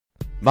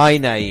My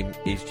name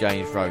is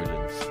James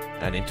Rowlands,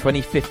 and in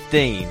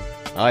 2015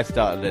 I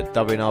started a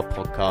WNR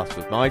podcast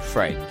with my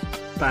friend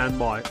Dan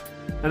White.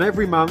 And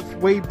every month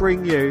we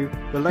bring you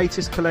the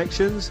latest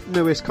collections,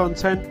 newest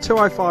content,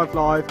 205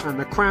 Live and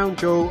the crown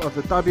jewel of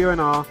the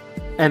WNR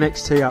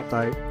NXT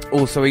update.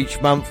 Also each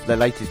month the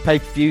latest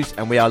pay-per-views,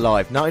 and we are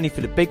live not only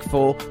for the Big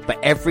Four but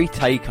every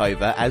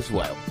takeover as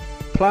well.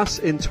 Plus,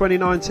 in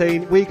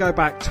 2019, we go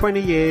back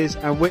 20 years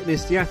and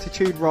witness the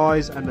Attitude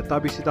Rise and the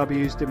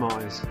WCW's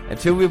demise.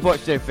 Until we've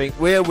watched everything,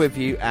 we are with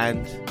you,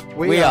 and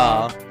we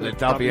are the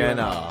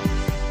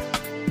WNR.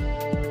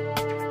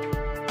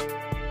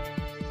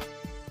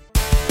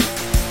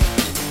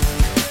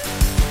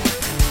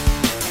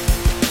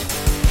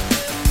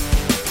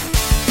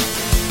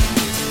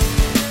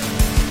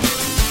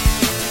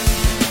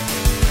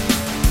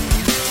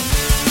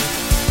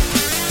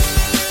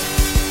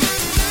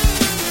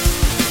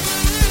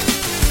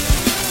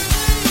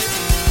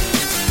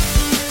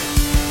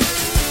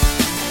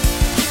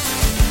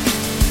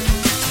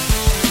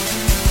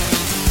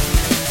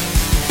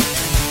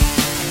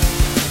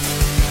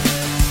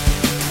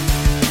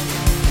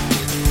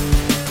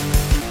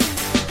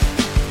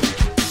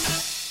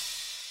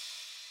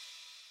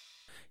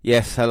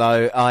 Yes,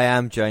 hello, I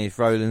am James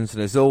Rowlands,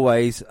 and as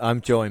always,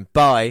 I'm joined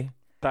by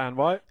Dan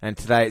White. And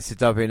today it's the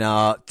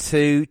WNR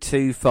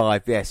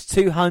 225. Yes,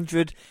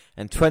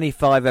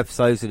 225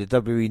 episodes of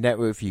the Wwe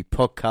Network Review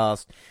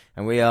podcast,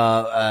 and we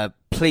are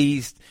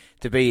pleased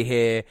to be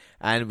here,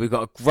 and we've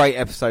got a great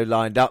episode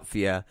lined up for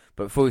you.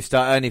 But before we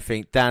start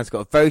anything, Dan's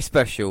got a very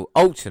special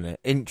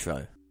alternate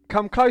intro.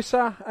 Come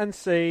closer and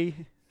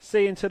see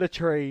into the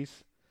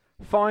trees.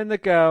 Find the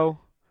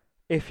girl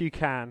if you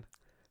can.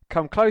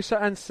 Come closer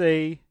and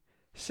see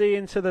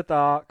into the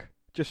dark.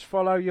 Just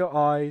follow your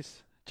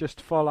eyes.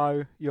 Just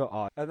follow your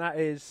eyes. And that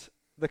is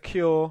The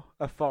Cure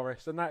of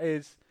Forest. And that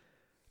is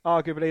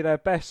arguably their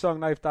best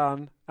song they've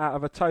done out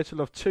of a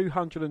total of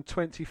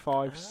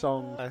 225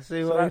 songs. I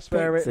see so that's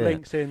where it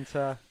links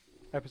into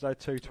episode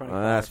 225.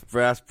 Well,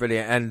 that's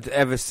brilliant. And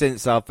ever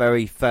since our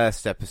very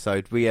first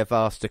episode, we have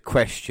asked a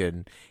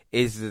question: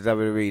 is the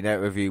WWE Net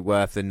Review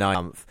worth the 9th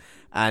month?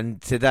 And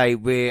today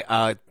we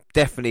are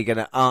definitely going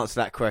to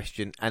answer that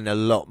question and a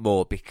lot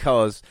more,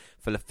 because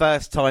for the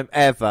first time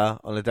ever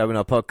on the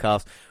WNR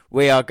podcast,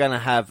 we are going to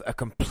have a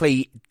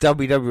complete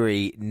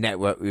WWE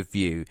Network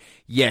review.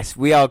 Yes,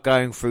 we are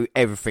going through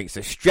everything,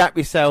 so strap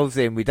yourselves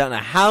in. We don't know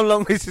how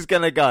long this is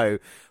going to go,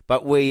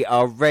 but we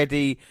are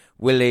ready,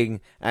 willing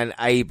and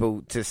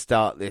able to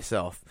start this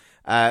off.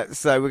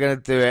 So we're going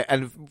to do it.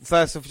 And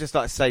first off, just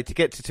like to say, to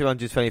get to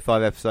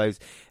 225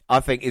 episodes, I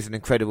think is an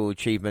incredible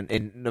achievement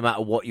in no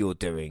matter what you're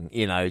doing,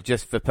 you know,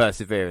 just for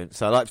perseverance.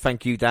 So I'd like to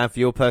thank you, Dan, for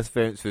your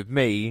perseverance with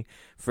me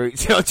through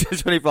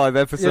 225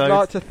 episodes. You'd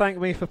like to thank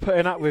me for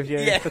putting up with you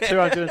for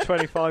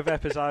 225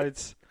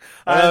 episodes.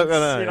 And,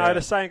 I know,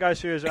 the same goes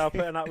for you as well,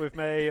 putting up with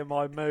me and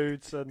my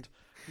moods and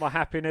my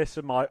happiness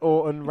and my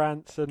Orton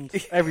rants and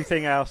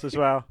everything else as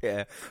well.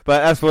 Yeah,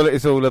 but that's what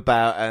it's all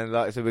about. And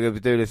like I said, we're going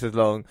to be doing this as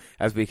long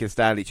as we can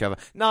stand each other.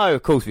 No,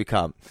 of course we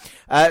can't.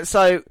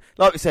 So,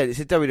 like we said, it's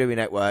a WWE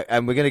Network,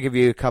 and we're going to give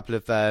you a couple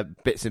of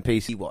bits and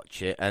pieces. You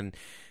watch it, and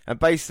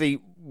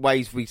basically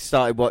ways we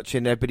started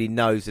watching. Everybody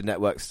knows the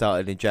network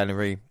started in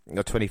January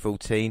of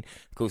 2014.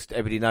 Of course,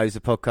 everybody knows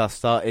the podcast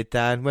started.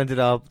 Dan, when did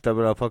our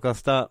WNR podcast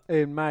start?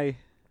 In May.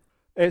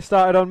 It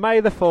started on May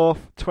the 4th,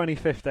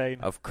 2015.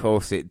 Of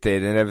course it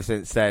did, and ever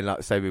since then, like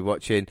I say, we're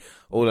watching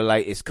all the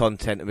latest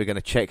content, and we're going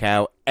to check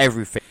out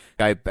everything,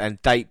 go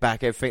and date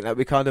back everything that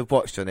we kind of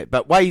watched on it.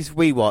 But ways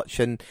we watch,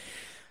 and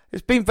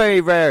it's been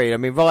very varied. I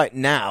mean, right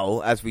now,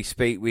 as we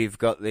speak, we've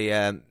got the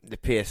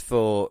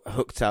PS4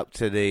 hooked up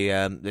to the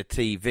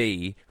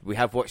TV. We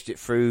have watched it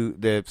through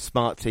the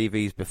smart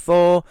TVs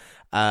before.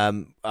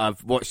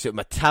 I've watched it on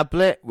my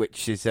tablet,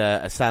 which is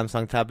a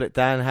Samsung tablet.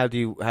 Dan, how do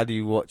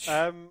you watch?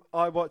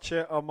 I watch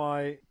it on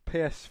my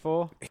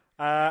PS4,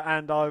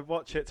 and I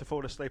watch it to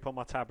fall asleep on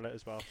my tablet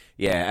as well.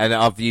 Yeah, and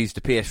I've used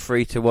the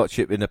PS3 to watch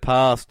it in the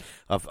past.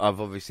 I've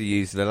obviously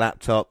used the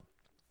laptop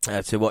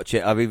to watch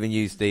it. I've even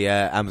used the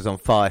Amazon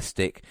Fire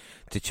Stick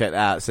to check that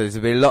out. So there's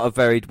been a lot of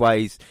varied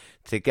ways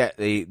to get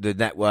the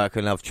network,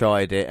 and I've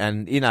tried it,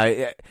 and you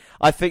know,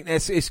 I think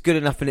it's good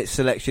enough in its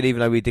selection. Even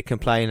though we did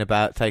complain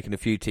about taking a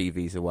few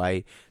TVs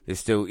away, there's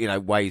still, you know,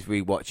 ways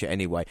we watch it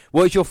anyway.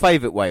 What is your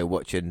favourite way of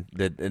watching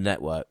the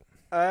network?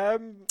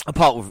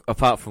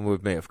 Apart from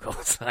with me, of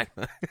course.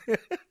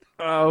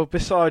 Oh,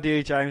 beside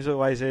you, James,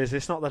 always is.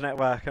 It's not the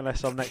network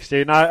unless I'm next to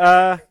you.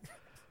 No,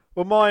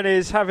 well, mine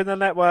is having the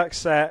network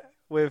set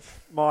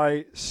with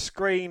my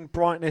screen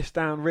brightness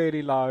down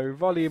really low,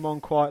 volume on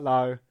quite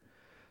low,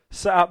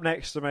 set up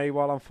next to me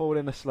while I'm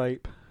falling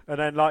asleep. And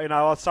then, like, you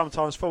know, I'd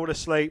sometimes fall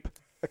asleep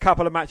a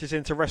couple of matches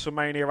into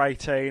WrestleMania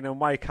 18 and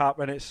wake up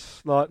and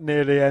it's like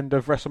near the end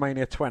of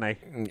WrestleMania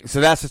 20. So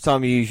that's the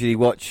time you usually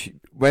watch.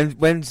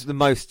 When's the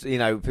most, you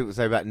know, people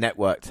say about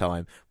network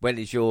time. When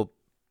is your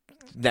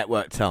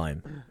network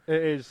time?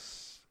 It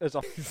is as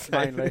often,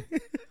 mainly.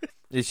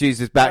 It's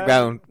used as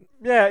background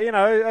Yeah, you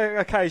know,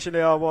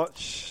 occasionally I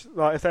watch,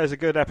 like, if there's a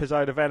good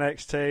episode of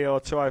NXT or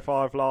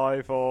 205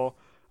 Live or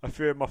a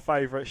few of my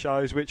favourite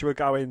shows, which we'll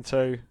go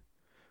into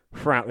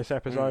throughout this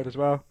episode as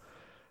well.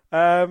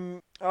 I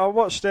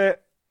watched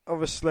it,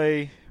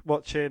 obviously,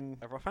 watching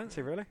whatever I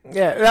fancy, really.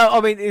 Yeah, no,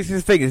 I mean, it's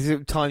the thing, is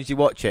times you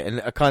watch it, and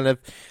I kind of,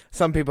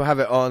 some people have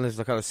it on as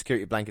a kind of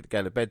security blanket to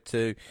go to bed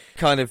to.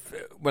 Kind of,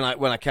 when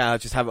I can, I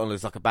just have it on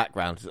as like a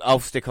background. I'll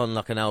stick on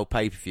like an old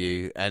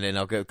pay-per-view, and then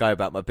I'll go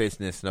about my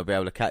business, and I'll be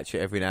able to catch it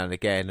every now and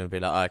again, and be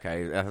like,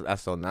 okay,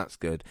 that's on, that's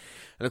good.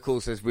 And of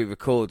course, as we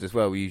record as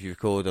well, we usually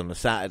record on the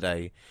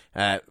Saturday,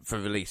 for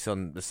release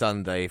on the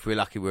Sunday. If we're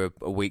lucky, we're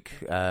a week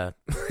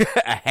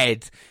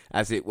ahead,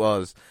 as it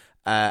was.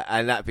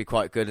 And that'd be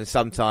quite good. And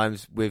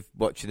sometimes with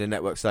watching the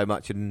network so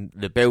much and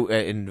the build,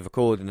 in the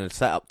recording and the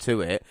setup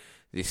to it,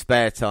 the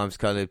spare time's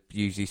kind of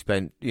usually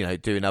spent, you know,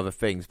 doing other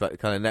things. But the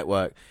kind of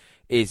network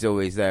is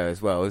always there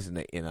as well, isn't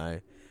it? You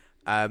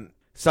know.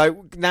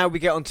 So now we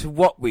get on to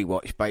what we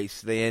watch,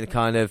 basically, and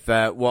kind of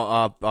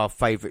what our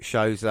favourite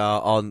shows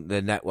are on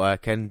the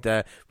network. And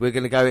we're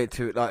going to go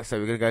into it, like I say,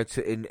 we're going to go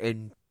to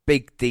in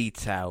big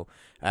detail.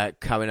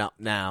 Coming up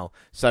now.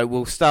 So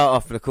we'll start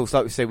off, and of course,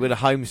 like we said, with a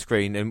home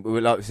screen, and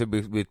like we said,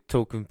 we're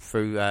talking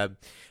through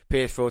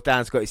PS4.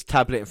 Dan's got his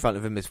tablet in front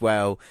of him as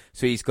well,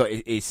 so he's got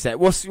his set.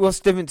 What's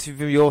different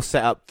from your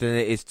setup than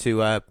it is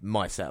to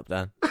my setup,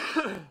 Dan?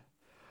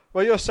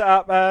 Well, your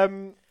setup,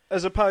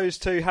 as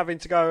opposed to having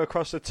to go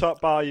across the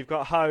top bar, you've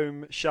got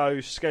home,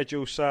 show,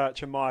 schedule,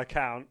 search, and my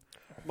account.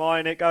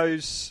 Mine, it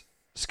goes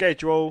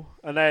schedule,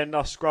 and then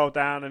I scroll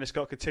down and it's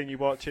got continue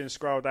watching,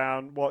 scroll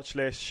down, watch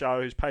list,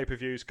 shows,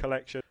 pay-per-views,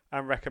 collection,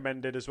 and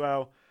recommended as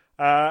well.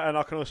 And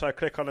I can also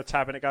click on a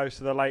tab and it goes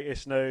to the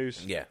latest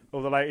news,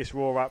 all the latest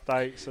Raw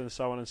updates, and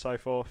so on and so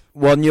forth.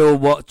 Well, on your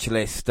watch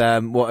list,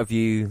 what have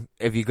you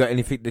got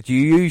anything that you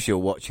use your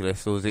watch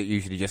list, or is it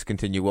usually just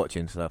continue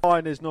watching stuff?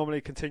 Mine is normally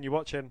continue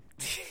watching.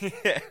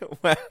 Yeah,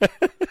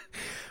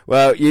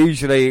 well,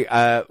 usually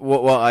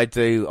what I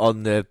do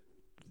on the,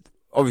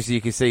 obviously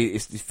you can see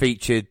it's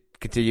featured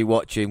continue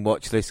watching,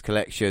 watch list,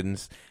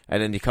 collections,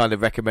 and then you kind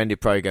of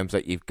recommended programs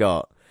that you've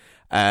got.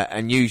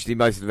 And usually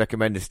most of the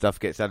recommended stuff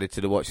gets added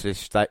to the watch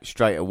list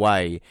straight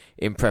away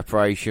in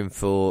preparation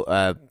for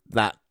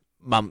that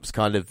month's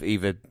kind of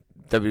either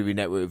WWE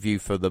Network review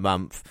for the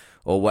month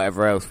or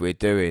whatever else we're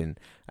doing.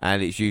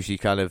 And it's usually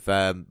kind of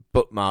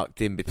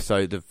bookmarked in the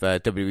episode of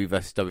WWE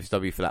vs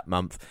WCW for that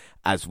month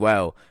as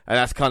well. And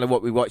that's kind of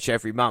what we watch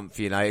every month,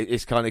 you know.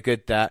 It's kind of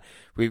good that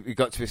we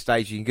got to a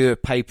stage, you can do a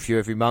pay-per-view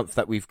every month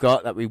that we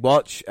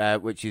watch,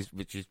 which is,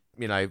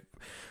 you know,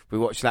 we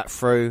watch that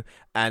through.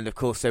 And of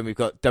course then we've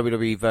got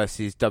WWE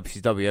versus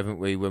WCW, haven't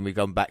we, when we've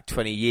gone back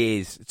 20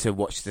 years to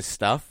watch this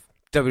stuff.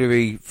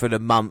 WWE for the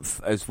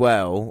month as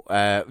well,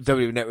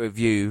 WWE Network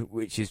Review,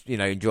 which is, you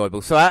know,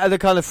 enjoyable. So out of the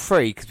kind of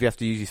three, because we have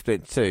to usually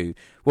split two,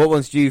 what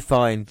ones do you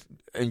find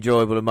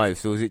enjoyable the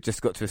most, or has it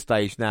just got to a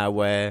stage now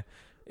where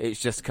it's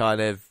just kind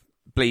of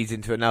bleeds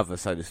into another,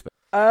 so to speak?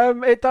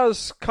 It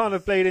does kind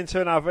of bleed into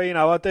another. You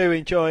know, I do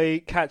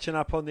enjoy catching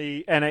up on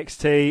the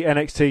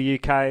NXT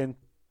UK, and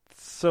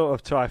sort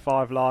of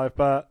 205 Live,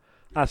 but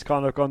that's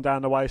kind of gone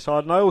down the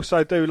wayside. And I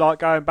also do like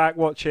going back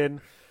watching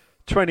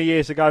 20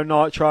 years ago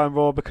Nitro and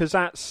Raw, because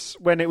that's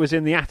when it was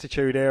in the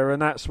Attitude Era,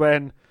 and that's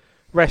when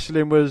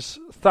wrestling was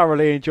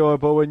thoroughly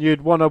enjoyable, and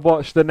you'd want to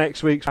watch the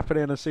next week's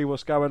happening and see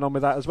what's going on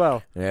with that as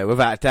well. Yeah,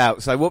 without a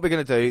doubt. So what we're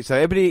going to do, so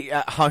everybody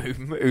at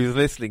home who's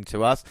listening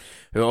to us,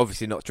 who are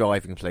obviously not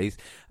driving, please,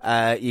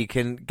 you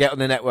can get on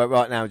the network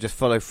right now and just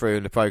follow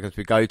through the programs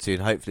we go to,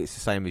 and hopefully it's the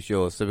same as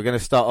yours. So we're going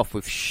to start off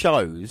with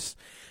shows,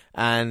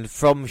 and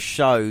from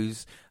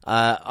shows,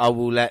 I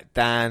will let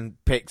Dan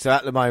pick. So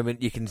at the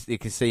moment you can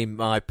see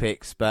my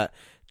picks, but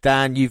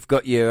Dan, you've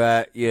got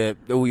your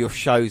all your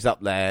shows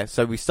up there.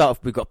 So we start off.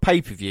 We've got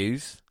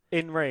pay-per-views,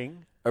 in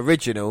ring,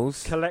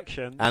 originals,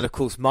 collection, and of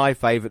course my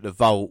favourite, the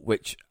Vault,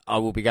 which I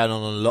will be going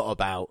on a lot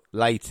about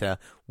later.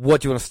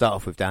 What do you want to start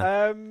off with,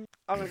 Dan?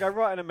 I'm going to go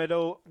right in the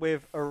middle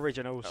with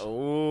originals.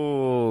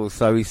 Oh,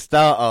 so we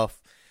start off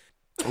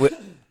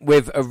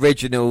with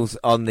originals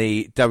on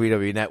the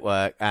WWE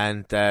Network,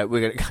 and we're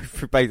going to go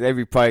through basically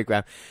every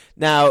program.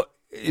 Now,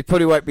 it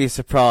probably won't be a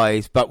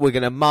surprise, but we're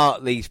going to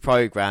mark these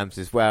programs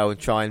as well and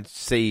try and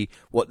see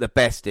what the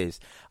best is.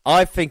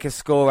 I think a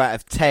score out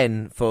of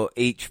 10 for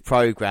each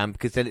program,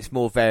 because then it's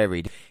more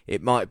varied.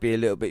 It might be a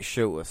little bit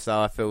shorter,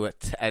 so I feel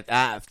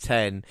out of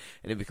 10, and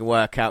then we can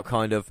work out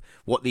kind of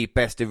what the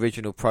best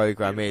original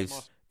program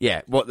is.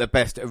 Yeah, what the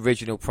best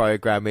original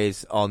program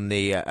is on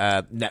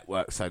the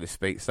network, so to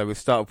speak. So we'll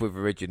start off with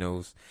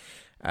originals.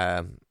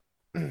 I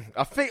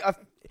think,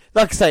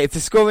 like I say, if the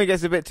scoring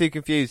gets a bit too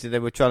confusing,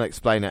 then we're trying to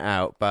explain it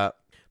out. But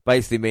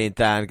basically, me and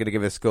Dan are going to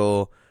give a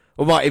score,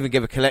 or might even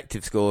give a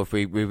collective score if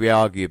we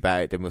argue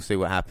about it. Then we'll see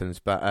what happens.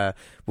 But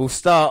we'll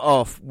start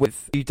off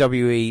with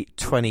WWE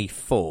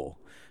 24.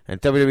 And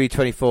WWE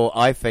 24,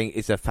 I think,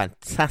 is a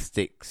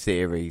fantastic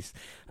series.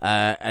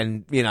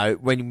 And you know,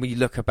 when we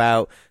look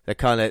about the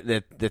kind of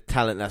the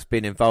talent that's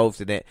been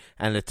involved in it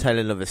and the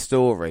telling of a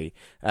story,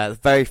 the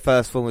very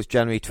first one was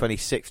January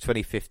 26,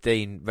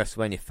 2015,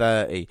 WrestleMania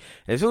 30.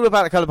 And it's all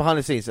about the kind of behind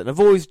the scenes, and I've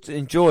always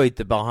enjoyed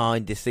the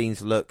behind the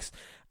scenes looks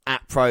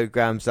at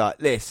programs like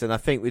this. And I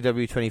think with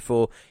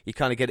W24, you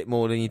kind of get it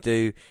more than you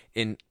do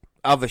in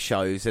other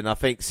shows. And I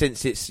think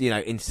since its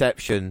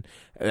inception,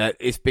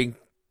 it's been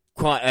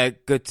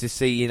quite good to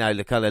see, you know,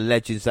 the kind of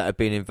legends that have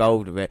been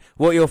involved with it.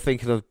 What you're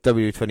thinking of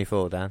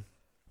W24, Dan?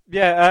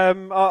 Yeah,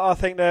 I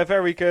think they're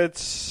very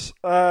good.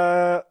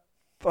 I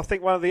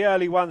think one of the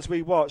early ones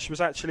we watched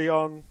was actually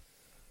on...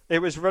 It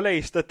was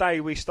released the day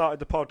we started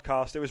the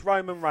podcast. It was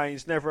Roman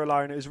Reigns, Never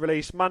Alone. It was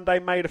released Monday,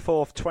 May the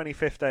 4th,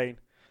 2015.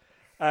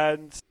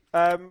 And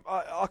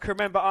I can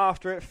remember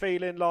after it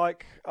feeling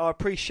like I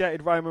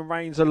appreciated Roman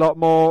Reigns a lot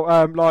more.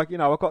 I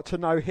got to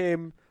know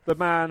him, the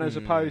man, as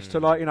opposed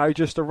to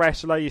just a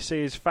wrestler. You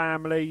see his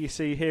family, you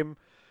see him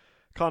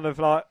kind of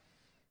like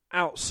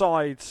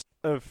outside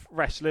of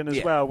wrestling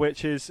as well,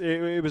 which is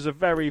it was a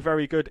very,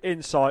 very good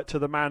insight to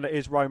the man that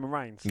is Roman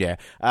Reigns. Yeah,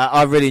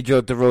 I really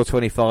enjoyed the Raw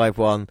 25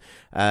 one,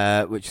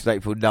 which was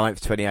April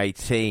 9th,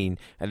 2018,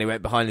 and they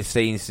went behind the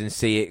scenes and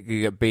see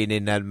it being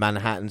in the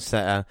Manhattan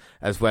Center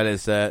as well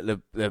as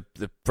the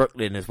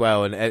Brooklyn as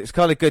well, and it's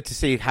kind of good to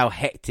see how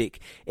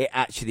hectic it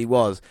actually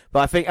was. But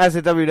I think as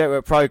a Wwe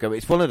Network program,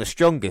 it's one of the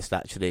strongest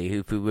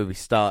actually when we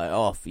started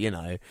off, you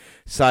know.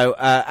 So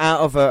out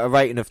of a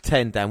rating of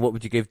 10, Dan, what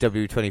would you give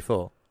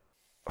W24?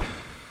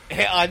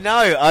 I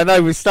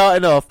know. We're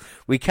starting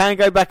off. We can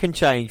go back and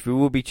change. We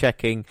will be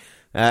checking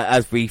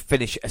as we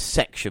finish a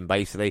section,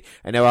 basically.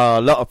 And there are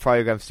a lot of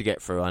programs to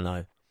get through, I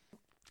know.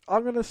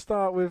 I'm going to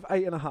start with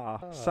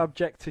 8.5,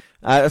 subject to...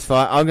 That's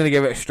fine. I'm going to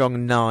give it a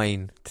strong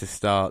 9 to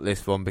start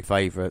this one, big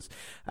favourites.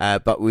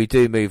 But we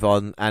do move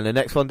on. And the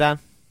next one, Dan?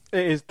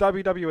 It is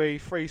WWE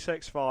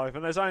 365,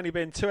 and there's only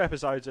been 2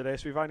 episodes of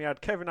this. We've only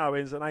had Kevin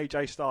Owens and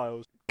AJ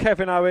Styles.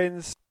 Kevin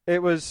Owens... It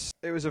was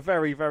a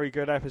very, very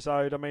good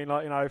episode. I mean,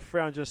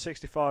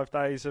 365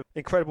 days of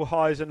incredible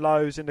highs and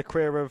lows in the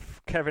career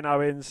of Kevin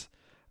Owens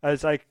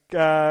as they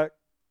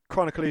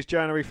chronicle his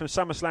journey from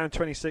SummerSlam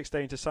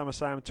 2016 to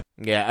SummerSlam.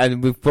 Yeah,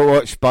 and we've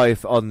watched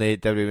both on the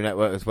WWE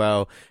Network as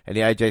well. And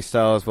the AJ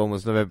Styles one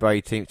was November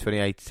 18th,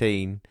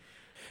 2018.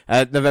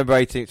 November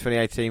 18th,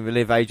 2018,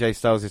 relive AJ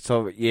Styles'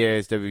 historic year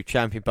as WWE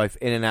champion, both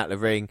in and out of the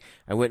ring,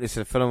 and witness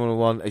a phenomenal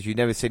one as you've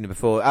never seen it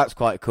before. That's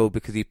quite cool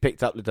because he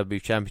picked up the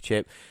WWE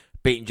Championship,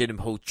 beating Jinder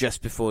Mahal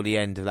just before the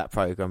end of that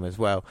program as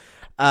well.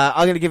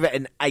 I'm going to give it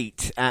an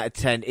 8 out of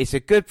 10. It's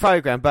a good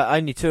program, but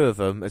only 2 of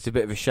them. It's a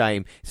bit of a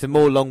shame. It's a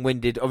more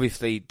long-winded,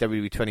 obviously,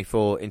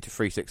 WWE24 into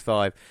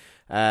 365.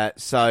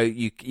 So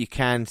you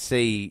can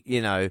see,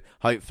 you know,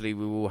 hopefully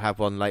we will have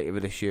one later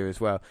this year as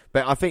well.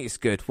 But I think it's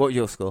good. What's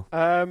your score?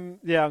 Yeah, I'm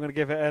going to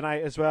give it an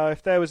 8 as well.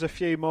 If there was a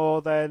few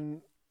more,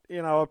 then,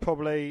 you know, I'd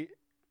probably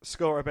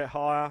score a bit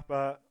higher,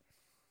 but...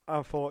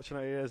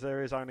 Unfortunately, as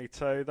there is only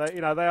 2, they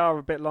are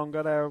a bit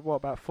longer. They're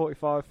about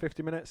 45,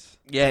 50 minutes.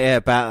 Yeah,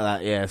 about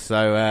that. Yeah,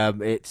 so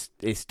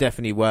it's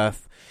definitely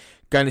worth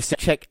going to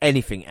check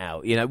anything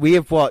out. You know, we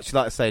have watched,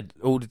 like I said,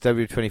 all the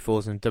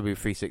W24s and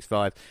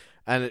W365,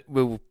 and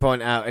we'll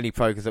point out any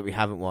programs that we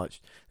haven't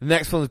watched. The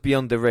next one is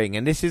Beyond the Ring,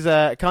 and this is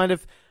a kind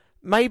of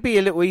maybe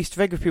a little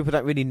Easter egg if people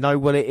don't really know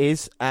what it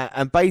is.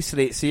 And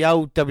basically, it's the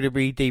old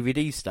WWE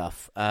DVD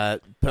stuff,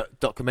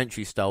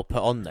 documentary style,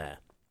 put on there.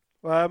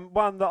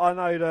 One that I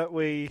know that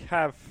we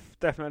have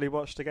definitely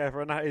watched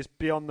together, and that is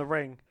Beyond the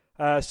Ring,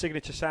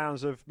 signature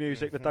sounds of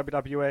music, the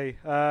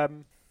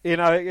WWE.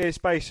 It's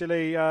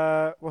basically,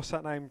 what's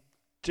that name?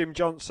 Jim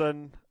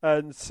Johnson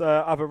and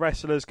other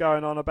wrestlers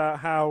going on about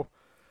how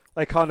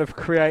they kind of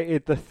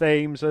created the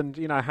themes and,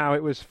 you know, how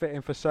it was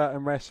fitting for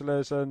certain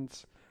wrestlers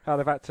and how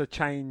they've had to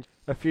change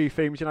a few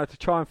themes, you know, to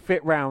try and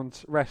fit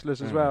round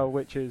wrestlers as well,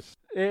 it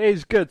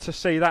is good to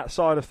see that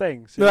side of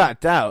things.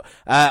 Without doubt.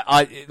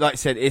 Like I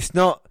said, it's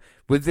not...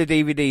 With the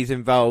DVDs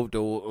involved,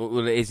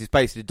 or it's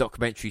basically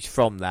documentaries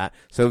from that.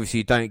 So obviously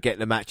you don't get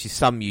the matches.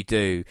 Some you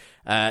do.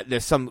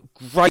 There's some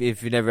great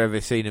if you've never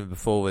ever seen them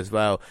before as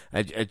well.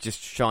 And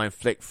just try and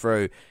flick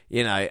through.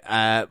 You know,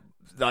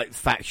 like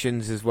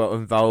factions as well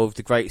involved.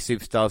 The great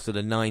superstars of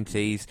the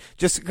 90s.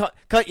 Just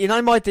you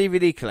know my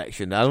DVD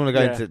collection. I don't want to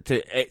go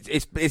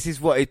into this is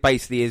what it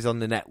basically is on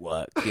the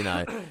network. You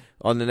know,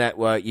 on the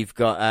network you've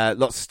got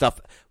lots of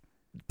stuff.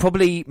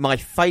 Probably my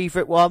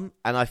favourite one,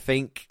 and I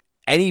think.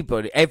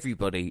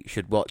 Everybody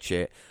should watch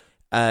it.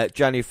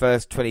 January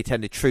 1st,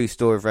 2010, The True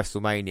Story of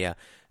WrestleMania.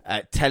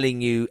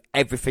 Telling you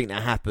everything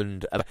that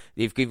happened.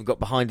 You've even got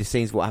behind the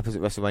scenes what happens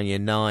at WrestleMania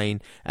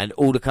 9 and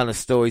all the kind of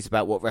stories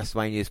about what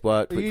WrestleMania's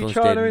worked. Are you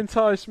trying to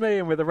entice me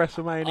in with the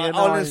WrestleMania 9?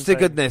 Honest to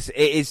goodness,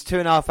 it is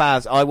 2.5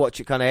 hours. I watch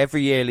it kind of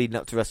every year leading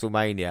up to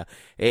WrestleMania.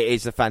 It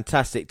is a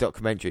fantastic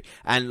documentary,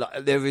 and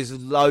there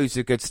is loads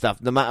of good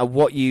stuff. No matter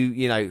what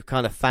you know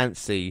kind of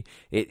fancy,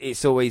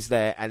 it's always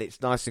there, and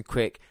it's nice and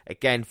quick.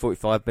 Again,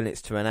 45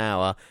 minutes to an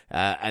hour,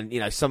 and you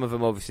know some of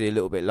them obviously a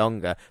little bit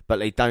longer, but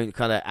they don't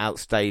kind of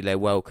outstay their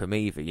welcome. welcome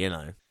either, you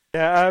know.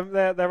 Yeah,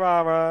 there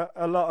are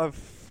a lot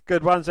of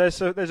good ones.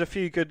 There's a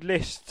few good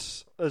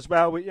lists as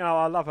well.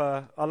 I love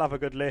a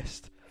good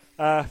list.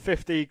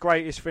 50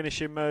 greatest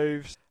finishing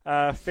moves.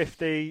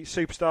 50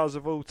 superstars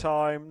of all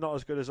time, not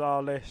as good as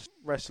our list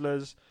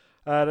wrestlers.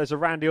 There's a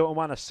Randy Orton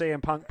one, a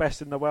CM Punk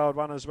best in the world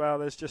one as well.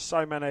 There's just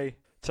so many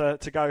to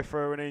go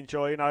through and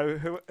enjoy.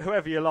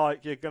 Whoever you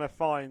like, you're going to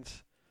find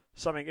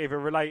something either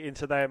relating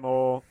to them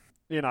or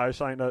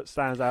something that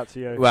stands out to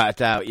you. Without a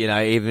doubt,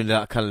 even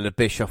that kind of the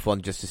Bischoff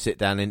one, just to sit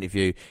down and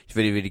interview, it's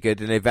really, really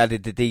good. And they've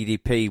added the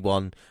DDP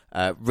one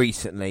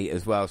recently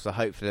as well, so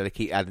hopefully they'll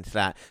keep adding to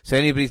that. So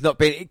anybody's not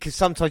been, because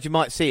sometimes you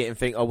might see it and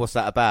think, oh, what's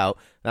that about?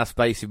 That's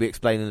basically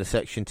explaining the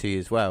section to you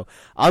as well.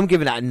 I'm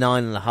giving that a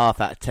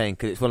 9.5 out of 10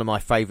 because it's one of my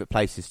favourite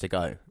places to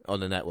go on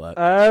the network.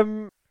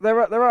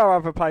 There are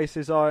other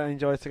places I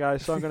enjoy to go,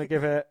 so I'm going to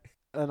give it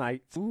an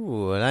 8.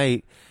 Ooh, an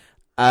 8.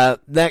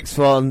 Next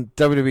one,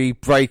 WWE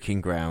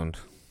Breaking Ground.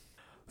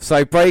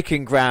 So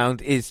Breaking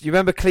Ground is, you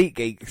remember Cleat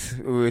Geeks?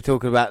 We were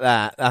talking about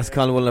that. That's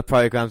kind of one of the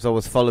programs I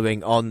was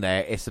following on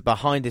there. It's a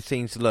behind the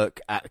scenes look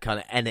at kind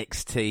of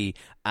NXT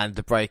and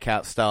the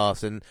breakout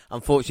stars. And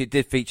unfortunately it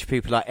did feature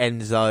people like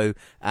Enzo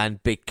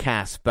and Big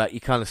Cass, but you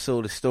kind of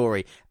saw the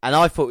story. And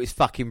I thought it was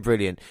fucking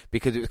brilliant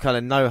because it was kind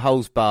of no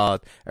holds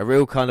barred, a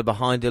real kind of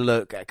behind the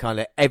look at kind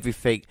of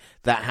everything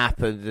that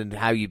happened and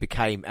how you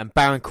became. And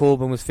Baron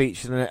Corbin was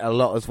featured in it a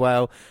lot as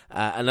well.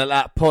 And at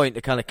that point,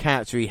 the kind of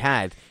character he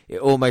had, it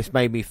almost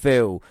made me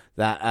feel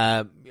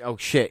that, oh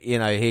shit,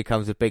 here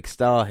comes a big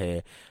star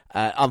here.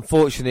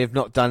 Unfortunately, I've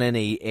not done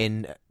any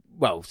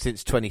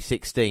since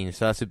 2016,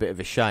 so that's a bit of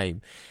a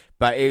shame.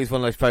 But it was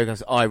one of those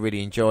programs I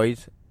really enjoyed.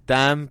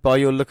 Dan, by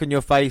your look on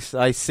your face,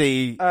 I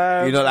see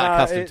you're not that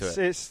accustomed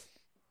to it. It's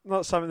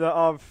not something that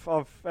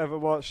I've ever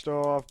watched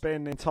or I've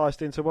been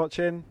enticed into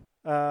watching.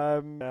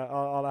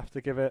 I'll have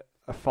to give it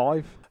a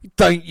 5.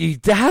 Don't you?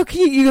 How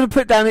can you're going to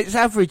put down its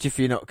average if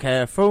you're not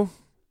careful?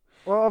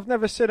 Well, I've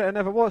never seen it and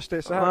never watched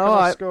it, so how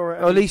can I score it?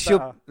 Well, at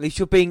least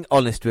you're being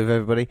honest with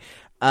everybody.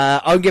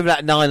 I'm giving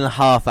that 9.5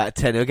 out of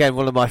 10. Again,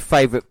 one of my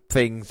favourite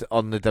things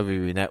on the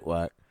WWE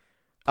Network.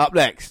 Up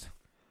next.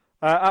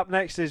 Up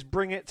next is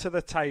Bring It to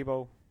the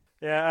Table.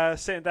 Yeah,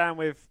 sitting down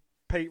with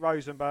Pete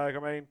Rosenberg. I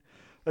mean,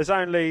 there's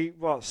only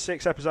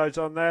 6 episodes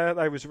on there.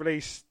 They was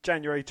released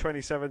January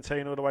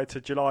 2017 all the way to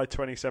July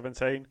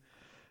 2017.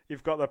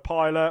 You've got the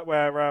pilot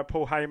where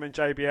Paul Heyman,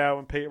 JBL,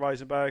 and Pete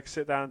Rosenberg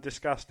sit down and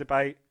discuss,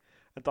 debate,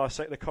 and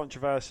dissect the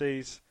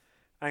controversies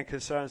and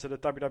concerns of the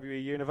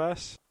WWE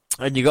universe.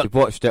 And you've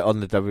watched it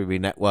on the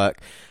WWE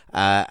Network,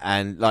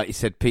 and like you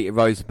said, Peter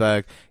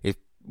Rosenberg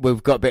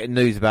we've got a bit of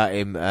news about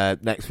him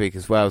next week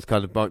as well. It's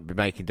kind of might be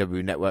making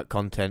WWE Network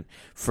content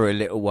for a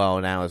little while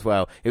now as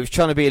well. It was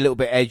trying to be a little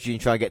bit edgy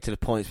and try and get to the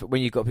points, but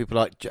when you've got people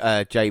like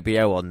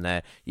JBL on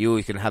there, you're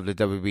always going to have the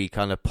WWE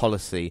kind of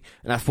policy,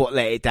 and that's what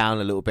let it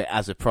down a little bit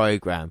as a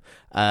program.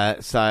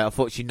 So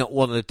unfortunately, not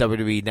one of the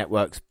WWE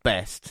Network's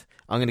best.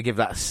 I'm going to give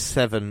that a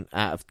 7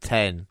 out of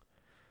 10.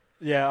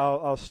 Yeah,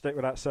 I'll stick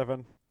with that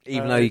 7.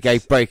 Even though you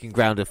gave Breaking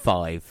Ground a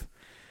 5.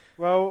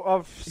 Well,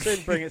 I've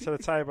seen Bring It to the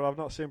Table. I've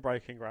not seen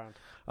Breaking Ground.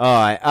 All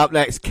right, up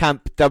next,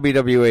 Camp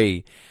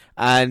WWE.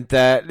 And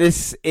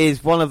this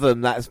is one of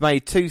them that's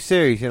made 2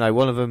 series.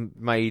 One of them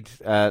made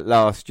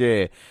last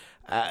year.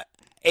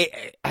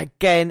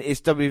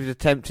 It's WWE's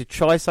attempt to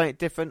try something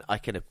different. I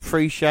can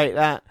appreciate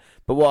that.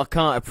 But what I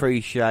can't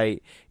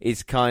appreciate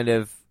is kind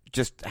of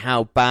just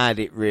how bad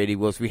it really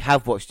was. We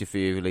have watched a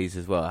few of these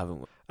as well, haven't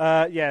we?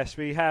 Yes,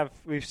 we have.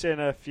 We've seen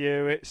a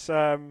few. It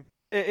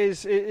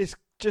is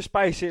just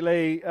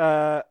basically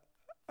a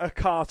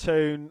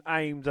cartoon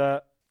aimed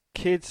at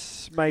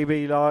kids,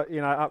 maybe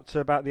up to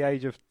about the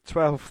age of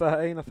 12,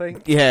 13, I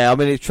think. Yeah, I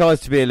mean, it tries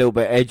to be a little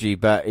bit edgy,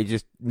 but it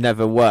just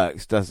never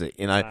works, does it?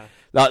 No.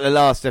 Like the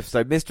last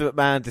episode, Mr.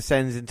 McMahon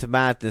descends into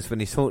madness when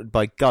he's haunted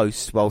by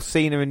ghosts, while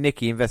Cena and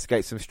Nikki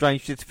investigate some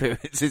strange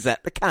disappearances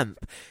at the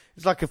camp.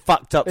 It's like a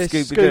fucked up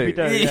Scooby-Doo.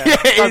 Scooby-Doo, yeah.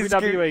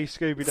 WWE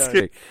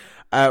Scooby-Doo.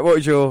 What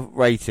was your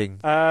rating?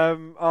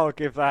 I'll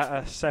give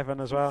that a 7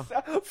 as well.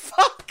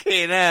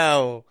 Fucking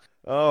hell!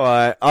 All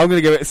right, I'm going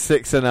to give it a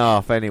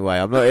 6.5 anyway.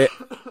 I'm not.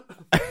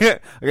 I'm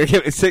going to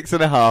give it a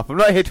 6.5. I'm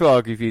not here to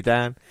argue with you,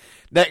 Dan.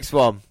 Next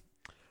one.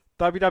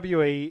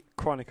 WWE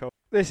Chronicle.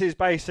 This is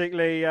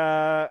basically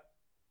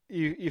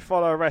you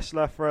follow a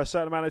wrestler for a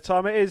certain amount of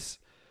time. It is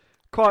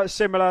quite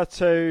similar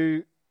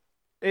to.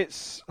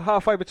 It's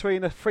halfway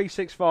between a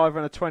 365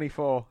 and a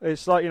 24.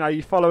 It's like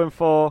you follow him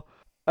for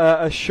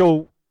a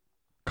short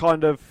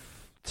kind of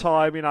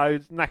time.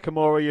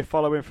 Nakamura, you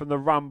follow him from the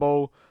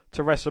Rumble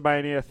to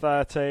WrestleMania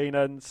 13,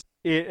 and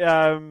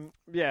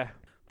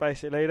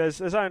basically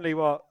there's only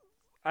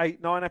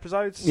 8, 9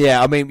 episodes.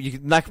 Yeah, I mean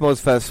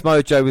Nakamura's first,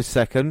 Mojo was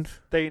second,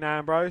 Dean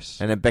Ambrose,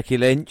 and then Becky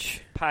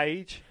Lynch,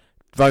 Paige,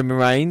 Roman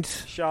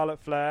Reigns, Charlotte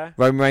Flair,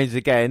 Roman Reigns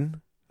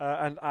again,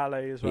 and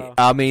Ali as well.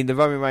 I mean the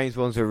Roman Reigns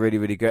ones are really,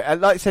 really good.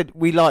 And like I said,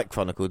 we like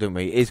Chronicle, don't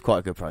we? It is quite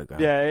a good program.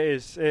 Yeah, it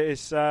is. It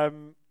is.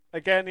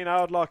 Again,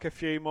 I'd like a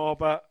few more,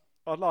 but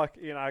I'd like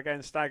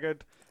again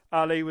staggered.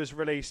 Ali was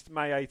released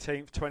May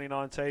 18th,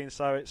 2019,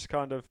 so it's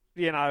kind of,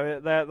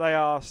 they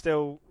are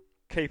still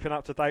keeping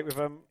up to date with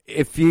them.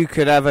 If you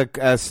could have a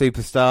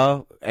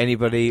superstar,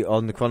 anybody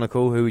on the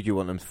Chronicle, who would you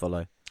want them to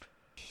follow?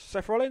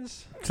 Seth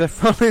Rollins?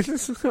 Seth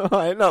Rollins?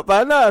 Right, not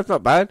bad. No, it's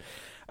not bad.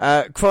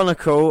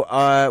 Chronicle,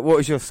 what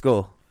was your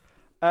score?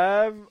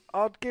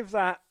 I'd give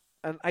that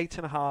an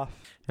 8.5.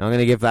 I'm going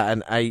to give that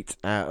an 8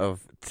 out of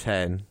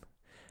 10.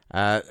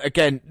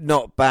 Again,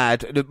 not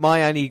bad.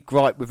 My only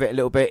gripe with it a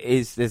little bit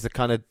is there's a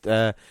kind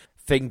of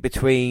thing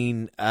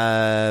between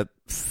playing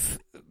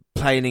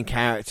in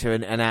character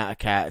and out of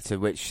character,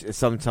 which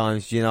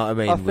sometimes, you know what I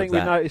mean? I think we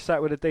noticed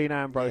that with the Dean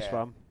Ambrose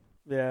one.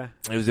 Yeah.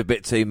 It was a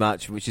bit too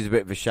much, which is a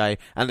bit of a shame.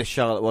 And the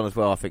Charlotte one as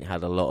well, I think,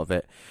 had a lot of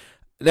it.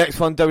 Next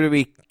one,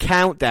 WWE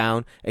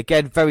Countdown.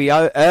 Again, very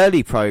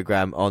early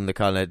program on the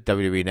kind of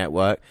WWE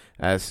Network.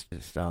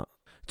 Start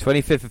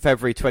 25th of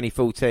February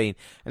 2014.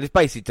 And it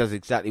basically does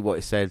exactly what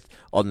it says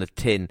on the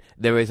tin.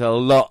 There is a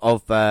lot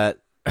of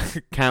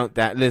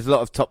countdown. There's a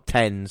lot of top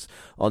 10s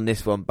on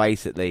this one,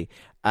 basically.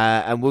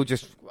 And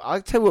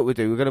I'll tell you what we'll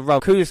do. We're going to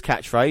roll coolest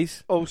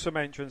catchphrase. Awesome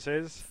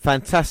entrances.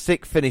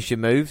 Fantastic finisher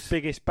moves.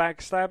 Biggest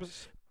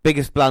backstabs.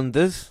 Biggest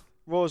blunders.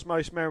 Raw's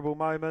most memorable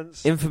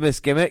moments. Infamous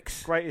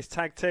gimmicks. Greatest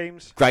tag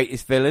teams.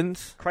 Greatest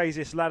villains.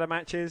 Craziest ladder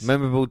matches.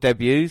 Memorable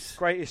debuts.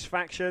 Greatest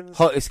factions.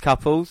 Hottest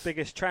couples.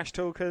 Biggest trash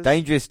talkers.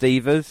 Dangerous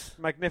divas.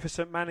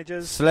 Magnificent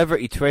managers.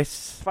 Celebrity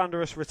twists.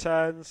 Thunderous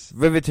returns.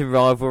 Riveting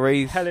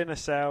rivalries. Hell in a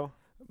Cell.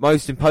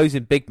 Most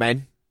imposing big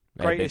men.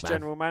 Greatest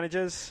general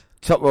managers.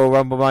 Top Royal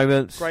Rumble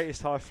moments.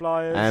 Greatest high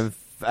flyers. And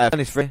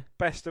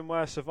best and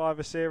worst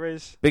Survivor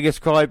Series.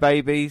 Biggest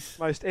crybabies.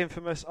 Most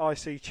infamous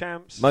IC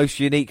champs. Most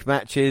unique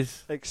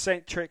matches.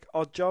 Eccentric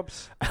odd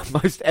jobs.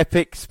 Most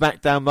epic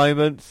SmackDown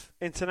moments.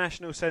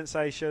 International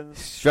sensations.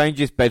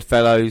 Strangest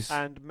bedfellows.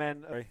 And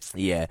men.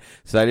 Yeah,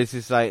 so this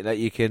is something that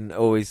you can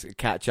always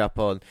catch up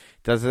on.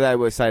 Doesn't that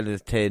what it's saying in the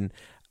tin?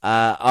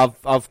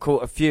 I've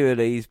caught a few of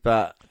these,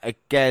 but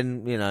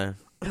again,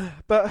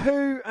 But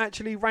who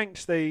actually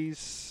ranks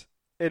these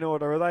in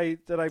order?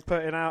 Do they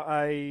putting out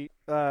a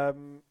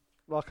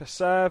like a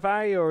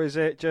survey, or is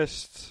it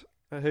just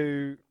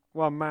who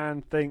one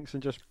man thinks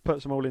and just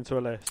puts them all into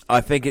a list? I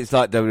think it's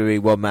like WWE,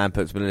 one man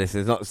puts them in a list.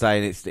 It's not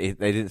saying they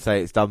didn't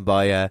say it's done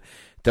by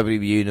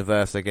WWE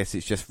Universe. I guess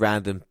it's just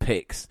random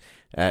picks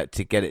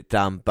to get it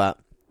done. But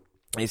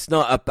it's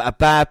not a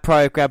bad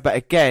program. But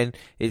again,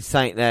 it's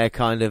something they're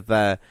kind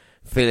of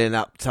filling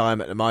up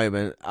time at the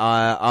moment.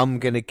 I'm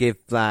going to give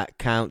that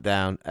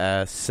Countdown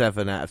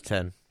 7 out of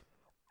 10.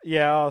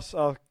 Yeah,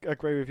 I'll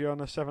agree with you on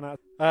a 7 out.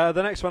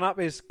 The next one up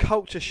is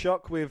Culture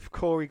Shock with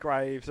Corey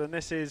Graves, and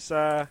this is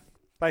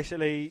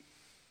basically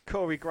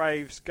Corey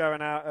Graves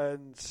going out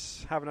and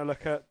having a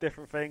look at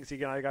different things. He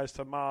goes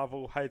to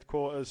Marvel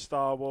headquarters,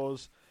 Star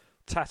Wars,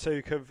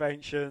 tattoo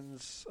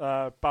conventions,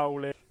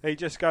 bowling. He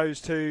just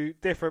goes to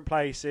different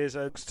places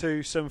and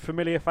to some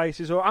familiar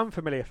faces or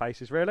unfamiliar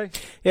faces, really.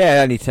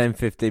 Yeah, only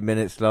 10-15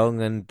 minutes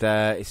long, and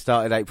it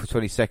started April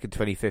 22nd,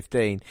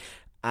 2015.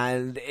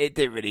 And it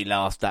didn't really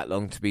last that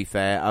long, to be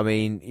fair. I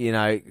mean,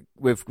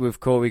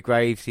 with Corey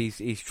Graves,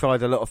 he's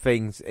tried a lot of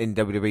things in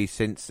WWE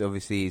since,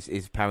 obviously,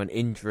 his apparent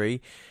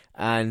injury.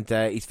 And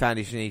he's found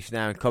his niche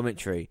now in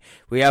commentary.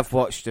 We have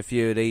watched a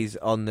few of these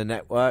on the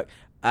network.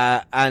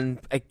 And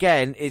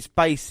again, it's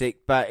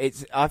basic, but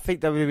I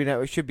think WWE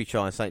Network should be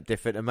trying something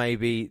different. And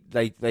maybe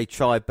they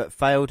tried but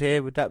failed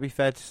here. Would that be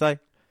fair to say?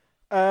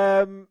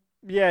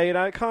 Yeah,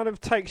 it kind of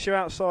takes you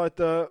outside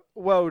the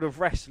world of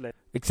wrestling.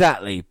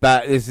 Exactly,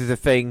 but this is a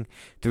thing,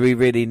 do we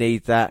really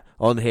need that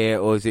on here,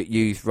 or is it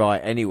used right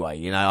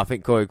anyway? I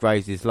think Corey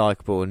Graves is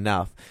likeable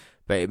enough,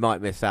 but it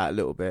might miss out a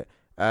little bit.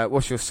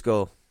 What's your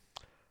score?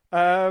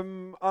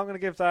 I'm going to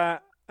give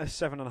that a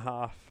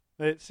 7.5.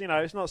 It's,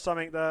 it's not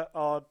something that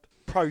I'd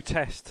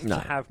protest to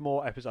have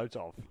more episodes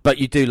of. But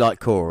you do like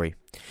Corey.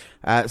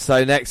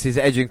 So next is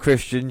Edge and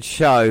Christian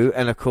show,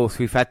 and of course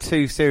we've had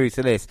 2 series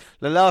of this.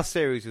 The last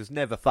series was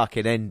never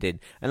fucking ending,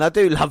 and I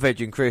do love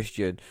Edge and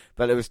Christian,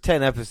 but it was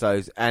 10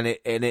 episodes, and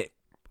it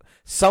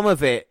some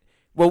of it,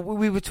 well,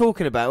 we were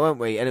talking about it, weren't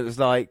we? And it was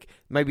like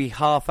maybe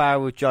half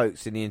hour of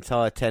jokes in the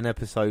entire 10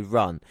 episode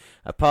run.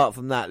 Apart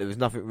from that, there was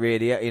nothing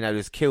really.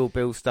 There's Kill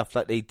Bill stuff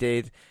that they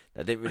did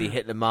that didn't really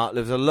hit the mark.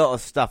 There was a lot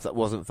of stuff that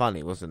wasn't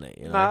funny, wasn't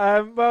it?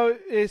 Well,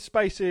 it's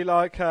basically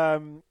like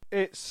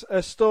it's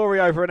a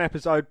story over an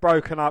episode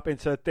broken up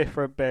into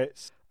different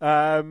bits.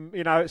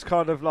 It's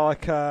kind of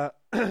like they're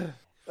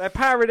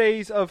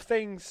parodies of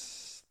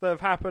things that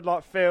have happened,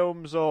 like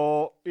films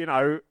or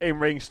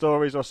in-ring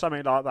stories or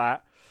something like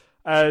that.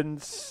 And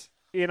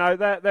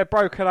they're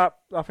broken up.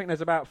 I think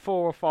there's about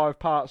 4 or 5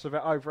 parts of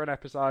it over an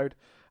episode,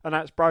 and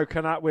that's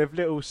broken up with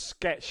little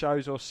sketch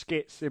shows or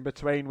skits in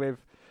between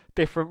with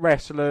different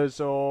wrestlers,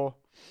 or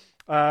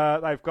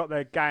they've got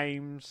their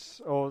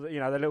games, or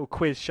their little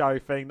quiz show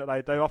thing that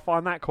they do. I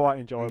find that quite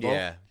enjoyable.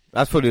 Yeah,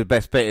 that's probably the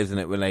best bit, isn't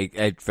it? When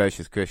Edge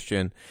versus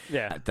Christian,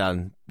 yeah,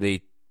 done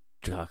the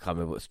can't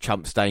remember what's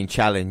Chump Stain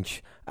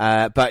Challenge.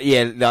 But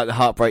yeah, like the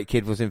Heartbreak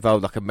Kid was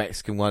involved, like a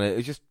Mexican one.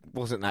 It just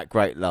wasn't that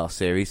great last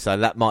series, so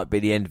that might be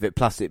the end of it.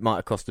 Plus, it might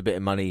have cost a bit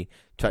of money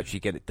to actually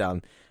get it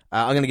done.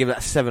 I'm going to give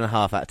that 7.5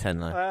 out of 10,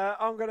 though.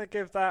 I'm going to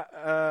give that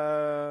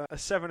a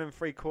 7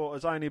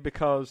 3/4, only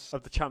because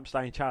of the Chump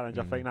Stain Challenge.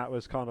 I think that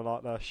was kind of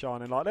like the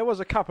shining light. There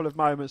was a couple of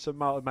moments that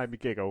might have made me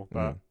giggle.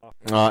 But All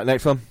right,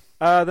 next one.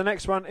 The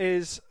next one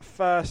is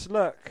First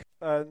Look.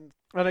 And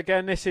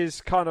again, this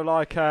is kind of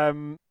like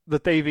the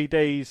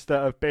DVDs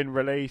that have been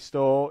released,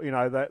 or, you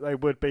know, that they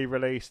would be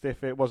released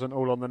if it wasn't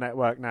all on the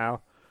network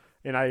now.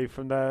 You know,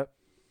 from the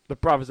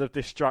Brothers of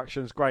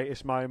Destruction's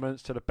greatest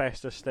moments to the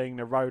Best of Sting,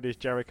 the Road is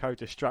Jericho,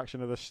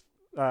 Destruction of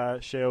the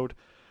Shield,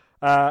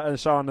 and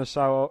so on and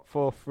so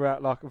forth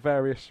throughout like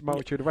various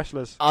multitude of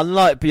wrestlers.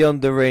 Unlike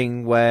Beyond the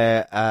Ring,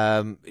 where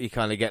you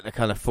kind of get the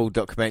kind of full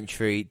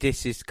documentary,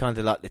 this is kind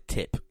of like the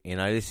tip. You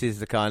know, this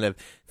is the kind of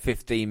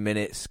 15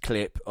 minutes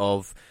clip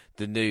of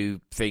the new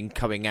thing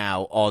coming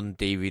out on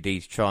DVD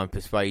to try and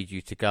persuade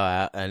you to go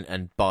out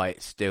and buy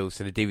it still.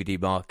 So the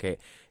DVD market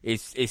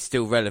is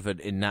still relevant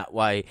in that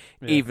way,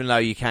 even though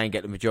you can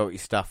get the majority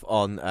stuff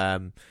on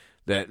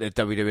the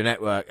WWE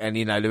Network. And,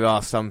 you know, there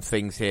are some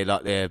things here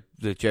like the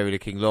Jerry the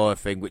King Lawler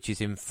thing, which is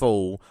in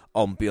full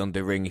on Beyond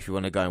the Ring if you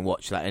want to go and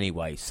watch that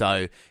anyway.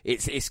 So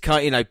it's kind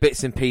of, you know,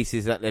 bits and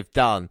pieces that they've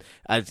done,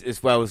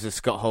 as well as the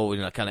Scott Hall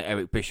and kind of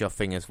Eric Bischoff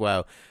thing as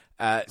well.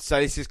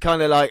 So this is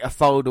kind of like a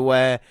folder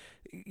where,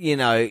 you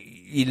know,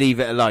 you leave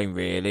it alone,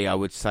 really, I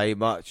would say.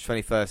 March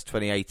 21st,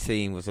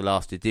 2018 was the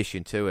last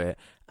edition to it.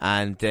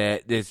 And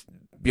there's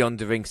Beyond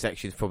the Ring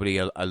section is probably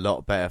a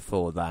lot better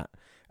for that.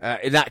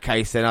 In that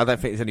case, then, I don't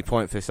think there's any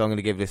point for this, so I'm going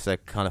to give this a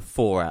kind of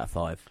 4 out of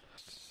 5.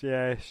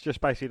 Yeah, it's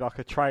just basically like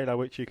a trailer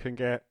which you can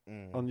get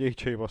on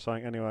YouTube or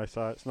something anyway,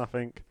 so it's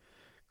nothing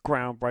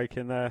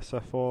groundbreaking there, so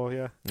 4,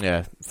 yeah.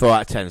 Yeah, 4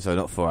 out of 10, so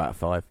not 4 out of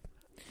 5.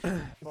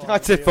 I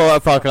said 4 out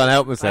of 5, I can't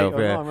help myself.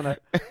 9,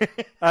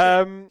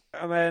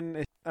 and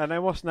then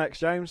what's next,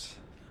 James?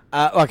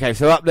 Okay,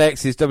 so up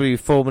next is W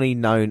formerly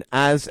known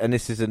as, and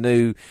this is a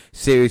new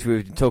series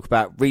we've been talking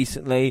about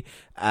recently,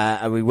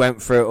 and we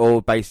went through it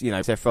all based, you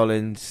know, Seth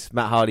Rollins,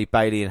 Matt Hardy,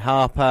 Bayley and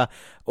Harper,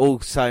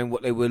 all saying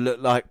what they would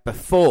look like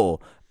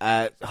before.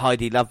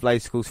 Heidi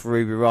Lovelace calls for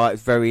Ruby Riott,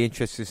 it's a very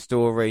interesting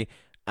story,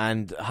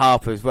 and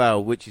Harper as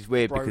well, which is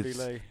weird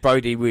because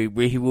Brody,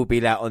 he will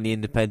be out on the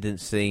independent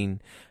scene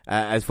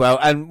as well.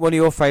 And one of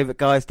your favourite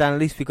guys, Dan, at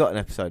least we got an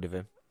episode of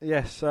him.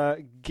 Yes,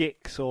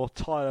 Gix or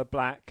Tyler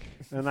Black,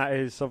 and that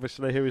is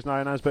obviously who he's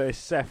known as, but it's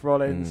Seth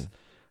Rollins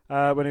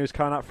when he was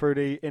coming up through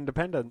the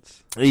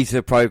independents. These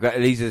are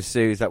a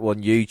series that were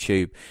on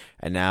YouTube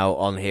and now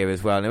on here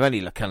as well. And they're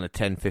only like kind of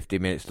 10-15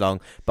 minutes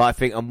long, but I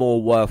think are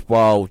more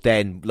worthwhile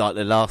than like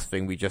the last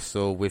thing we just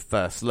saw with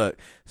First Look.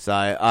 So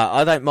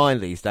I don't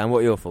mind these, Dan. What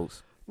are your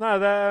thoughts? No,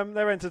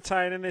 they're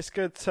entertaining. It's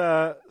good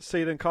to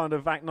see them kind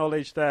of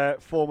acknowledge their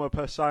former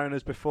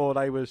personas before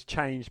they was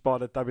changed by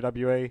the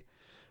WWE.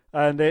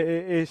 And it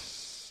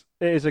is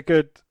a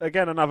good,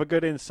 again, another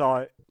good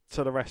insight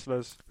to the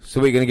wrestlers.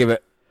 So we're going to give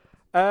it?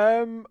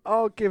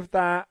 I'll give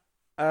that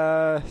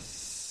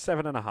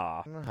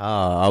 7.5.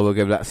 I will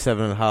give that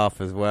 7.5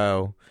 as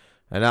well.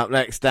 And up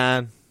next,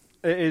 Dan.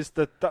 It is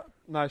the...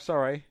 No,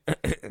 sorry.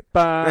 It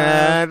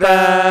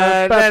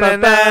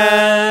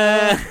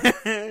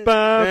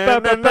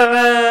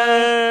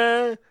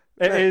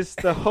is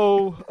the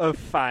Hall of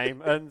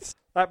Fame. And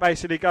that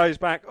basically goes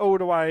back all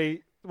the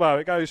way... Well,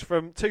 it goes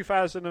from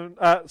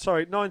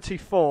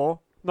 94,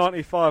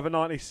 95 and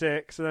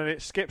 96, and then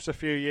it skips a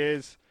few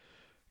years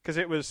because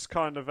it was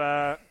kind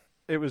of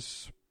it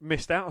was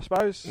missed out, I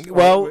suppose.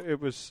 Well, it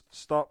was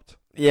stopped.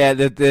 Yeah,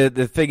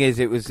 the thing is,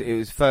 it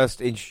was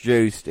first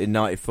introduced in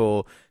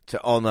 '94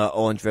 to honour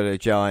Andre the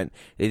Giant.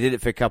 They did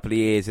it for a couple of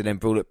years and then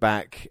brought it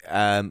back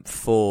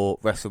for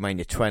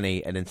WrestleMania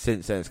 20, and then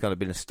since then it's kind of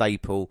been a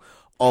staple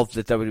of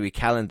the WWE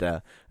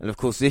calendar. And of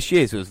course this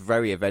year's was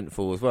very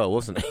eventful as well,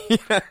 wasn't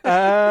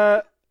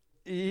it?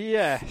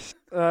 Yes.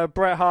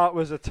 Bret Hart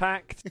was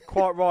attacked,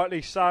 quite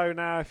rightly so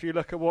now if you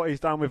look at what he's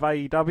done with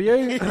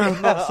AEW.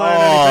 I'm not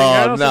saying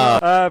anything else.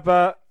 No.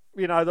 But,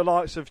 you know, the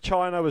likes of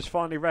China was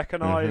finally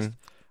recognised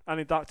and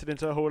inducted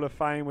into the Hall of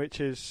Fame, which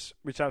is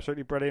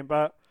absolutely brilliant.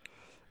 But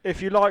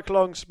if you like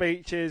long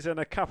speeches and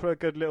a couple of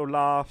good little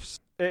laughs,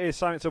 it is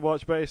something to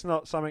watch, but it's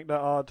not something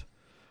that I'd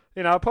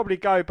probably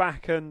go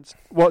back and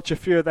watch a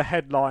few of the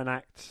headline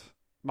act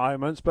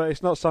moments, but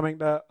it's not something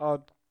that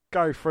I'd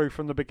go through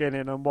from the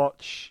beginning and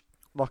watch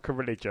like a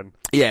religion.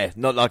 Yeah,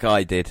 not like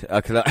I did.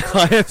 I've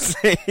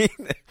seen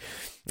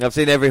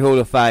every Hall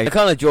of Fame. I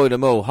kind of enjoyed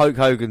them all. Hulk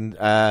Hogan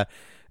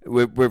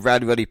with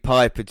Rowdy Roddy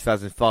Piper in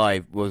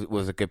 2005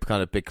 was a good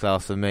kind of big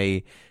class for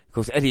me. Of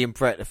course, Eddie and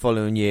Brett the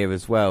following year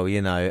as well,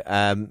 you know,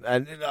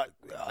 and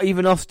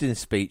even Austin's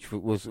speech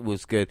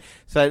was good.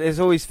 So there's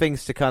always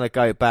things to kind of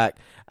go back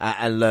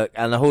and look.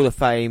 And the Hall of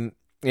Fame,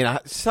 you know,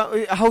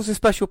 it holds a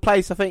special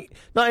place, I think,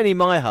 not only in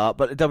my heart,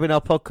 but the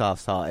WNR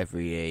podcast heart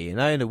every year, you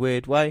know, in a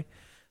weird way.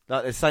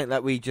 Like there's something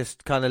that we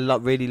just kind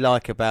of really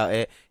like about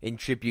it in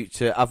tribute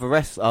to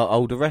other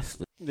older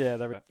wrestlers. Yeah,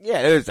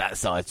 Yeah, there is that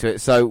side to it.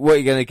 So what are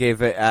you going to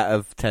give it out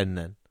of 10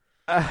 then?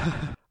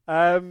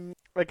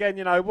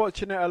 Again,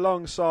 watching it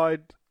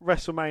alongside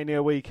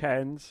WrestleMania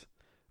weekends,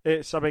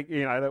 it's something,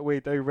 that we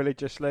do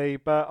religiously.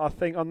 But I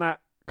think on that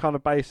kind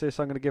of basis,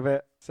 I'm going to give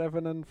it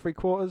 7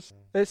 3/4.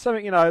 It's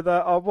something, that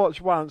I'll watch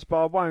once,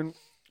 but I won't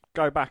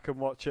go back and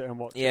watch it.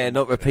 Yeah,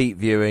 not repeat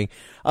viewing.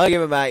 I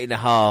give them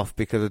 8.5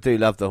 because I do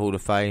love the Hall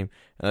of Fame,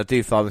 and I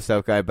do find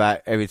myself going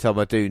back every time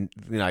I do.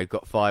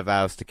 Got 5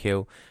 hours to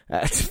kill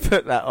to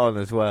put that on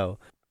as well.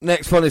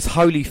 Next one is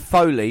Holy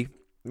Foley.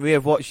 We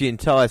have watched the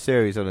entire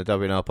series on the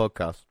WNR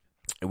podcast.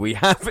 We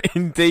have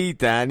indeed,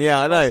 Dan.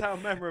 Yeah, I know. That's how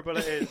memorable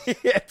it is.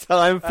 Yeah,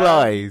 time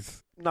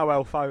flies.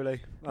 Noel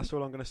Foley. That's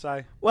all I'm going to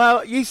say.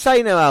 Well, you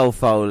say Noel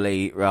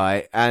Foley,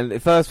 right? And the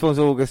first one's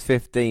August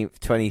 15th,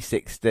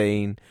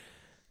 2016.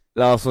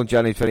 Last one,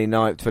 January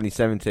 29th,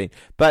 2017.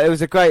 But it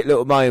was a great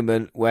little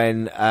moment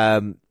when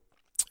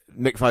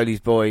Mick Foley's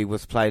boy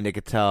was playing the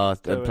guitar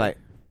and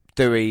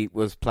Dewey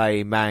was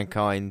playing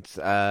Mankind's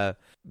theme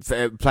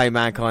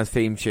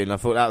tune. I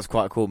thought that was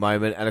quite a cool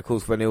moment. And of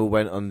course, when they all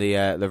went on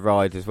the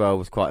ride as well,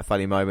 was quite a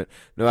funny moment.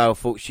 Noelle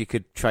thought she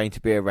could train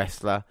to be a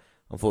wrestler.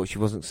 Unfortunately, she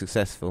wasn't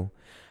successful.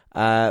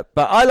 But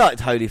I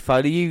liked Holy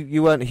Foley.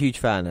 You weren't a huge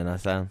fan then, I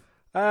sound.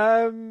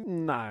 No,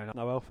 not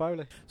Noel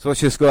Foley. So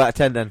what's your score out of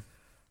 10 then?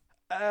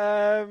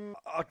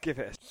 I'll give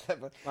it a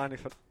 7.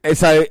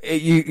 So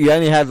you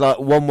only had like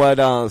one word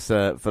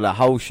answer for the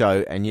whole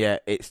show, and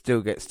yet it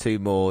still gets 2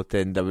 more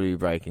than WWE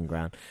Breaking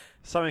Ground.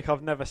 Something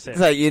I've never seen.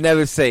 So you've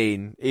never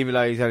seen, even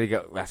though he's only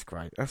got. That's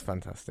great. That's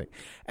fantastic.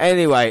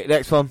 Anyway,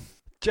 next one.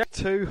 Jet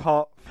Too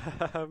Hot.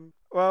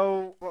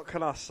 Well, what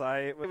can I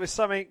say? It was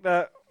something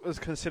that was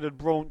considered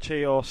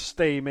raunchy or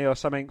steamy or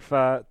something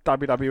for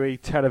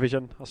WWE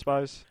television, I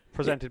suppose.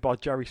 Presented by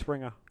Jerry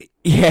Springer.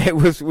 Yeah, it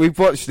was. We've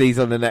watched these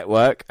on the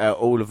network,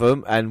 all of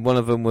them, and one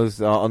of them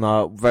was on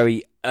our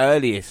very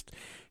earliest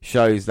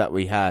shows that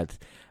we had.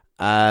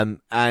 And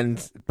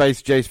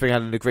basically, Jerry Springer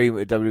had an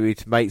agreement with WWE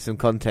to make some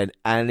content,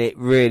 and it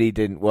really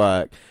didn't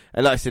work.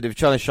 And like I said, they were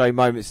trying to show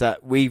moments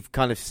that we've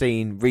kind of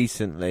seen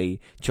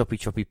recently, Choppy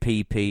Choppy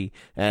Pee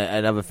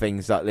and other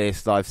things like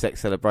this, Live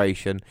Sex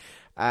Celebration.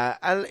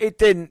 And it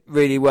didn't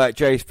really work.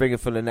 Jerry Springer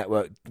for the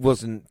network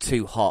wasn't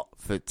too hot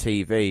for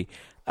TV.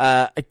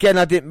 Again,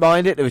 I didn't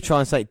mind it. They were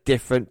trying to say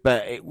different,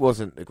 but it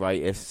wasn't the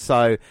greatest.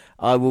 So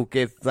I will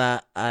give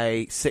that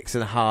a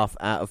 6.5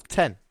 out of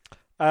 10.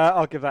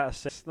 I'll give that a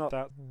 6. Not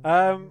doubt.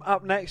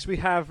 Up next, we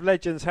have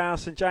Legends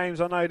House. And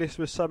James, I know this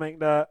was something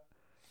that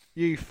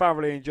you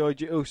thoroughly enjoyed.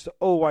 You used to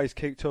always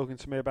keep talking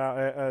to me about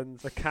it and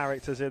the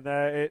characters in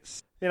there.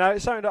 It's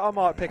it's something that I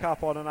might pick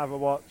up on and have a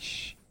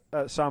watch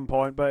at some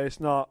point, but it's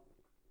not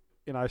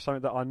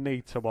something that I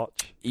need to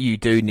watch. You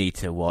do need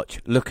to watch.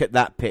 Look at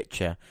that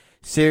picture.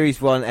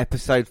 Series 1,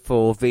 Episode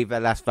 4, Viva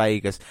Las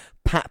Vegas.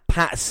 Pat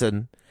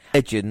Patterson,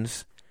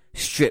 Legends,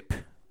 Strip,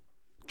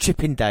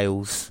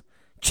 Chippendales,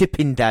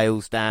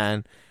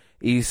 Dan.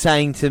 You're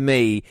saying to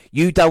me,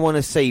 you don't want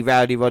to see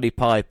Rowdy Roddy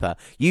Piper.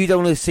 You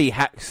don't want to see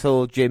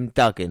Hacksaw Jim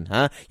Duggan,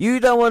 huh? You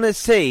don't want to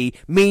see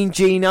Mean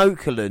Gene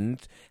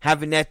Okerlund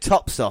having their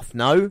tops off,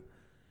 no?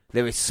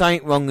 There is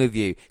something wrong with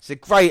you. It's a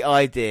great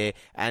idea,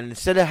 and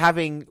instead of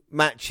having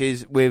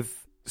matches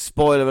with,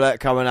 spoiler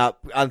alert coming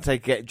up,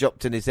 Undertaker get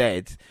dropped in his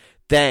head,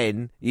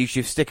 then you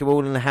should stick them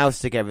all in the house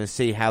together and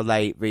see how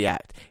they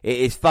react. It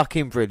is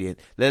fucking brilliant.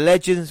 The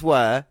Legends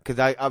were, because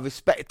I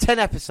respect 10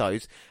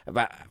 episodes,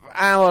 about an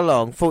hour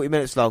long, 40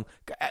 minutes long.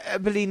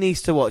 Everybody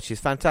needs to watch.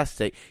 It's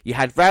fantastic. You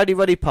had Rowdy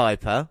Roddy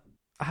Piper,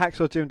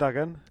 Hacksaw Jim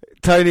Duggan,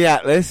 Tony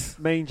Atlas,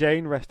 Mean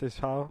Gene, rest his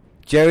soul,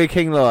 Jerry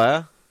King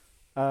Lawyer,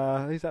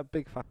 who's that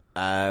big fan?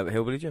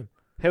 Hillbilly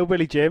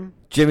Jim,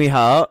 Jimmy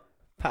Hart,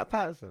 Pat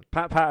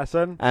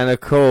Patterson, and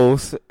of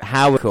course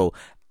Howard Cole.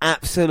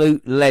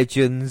 Absolute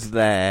legends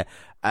there,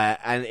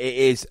 and it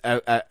is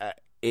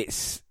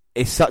it's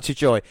such a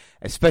joy,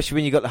 especially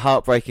when you got the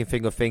heartbreaking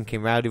thing of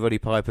thinking Rowdy Roddy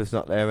Piper's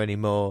not there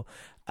anymore.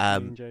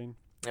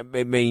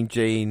 Mean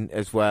Gene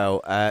as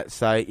well.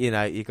 So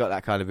you got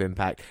that kind of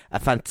impact. A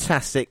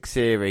fantastic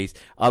series.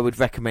 I would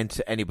recommend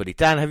to anybody.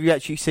 Dan, have you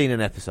actually seen an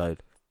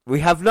episode?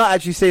 We have not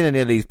actually seen any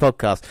of these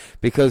podcasts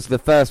because the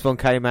first one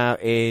came out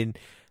in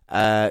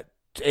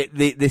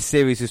this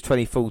series was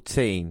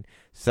 2014.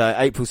 So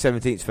April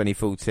 17th,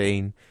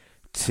 2014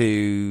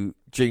 to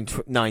June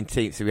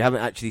 19th. So we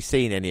haven't actually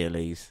seen any of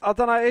these. I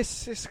don't know.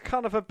 It's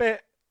kind of a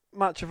bit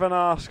much of an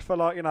ask for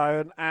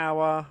an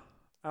hour.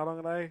 How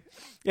long are they?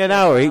 Yeah, an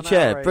hour each.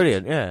 Yeah,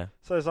 brilliant. Yeah.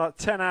 So it's like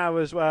 10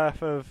 hours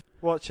worth of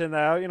watching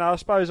there. I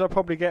suppose I'll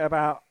probably get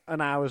about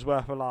an hour's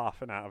worth of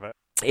laughing out of it.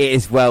 It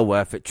is well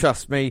worth it.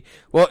 Trust me.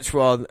 Watch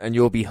one and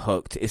you'll be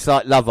hooked. It's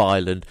like Love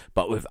Island,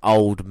 but with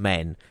old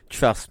men.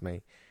 Trust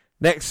me.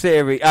 Next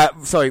series.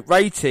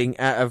 Rating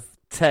out of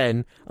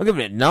 10. I'm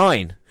giving it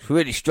 9. It's a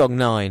really strong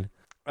 9.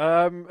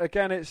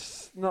 Again,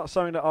 it's not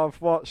something that I've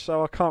watched,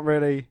 so I can't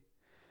really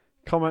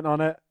comment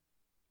on it.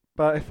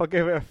 But if I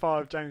give it a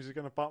 5, James is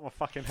going to bite my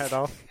fucking head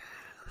off.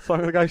 So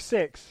I'm going to go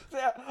 6.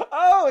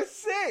 Oh,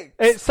 6!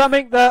 It's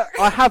something that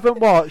I haven't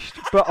watched,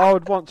 but I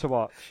would want to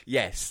watch.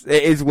 Yes,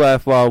 it is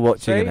worthwhile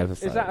watching an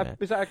episode.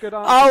 Is that a good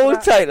answer? I will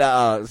take that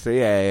answer.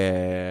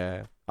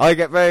 Yeah. I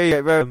get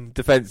very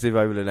defensive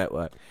over the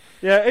network.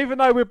 Yeah, even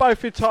though we're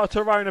both entitled to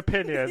our own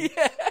opinion,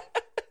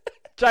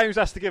 James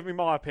has to give me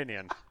my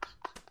opinion.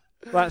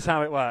 That's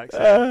how it works.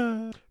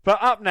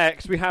 But up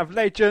next, we have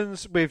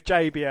Legends with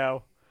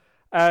JBL.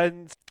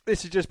 And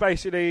this is just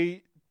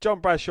basically John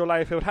Bradshaw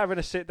Layfield having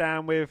a sit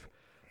down with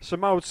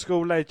some old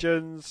school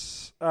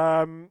legends.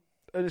 And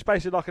it's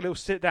basically like a little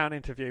sit down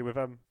interview with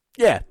them.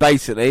 Yeah,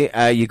 basically,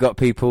 you've got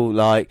people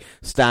like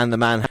Stan the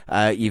Man,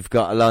 you've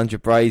got Alondra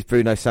Braze,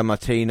 Bruno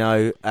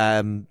Sammartino.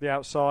 The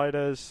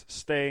Outsiders,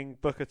 Sting,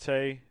 Booker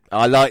T.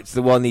 I liked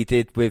the one he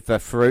did with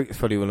Farouk. It's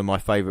probably one of my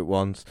favourite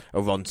ones,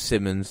 or Ron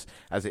Simmons,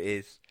 as it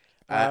is.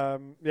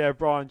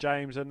 Brian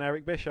James and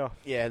Eric Bischoff.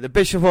 Yeah, the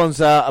Bischoff ones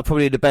are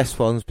probably the best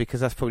ones because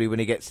that's probably when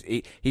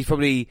he's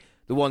probably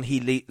the one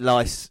he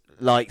likes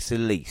the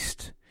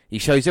least. He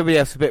shows everybody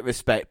else a bit of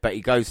respect, but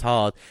he goes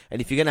hard. And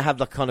if you're going to have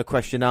that kind of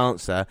question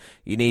answer,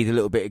 you need a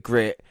little bit of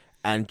grit.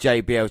 And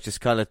JBL's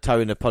just kind of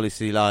towing the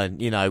policy line.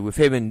 You know, with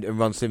him and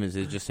Ron Simmons,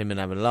 it's just him and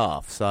having a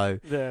laugh. So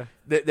yeah,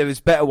 there was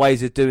better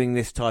ways of doing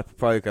this type of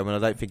program, and I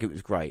don't think it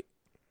was great.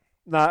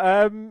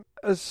 No,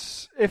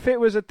 as if it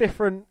was a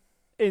different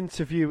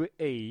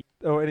interviewee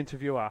or an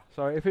interviewer.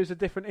 Sorry, if it was a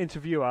different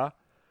interviewer,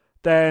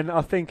 then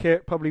I think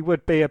it probably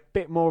would be a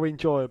bit more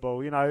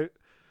enjoyable. You know,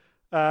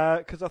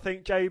 because I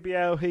think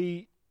JBL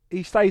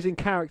he stays in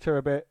character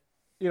a bit.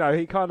 You know,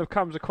 he kind of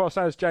comes across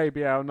as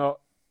JBL, not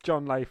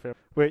John Layfield,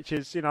 which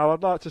is, you know,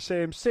 I'd like to see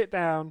him sit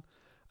down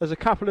as a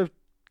couple of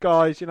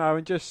guys, you know,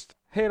 and just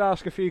he'll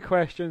ask a few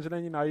questions, and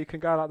then, you know, you can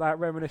go like that,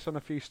 reminisce on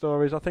a few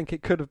stories. I think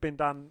it could have been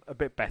done a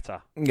bit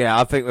better. Yeah,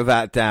 I think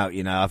without doubt,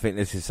 you know, I think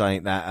this is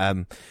something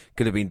that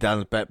could have been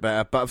done a bit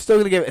better. But I'm still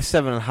going to give it a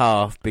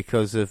 7.5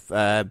 because of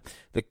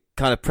the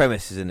kind of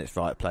premise is in its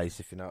right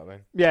place, if you know what I mean.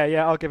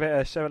 Yeah, I'll give it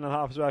a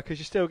 7.5 as well, because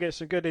you still get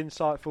some good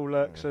insightful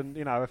looks and,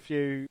 you know, a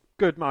few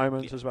good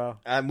moments as well.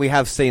 And we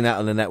have seen that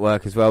on the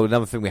network as well.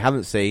 Another thing we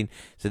haven't seen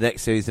is the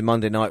next series, the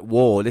Monday Night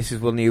War. This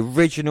is one of the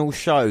original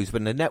shows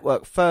when the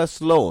network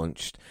first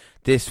launched.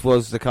 This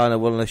was the kind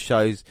of one of the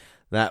shows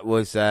that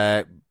was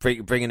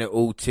bringing it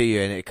all to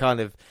you, and it kind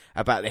of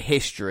about the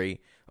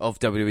history of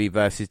WWE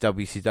versus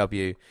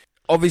WCW.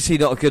 Obviously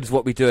not as good as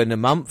what we do in a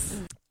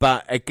month,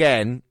 but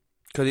again,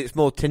 because it's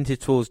more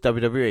tinted towards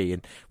WWE,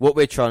 and what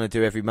we're trying to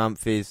do every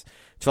month is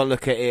try to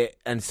look at it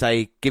and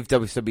say, give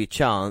WWE a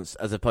chance,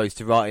 as opposed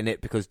to writing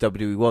it because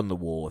WWE won the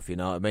war, if you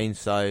know what I mean.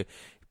 So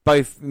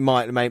both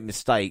might make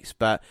mistakes,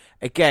 but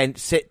again,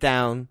 sit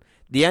down.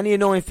 The only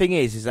annoying thing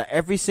is that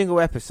every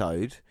single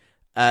episode,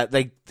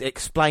 they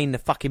explain the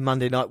fucking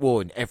Monday Night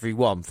War in every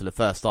one for the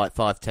first,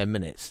 5-10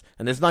 minutes.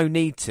 And there's no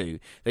need to.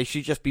 They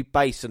should just be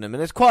based on them. And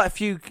there's quite a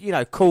few, you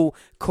know, cool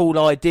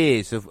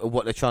ideas of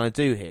what they're trying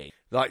to do here.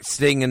 Like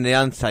Sting and The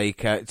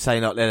Undertaker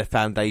saying like they're the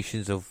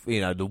foundations of, you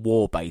know, the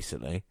war,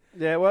 basically.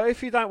 Yeah, well,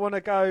 if you don't want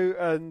to go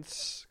and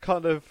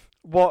kind of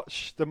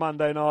watch the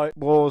Monday Night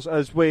Wars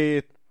as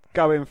we're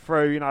going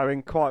through, you know,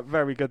 in quite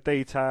very good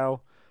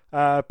detail,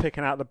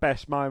 picking out the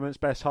best moments,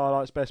 best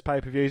highlights, best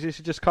pay-per-views, this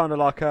is just kind of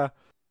like a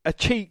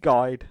cheat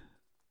guide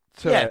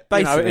to it.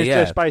 Basically, it's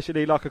just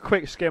basically like a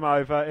quick skim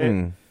over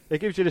it. It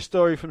gives you the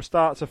story from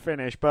start to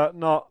finish, but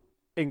not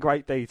in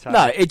great detail.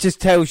 No, it just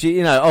tells you,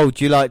 you know, oh,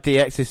 do you like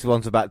DX? This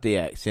one's about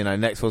DX. You know,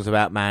 next one's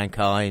about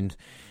Mankind.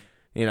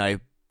 You know,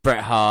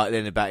 Bret Hart,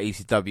 then about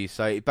ECW.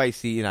 So it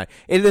basically, you know,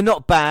 they're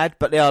not bad,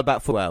 but they are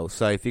about 4 hours.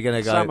 So if you're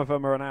going to go, some of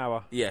them are an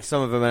hour. Yeah,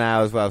 some of them an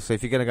hour as well. So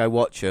if you're going to go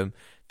watch them,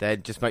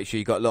 then just make sure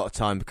you got a lot of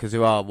time, because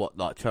there are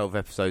 12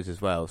 episodes as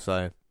well.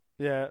 So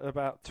yeah,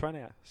 about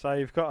 20. So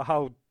you've got a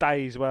whole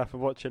day's worth of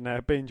watching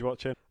there, binge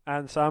watching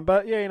and some.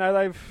 But yeah, you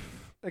know,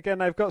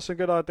 they've got some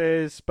good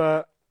ideas,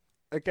 but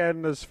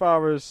again, as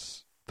far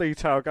as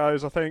detail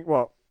goes, I think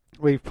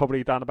we've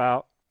probably done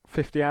about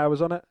 50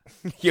 hours on it,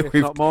 if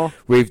not more.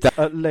 We've done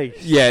at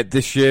least. Yeah,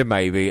 this year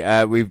maybe.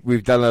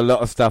 We've done a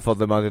lot of stuff on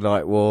the Monday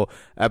Night War,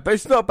 but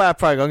it's not a bad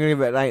program. I'm going to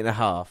give it an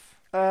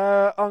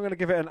 8.5. I'm going to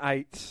give it an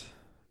 8.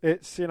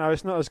 It's, you know,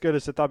 it's not as good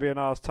as the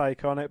WNR's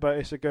take on it, but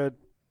it's a good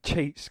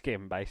cheat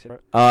skim, basically.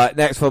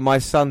 Next one, my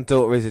son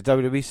daughter is a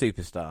WWE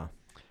superstar.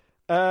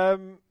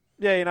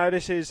 Yeah, you know,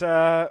 this is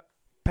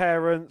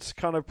parents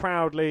kind of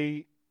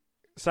proudly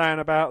saying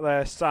about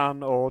their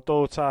son or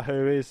daughter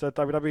who is a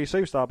WWE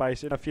superstar,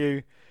 basically. A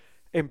few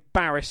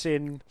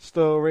embarrassing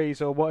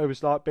stories or what it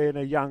was like being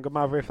a younger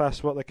mother, if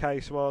that's what the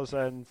case was,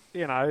 and,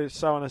 you know,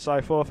 so on and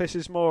so forth. This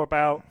is more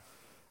about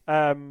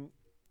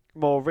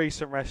more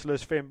recent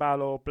wrestlers: Finn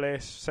Balor,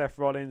 Bliss, Seth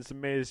Rollins, The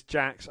Miz,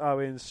 Jax,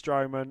 Owens,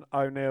 Strowman,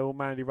 O'Neil,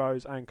 Mandy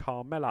Rose and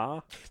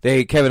Carmella.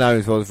 Kevin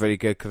Owens was really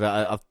good,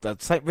 because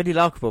I'd say really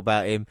likeable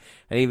about him,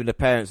 and even the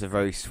parents are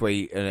very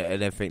sweet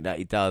and everything that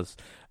he does.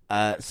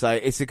 So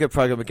it's a good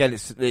program. Again,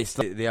 it's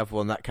the other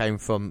one that came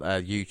from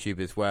YouTube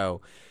as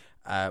well,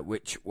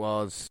 which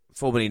was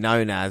formerly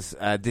known as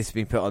this has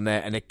been put on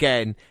there. And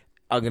again,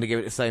 I'm going to give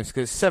it the same,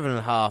 because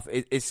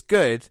 7.5. It's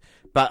good,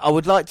 But I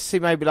would like to see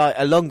maybe like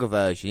a longer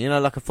version,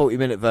 like a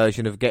 40-minute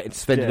version of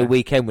spending a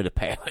weekend with a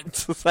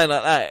parent or something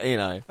like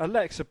that,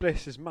 Alexa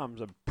Bliss's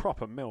mum's a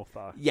proper MILF,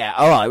 though. Yeah,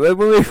 all right. We'll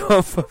move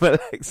on from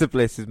Alexa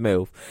Bliss's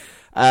MILF.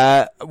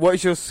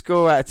 What's your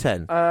score out of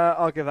 10?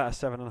 I'll give that a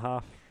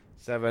 7.5.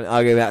 7.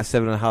 I'll give that a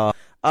 7.5.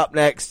 Up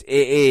next,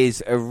 it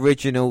is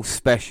original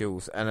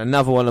specials, and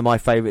another one of my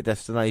favourite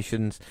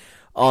destinations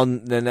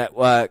on the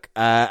network.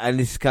 And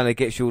this kind of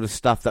gets you all the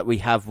stuff that we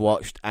have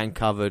watched and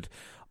covered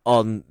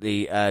on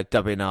the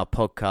WNR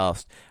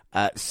podcast.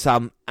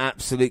 Some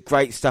absolute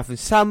great stuff, and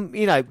some,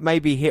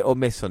 maybe hit or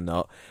miss or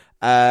not.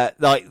 I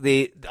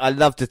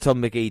loved the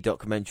Tom McGee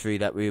documentary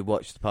that we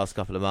watched the past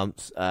couple of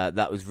months.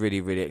 That was really,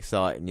 really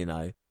exciting.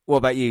 What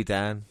about you,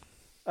 Dan?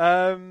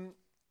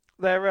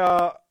 There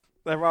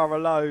are a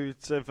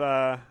loads of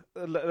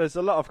there's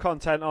a lot of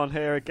content on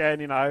here again.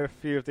 A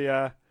few of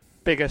the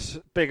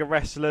bigger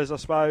wrestlers, I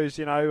suppose.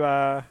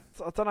 I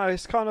don't know.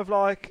 It's kind of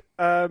like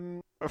a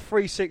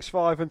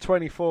 365 and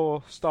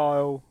 24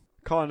 style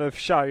kind of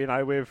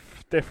show. With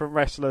different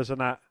wrestlers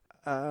and that.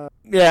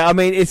 Yeah, I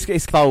mean,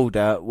 it's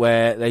folder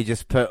where they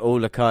just put all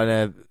the kind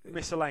of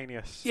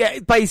miscellaneous. Yeah,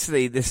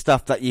 basically the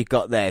stuff that you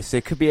got there. So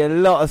it could be a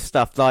lot of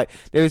stuff. Like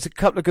there was a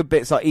couple of good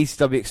bits like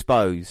ECW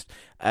Exposed,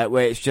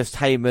 where it's just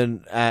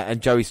Heyman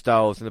and Joey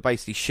Styles, and they're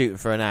basically shooting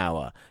for an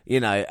hour.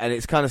 And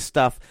it's kind of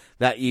stuff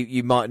that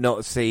you might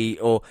not see,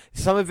 or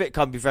some of it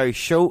can be very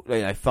short,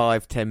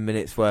 5-10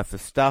 minutes worth of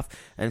stuff,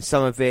 and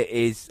some of it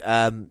is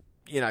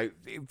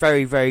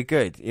very, very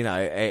good. In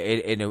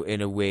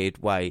a weird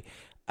way.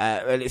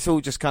 And it's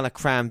all just kind of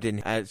crammed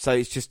in. So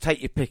it's just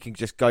take your pick and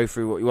just go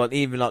through what you want.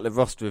 Even like the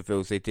roster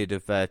reveals they did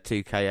of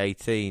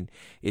 2K18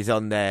 is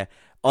on there.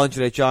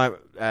 Andre the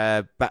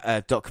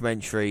Giant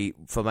documentary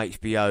from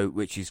HBO,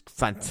 which is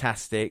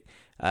fantastic.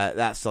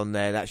 That's on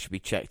there. That should be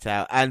checked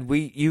out. And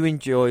you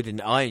enjoyed,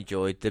 and I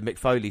enjoyed, the Mick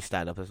Foley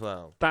stand-up as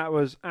well. That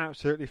was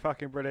absolutely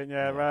fucking brilliant,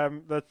 yeah.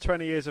 The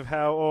 20 Years of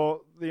Hell,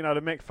 or, the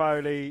Mick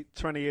Foley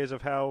 20 Years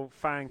of Hell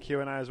fan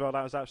Q&A as well.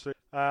 That was absolutely...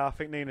 I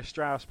think Nina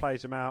Strauss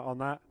plays him out on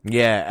that.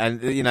 Yeah, and,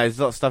 there's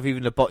a lot of stuff,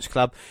 even the Botch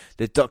Club.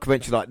 The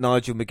documentary like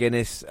Nigel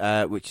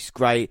McGuinness, which is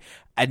great.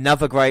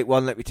 Another great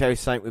one, let me tell you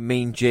something, with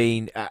Mean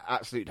Gene,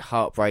 absolutely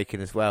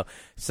heartbreaking as well.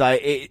 So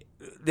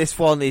this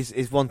one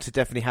is one to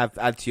definitely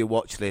add to your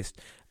watch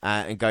list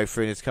and go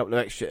through. And there's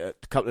a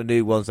couple of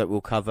new ones that we'll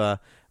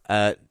cover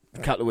a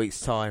couple of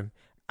weeks' time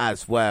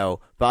as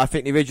well. But I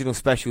think the original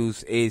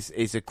specials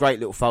is a great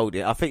little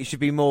folding. I think it should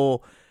be more,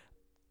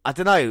 I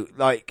don't know,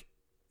 like,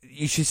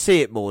 you should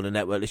see it more on the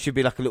network. There should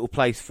be like a little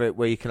place for it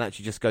where you can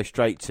actually just go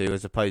straight to,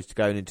 as opposed to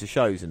going into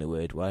shows in a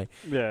weird way.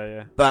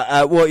 Yeah.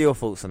 But what are your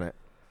thoughts on it?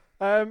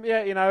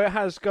 It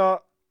has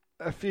got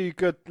a few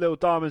good little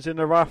diamonds in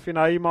the rough. You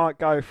might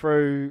go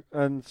through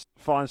and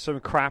find some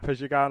crap as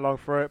you go along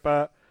through it,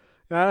 but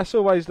that's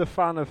always the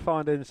fun of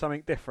finding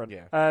something different.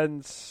 Yeah.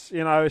 And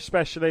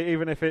especially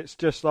even if it's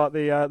just like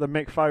the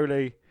Mick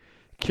Foley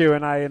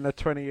Q&A in the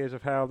 20 Years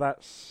of Hell,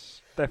 that's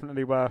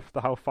definitely worth the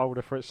whole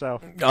folder for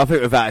itself. I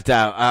think without a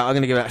doubt. I'm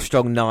going to give that a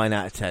strong 9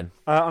 out of 10.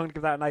 I'm going to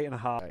give that an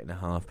 8.5.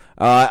 8.5. All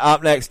right,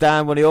 up next,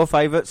 Dan, one of your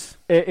favourites?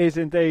 It is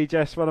indeed,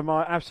 yes, one of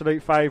my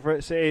absolute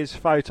favourites. It is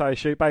Photo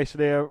Shoot.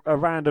 Basically, a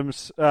random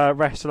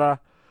wrestler.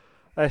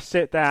 They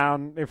sit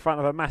down in front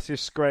of a massive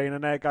screen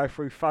and they go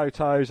through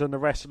photos, and the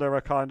wrestler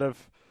are kind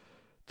of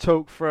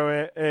talk through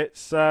it.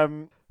 It's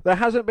there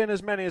hasn't been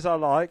as many as I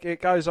like.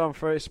 It goes on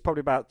for, it's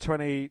probably about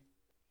 20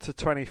 to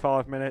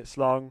 25 minutes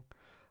long.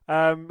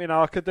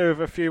 I could do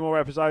with a few more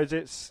episodes.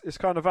 It's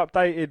kind of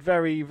updated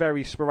very,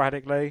 very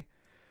sporadically.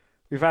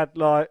 We've had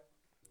like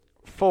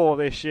 4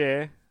 this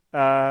year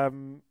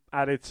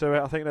added to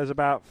it. I think there's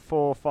about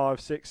 4,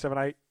 5, 6, 7,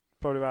 8,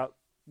 probably about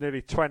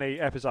nearly 20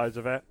 episodes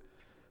of it.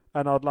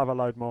 And I'd love a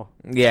load more.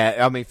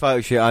 Yeah, I mean,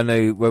 Photo Shoot, I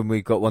know when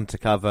we got one to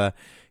cover,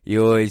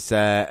 you're always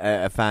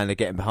a fan of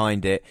getting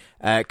behind it.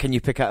 Can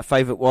you pick out a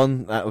favourite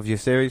one out of your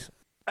series?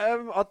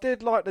 I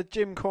did like the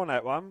Jim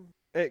Cornette one.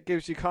 It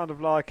gives you kind of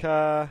like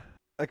a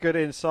good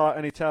insight,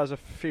 and he tells a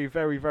few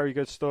very, very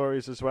good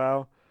stories as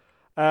well.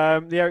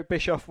 The Eric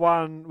Bischoff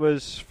one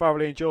was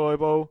thoroughly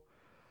enjoyable.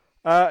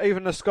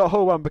 Even the Scott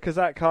Hall one, because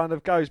that kind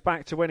of goes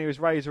back to when he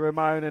was Razor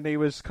Ramon and he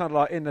was kind of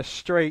like in the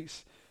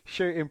streets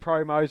shooting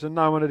promos, and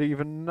no one had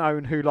even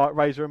known who like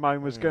Razor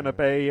Ramon was going to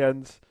be,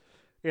 and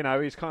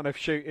he's kind of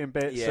shooting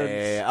bits.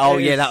 Yeah. Oh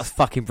yeah, that was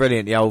fucking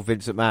brilliant. The old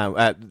Vincent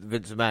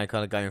McMahon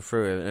kind of going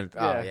through it. And,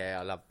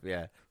 I love.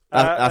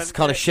 That's the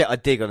kind of shit I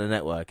dig on the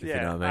network, if you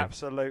know what I mean.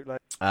 Absolutely.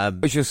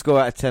 What's your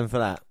score out of 10 for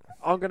that?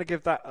 I'm going to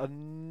give that a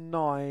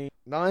 9.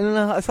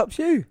 9.5? It's up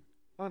to you.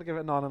 I'm going to give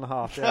it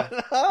 9.5,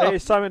 yeah. It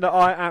is something that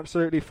I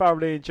absolutely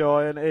thoroughly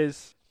enjoy, and it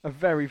is a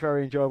very,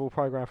 very enjoyable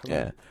programme for me.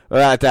 Yeah.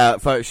 Without a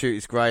doubt, Photo Shoot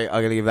is great.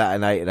 I'm going to give that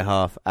an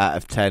 8.5 out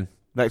of 10.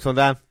 Next one,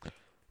 Dan.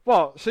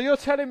 What? So you're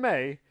telling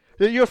me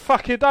that you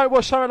fucking don't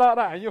watch something like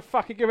that and you're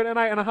fucking giving it an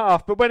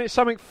 8.5, but when it's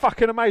something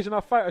fucking amazing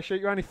on Photo Shoot,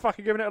 you're only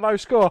fucking giving it a low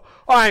score?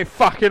 I ain't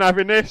fucking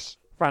having this.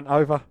 Rant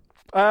over.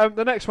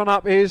 The next one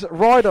up is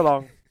Ride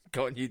Along.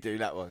 Go on, you do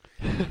that one.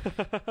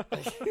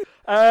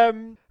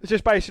 It's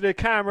just basically a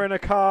camera in a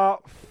car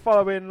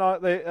following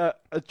like a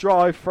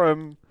drive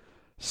from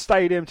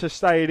stadium to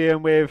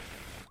stadium with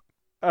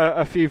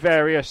a few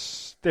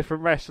various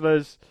different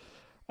wrestlers.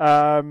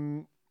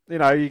 You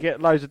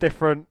get loads of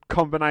different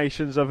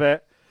combinations of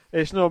it.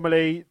 It's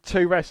normally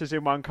 2 wrestlers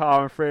in one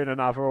car and 3 in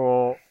another,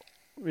 or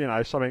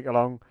something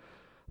along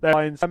their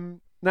lines.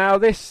 Now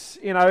this,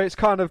 it's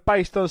kind of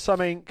based on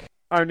something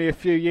only a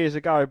few years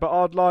ago, but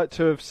I'd like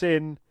to have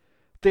seen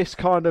this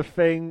kind of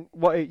thing,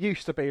 what it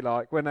used to be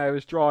like when they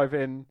was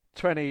driving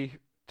 20,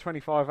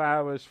 25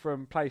 hours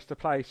from place to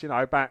place,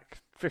 back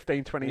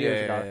 15, 20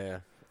 years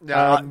ago.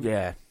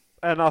 Yeah.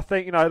 And I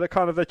think,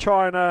 they're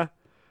trying to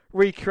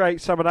recreate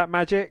some of that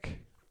magic,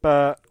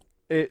 but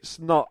it's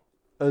not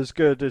as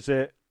good as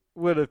it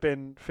would have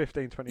been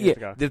 15, 20 years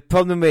ago. The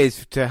problem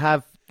is to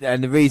have,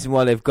 and the reason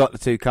why they've got the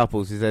 2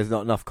 couples is there's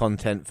not enough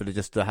content for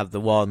just to have the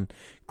one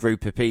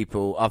group of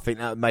people. I think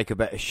that would make a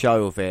better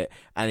show of it,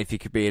 and if you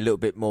could be a little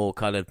bit more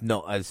kind of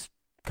not as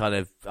kind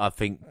of, I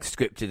think,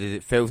 scripted as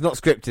it feels. Not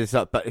scripted as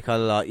such, but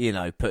kind of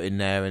like, put in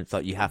there, and it's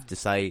like you have to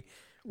say,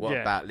 what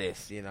about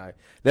this,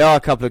 There are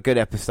a couple of good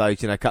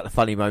episodes, a couple of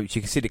funny moments.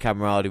 You can see the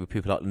camaraderie with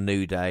people like the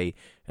New Day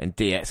and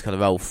DX, kind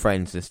of old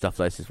friends and stuff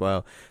like this as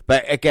well.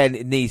 But again,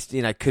 it needs,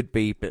 could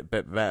be a bit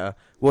better.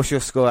 What's your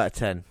score out of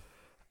 10?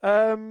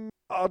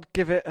 I'd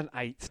give it an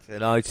 8.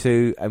 And I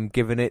too am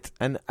giving it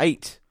an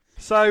 8.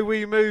 So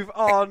we move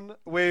on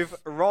with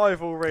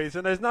rivalries,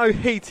 and there's no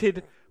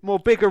more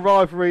bigger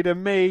rivalry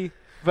than me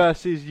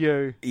versus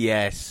you.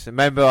 Yes,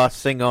 remember our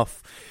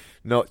sing-off,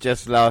 not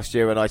just last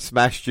year when I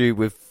smashed you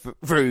with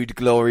Rude,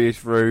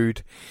 Glorious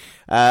Rude.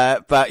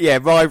 But yeah,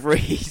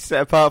 rivalries,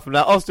 apart from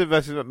that, Austin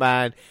versus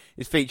McMahon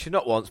is featured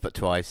not once but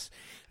twice.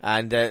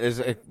 And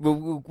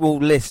we'll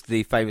list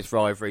the famous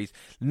rivalries.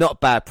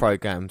 Not bad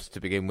programs to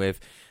begin with,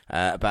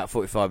 about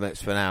 45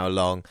 minutes to an hour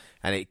long,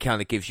 and it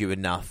kind of gives you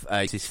enough.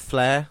 This is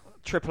Flair.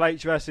 Triple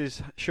H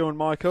versus Shawn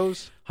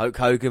Michaels. Hulk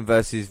Hogan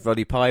versus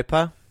Roddy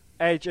Piper.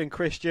 Edge and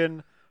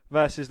Christian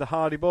versus the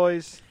Hardy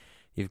Boys.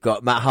 You've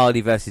got Matt Hardy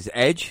versus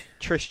Edge.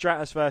 Trish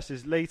Stratus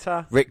versus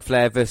Lita. Ric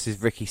Flair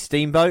versus Ricky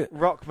Steamboat.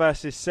 Rock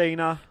versus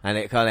Cena. And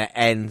it kind of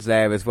ends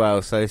there as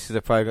well. So this is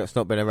a program that's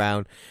not been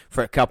around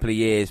for a couple of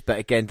years, but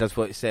again does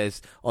what it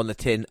says on the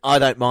tin. I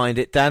don't mind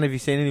it. Dan, have you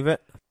seen any of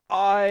it?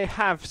 I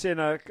have seen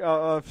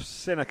I've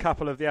seen a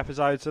couple of the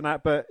episodes and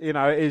that, but it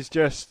is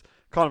just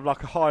kind of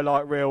like a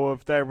highlight reel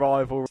of their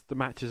rival, the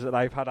matches that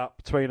they've had up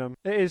between them.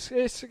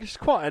 It's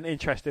quite an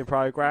interesting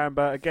program,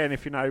 but again,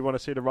 if you want to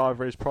see the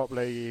rivalries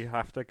properly, you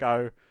have to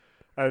go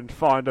and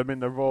find them in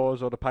the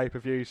Raws or the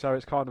pay-per-view. So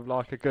it's kind of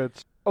like a good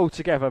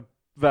altogether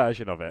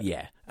version of it.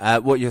 Yeah.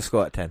 What your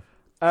score at 10?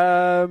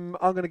 I'm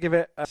going to give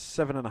it a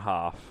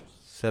 7.5.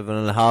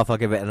 7.5. I'll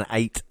give it an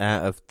 8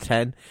 out of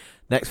 10.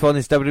 Next one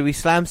is WWE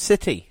Slam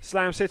City.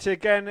 Slam City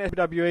again,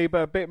 WWE,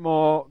 but a bit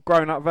more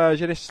grown-up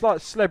version. It's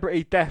like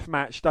celebrity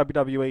deathmatch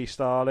WWE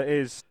style. It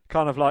is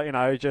kind of like,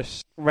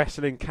 just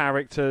wrestling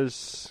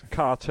characters,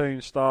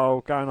 cartoon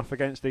style, going off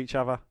against each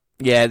other.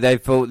 Yeah, they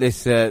thought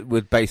this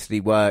would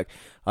basically work.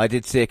 I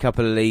did see a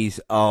couple of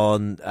these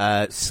on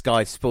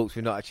Sky Sports.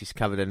 We've not actually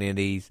covered any of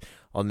these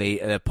on the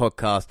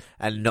podcast,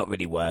 and not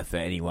really worth it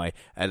anyway.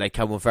 And they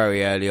come on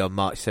very early on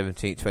March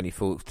 17th,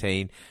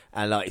 2014.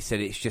 And like I said,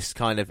 it's just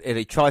kind of,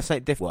 they try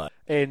something different.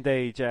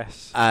 Indeed,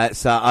 yes.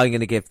 So I'm going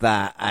to give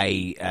that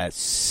a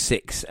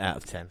 6 out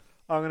of 10.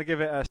 I'm going to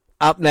give it a...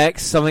 Up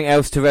next, something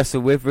else to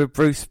wrestle with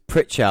Bruce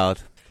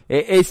Pritchard.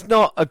 It's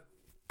not a...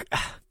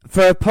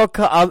 For a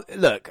podcast...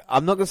 Look,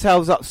 I'm not going to say I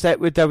was upset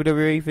with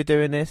WWE for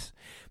doing this,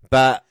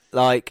 but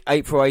like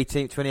April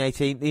 18th,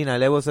 2018,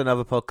 there was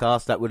another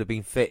podcast that would have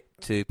been fit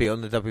to be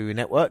on the Wwe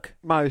Network.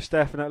 Most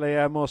definitely,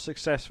 more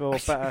successful,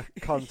 better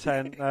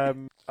content,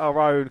 our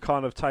own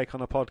kind of take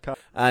on a podcast.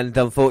 And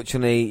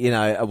unfortunately,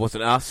 it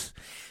wasn't us.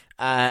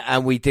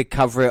 And we did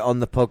cover it on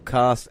the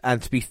podcast.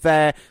 And to be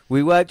fair,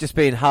 we weren't just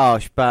being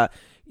harsh, but,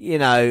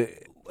 I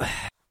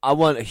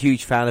wasn't a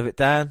huge fan of it,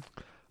 Dan.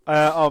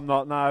 I'm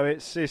not, no.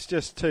 It's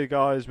just 2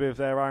 guys with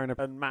their own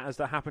matters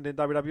that happened in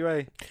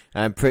WWE.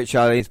 And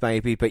Pritchard is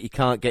maybe, but you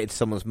can't get into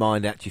someone's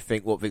mind and actually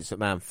think what Vince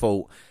McMahon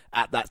thought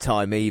at that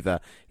time either.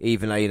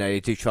 Even though, they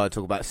do try to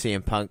talk about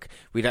CM Punk.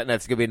 We don't know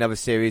if there's going to be another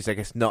series. I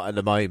guess not at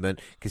the moment,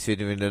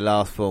 considering the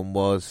last one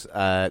was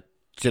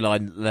July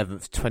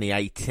 11th,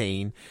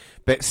 2018.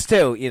 But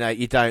still,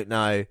 you don't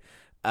know.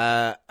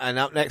 And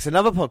up next,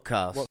 another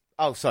podcast. What?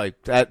 Oh, sorry.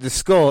 The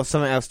score,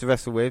 something else to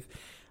wrestle with.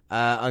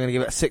 I'm going to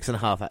give it a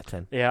 6.5 out of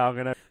 10. Yeah, I'm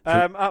going to.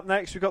 Up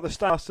next, we've got the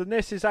Stars, and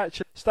this is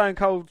actually Stone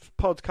Cold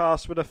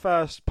podcast were the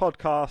first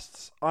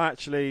podcasts I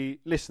actually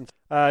listened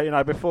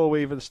to. Before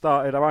we even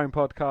started our own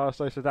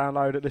podcast, I used to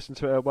download it, listen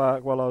to it at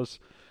work while I was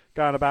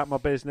going about my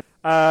business.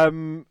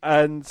 And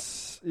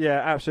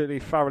yeah, absolutely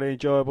thoroughly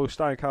enjoyable.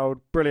 Stone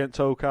Cold, brilliant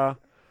talker.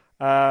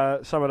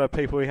 Some of the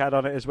people we had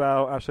on it as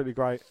well, absolutely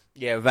great.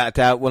 Yeah, without a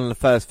doubt, one of the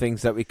first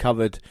things that we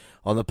covered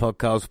on the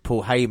podcast was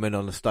Paul Heyman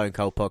on the Stone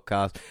Cold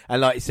podcast.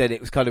 And like you said, it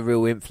was kind of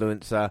real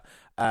influencer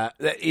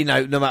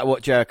No matter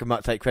what Jericho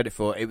might take credit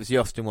for, it was the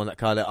Austin one that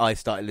kind of I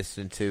started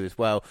listening to as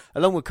well,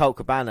 along with Colt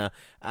Cabana,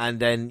 and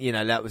then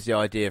that was the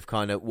idea of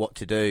kind of what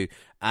to do.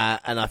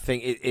 And I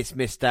think it's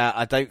missed out.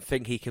 I don't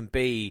think he can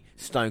be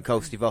Stone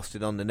Cold Steve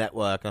Austin on the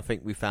network. I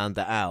think we found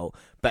that out.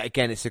 But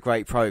again, it's a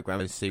great program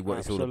to see what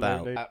it's all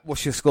about.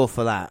 What's your score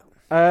for that?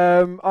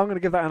 I'm going to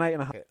give that an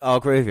 8.5. I'll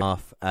agree with you.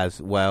 Half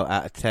as well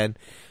out of 10.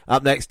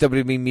 Up next,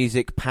 WWE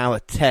Music Power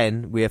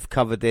 10. We have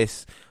covered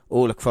this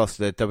all across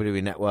the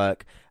WWE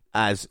Network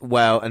as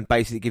well, and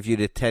basically give you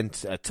the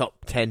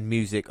top 10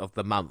 music of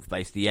the month,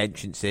 basically the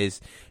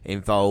entrances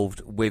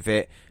involved with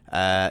it.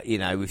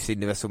 We've seen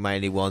the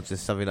WrestleMania ones and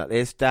something like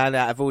this. Dan,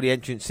 out of all the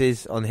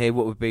entrances on here,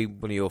 what would be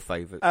one of your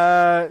favourites?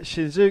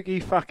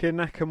 Shinzuki fucking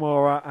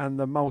Nakamura and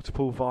the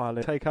multiple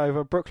violin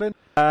takeover Brooklyn.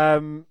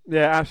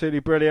 Absolutely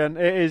brilliant.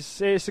 It's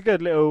a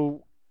good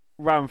little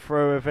run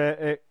through of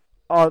it.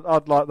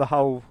 I'd like the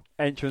whole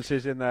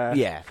entrances in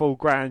there, full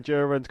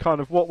grandeur and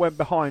kind of what went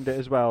behind it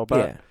as well.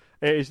 But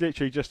it is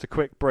literally just a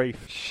quick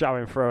brief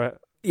showing through it.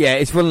 Yeah,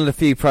 it's one of the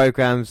few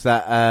programs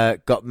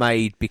that got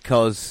made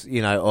because,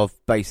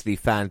 of basically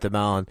fan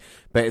demand,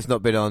 but it's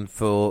not been on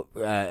for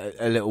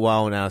a little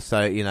while now,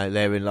 so,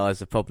 therein lies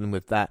the problem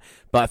with that.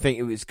 But I think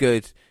it was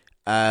good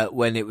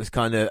when it was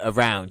kind of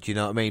around, you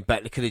know what I mean?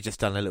 But they could have just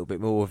done a little bit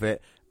more with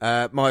it.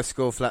 My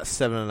score for that's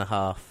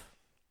 7.5.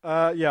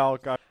 I'll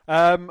go.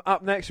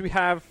 Up next we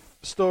have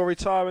Story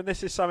Time, and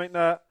this is something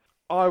that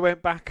I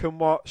went back and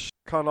watched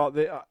kind of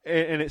like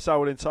in its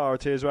whole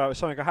entirety as well. It's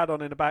something I had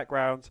on in the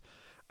background.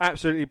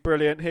 Absolutely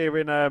brilliant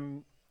hearing,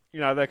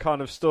 their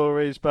kind of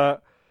stories,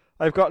 but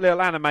they've got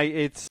little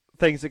animated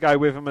things that go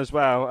with them as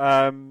well.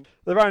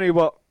 They're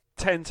only,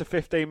 10 to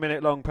 15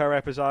 minute long per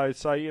episode,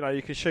 so,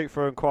 you can shoot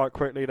through them quite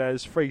quickly.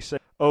 There's 3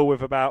 seasons, all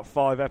with about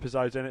 5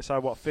 episodes in it,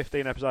 so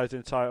 15 episodes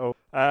in total.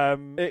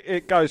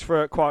 It goes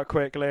through it quite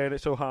quickly, and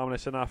it's all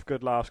harmless enough,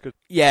 good laughs. Good.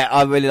 Yeah,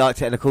 I really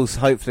liked it, and of course,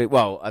 hopefully,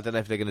 I don't know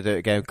if they're going to do it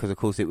again, because of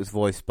course it was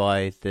voiced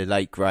by the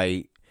late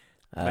great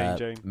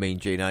Mean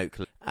Gene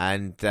Oakley.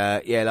 And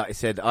like I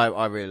said,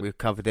 we've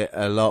covered it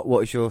a lot.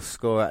 What is your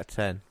score out of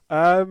 10?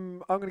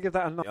 I'm going to give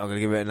that a 9. I'm going to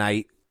give it an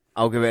 8.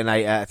 I'll give it an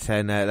 8 out of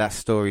 10. That's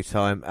Story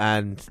Time.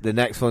 And the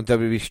next one,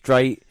 WWE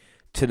Straight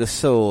to the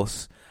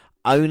Source.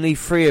 Only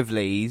 3 of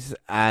these,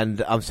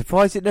 and I'm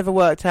surprised it never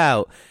worked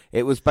out.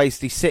 It was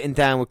basically sitting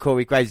down with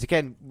Corey Graves.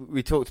 Again,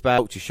 we talked about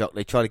Culture Shock.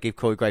 They tried to give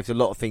Corey Graves a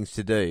lot of things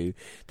to do.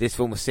 This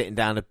one was sitting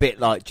down a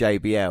bit like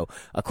JBL.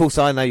 Of course,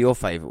 I know your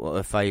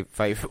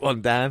favourite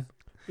one, Dan.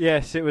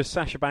 Yes, it was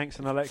Sasha Banks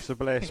and Alexa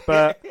Bliss,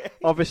 but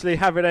obviously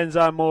having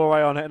Enzo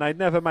Amore on it, and they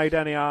never made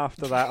any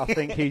after that, I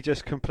think he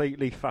just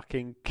completely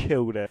fucking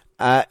killed it.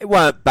 It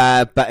weren't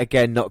bad, but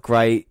again, not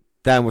great.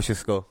 Dan, what's your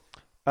score?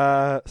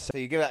 So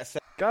you give that a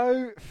 7.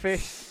 Go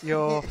fish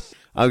your...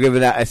 I'm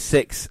giving that a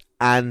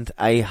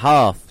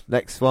 6.5.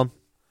 Next one.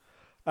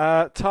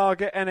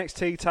 Target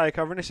NXT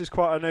TakeOver, and this is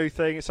quite a new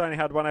thing. It's only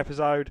had 1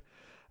 episode,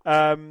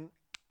 and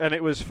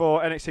it was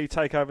for NXT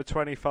TakeOver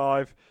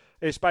 25.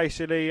 It's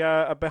basically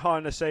a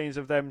behind the scenes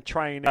of them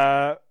training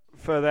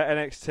for the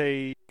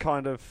NXT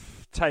kind of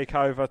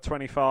TakeOver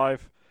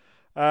 25.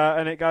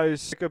 And it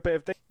goes a good bit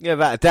of... Yeah,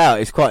 without a doubt,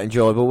 it's quite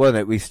enjoyable, wasn't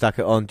it? We stuck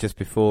it on just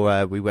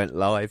before we went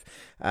live,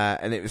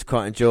 and it was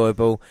quite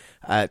enjoyable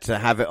to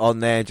have it on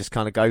there and just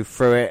kind of go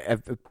through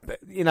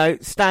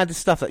it. Standard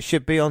stuff that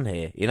should be on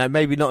here.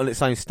 Maybe not on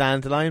its own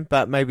standalone,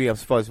 but maybe I'm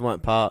surprised it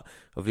weren't part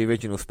of the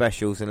original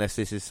specials, unless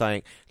this is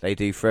something they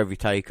do for every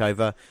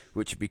takeover,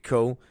 which would be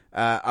cool.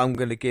 I'm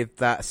going to give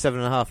that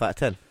 7.5 out of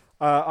 10.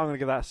 I'm going to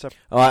give that a 7.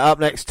 All right, up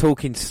next,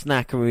 Talking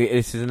Snackery.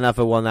 This is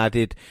another one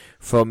added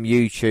from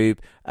YouTube,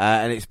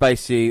 and it's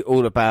basically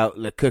all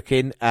about the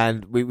cooking.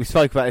 And we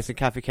spoke about this, and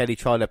Kathy Kelly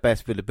tried her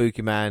best with the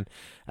Boogeyman,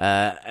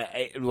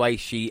 the way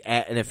she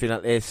ate and everything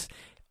like this.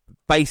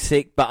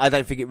 Basic, but I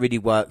don't think it really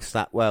works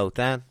that well.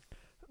 Dan?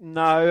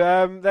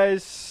 No,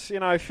 there's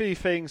a few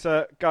things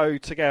that go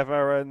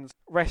together, and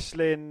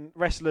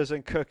wrestlers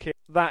and cooking,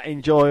 that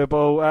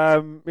enjoyable.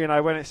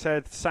 When it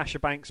said Sasha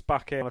Banks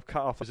bucket, I've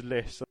cut off his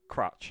list,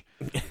 crutch.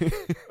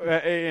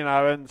 And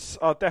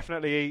I'll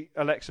definitely eat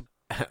Alexa.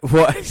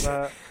 What?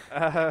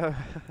 I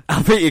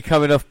think you're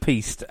coming off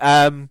pieced.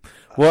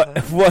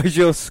 What is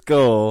your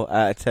score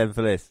out of 10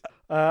 for this?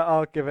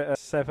 I'll give it a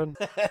 7.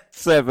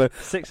 7.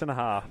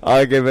 6.5.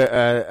 I'll give it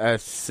a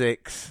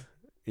 6.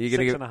 You're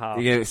gonna 6.5.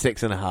 You give it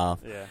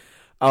 6.5. Yeah.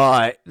 All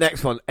right,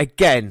 next one.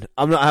 Again,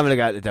 I'm not having a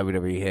go at the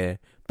WWE here,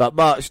 but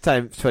March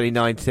 10th,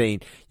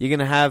 2019, you're going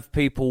to have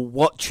people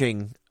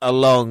watching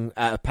along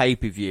at a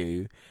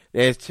pay-per-view.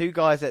 There's 2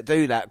 guys that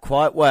do that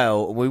quite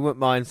well, and we wouldn't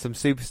mind some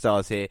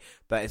superstars here,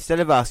 but instead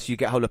of us, you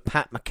get hold of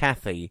Pat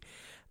McAfee.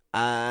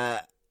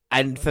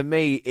 And for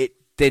me, it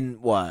didn't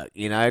work,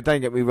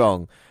 don't get me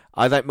wrong.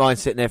 I don't mind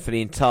sitting there for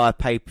the entire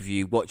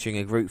pay-per-view watching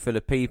a group full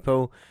of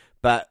people,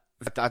 but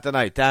I don't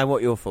know. Dan, what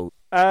are your thoughts?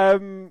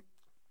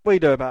 We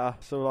do it better,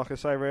 so like I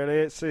say, really.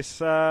 It's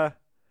this,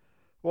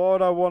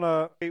 what I want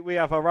to... We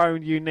have our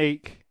own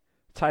unique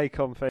take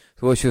on things.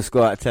 So what's your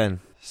score out of 10?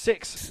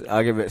 6.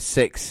 I'll give it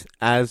 6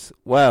 as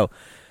well.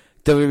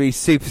 WWE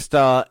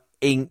Superstar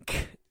Inc.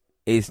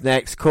 is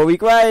next. Corey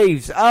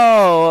Graves.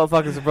 Oh, what a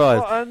fucking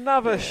surprise. What,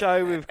 another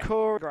show with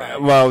Corey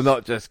Graves. Well,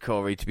 not just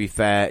Corey, to be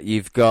fair.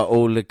 You've got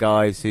all the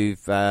guys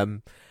who've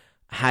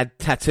had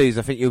tattoos.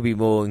 I think you'll be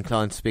more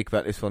inclined to speak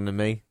about this one than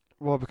me.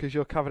 Well, because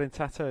you're covered in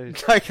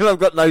tattoos. Because I've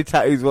got no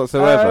tattoos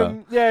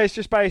whatsoever. Yeah, it's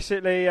just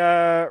basically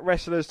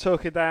wrestlers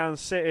sitting down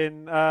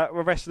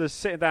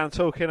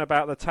talking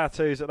about the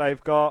tattoos that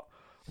they've got,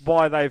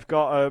 why they've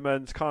got them,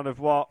 and kind of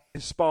what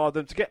inspired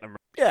them to get them.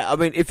 Yeah, I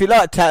mean, if you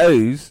like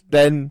tattoos,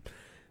 then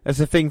that's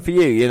a thing for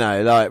you, you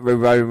know, like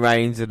Roman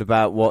Reigns and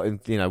about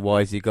what, you know, why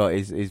has he got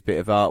his bit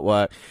of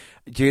artwork.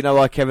 Do you know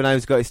why Kevin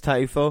Owens got his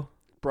tattoo for?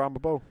 Brahma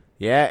Bull.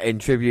 Yeah, in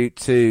tribute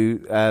to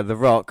The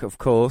Rock, of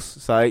course.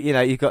 So, you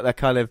know, you've got that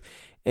kind of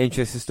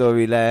interesting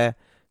story there.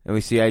 And we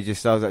see AJ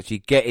Styles actually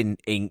getting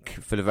ink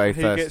for the very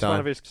first time. He gets one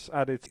of his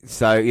added.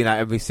 So, you know,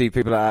 and we see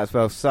people like that as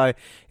well. So,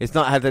 it's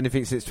not had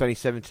anything since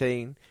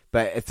 2017.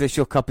 But if this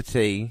your cup of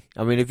tea,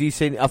 I mean, have you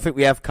seen... I think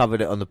we have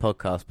covered it on the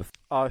podcast before.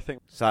 I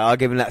think... So, I'll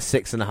give him that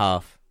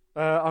 6.5.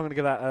 I'm going to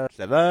give that a...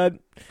 7.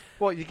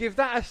 What, you give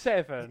that a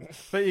 7?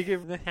 But you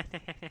give...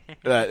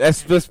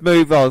 Let's just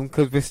move on,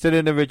 because we're still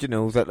in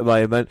originals at the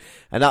moment.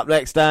 And up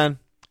next, Dan?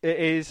 It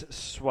is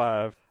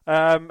Swerve.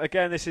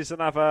 Again, this is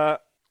another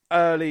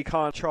early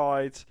kind of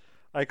tried.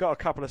 They got a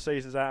couple of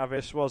seasons out of it.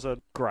 This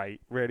wasn't great,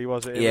 really,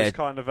 was it? It was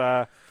kind of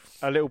a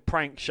little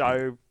prank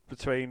show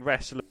between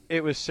wrestlers.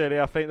 It was silly.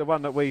 I think the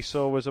one that we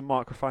saw was a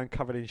microphone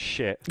covered in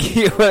shit.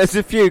 Yeah, well, there's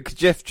a few.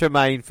 Jeff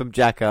Tremaine from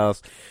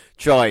Jackass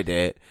tried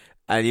it.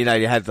 And, you know,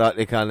 you had like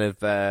the kind of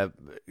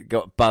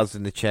got buzz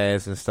in the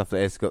chairs and stuff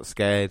like this, got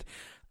scared.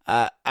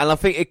 And I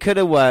think it could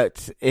have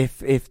worked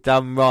if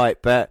done right.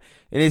 But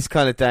in this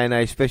kind of day and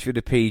age, especially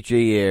with the PG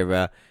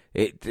era,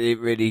 it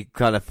really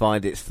kind of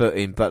find its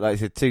footing. But like I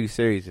said, 2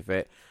 series of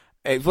it.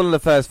 It's one of the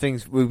first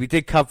things we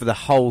did cover the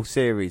whole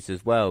series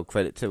as well.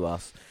 Credit to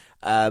us.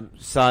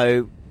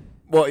 So,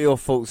 what are your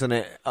thoughts on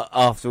it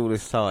after all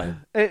this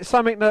time? It's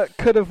something that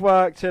could have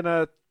worked in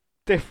a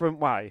different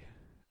way.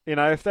 You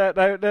know, if they'd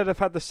have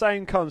had the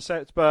same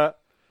concept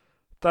but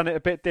done it a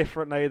bit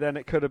differently, then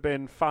it could have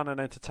been fun and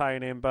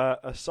entertaining.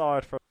 But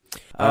aside from,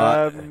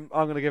 I'm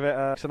going to give it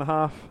a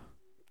 6.5.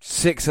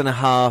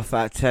 6.5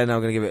 out of 10. I'm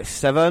going to give it a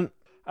 7.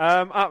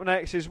 Up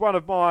next is one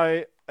of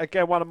my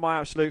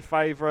absolute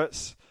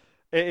favourites.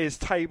 It is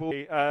Table.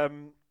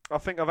 I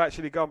think I've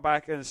actually gone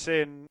back and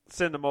seen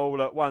them all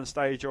at one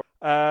stage. You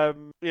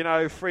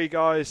know, 3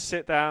 guys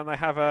sit down, they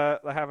have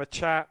a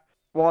chat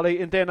while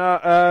eating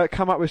dinner,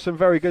 come up with some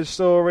very good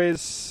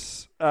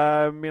stories, you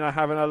know,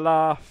 having a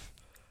laugh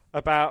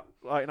about,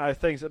 like, you know,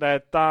 things that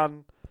they've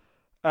done.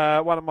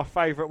 One of my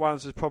favourite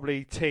ones is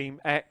probably Team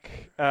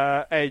Eck,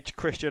 Edge,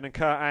 Christian and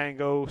Kurt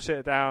Angle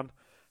sit down,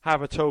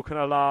 have a talk and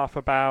a laugh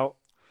about,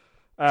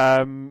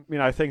 you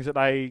know, things that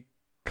they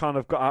kind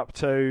of got up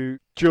to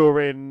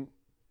during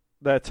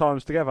their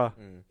times together.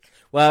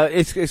 Well,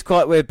 it's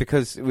quite weird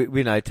because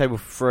we know Table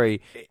for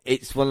 3.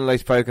 It's one of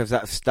those programs that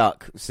have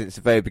stuck since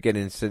the very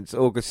beginning, since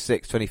August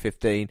 6,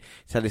 2015.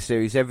 It's had a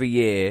series every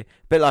year, a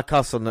bit like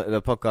us on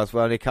the podcast.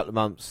 We're only a couple of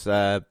months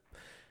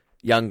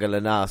younger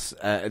than us,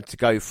 and to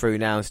go through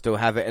now and still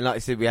have it. And like I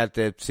said, we had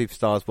the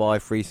Superstars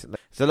wife recently.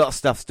 There's a lot of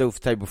stuff still for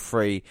Table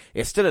 3.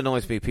 It still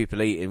annoys me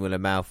people eating with a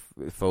mouth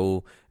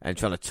full and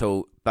trying to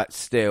talk, but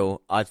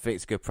still, I think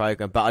it's a good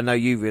program. But I know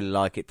you really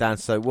like it, Dan.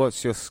 So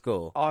what's your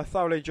score? I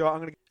thoroughly enjoy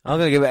it. I'm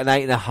going to give it an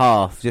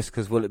 8.5 just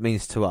because what it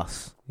means to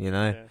us, you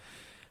know.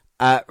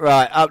 Yeah.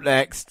 Right, up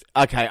next.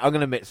 Okay, I'm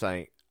going to admit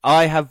something.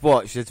 I have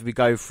watched, as we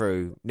go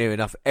through, near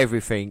enough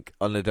everything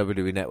on the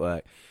WWE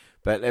Network.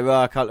 But there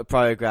are a couple of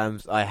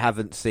programs I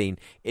haven't seen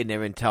in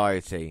their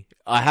entirety.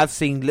 I have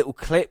seen little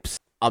clips,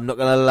 I'm not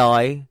going to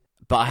lie,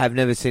 but I have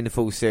never seen the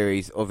full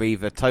series of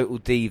either Total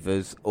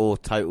Divas or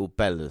Total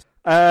Bellas.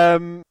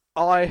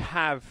 I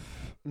have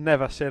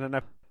never seen an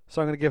episode,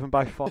 so I'm going to give them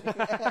both 5.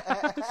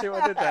 See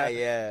what I did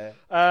there?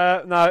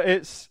 Yeah. No,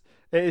 it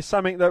is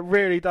something that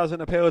really doesn't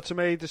appeal to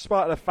me,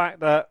 despite the fact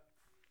that,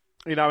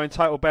 you know, in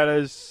Total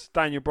Bellas,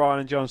 Daniel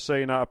Bryan and John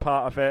Cena are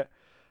part of it.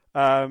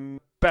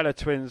 Bella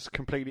Twins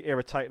completely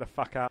irritate the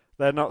fuck out.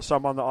 They're not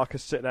someone that I could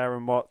sit there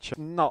and watch.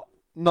 Not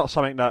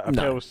something that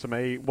appeals to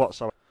me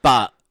whatsoever.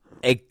 But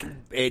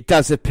it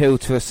does appeal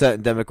to a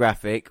certain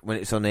demographic when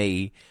it's on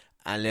E,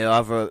 and there are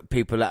other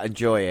people that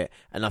enjoy it.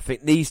 And I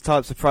think these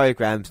types of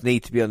programs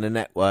need to be on the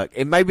network.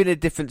 It may be in a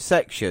different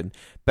section,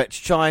 but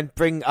to try and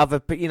bring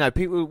other, you know,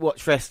 people who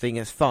watch wrestling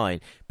is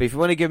fine. But if you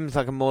want to give them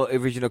like a more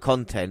original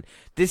content,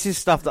 this is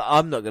stuff that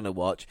I'm not going to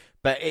watch.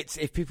 But it's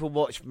if people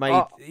watch,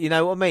 you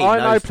know what I mean? I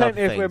know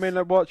plenty of women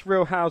that watch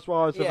Real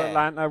Housewives of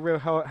Atlanta, Real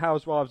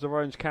Housewives of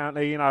Orange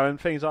County, you know,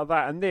 and things like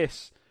that. And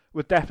this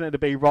would definitely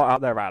be right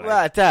up their alley.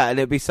 Right, that, and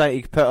it'd be something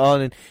you could put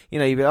on, and you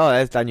know, you'd be, oh,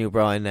 there's Daniel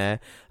Bryan there.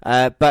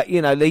 But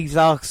you know, these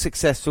are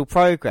successful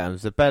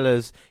programs. The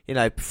Bellas, you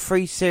know,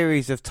 3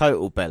 series of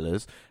Total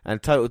Bellas,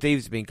 and Total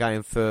Divas have been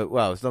going for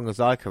as long as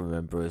I can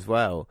remember as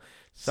well.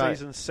 So,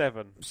 Season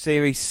 7,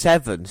 Series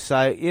 7.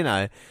 So you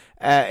know,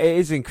 it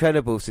is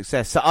incredible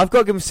success. So I've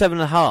got to give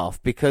them 7.5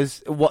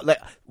 because what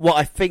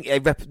I think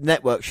a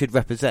network should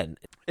represent.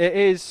 It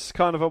is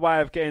kind of a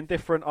way of getting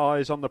different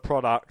eyes on the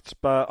product,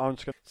 but I'm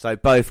just going to... So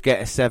both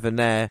get a 7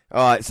 there.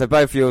 Alright, so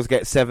both of yours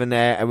get 7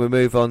 there, and we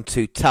move on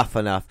to Tough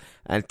Enough.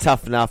 And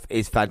Tough Enough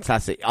is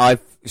fantastic.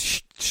 I've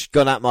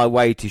gone out my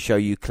way to show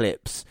you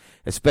clips,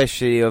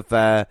 especially of,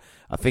 I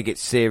think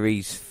it's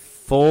Series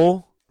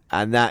 4,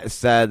 and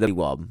that's the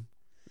one.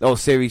 Oh,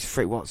 Series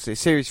 3. What's it?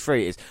 Series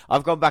 3 is.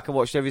 I've gone back and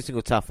watched every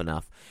single Tough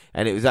Enough,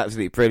 and it was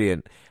absolutely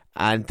brilliant.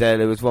 And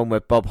there was one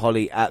where Bob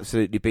Holly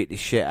absolutely beat the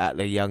shit out of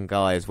the young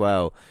guy as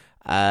well.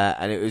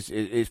 And it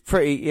was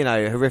pretty,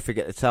 horrific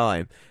at the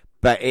time.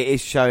 But it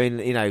is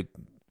showing,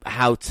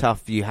 how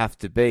tough you have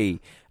to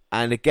be.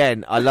 And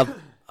again, I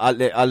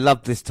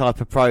love this type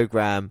of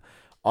program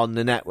on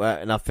the network,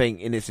 and I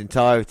think in its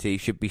entirety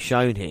should be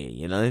shown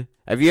here,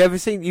 Have you ever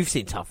seen... You've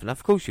seen Tough Enough,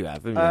 of course you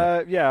have,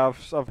 haven't you? Yeah,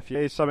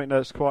 it's something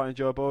that's quite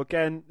enjoyable.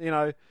 Again,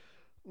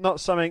 not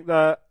something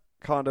that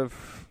kind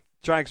of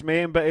drags me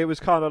in, but it was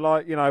kind of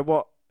like,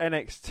 what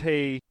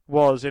NXT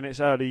was in its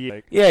early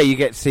years. Yeah, you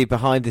get to see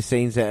behind the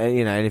scenes,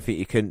 anything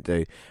you couldn't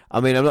do. I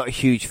mean, I'm not a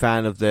huge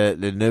fan of the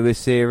newer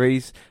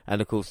series,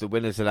 and of course the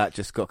winners of that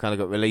just got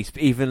released,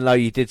 even though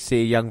you did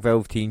see a young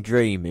Velveteen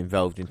Dream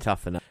involved in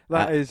Tough Enough.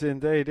 That is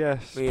indeed,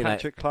 yes.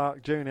 Patrick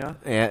Clark Jr.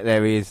 Yeah,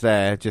 there he is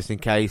there, just in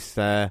case.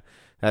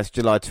 That's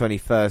July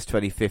 21st,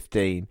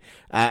 2015.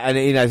 And,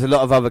 there's a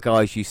lot of other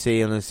guys you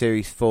see on the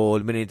Series 4,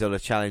 the $1 Million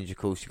Challenge, of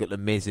course. You've got The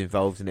Miz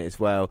involved in it as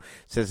well.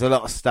 So there's a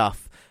lot of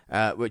stuff,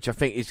 which I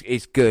think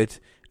is good.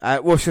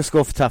 What's your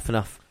score for Tough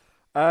Enough?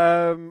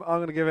 I'm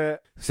going to give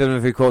it...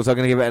 7.75. I'm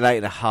going to give it an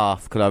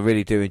 8.5, because I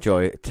really do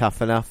enjoy it.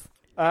 Tough Enough.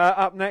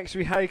 Up next,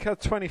 we have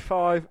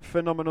 25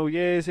 phenomenal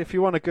years. If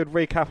you want a good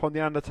recap on The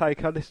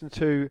Undertaker, listen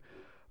to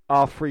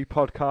our 3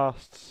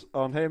 podcasts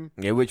on him.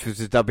 Yeah, which was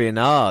the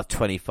WNR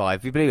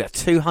 25. You believe that?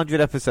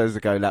 200 episodes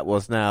ago, that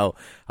was now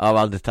our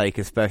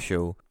Undertaker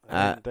special.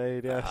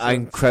 Indeed, yes.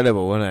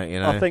 Incredible, wasn't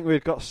it? I think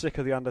we've got sick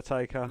of The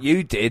Undertaker.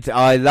 You did.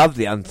 I love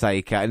The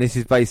Undertaker, and this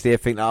is basically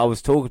everything that I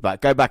was talking about.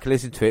 Go back and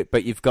listen to it,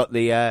 but you've got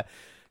the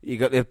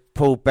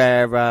Paul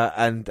Bearer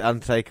and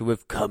Undertaker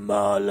with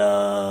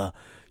Kamala.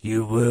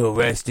 You will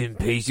rest in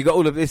peace. You got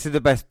all of this. Is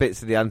the best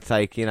bits of The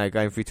Undertaker,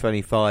 going through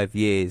 25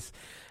 years.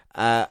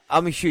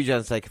 I'm a huge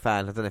Undertaker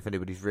fan. I don't know if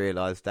anybody's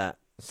realised that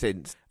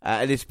since.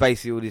 And it's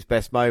basically all his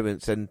best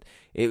moments, and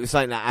it was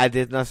something that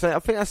added, and I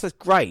think that's just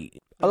great.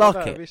 I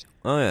like it.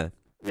 Oh, yeah.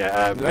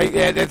 Yeah,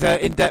 there's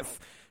in-depth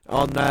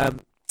on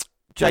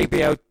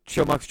JBL,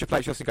 Shawn Michaels, Triple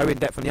H also go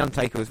in-depth on The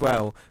Undertaker as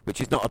well,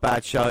 which is not a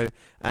bad show,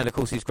 and of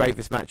course his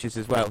gravest matches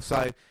as well.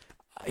 So,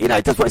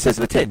 it does what it says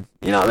in the tin.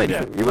 You know what I mean?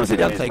 Yeah. You want to see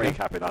The Undertaker?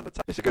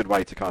 It's a good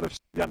way to kind of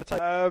The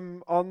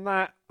Undertaker. On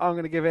that, I'm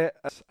going to give it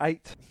an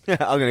 8. I'm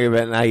going to give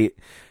it an 8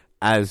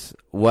 as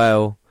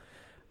well.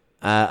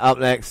 Up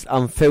next,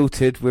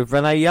 Unfiltered with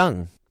Renee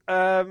Young.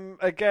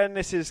 Again,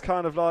 this is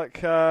kind of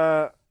like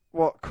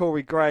what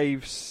Corey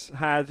Graves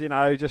had,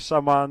 just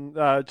someone,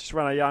 just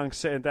Renee Young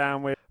sitting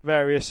down with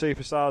various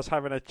superstars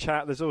having a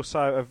chat. There's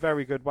also a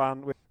very good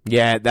one with...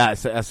 Yeah,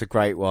 that's a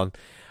great one.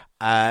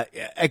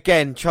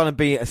 Again, trying to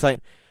be a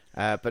same,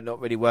 but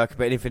not really working.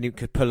 But anything you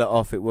could pull it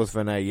off, it was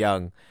Renee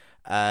Young.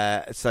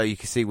 So you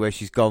can see where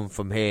she's gone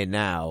from here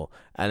now,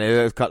 and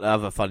there's a couple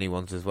of other funny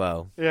ones as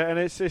well. Yeah, and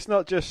it's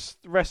not just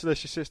wrestlers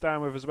she sits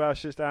down with as well.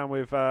 She sits down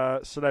with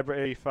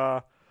celebrity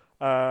for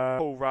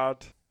Paul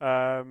Rudd,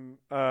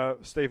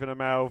 Stephen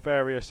Amell,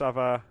 various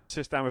other.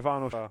 Sits down with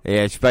Arnold.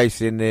 Yeah, she's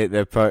basically in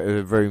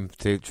the room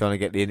trying to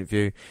get the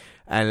interview,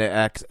 and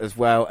as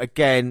well.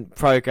 Again,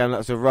 program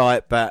that's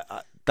alright,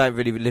 but don't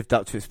really lived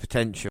up to its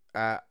potential.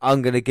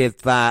 I'm going to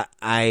give that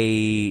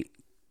a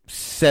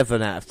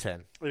 7 out of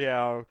 10.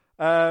 Yeah.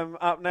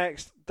 Up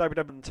next,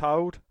 WWE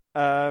Untold.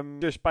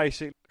 Just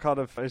basic kind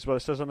of, as well it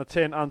says on the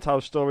tin,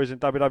 untold stories in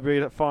WWE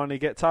that finally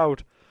get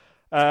told.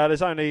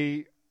 There's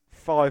only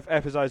 5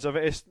 episodes of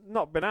it. It's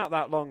not been out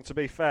that long, to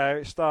be fair.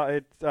 It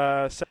started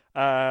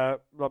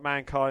like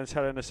Mankind's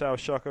Hell in a Cell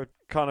shocker.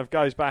 Kind of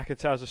goes back and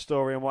tells the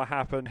story and what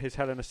happened, his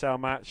Hell in a Cell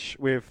match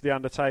with The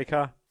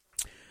Undertaker.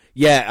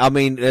 Yeah, I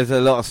mean, there's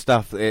a lot of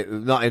stuff.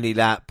 Not only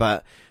that,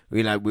 but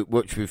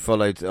which we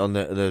followed on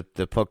the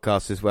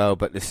podcast as well,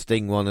 but the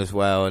Sting one as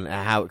well, and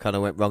how it kind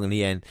of went wrong in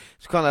the end.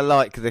 It's kind of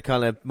like the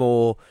kind of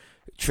more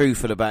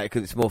truthful about it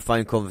because it's more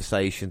phone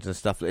conversations and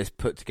stuff that is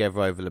put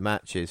together over the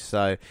matches.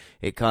 So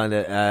it kind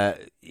of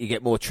you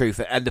get more truth.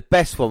 And the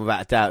best one,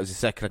 without a doubt, is the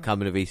second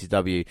coming of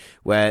ECW,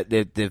 where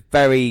the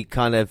very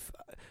kind of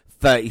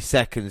 30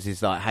 seconds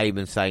is like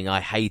Heyman saying,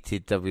 I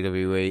hated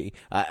WWE,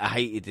 I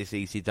hated this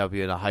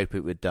ECW, and I hope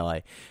it would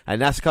die.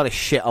 And that's the kind of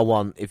shit I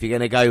want. If you're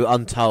going to go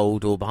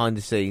untold or behind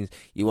the scenes,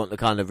 you want the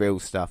kind of real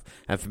stuff.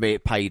 And for me,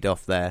 it paid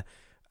off there.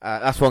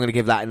 That's why I'm going to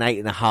give that an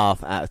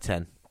 8.5 out of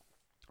 10.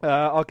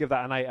 I'll give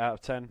that an 8 out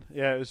of 10.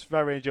 Yeah, it was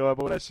very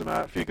enjoyable. There's some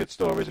a few good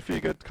stories, a few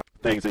good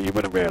things that you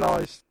wouldn't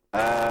realise.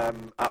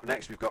 Up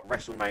next, we've got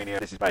WrestleMania.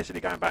 This is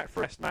basically going back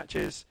for best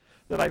matches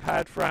that they've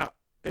had throughout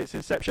its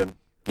inception.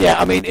 Yeah,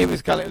 I mean, it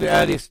was kind of the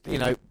earliest,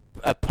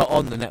 put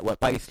on the network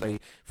basically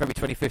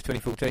February 25th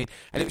 2014,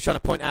 and it was trying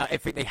to point out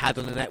everything they had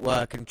on the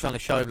network and trying to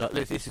show them like,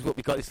 look, this is what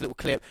we got, this little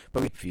clip,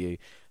 but for you.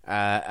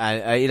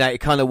 And it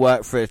kind of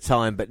worked for a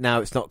time, but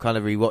now it's not kind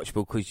of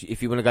rewatchable, because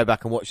if you want to go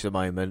back and watch the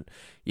moment,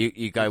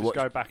 you go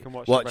back and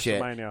watch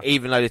it.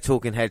 Even though the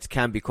talking heads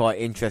can be quite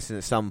interesting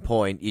at some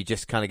point, you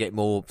just kind of get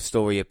more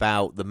story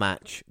about the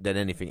match than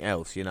anything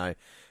else,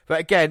 But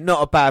again,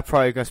 not a bad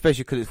program,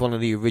 especially because it's one of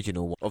the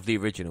originals.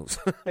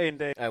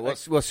 Indeed.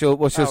 What's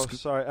your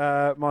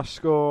sorry. My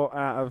score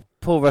out of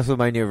Paul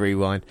WrestleMania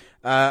Rewind.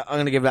 I'm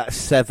going to give that a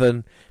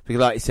 7, because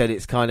like you said,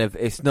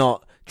 it's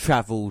not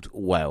travelled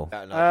well.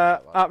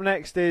 Up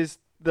next is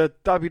the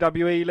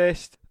WWE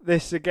list.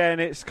 This again,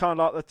 it's kind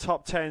of like the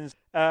top 10s.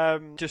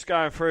 Just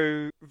going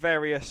through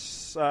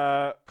various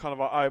kind of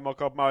like oh my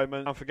god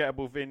moments,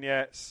 unforgettable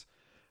vignettes.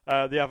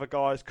 The other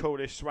guys,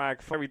 coolest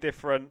swag, very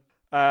different.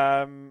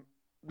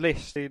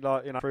 List,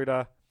 like through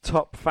the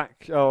top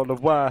faction or the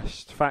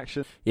worst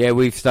faction. Yeah,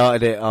 we've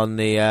started it on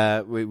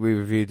the. We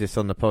reviewed this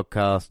on the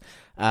podcast,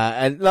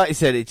 and like you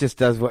said, it just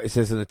does what it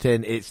says on the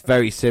tin. It's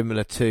very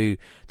similar to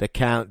the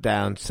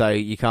countdown, so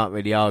you can't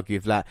really argue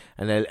with that,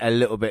 and a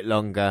little bit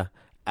longer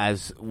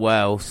as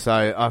well.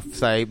 So I'd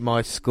say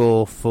my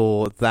score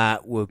for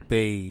that would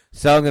be.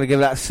 So I'm going to give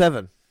that a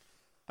 7.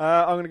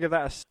 I'm going to give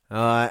that a.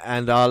 Alright,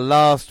 and our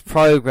last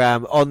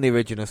program on the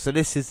original. So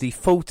this is the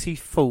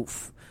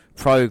 44th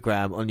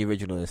program on the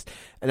original list.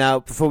 And now,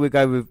 before we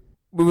go,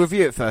 we'll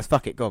review it first.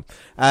 Fuck it, go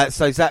on.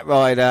 So Zack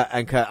Ryder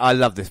and Kurt, I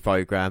love this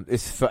program.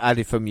 This is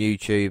added from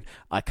YouTube.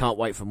 I can't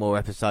wait for more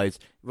episodes.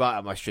 Right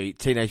up my street.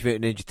 Teenage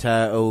Mutant Ninja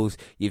Turtles.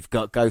 You've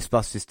got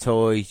Ghostbusters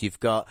toys. You've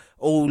got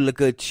all the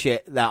good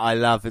shit that I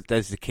love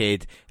as a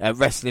kid.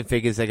 Wrestling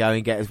figures they go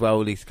and get as well.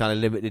 All these kind of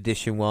limited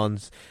edition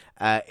ones.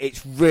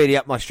 It's really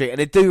up my street, and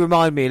they do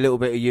remind me a little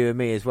bit of You and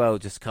Me as well.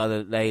 Just kind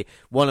of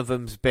one of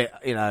them's a bit,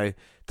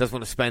 does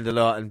want to spend a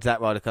lot, and Zack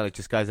Ryder kind of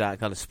just goes out and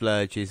kind of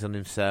splurges on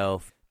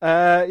himself.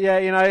 Yeah,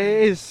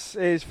 it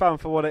is fun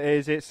for what it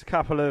is. It's a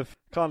couple of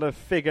kind of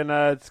figure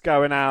nerds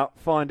going out,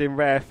 finding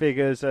rare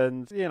figures,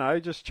 and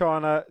just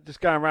going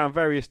around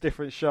various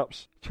different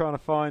shops, trying to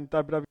find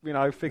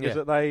figures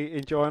that they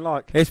enjoy and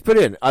like. It's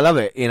brilliant. I love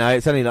it.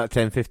 It's only like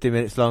 10-15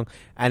 minutes long,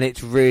 and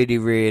it's really,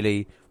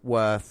 really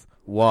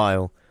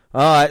worthwhile.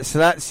 Alright, so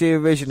that's the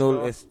original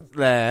list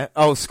there.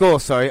 Oh, score,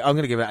 sorry. I'm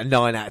going to give it a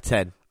 9 out of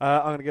 10.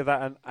 I'm going to give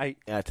that an 8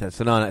 out of 10,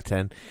 so 9 out of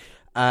 10.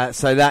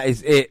 So that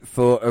is it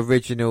for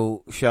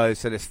original shows.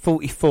 So there's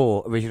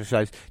 44 original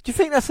shows. Do you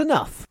think that's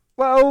enough?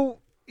 Well,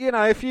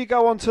 if you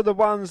go on to the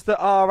ones that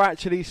are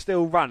actually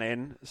still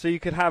running, so you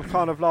could have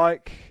kind of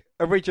like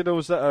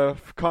originals that are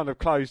kind of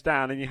closed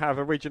down and you have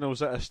originals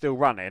that are still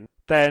running,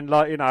 then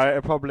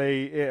it'll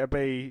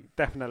be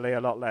definitely a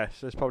lot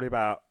less. There's probably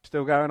about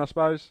still going, I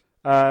suppose.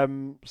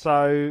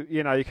 So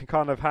you can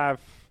kind of have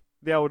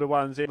the older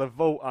ones in the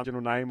vault original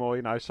name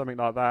or something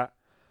like that,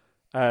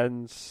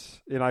 and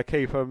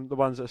keep them, the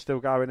ones that are still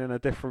going, in a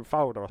different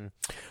folder.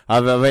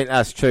 I think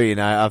that's true.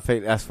 I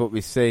think that's what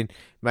we've seen.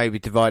 Maybe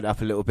divide it up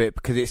a little bit,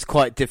 because it's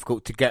quite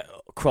difficult to get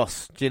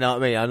across. Do you know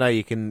what I mean? I know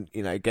you can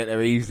get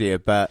there easier,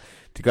 but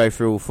to go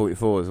through all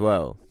 44 as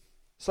well.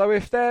 So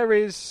if there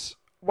is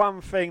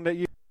one thing that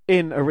you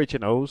in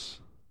originals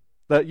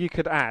that you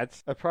could add,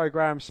 a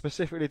program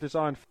specifically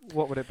designed,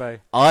 what would it be?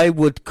 I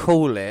would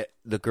call it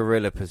the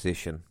gorilla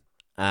position,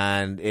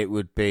 and it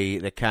would be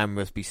the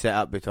cameras be set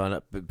up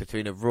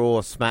between a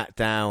Raw,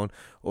 SmackDown,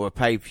 or a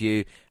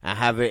pay-per-view, and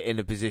have it in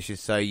a position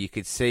so you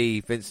could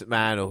see Vince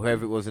McMahon or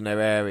whoever it was in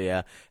their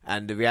area,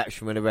 and the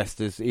reaction when the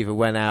wrestlers either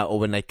went out or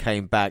when they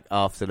came back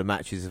after the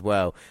matches as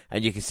well.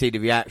 And you can see the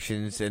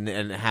reactions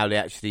and how they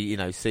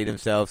actually, see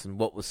themselves, and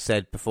what was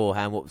said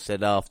beforehand, what was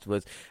said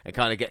afterwards, and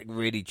kind of get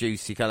really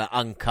juicy, kind of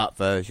uncut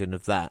version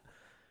of that.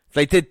 If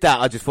they did that,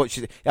 I'd just watch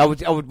it. I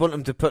would want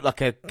them to put like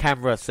a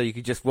camera so you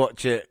could just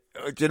watch it.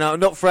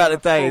 Not throughout the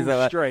day.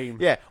 Full stream.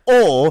 Yeah,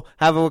 or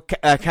have a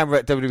camera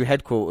at WWE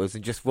headquarters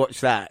and just watch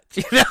that.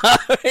 Do you know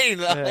what I mean?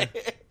 Yeah.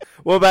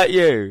 What about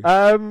you?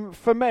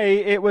 For me,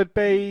 it would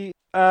be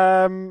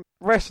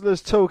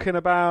wrestlers talking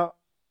about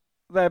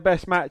their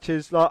best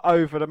matches, like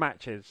over the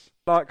matches,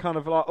 like kind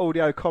of like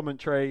audio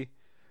commentary.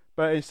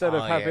 But instead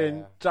of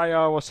having JR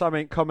or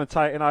something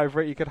commentating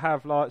over it, you could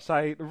have, like,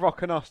 say,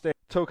 Rock and Austin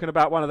talking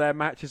about one of their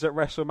matches at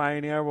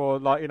WrestleMania,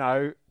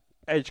 or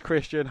Edge,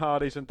 Christian,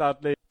 Hardys and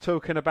Dudley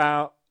talking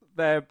about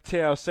their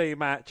TLC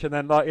match, and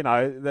then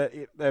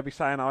they'll be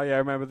saying, oh yeah,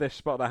 remember this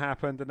spot that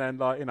happened, and then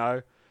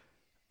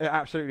it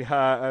absolutely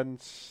hurt, and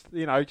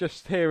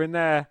just hearing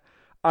their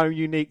own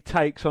unique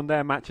takes on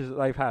their matches that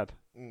they've had.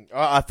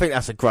 I think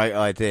that's a great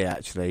idea,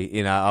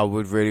 actually. I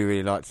would really,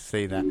 really like to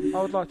see that.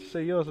 I would like to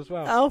see yours as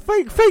well. Oh,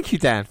 thank you,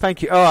 Dan.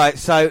 Thank you. All right,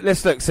 so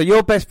let's look. So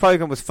your best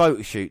program was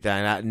Photoshoot,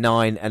 Dan, at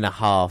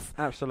 9.5.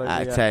 Absolutely,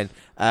 out of 10.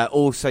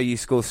 Also, you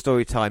scored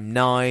Storytime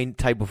 9,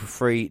 Table for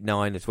Free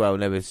 9 as well.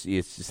 And there was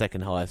your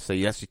second highest, so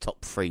that's your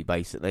top 3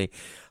 basically.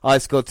 I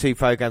scored 2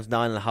 programs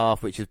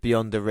 9.5, which is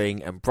Beyond the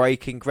Ring and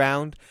Breaking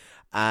Ground.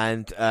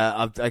 And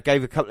I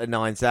gave a couple of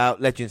 9s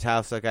out. Legends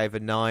House I gave a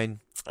 9,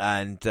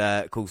 and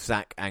called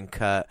Zach and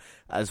Kurt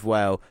as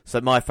well. So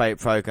my favourite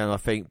programme, I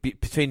think,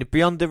 between the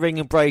Beyond the Ring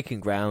and Breaking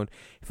Ground,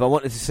 if I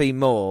wanted to see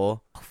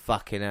more,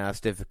 fucking hell, it's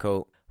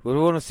difficult. Would I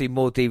want to see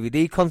more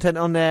DVD content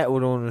on there, or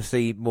would I want to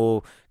see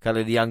more kind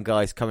of the young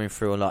guys coming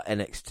through on like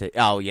NXT?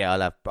 Oh yeah,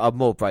 I'll have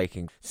more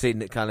Breaking.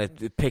 Seeing it kind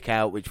of pick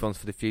out which ones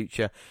for the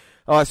future.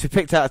 Alright, so we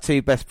picked out the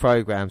 2 best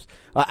programmes.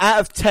 Out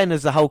of 10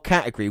 as the whole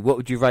category, what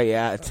would you rate it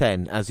out of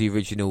 10 as the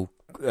original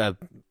kind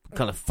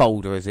of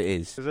folder as it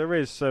is? There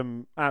is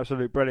some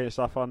absolute brilliant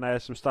stuff on there,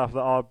 some stuff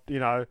that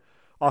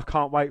I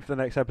can't wait for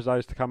the next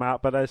episodes to come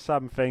out, but there's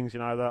some things,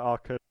 that I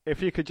could,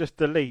 if you could just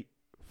delete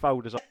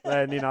folders off,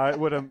 then, it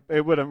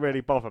wouldn't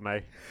really bother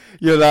me.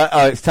 You're like,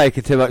 oh, it's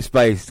taking too much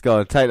space. Go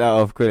on, take that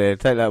off, quickly.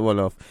 Take that one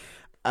off.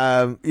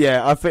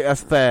 Yeah, I think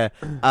that's fair.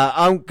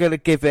 I'm going to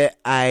give it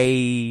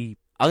a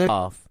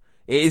half.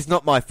 It is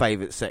not my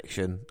favourite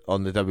section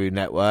on the Wwe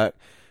Network,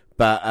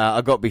 but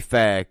I've got to be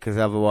fair, because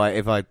otherwise,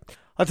 if I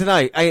don't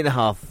know,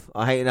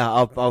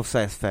 8.5. I'll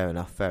say it's fair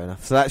enough.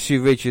 So that's the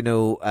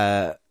original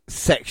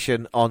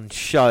section on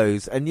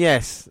shows, and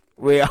yes,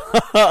 we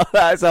are.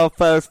 That's our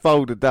first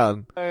folder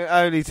done. It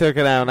only took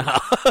an hour and a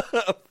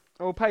half.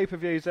 Well,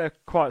 pay-per-views are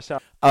quite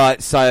self. All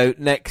right, so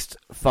next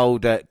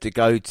folder to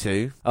go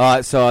to. All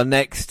right, so our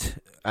next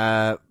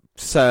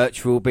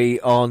search will be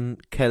on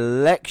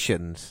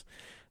collections.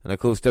 And of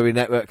course, WWE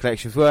Network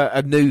collections were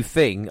a new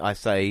thing, I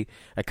say,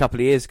 a couple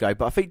of years ago.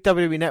 But I think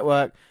WWE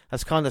Network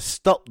has kind of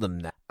stopped them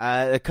now.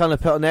 They kind of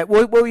put on there.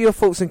 What were your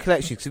thoughts on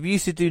collections? Because we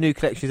used to do new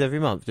collections every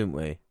month, didn't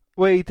we?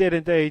 We did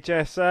indeed,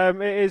 yes.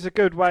 It is a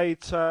good way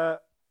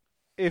to,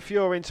 if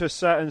you're into a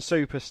certain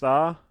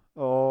superstar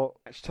or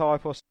match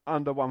type or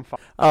under one.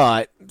 All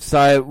right,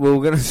 so we're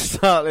going to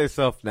start this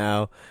off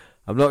now.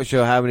 I'm not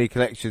sure how many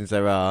collections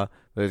there are,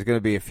 but there's going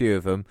to be a few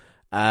of them.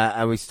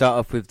 And we start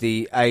off with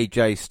the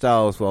AJ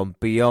Styles one,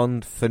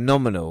 Beyond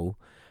Phenomenal.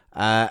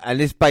 And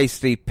this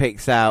basically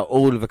picks out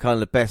all of the kind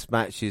of best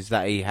matches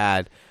that he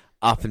had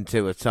up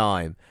until a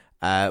time,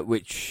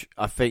 which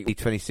I think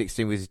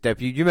 2016 was his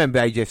debut. You remember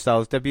AJ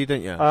Styles' debut,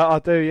 don't you? I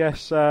do,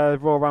 yes.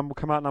 Royal Rumble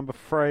come out number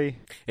 3.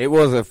 It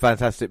was a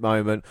fantastic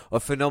moment,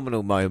 a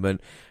phenomenal moment,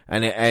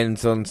 and it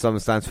ends on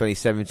SummerSlam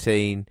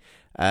 2017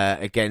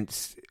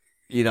 against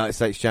United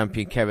States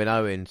champion Kevin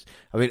Owens.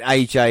 I mean,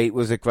 AJ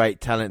was a great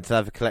talent to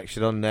have a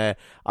collection on there.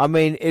 I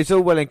mean, it's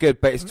all well and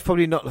good, but it's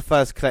probably not the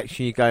first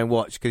collection you go and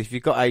watch, because if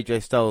you've got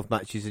AJ Styles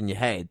matches in your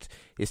head,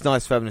 it's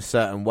nice for them in a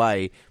certain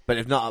way, but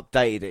they've not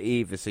updated it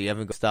either, so you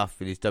haven't got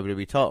stuff in his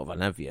WWE title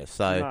run, have you?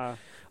 So no.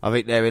 I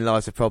think therein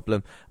lies the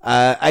problem.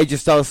 AJ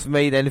Styles for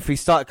me, then, if we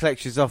start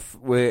collections off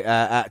with,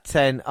 at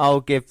 10, I'll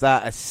give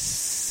that a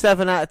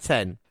 7 out of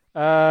 10.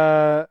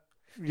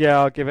 Yeah,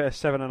 I'll give it a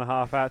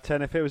 7.5 out of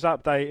 10. If it was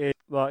updated,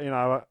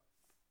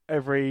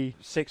 every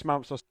 6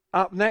 months or so.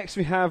 Up next,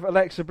 we have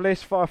Alexa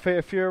Bliss, 5 Feet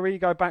of Fury. You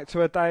go back to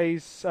her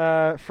days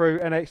through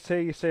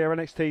NXT. You see her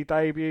NXT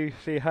debut. You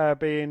see her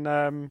being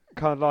kind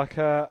of like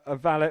a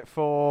valet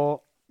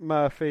for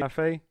Murphy.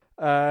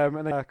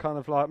 And then kind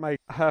of like make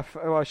her.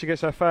 Well, she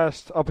gets her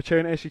first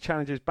opportunity. She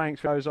challenges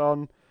Banks, goes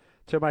on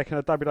to making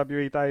a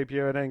WWE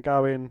debut, and then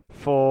going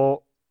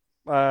for.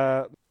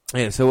 Yeah,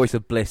 it's always a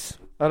Bliss.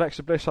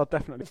 Alexa Bliss, I'd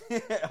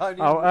definitely.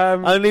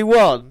 Only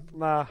one?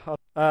 Nah,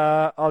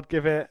 I'd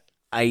give it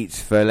 8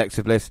 for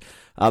Alexa Bliss.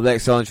 Up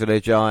next, Andre the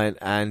Giant,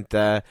 and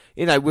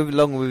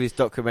along with his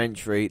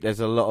documentary, there's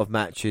a lot of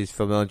matches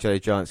from Andre the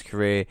Giant's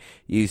career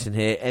using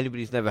here.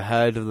 Anybody who's never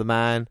heard of the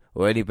man,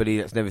 or anybody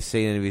that's never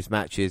seen any of his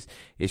matches,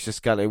 it's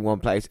just got it in one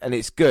place, and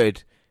it's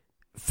good.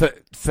 For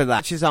that,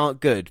 matches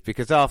aren't good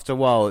because after a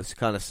while it's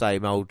kind of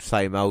same old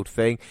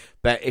thing.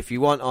 But if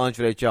you want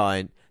Andre the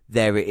Giant,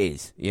 there it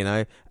is,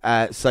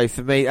 So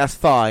for me, that's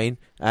fine,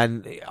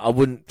 and I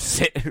wouldn't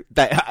sit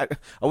there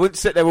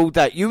all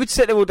day. You would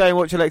sit there all day and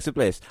watch Alexa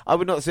Bliss. I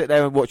would not sit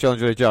there and watch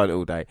Andre the Giant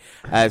all day.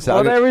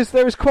 There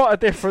is quite a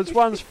difference.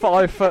 One's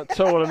 5 foot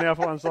tall, and the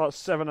other one's like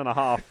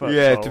 7.5 foot.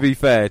 Yeah, tall. to be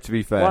fair.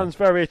 One's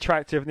very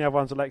attractive, and the other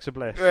one's Alexa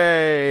Bliss.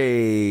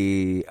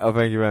 Hey, oh,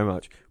 thank you very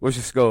much. What's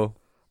your score?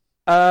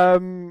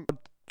 I'd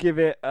give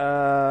it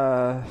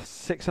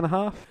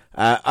 6.5.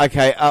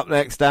 Okay, up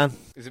next, Dan.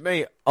 Is it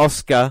me?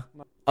 Oscar.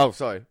 Oh,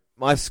 sorry.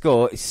 My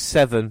score is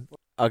 7.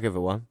 I'll give it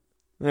 1.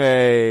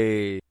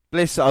 Hey.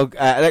 Bliss,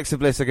 Alexa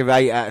Bliss, I'll give it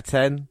 8 out of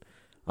 10.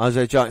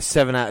 Andre the Giant,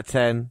 7 out of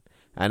 10.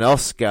 And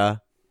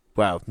Oscar,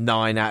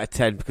 9 out of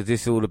 10, because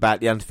this is all about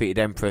the undefeated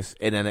Empress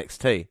in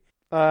NXT.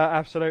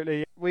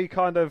 Absolutely. We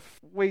got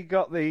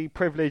the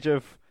privilege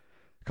of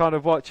kind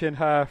of watching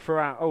her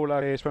throughout all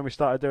our years when we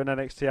started doing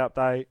NXT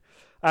Update.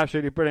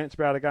 Absolutely brilliant to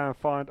be able to go and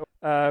find.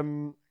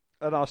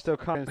 And I still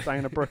can't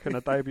stand Dana Brooke in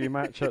a debut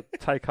match at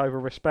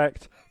TakeOver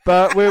Respect.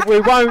 But we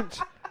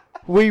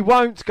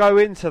won't go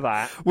into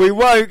that. We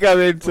won't go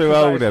into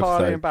old episode.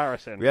 Highly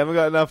embarrassing. We haven't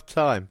got enough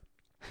time.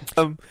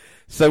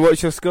 So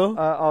what's your score?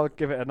 I'll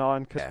give it a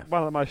 9 because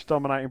one of the most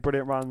dominating,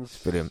 brilliant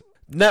runs. Brilliant.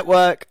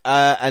 Network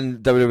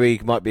and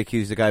WWE might be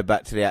accused of going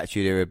back to the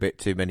Attitude Era a bit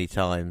too many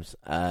times.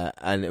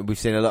 And we've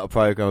seen a lot of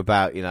program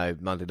about,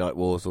 Monday Night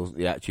Wars or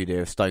the Attitude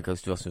Era, Stone Cold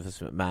Steve Austin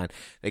versus McMahon.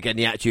 Again,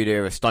 the Attitude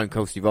Era, Stone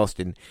Cold Steve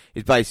Austin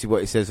is basically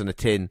what it says on the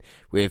tin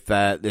with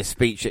the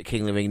speech at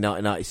King of the Ring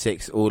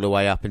 1996 all the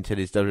way up until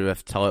his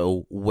WWF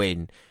title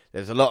win.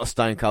 There's a lot of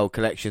Stone Cold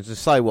collections, and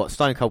so what?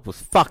 Stone Cold was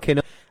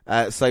fucking.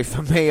 So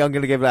for me, I'm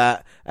going to give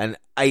that an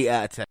 8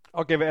 out of 10.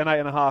 I'll give it an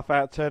 8.5 out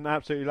of 10.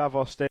 Absolutely love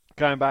Austin.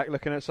 Going back,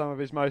 looking at some of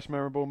his most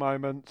memorable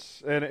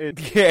moments, and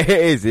yeah, it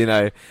is.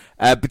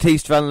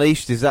 Batista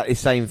Unleashed is exactly the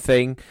same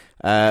thing.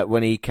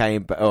 When he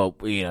came,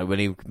 when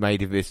he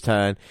made his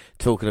turn,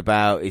 talking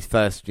about his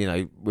first,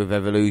 with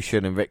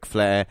Evolution and Ric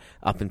Flair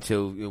up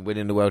until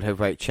winning the World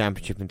Heavyweight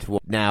Championship and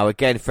now.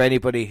 Again, for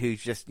anybody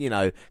who's just,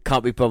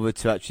 can't be bothered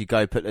to actually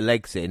go put the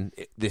legs in,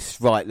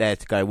 this right there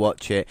to go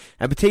watch it.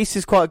 And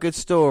Batista's quite a good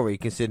story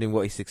considering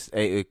what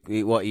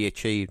he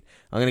achieved.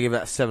 I'm going to give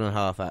that a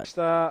 7.5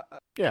 out.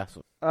 Yeah.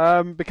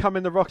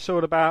 Becoming the Rock's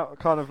all about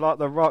kind of like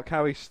the Rock,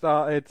 how he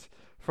started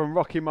from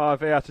Rocky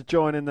Maivia to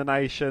joining the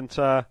Nation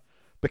to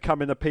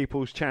becoming the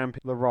people's champion,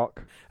 The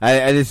Rock.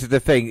 And this is the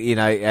thing,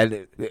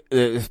 and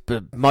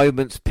the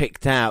moments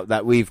picked out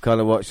that we've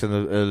kind of watched on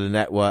the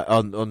network,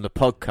 on the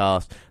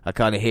podcast, are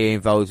kind of here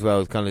involved as well,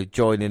 as kind of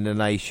joining the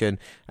Nation,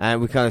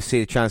 and we kind of see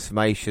the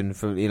transformation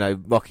from,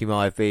 Rocky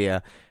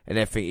Maivia and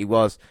everything he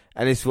was.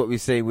 And this is what we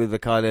see with the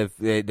kind of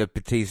the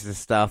Batista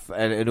stuff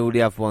and all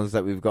the other ones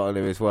that we've got on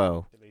there as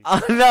well. I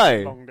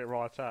know. Longed it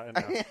right out in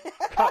there.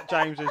 Cut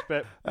James's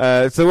bit.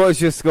 So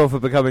what's your score for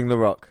Becoming the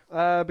Rock?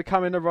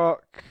 Becoming the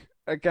Rock,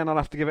 again, I'll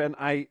have to give it an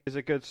 8. Is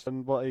a good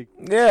and what he.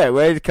 Yeah,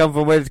 where did he come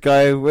from? Where did he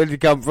go? Where did he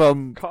come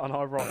from? Cotton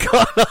Eye Rock.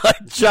 Cotton Eye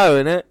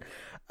Joe, innit?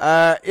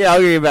 Yeah, I'll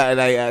give you about an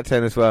 8 out of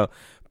 10 as well.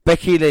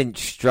 Becky Lynch,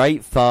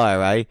 straight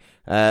fire,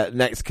 eh?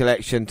 Next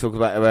collection, talking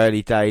about her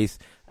early days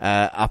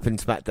up in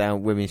SmackDown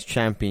Women's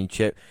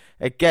Championship.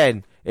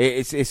 Again,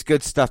 it's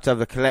good stuff to have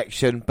the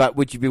collection, but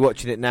would you be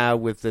watching it now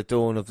with the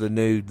dawn of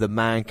the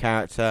Man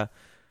character?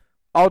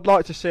 I'd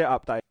like to see it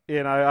update.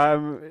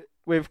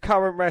 With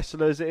current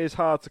wrestlers, it is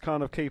hard to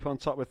kind of keep on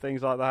top with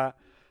things like that.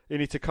 It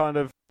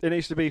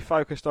needs to be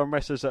focused on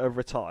wrestlers that have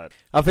retired.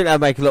 I think that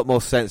would make a lot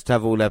more sense to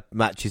have all their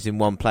matches in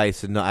one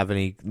place and not have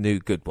any new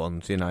good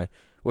ones,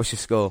 What's your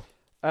score?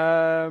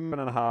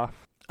 7.5.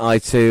 I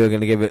too are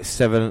going to give it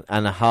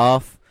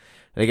 7.5.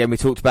 And again, we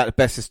talked about the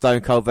best of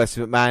Stone Cold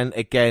versus McMahon.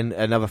 Again,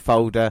 another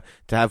folder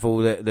to have all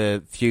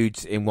the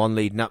feuds in one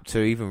leading up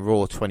to even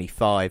Raw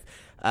 25.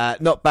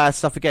 Not bad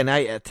stuff. Again,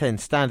 8 out of 10.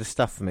 Standard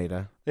stuff for me,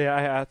 though. Yeah,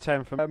 8 out of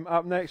 10. From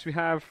up next, we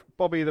have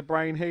Bobby the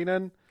Brain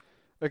Heenan.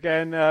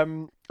 Again,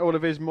 all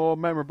of his more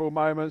memorable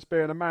moments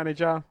being a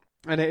manager,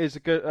 and it is a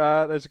good.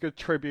 There's a good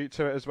tribute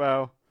to it as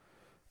well.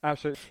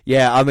 Absolutely.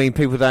 Yeah, I mean,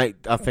 people don't,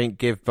 I think,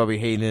 give Bobby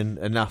Heenan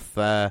enough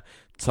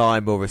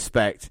time or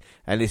respect,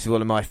 and this is one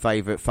of my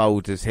favourite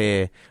folders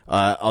here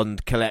on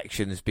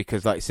collections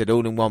because, like I said,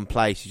 all in one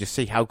place. You just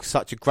see how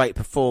such a great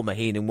performer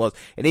Heenan was,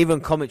 and even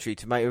commentary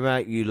to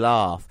make you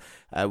laugh,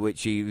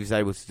 which he was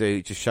able to do.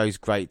 It just shows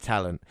great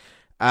talent.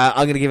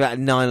 I'm going to give that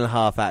a 9.5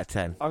 out of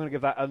 10. I'm going to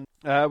give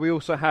that we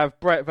also have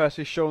Brett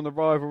versus Shawn, the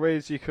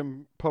rivalries. You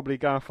can probably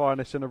go and find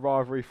this in the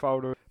rivalry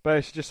folder, but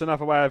it's just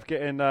another way of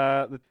getting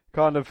the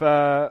kind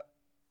of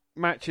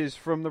matches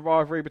from the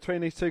rivalry between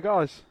these two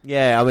guys.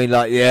 Yeah, I mean,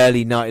 like the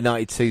early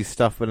 1992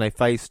 stuff when they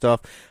faced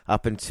off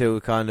up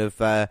until kind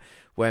of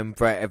when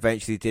Brett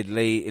eventually did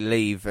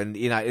leave, and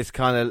it's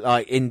kind of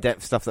like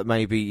in-depth stuff that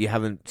maybe you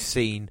haven't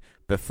seen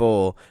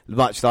before,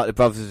 much like the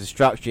Brothers of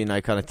Destruction,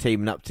 kind of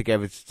teaming up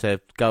together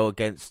to go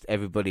against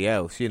everybody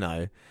else.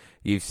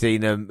 You've seen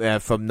them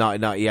from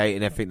 1998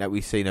 and everything that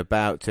we've seen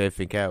about to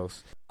everything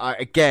else.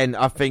 I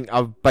think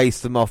I've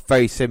based them off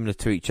very similar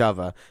to each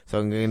other, so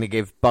I'm going to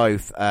give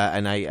both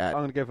an 8 out. I'm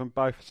going to give them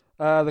both.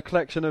 The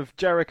collection of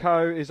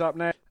Jericho is up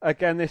next.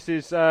 Again, this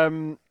is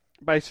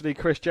basically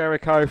Chris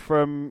Jericho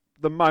from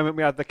the moment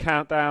we had the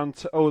countdown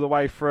all the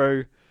way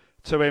through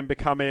to him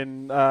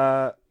becoming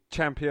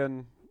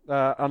champion,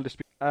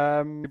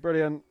 undisputed.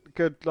 Brilliant,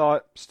 good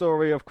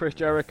story of Chris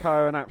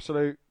Jericho, an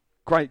absolute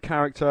great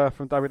character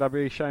from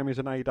WWE. Shame he's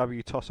an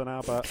AEW tosser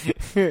now, but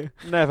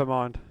never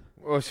mind.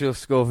 What's your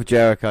score for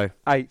Jericho?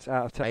 8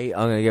 out of 10. 8.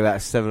 I'm going to give that a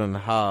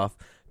 7.5.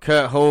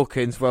 Kurt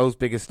Hawkins, world's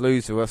biggest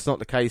loser. Well, it's not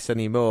the case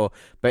anymore,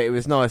 but it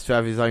was nice to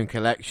have his own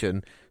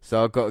collection,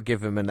 so I've got to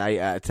give him an 8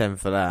 out of 10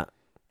 for that.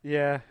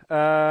 Yeah,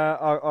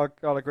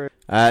 I'll agree.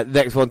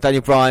 Next one,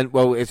 Daniel Bryan.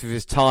 Well, it's with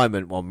his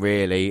retirement one,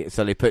 really.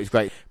 So he put his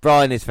great.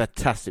 Bryan is a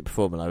fantastic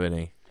performer, though, isn't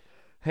he?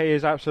 He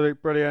is absolutely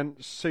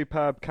brilliant,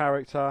 superb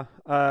character.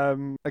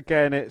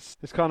 Again, it's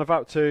kind of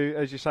up to,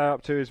 as you say,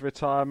 up to his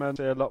retirement.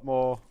 See a lot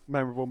more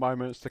memorable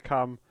moments to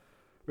come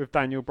with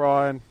Daniel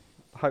Bryan.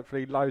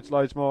 Hopefully, loads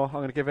more. I'm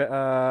going to give it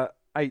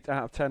 8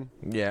 out of 10.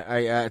 Yeah,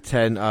 8 out of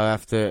 10. I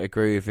have to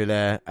agree with you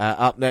there.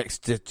 Up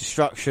next, the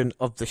destruction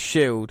of the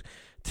Shield.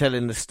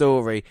 telling the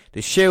story.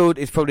 The Shield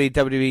is probably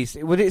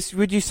WWE's.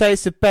 Would you say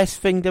it's the best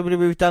thing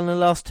WWE've done in the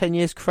last 10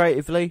 years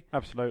creatively?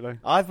 Absolutely.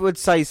 I would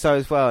say so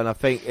as well, and I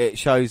think it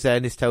shows there,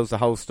 and this tells the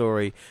whole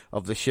story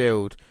of the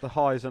Shield. The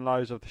highs and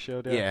lows of the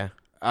Shield, yeah. Yeah.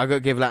 I've got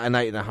to give that an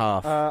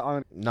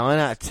 8.5. 9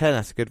 out of 10,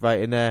 that's a good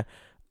rating there.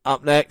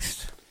 Up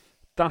next,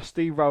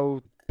 Dusty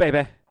Rhodes,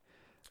 baby.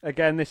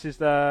 Again, this is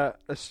the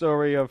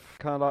story of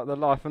kind of like the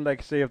life and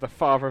legacy of the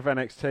father of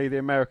NXT, the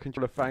American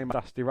Hall of Fame,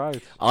 Dusty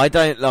Rhodes. I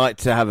don't like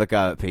to have a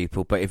go at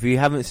people, but if you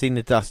haven't seen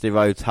the Dusty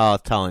Rhodes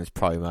Hard Times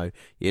promo,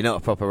 you're not a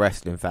proper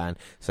wrestling fan.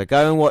 So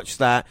go and watch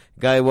that.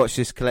 Go and watch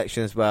this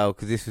collection as well,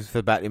 because this was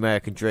about the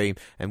American Dream,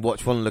 and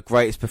watch one of the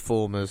greatest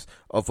performers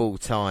of all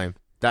time.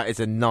 That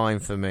is a 9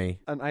 for me.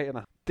 An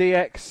 8.5.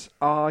 DX,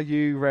 are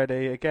you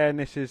ready? Again,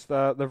 this is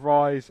the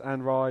rise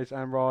and rise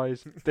and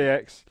rise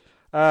DX.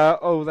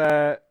 All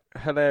their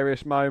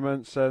hilarious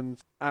moments and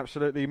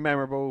absolutely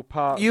memorable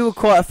parts. You were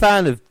quite a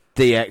fan of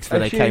DX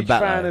when they came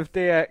back. A huge fan of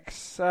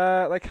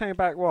DX. They came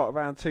back,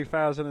 around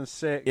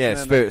 2006? Yeah, and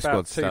Spirit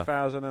about Squad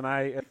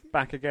 2008, stuff.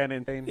 Back again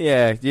in...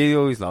 Yeah,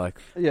 you always like.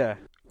 Yeah.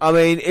 I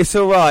mean, it's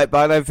alright, but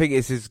I don't think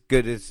it's as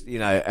good as,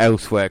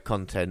 elsewhere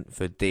content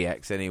for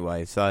DX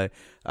anyway. So,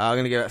 I'm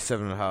going to give it a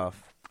 7.5.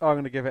 I'm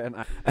going to give it an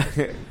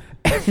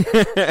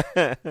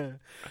 8.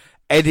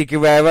 Eddie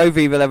Guerrero,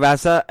 Viva La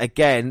Raza,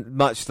 again,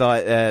 much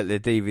like the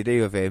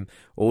DVD of him,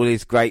 all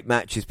his great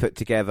matches put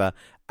together.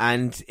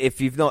 And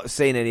if you've not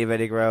seen any of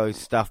Eddie Guerrero's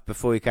stuff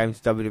before he came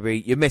to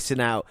WWE, you're missing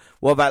out.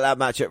 What about that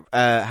match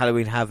at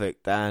Halloween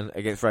Havoc, Dan,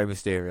 against Rey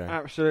Mysterio?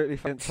 Absolutely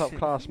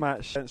top-class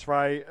match against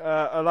Rey.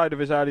 A load of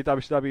his early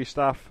WCW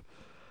stuff.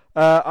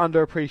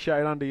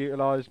 Underappreciated,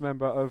 underutilised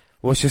member of...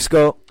 What's your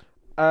score?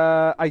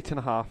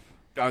 8.5.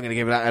 I'm going to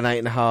give that an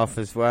 8.5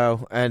 as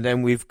well. And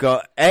then we've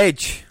got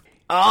Edge.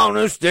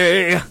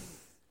 Honesty.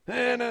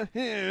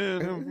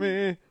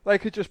 They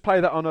could just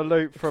play that on a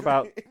loop for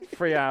about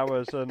 3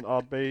 hours and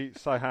I'd be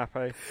so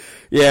happy.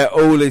 Yeah,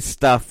 all his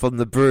stuff from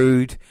the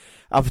Brood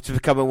up to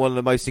becoming one of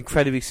the most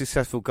incredibly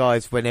successful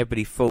guys when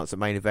everybody thought it's a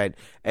main event.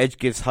 Edge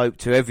gives hope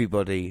to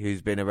everybody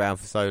who's been around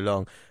for so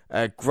long.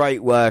 A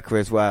great worker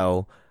as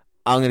well.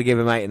 I'm going to give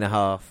him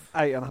 8.5.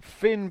 8.5.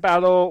 Finn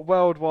Balor,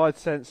 worldwide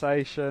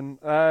sensation.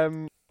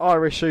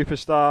 Irish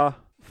superstar.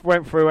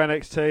 Went through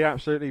NXT,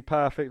 absolutely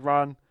perfect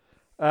run.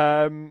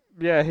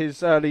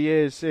 His early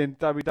years in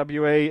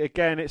WWE.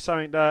 Again, it's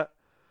something that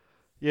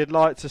you'd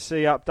like to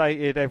see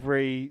updated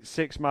every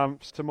 6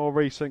 months to more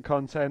recent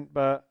content,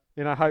 but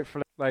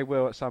hopefully they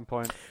will at some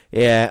point.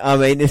 Yeah, I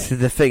mean, this is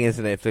the thing,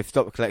 isn't it? If they've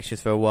stopped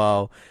collections for a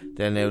while,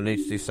 then they'll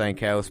need to do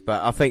something else.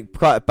 But I think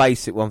quite a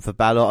basic one for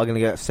Balor. I'm going to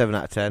give it a 7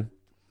 out of 10.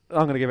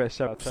 I'm going to give it a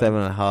 7 out of 10.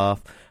 7.5.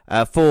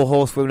 4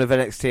 horsewomen of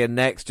NXT and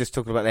next, just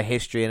talking about their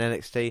history in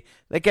NXT.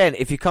 Again,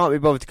 if you can't be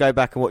bothered to go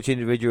back and watch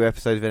individual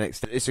episodes of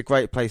NXT, it's a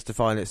great place to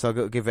find it, so I've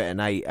got to give it an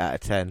 8 out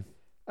of 10.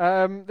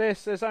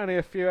 There's only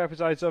a few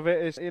episodes of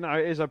it. It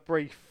is a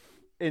brief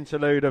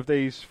interlude of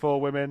these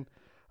 4 women.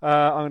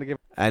 I'm going to give...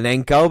 And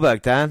then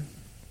Goldberg, Dan.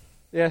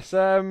 Yes,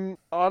 I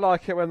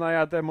like it when they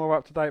add their more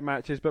up-to-date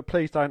matches, but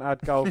please don't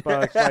add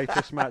Goldberg's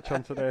latest match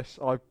onto this.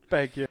 I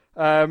beg you.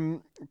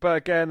 But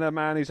again, the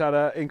man, he's had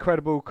an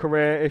incredible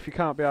career. If you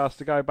can't be asked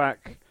to go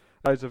back,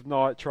 loads of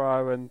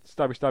Nitro and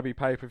WCW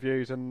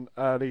pay-per-views and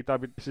early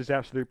W, this is the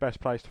absolute best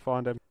place to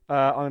find him.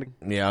 I'm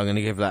going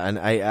to give that an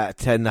 8 out of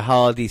 10. The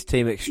Hardys,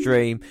 Team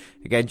Extreme,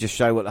 again, just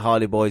show what the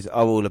Hardy Boys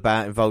are all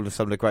about, involved in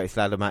some of the greatest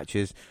ladder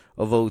matches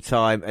of all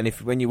time. And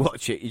when you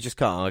watch it, you just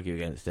can't argue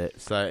against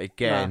it. So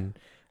again...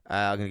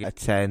 I'm going to get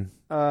a 10.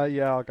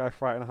 I'll go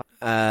for 8.5.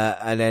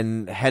 And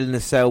then Hell in a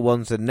Cell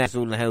ones and next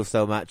all the Hell in a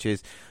Cell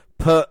matches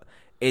put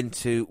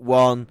into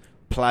one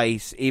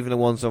place, even the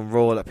ones on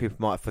Raw that people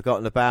might have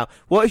forgotten about.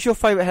 What is your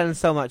favourite Hell in a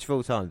Cell match of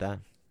all time,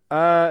 Dan?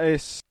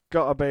 It's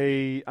got to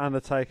be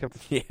Undertaker,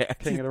 yeah.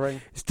 King of the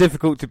Ring. It's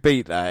difficult to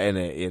beat that, isn't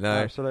it?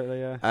 Absolutely,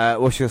 yeah.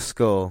 What's your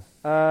score?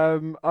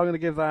 I'm going to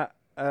give that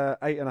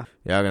 8.5. Yeah, I'm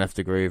going to have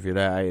to agree with you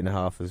there,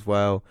 8.5 as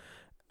well.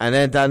 And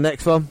then, Dan,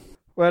 next one.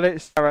 Well,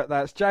 it's Jarrett.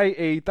 That's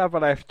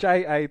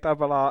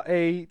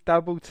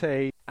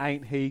JEFFJARRETT.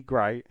 Ain't he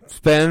great?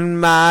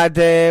 Spend my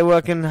day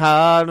working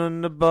hard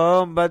on the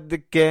ball, but the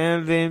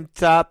game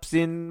tops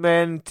in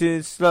men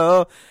too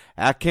slow.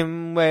 I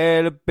can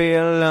wait to be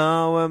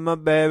alone with my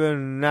baby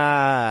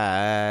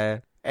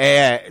tonight.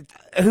 Yeah,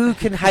 who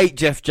can hate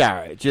Jeff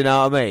Jarrett? Do you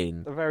know what I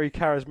mean? A very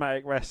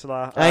charismatic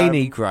wrestler. Ain't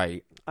he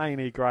great?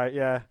 Ain't he great?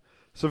 Yeah.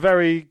 Some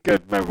very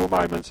good, memorable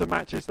moments and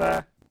matches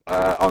there.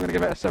 I'm going to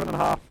give it a 7.5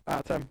 out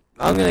of 10.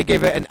 I'm going to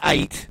give it an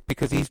 8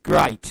 because he's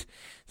great.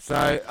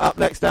 So, up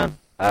next, Dan.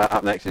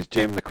 Up next is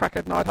Jim the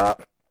Crackhead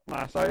Neidhart.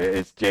 So it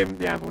is Jim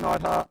the Anvil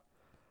Neidhart.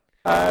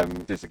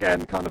 This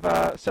again kind of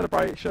a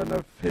celebration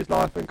of his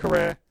life and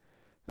career.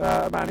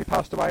 A man who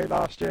passed away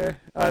last year.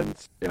 And,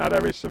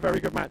 there is some very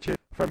good matches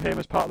from him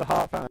as part of the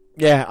Hart family.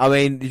 Yeah, I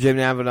mean, Jim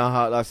the Anvil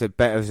Neidhart, like I said,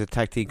 better as a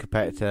tag team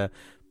competitor,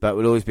 but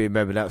will always be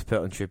remembered that was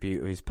put on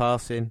tribute of his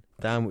passing.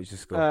 Dan, which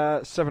is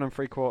score? 7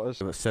 3/4.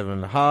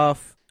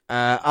 7.5.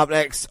 Up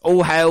next,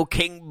 all hail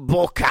King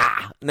Booker.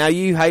 Now,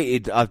 you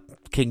hated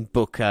King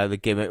Booker, the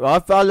gimmick.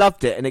 I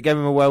loved it, and it gave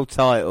him a world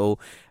title.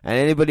 And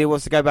anybody who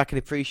wants to go back and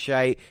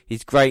appreciate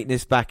his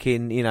greatness back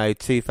in,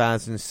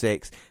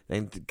 2006,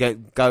 then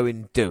go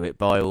and do it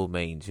by all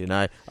means,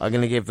 I'm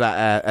going to give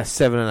that a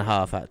 7.5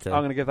 out of 10. I'm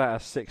going to give that a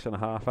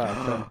 6.5 out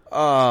of 10.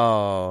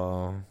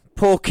 Oh,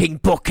 poor King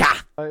Booker.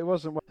 It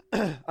wasn't.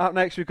 Up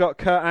next, we've got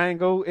Kurt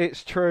Angle.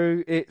 It's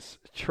true.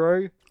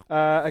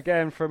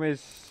 Again, from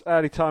his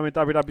early time in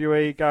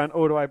WWE, going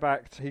all the way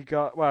back,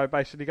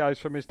 basically goes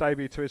from his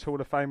debut to his Hall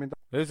of Fame.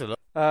 There's a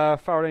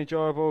lot. Thoroughly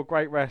enjoyable,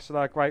 great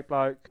wrestler, great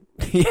bloke.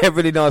 Yeah,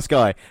 really nice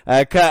guy.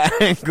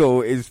 Kurt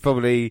Angle is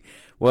probably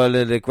one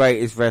of the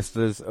greatest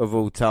wrestlers of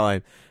all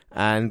time,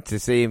 and to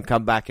see him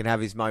come back and have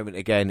his moment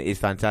again is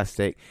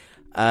fantastic.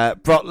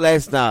 Brock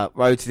Lesnar,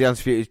 road to the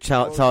undisputed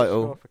title.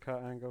 Score for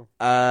Kurt Angle?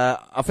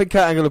 I think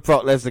Kurt Angle and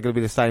Brock Lesnar are going to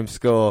be the same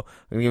score.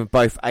 I'm going to give them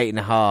both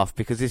 8.5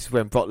 because this is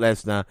when Brock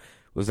Lesnar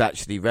was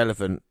actually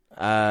relevant.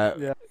 Brock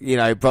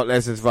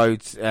Lesnar's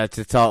road to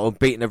the title,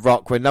 beating The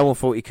Rock when no one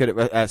thought he could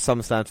at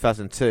SummerSlam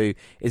 2002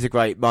 is a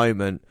great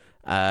moment.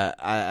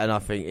 And I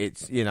think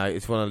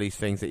it's one of these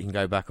things that you can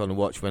go back on and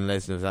watch when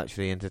Lesnar was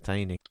actually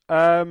entertaining.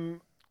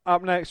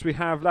 Up next, we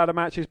have ladder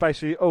matches,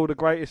 basically all the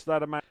greatest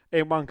ladder matches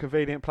in one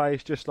convenient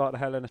place, just like the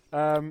Hell in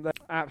a...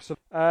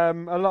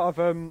 a lot of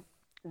them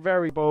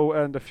very ball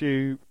and a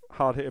few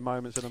hard-hitting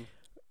moments in them.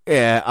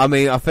 Yeah, I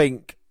mean, I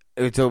think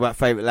if we talk about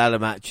favourite ladder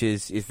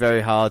matches, it's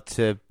very hard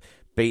to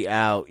beat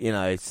out,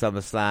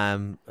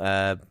 SummerSlam,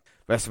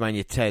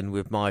 WrestleMania 10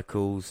 with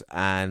Michaels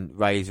and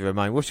Razor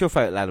Ramon. What's your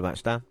favourite ladder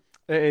match, Dan?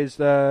 It is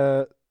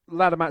the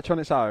ladder match on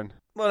its own.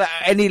 Well,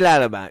 any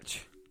ladder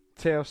match.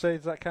 TLC,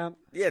 does that count?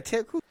 Yeah,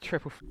 triple.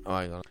 Oh,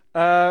 hang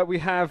on. We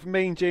have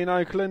Mean Gene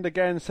Okerlund,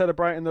 again,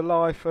 celebrating the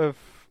life of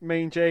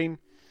Mean Gene.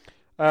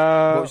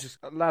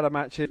 Ladder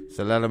matches.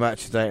 So ladder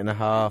match is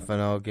 8.5,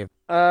 and I'll give...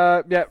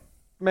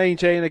 Mean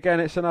Gene, again,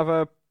 it's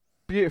another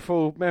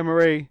beautiful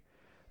memory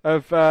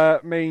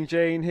of Mean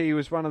Gene. He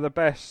was one of the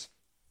best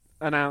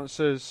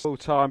announcers all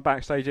time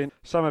backstage. In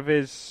some of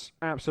his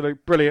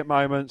absolute brilliant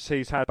moments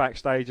he's had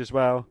backstage as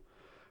well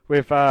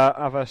with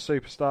other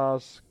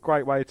superstars.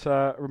 Great way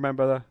to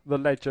remember the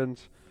legend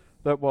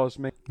that was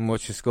me. And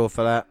what's your score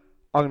for that?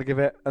 I'm going to give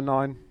it a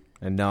 9.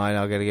 A 9.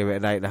 I'm going to give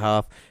it an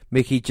 8.5.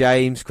 Mickey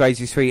James,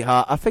 Crazy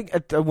Sweetheart. I think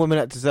a woman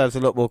that deserves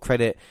a lot more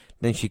credit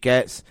than she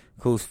gets.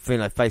 Of course,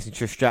 facing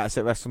Trish Stratus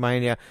at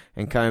WrestleMania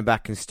and coming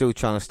back and still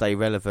trying to stay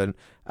relevant.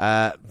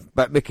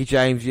 But Mickey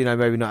James,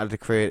 maybe not had the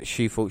career that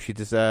she thought she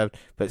deserved,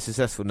 but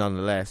successful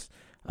nonetheless.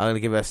 I'm going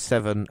to give her a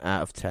 7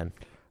 out of 10.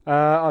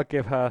 I'll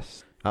give her...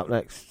 Up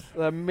next.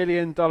 The $1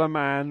 Million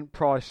Man,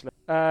 priceless.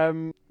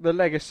 The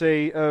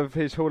legacy of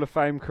his Hall of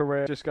Fame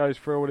career just goes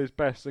through all his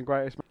best and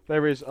greatest.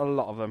 There is a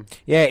lot of them.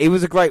 Yeah, he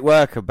was a great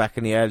worker back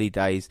in the early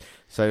days.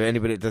 So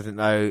anybody that doesn't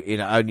know,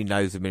 only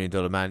knows the $1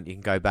 Million Man, you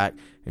can go back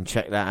and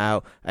check that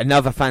out.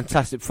 Another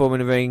fantastic performer in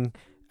the ring.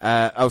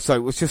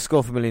 What's your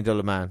score for $1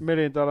 Million Man? $1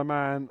 Million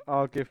Man,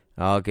 I'll give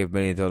 $1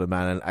 Million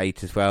Man an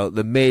 8 as well.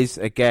 The Miz,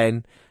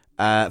 again,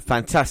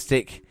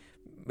 fantastic,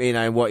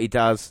 in what he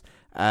does.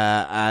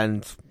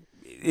 And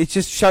it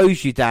just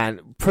shows you, Dan,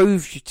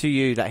 proves to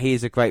you that he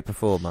is a great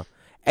performer.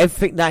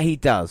 Everything that he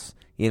does,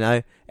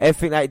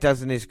 everything that he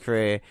does in his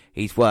career,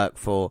 he's worked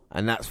for,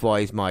 and that's why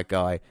he's my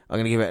guy. I'm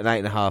going to give it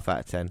an 8.5 out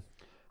of 10.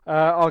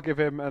 I'll give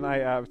him an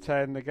 8 out of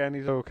 10. Again,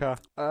 he's a hooker.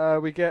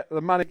 We get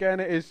the money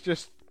again. It is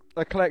just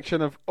a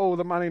collection of all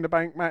the Money in the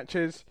Bank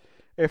matches.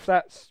 If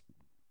that's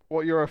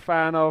what you're a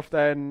fan of,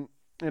 then,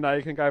 you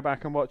can go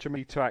back and watch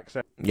them to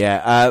accept.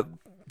 Yeah.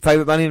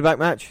 Favourite Money in the Bank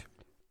match?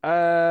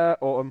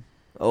 Autumn.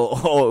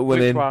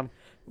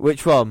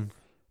 Which one?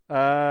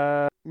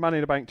 Money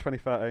in the Bank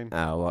 2013.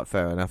 Oh, right,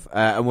 fair enough.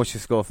 And what's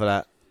your score for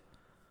that?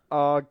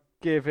 I'll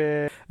give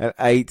it an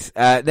 8.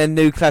 Then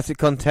new classic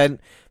content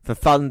for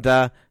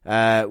Thunder,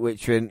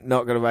 which we're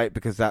not going to rate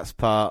because that's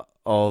part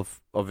of,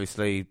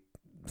 obviously,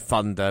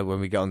 Thunder when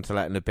we get onto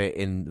that in a bit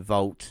in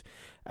Vault.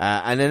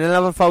 And then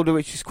another folder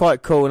which is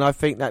quite cool, and I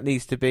think that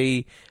needs to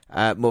be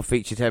more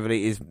featured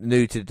heavily, is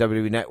new to the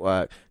WWE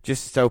Network,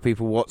 just to tell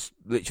people what's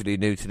literally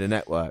new to the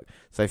network.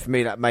 So for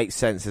me, that makes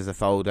sense as a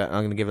folder, and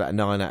I'm going to give that a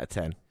 9 out of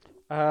 10.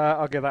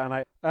 I'll give that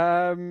an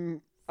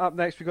 8. Up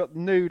next, we've got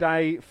New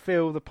Day,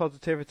 Feel the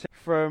Positivity,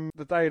 from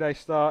the day they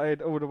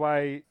started all the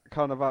way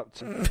kind of up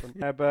to...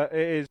 but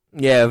it is...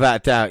 Yeah, without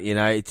a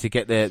doubt, to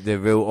get the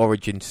real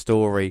origin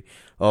story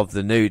of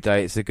the New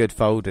Day, it's a good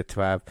folder to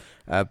have.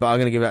 But I'm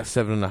going to give that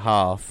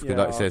 7.5, because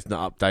like I said, it's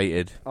not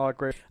updated. I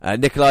agree.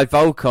 Nikolai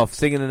Volkov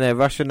singing in their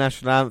Russian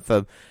national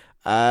anthem.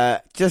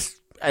 Just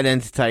an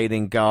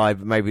entertaining guy,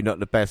 but maybe not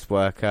the best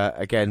worker.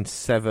 Again,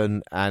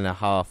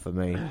 7.5 for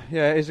me.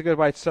 Yeah, it's a good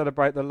way to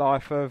celebrate the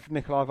life of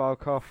Nikolai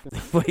Volkov.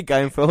 What are you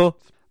going for?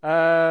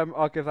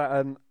 I'll give that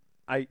an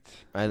 8.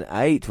 An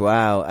 8,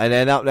 wow. And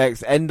then up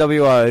next,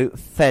 NWO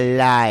for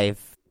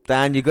life.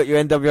 Dan, you got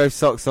your NWO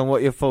socks on.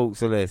 What are your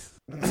thoughts on this?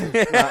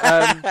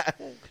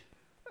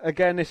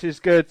 Again, this is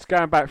good.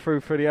 Going back through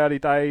the early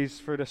days,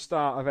 through the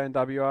start of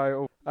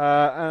NWO.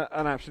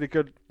 An absolutely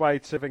good way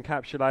to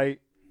encapsulate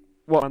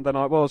what Monday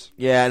night was.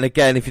 Yeah, and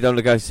again, if you don't want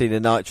to go see the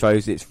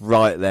Nitros, it's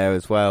right there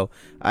as well.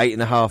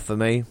 8.5 for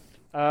me.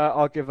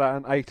 I'll give that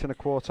an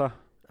 8.25.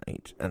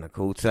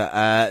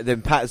 8.25.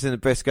 Then Patterson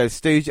and Briscoe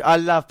Stooge. I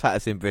love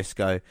Patterson and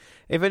Briscoe.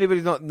 If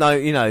anybody's not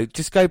know,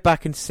 just go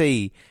back and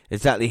see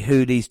exactly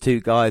who these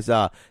two guys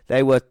are.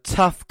 They were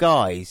tough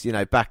guys,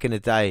 back in the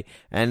day.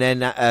 And then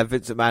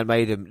Vince McMahon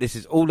made them. This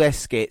is all their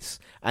skits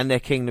and their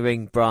King of the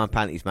Ring bra and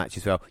panties match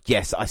as well.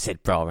 Yes, I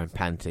said bra and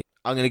panty.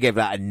 I'm going to give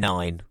that a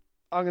 9.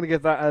 I'm going to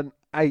give that an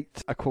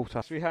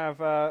 8.25. So we have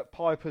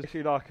Piper's, if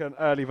you like, an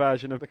early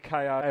version of the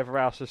KO.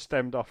 Everyone else has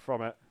stemmed off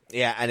from it.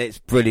 Yeah, and it's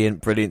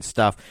brilliant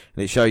stuff.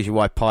 And it shows you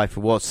why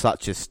Piper was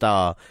such a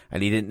star,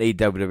 and he didn't need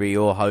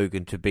WWE or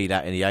Hogan to be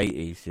that in the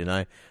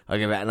 80s, I'll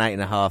give it an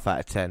 8.5 out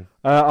of 10.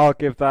 I'll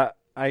give that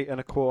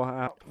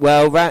 8.25 out.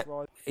 Well,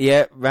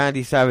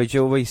 Randy Savage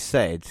always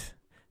said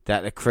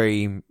that the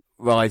cream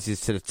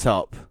rises to the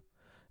top,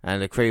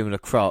 and the cream of the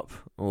crop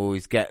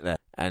always get there.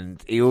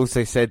 And he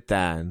also said,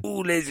 Dan,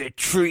 oh, there's a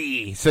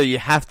tree. So you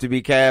have to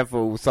be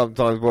careful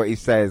sometimes what he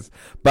says.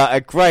 But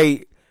a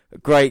great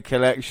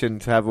collection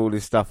to have all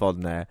this stuff on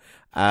there.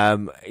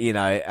 And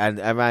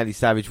Randy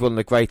Savage, one of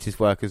the greatest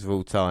workers of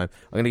all time.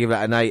 I'm going to give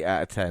that an 8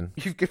 out of 10.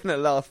 You've given the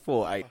last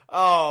 4 8.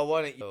 Oh,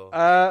 why don't you?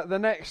 The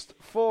next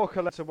 4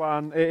 collector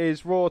one, it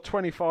is Raw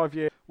 25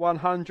 year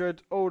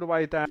 100 all the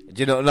way down. Do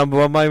you know what the number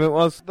one moment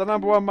was? The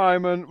number one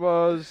moment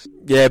was...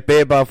 Yeah,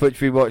 Beer Bath, which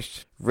we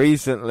watched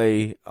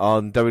recently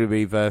on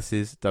WWE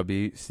versus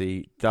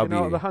WCW. You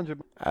know what the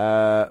 100...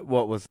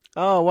 what was...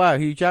 Oh, wow,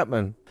 Hugh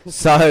Jackman.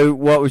 So,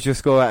 what was your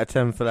score out of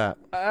 10 for that?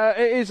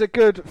 It is a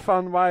good,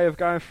 fun way of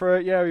going through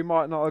it. Yeah, we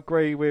might not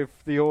agree with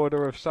the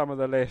order of some of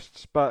the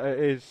lists, but it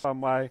is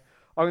some way.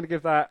 I'm going to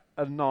give that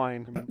a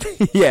 9.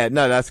 Yeah,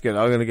 no, that's good.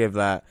 I'm going to give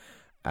that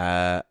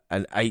an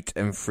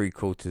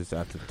 8.75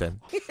 out of 10.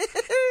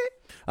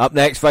 Up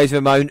next, Razor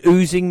Ramon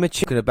oozing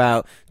mature. Talking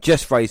about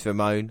just Razor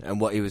Ramon and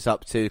what he was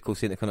up to. Of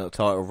course, in the Intercontinental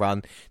title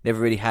run. Never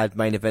really had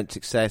main event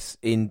success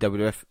in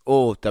WWF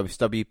or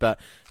WCW, but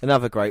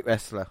another great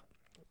wrestler.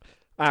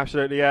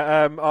 Absolutely,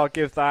 yeah. I'll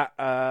give that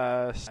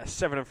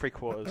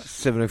 7.75.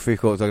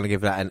 7.75. I'm going to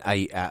give that an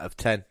 8 out of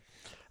 10.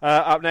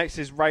 Up next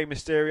is Rey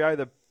Mysterio,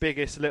 the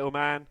biggest little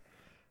man.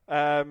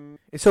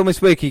 It's almost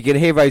spooky. You can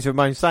hear Razor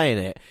Ramon saying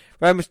it.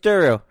 Rey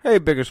Mysterio, hey,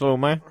 biggest little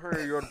man.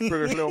 Hey, you're the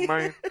biggest little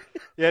man.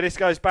 Yeah, this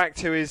goes back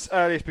to his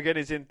earliest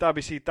beginnings in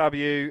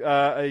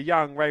WCW. A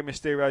young Rey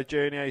Mysterio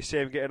Jr. You see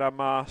him getting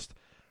unmasked,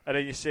 and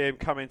then you see him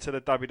come into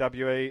the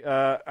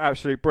WWE.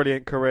 Absolutely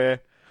brilliant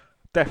career.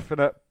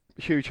 Definite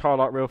huge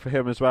highlight reel for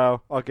him as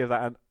well. I'll give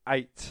that an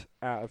 8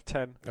 out of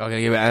 10. I'm going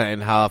to give it an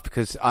 8.5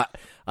 because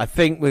I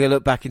think we're going to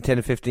look back in 10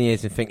 or 15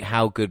 years and think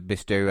how good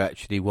Mysterio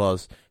actually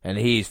was. And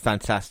he is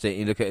fantastic.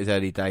 You look at his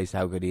early days,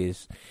 how good he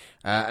is.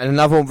 And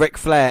another one, Ric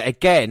Flair.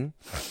 Again,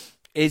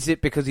 is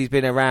it because he's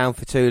been around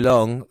for too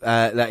long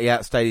that he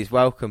outstayed his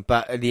welcome?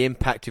 But the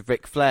impact of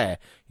Ric Flair,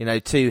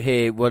 2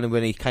 here, one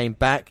when he came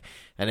back,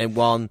 and then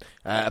one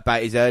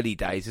about his early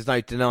days. There's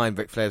no denying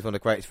Ric Flair's one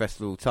of the greatest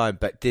wrestlers of all time,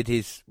 but did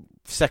his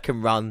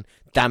second run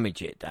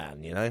damage it,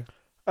 Dan,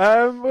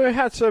 We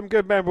had some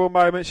good memorable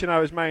moments, it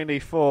was mainly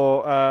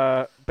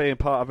for being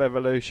part of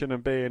Evolution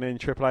and being in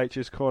Triple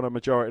H's corner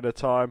majority of the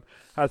time.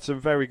 Had some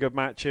very good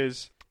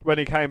matches when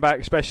he came back,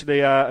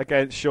 especially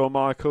against Shawn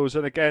Michaels.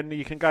 And again,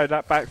 you can go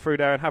back through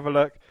there and have a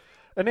look.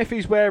 And if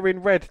he's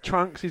wearing red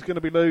trunks, he's going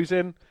to be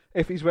losing.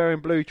 If he's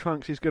wearing blue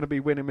trunks, he's going to be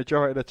winning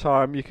majority of the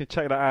time. You can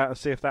check that out and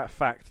see if that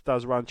fact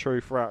does run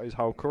true throughout his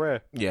whole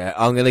career. Yeah,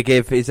 I'm going to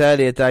give his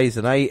earlier days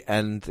an 8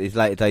 and his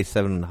later days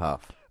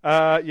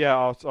 7.5. Yeah,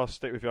 I'll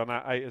stick with you on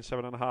that. 8 and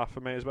 7.5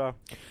 for me as well.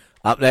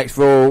 Up next,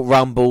 Royal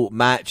Rumble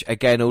match.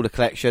 Again, all the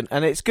collection.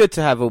 And it's good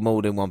to have them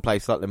all in one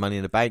place, like the Money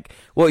in the Bank.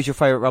 What is your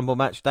favourite Rumble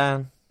match,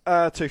 Dan?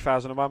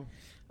 2001.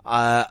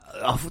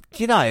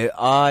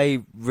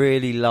 I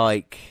really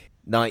like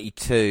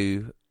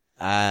 92.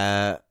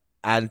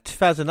 And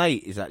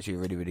 2008 is actually a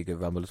really, really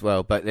good Rumble as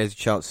well. But there's a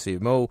chance to see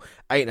them all.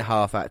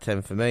 8.5 out of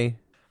 10 for me.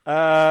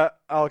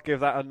 I'll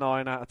give that a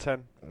 9 out of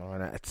 10.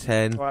 9 out of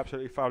 10. I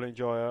absolutely thoroughly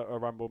enjoy a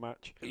Rumble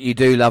match. You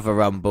do love a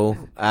Rumble.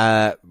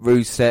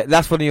 Rusev,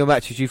 that's one of your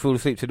matches you fall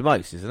asleep to the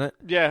most, isn't it?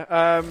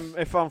 Yeah,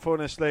 if I'm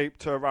falling asleep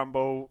to a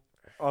Rumble,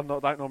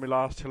 don't normally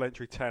last till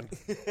entry 10.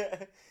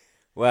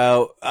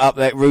 Well, up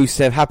there,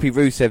 Rusev, happy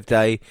Rusev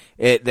Day.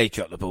 They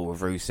dropped the ball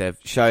with Rusev,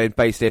 showing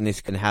basically in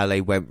this and how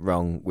they went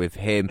wrong with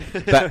him.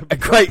 But a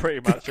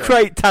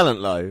great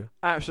talent, though.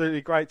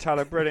 Absolutely great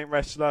talent, brilliant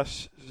wrestler,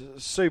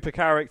 super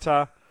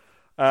character.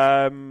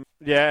 And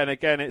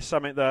again, it's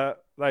something that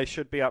they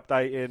should be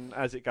updating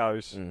as it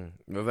goes.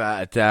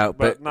 Without a doubt.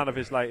 But none of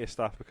his latest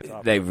stuff.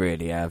 They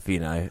really have,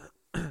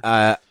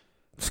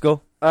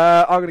 Score?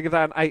 I'm going to give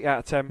that an 8 out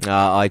of 10.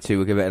 I too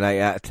will give it an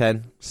 8 out of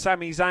 10.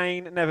 Sami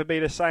Zayn, never be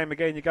the same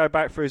again. You go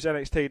back through his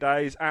NXT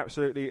days,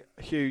 absolutely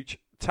huge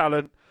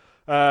talent.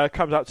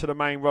 Comes up to the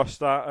main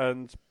roster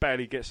and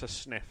barely gets a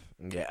sniff.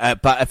 Yeah,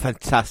 but a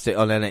fantastic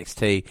on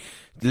NXT.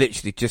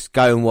 Literally, just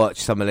go and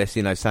watch some of this.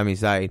 Sami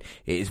Zayn.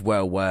 It is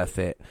well worth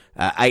it.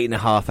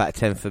 8.5 out of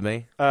 10 for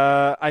me.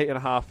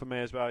 8.5 for me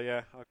as well.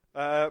 Yeah.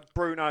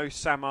 Bruno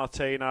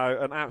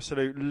Sammartino, an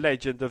absolute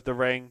legend of the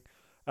ring.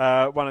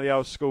 One of the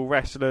old school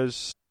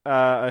wrestlers.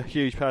 A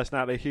huge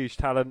personality, huge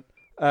talent.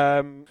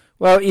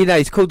 Well,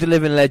 he's called the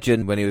living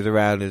legend when he was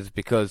around is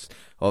because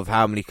of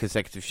how many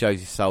consecutive shows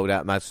he sold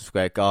out Madison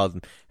Square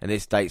Garden, and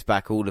this dates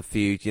back all the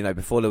feuds.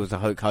 Before there was a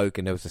Hulk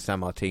Hogan, there was a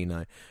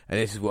Sammartino, and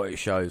this is what it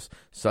shows.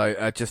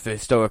 So, just for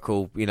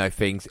historical,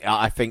 things,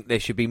 I think there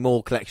should be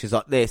more collections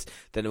like this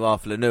than there are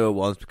for the newer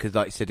ones because,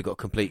 like you said, they've got a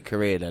complete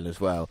career then as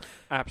well.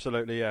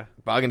 Absolutely, yeah.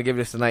 But I'm going to give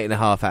this an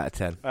 8.5 out of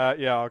 10.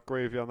 Yeah, I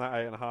agree with you on that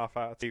 8.5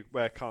 out of 10.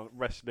 Where kind of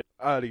wrestling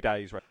early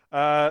days,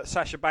 right?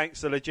 Sasha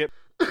Banks, the legit.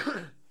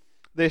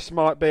 This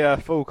might be her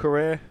full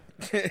career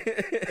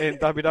in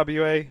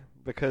WWE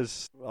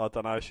because, I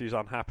don't know, she's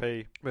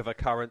unhappy with her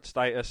current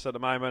status at the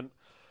moment.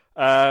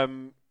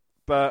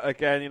 But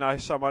again,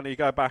 someone you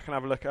go back and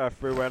have a look at her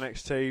through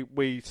NXT,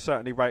 we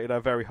certainly rated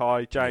her very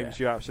high. James,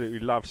 You absolutely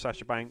love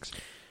Sasha Banks.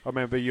 I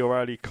remember your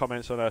early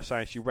comments on her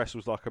saying she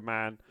wrestles like a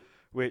man,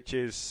 which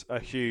is a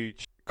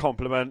huge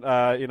compliment.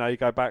 You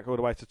go back all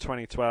the way to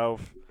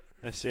 2012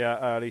 and see her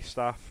early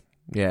stuff.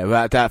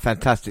 Yeah, that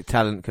fantastic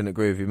talent, couldn't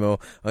agree with you more.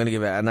 I'm going to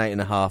give it an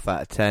 8.5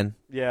 out of 10.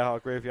 Yeah, I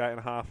agree with you,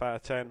 8.5 out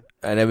of 10.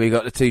 And then we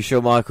got the two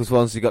Shawn Michaels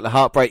ones. We got the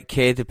Heartbreak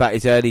Kid about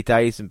his early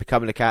days and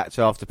becoming a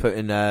character after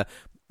putting Marty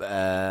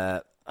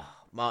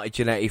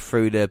Jannetty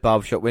through the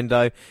barbershop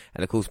window,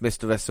 and of course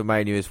Mr.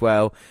 WrestleMania as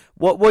well.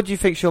 What do you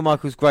think Shawn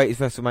Michaels' greatest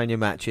WrestleMania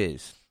match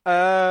is?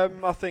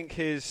 I think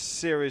his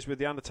series with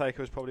The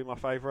Undertaker was probably my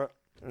favourite.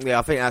 Yeah,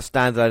 I think that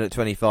stands out at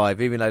 25,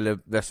 even though the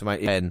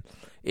WrestleMania 10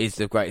 is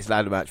the greatest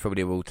ladder match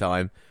probably of all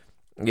time.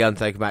 The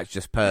Undertaker match is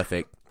just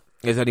perfect.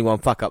 There's only one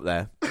fuck up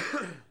there.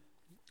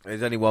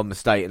 There's only one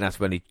mistake, and that's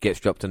when he gets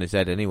dropped on his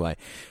head anyway.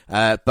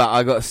 But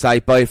I got to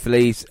say, both of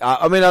these...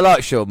 I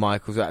like Shawn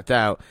Michaels, without a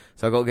doubt,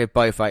 so I got to give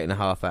both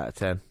 8.5 out of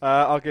 10.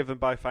 I'll give them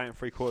both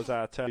 8.75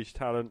 out of 10. Huge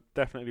talent,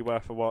 definitely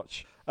worth a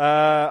watch.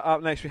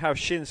 Up next we have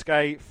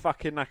Shinsuke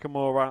fucking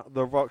Nakamura,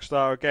 the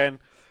Rockstar again.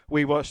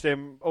 We watched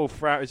him all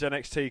throughout his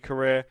NXT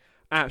career.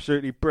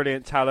 Absolutely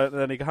brilliant talent,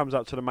 and then he comes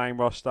up to the main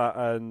roster,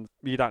 and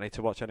you don't need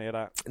to watch any of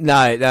that. No,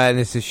 and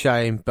it's a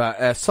shame,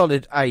 but a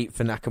solid 8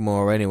 for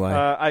Nakamura anyway.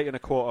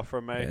 8.25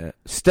 from me. Yeah.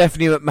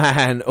 Stephanie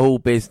McMahon, all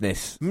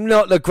business.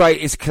 Not the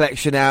greatest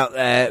collection out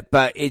there,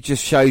 but it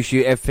just shows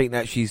you everything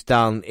that she's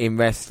done in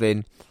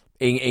wrestling,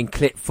 in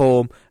clip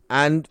form,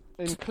 and...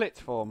 In clip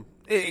form?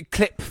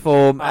 Clip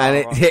form,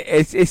 and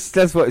it's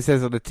that's what it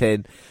says on the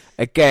tin.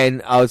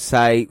 Again, I would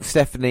say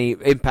Stephanie,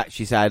 impact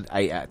she's had,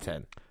 8 out of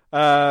 10.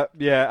 Yeah,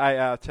 8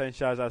 out of 10.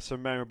 She has had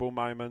some memorable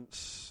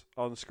moments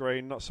on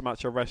screen. Not so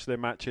much her wrestling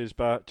matches,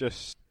 but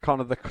just kind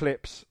of the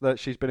clips that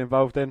she's been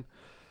involved in.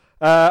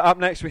 Up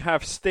next, we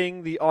have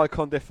Sting, the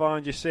icon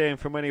defined. You see him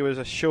from when he was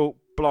a short,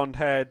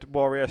 blonde-haired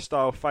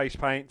warrior-style face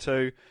paint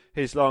to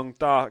his long,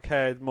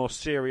 dark-haired, more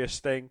serious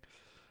Sting.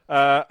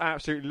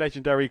 Absolutely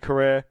legendary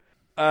career.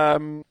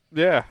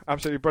 Yeah,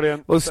 absolutely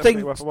brilliant. Well, definitely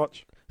Sting, worth a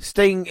watch.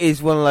 Sting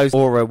is one of those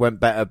aura went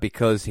better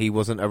because he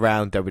wasn't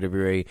around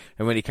WWE,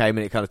 and when he came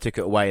in, it kind of took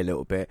it away a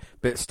little bit.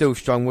 But still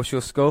strong. What's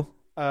your score?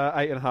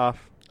 8.5.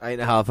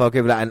 8.5. I'll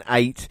give that an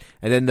 8.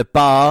 And then the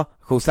Bar,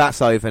 of course, that's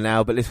over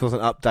now, but this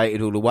wasn't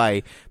updated all the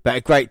way. But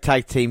a great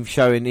tag team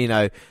showing,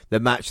 the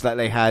match that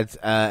they had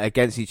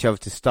against each other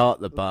to start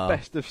the Bar.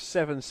 Best of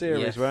 7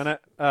 series, wasn't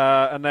it?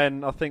 And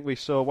then I think we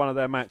saw one of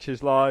their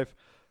matches live.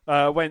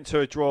 Went to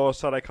a draw,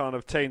 so they kind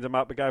of teamed them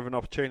up and gave an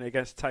opportunity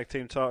against the tag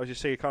team titles. You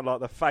see kind of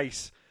like the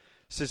face,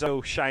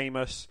 Cesaro,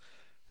 Sheamus.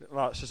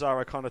 Like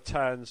Cesaro kind of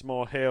turns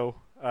more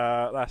heel.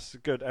 That's a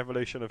good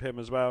evolution of him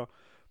as well.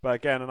 But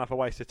again, another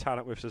wasted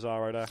talent with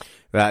Cesaro there.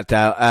 Without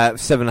doubt.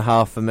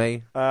 7.5 for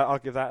me. I'll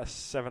give that a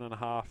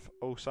 7.5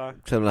 also.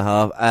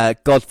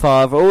 7.5.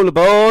 Godfather, all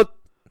aboard!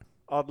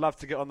 I'd love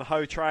to get on the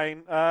Ho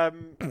train.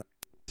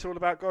 It's all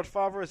about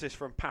Godfather. Is this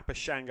from Papa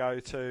Shango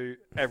to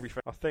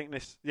everything? I think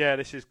this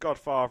is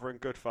Godfather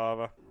and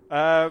Goodfather.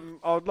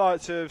 I'd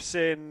like to have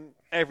seen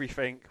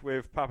everything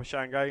with Papa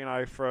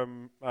Shango,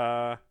 from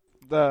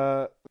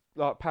the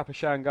Papa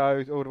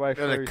Shango all the way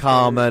through the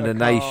Karma, the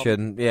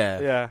Nation,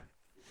 yeah.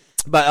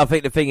 But I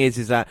think the thing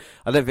is that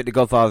I don't think the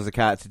Godfather as a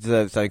character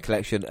deserves its own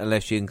collection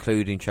unless you're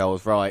including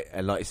Charles Wright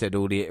and, like you said,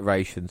 all the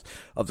iterations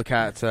of the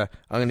character.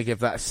 I'm going to give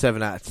that a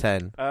 7 out of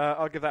 10.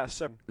 I'll give that a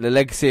 7. The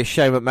legacy of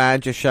Shane McMahon,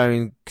 just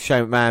showing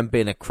Shane McMahon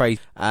being a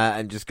crazy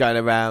and just going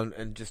around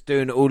and just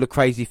doing all the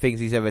crazy things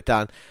he's ever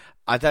done.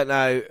 I don't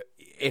know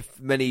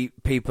if many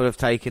people have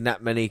taken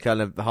that many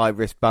kind of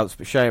high-risk bumps,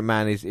 but Shane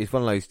McMahon is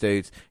one of those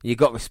dudes. You've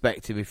got to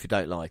respect him if you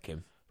don't like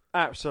him.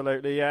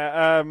 Absolutely,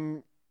 yeah.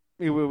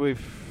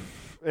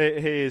 He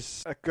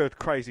is a good,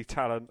 crazy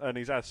talent, and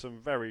he's had some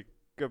very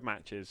good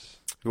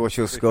matches. What's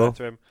your score?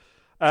 To him.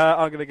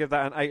 I'm going to give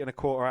that an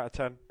 8.25 out of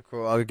 10.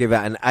 Cool. I'll give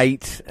that an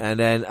 8, and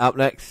then up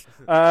next?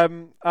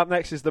 Up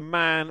next is the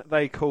man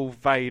they call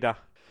Vader.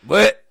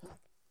 What?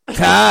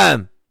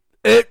 Time!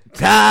 It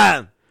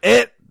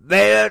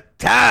Vader,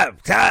 time.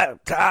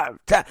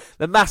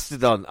 The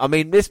Mastodon. I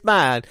mean, this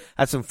man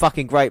had some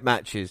fucking great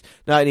matches.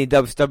 Not only in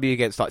WWE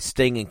against like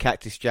Sting and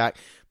Cactus Jack,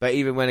 but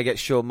even when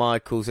against Shawn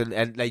Michaels,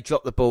 and they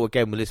dropped the ball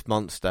again with this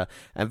monster.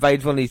 And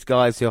Vader's one of these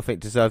guys who I think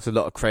deserves a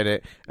lot of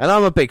credit. And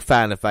I'm a big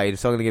fan of Vader,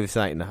 so I'm going to give this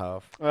an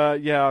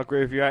 8.5. Yeah, I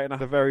agree with you.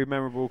 8.5. A very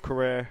memorable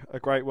career, a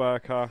great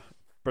worker,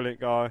 brilliant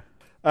guy.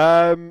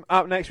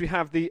 Up next, we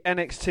have the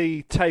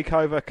NXT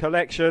Takeover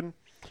Collection.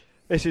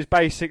 This is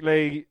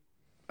basically,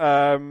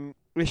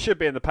 it should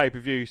be in the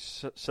pay-per-view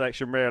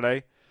section,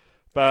 really,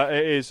 but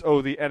it is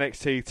all the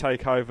NXT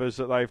takeovers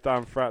that they've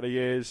done throughout the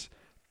years.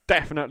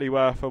 Definitely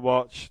worth a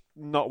watch.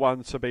 Not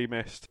one to be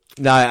missed.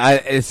 No,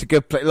 it's a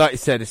good place. Like you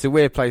said, it's a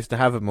weird place to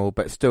have them all,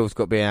 but still, it's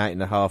got to be an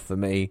 8.5 for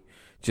me,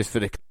 just for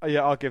the.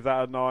 Yeah, I'll give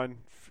that a 9.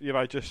 You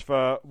know, just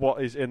for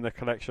what is in the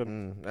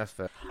collection. That's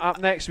fair. Up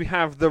next, we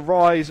have the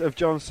rise of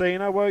John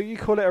Cena. Well, you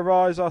call it a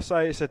rise, I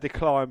say it's a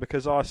decline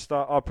because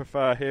I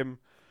prefer him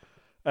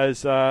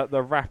as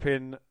the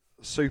rapping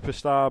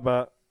superstar,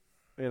 but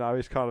you know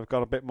he's kind of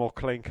got a bit more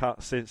clean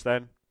cut since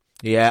then.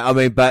 Yeah, I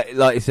mean, but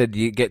like you said,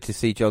 you get to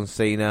see John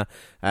Cena,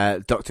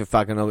 Dr.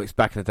 Thuganomics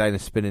back in the day in a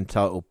spinning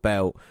title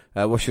belt.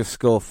 What's your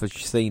score for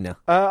Cena?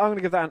 I'm going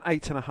to give that an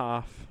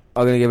 8.5.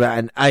 I'm going to give that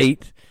an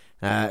 8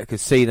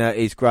 because Cena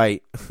is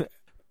great.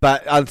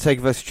 But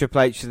Undertaker vs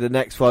Triple H is the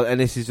next one, and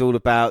this is all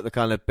about the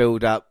kind of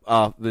build-up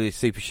after the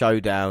Super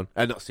Showdown,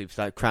 not Super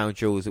Showdown, Crown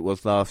Jewels it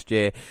was last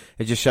year.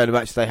 It just showed a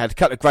match they had. A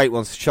couple of great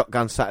ones,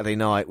 Shotgun Saturday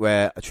Night,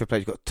 where Triple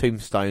H got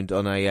tombstoned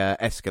on a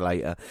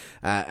escalator,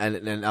 and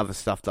then other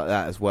stuff like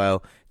that as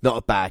well. Not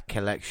a bad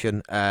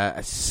collection.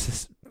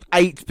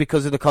 8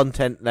 because of the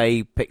content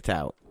they picked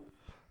out.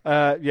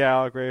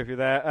 Yeah, I agree with you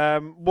there.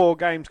 War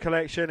Games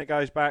collection, it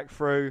goes back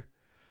through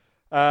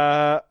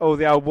all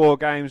the old War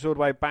Games all the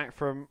way back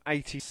from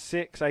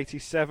 86,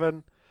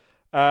 87.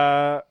 You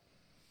know,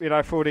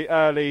 for all the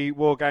early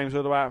War Games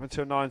all the way up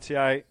until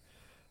 98.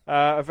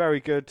 A very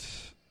good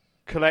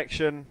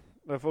collection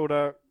of all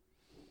the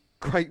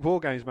great War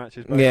Games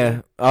matches. Basically.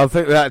 Yeah, I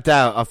think without a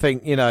doubt. I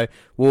think, you know,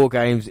 War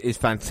Games is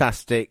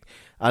fantastic.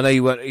 I know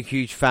you weren't a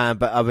huge fan,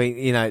 but I mean,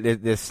 you know,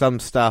 there's some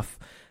stuff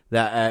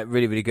that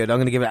really, really good. I'm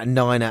going to give it a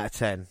 9 out of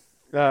 10.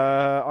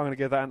 I'm going to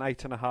give that an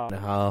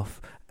 8.5.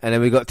 And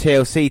then we've got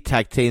TLC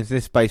tag teams.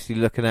 This is basically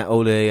looking at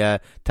all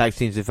the tag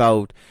teams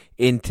involved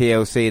in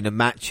TLC and the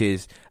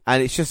matches.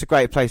 And it's just a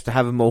great place to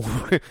have them all.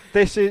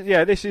 This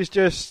is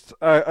just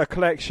a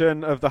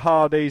collection of the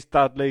Hardys,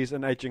 Dudleys,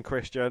 and Edge and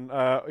Christian.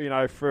 You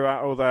know,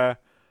 throughout all their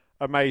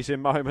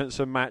amazing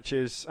moments and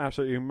matches,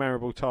 absolutely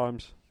memorable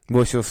times.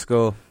 What's your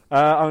score?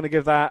 I'm going to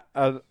give that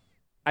an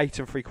 8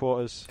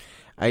 3/4.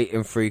 8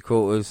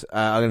 3/4.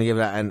 I'm going to give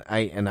that an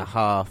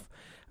 8.5.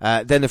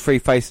 Then the Free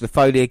Face of the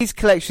Foley. These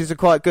collections are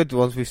quite good, the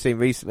ones we've seen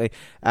recently.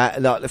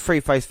 Like the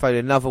Free Face Foley,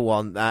 another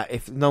one that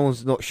if no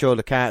one's not sure of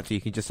the character, you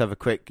can just have a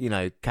quick, you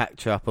know,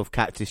 catch up of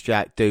Cactus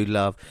Jack, Dude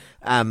Love,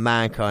 and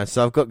Mankind.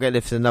 So I've got to get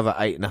this another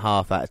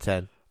 8.5 out of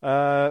 10.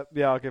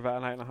 Yeah, I'll give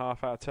that an 8.5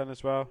 out of 10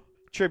 as well.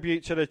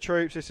 Tribute to the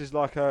troops. This is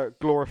like a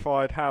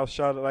glorified house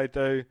show that they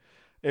do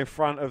in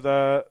front of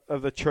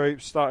the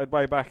troops. Started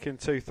way back in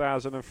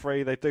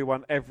 2003. They do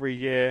one every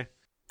year.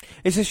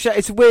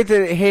 It's weird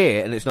that it's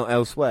here and it's not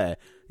elsewhere.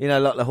 You know,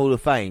 like the Hall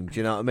of Fame. Do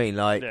you know what I mean?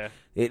 Like,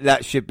 yeah.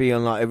 That should be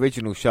on like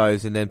original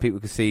shows, and then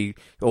people can see,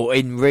 or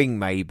in ring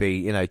maybe.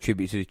 You know,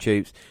 tribute to the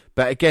troops.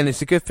 But again,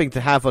 it's a good thing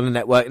to have on the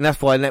network, and that's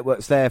why the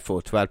network's there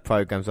for, to add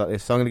programs like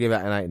this. So I'm going to give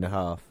that an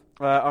 8.5.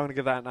 I'm going to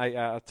give that an 8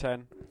 out of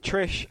 10.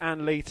 Trish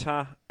and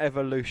Lita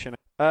Evolution.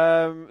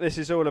 This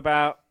is all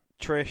about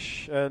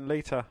Trish and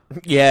Lita.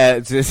 Yeah,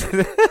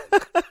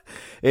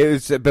 it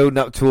was building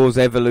up towards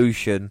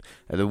Evolution,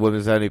 and the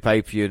women's only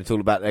pay-per-view, and it's all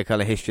about their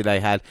kind of history they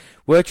had.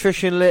 Were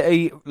Trish and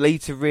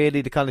Lita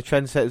really the kind of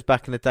trendsetters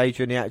back in the day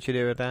during the Attitude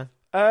Era,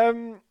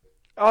 Dan?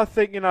 I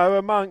think, you know,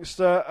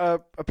 amongst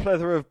a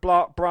plethora of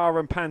bra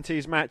and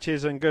panties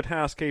matches and good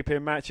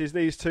housekeeping matches,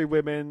 these two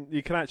women,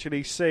 you can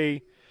actually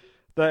see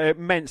that it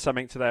meant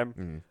something to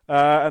them.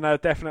 And they're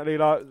definitely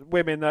like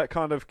women that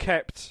kind of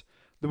kept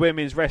the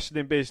women's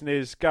wrestling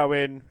business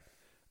going,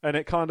 and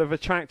it kind of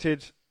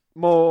attracted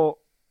more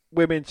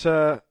women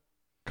to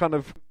kind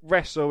of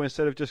wrestle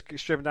instead of just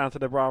stripping down to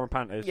their bra and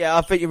panties. Yeah,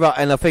 I think you're right,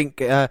 and I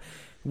think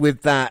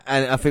with that,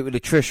 and I think with the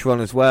Trish one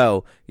as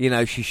well, you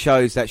know, she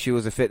shows that she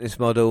was a fitness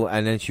model,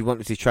 and then she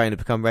wanted to train to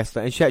become a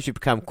wrestler, and she actually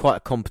became quite a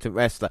competent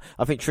wrestler.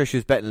 I think Trish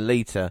was better than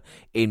Lita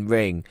in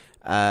ring,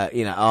 you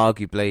know,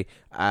 arguably,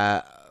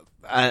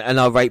 and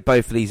I'll rate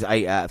both of these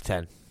 8 out of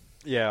 10.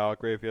 Yeah, I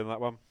agree with you on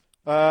that one.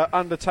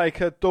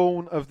 Undertaker,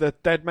 Dawn of the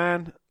Dead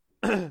Man.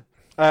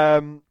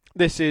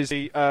 This is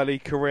the early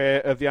career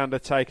of The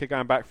Undertaker,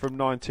 going back from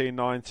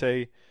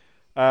 1990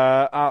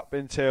 up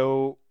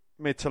until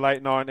mid to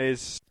late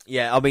 90s.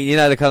 Yeah, I mean, you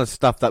know, the kind of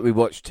stuff that we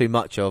watch too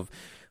much of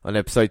on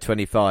episode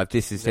 25,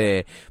 this is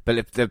here.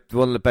 But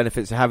one of the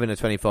benefits of having a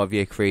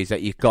 25-year career is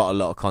that you've got a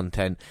lot of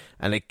content.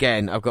 And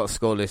again, I've got to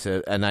score this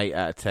an 8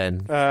 out of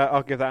 10.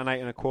 I'll give that an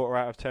 8.25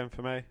 out of 10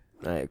 for me.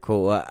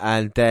 8.25.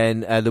 And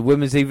then the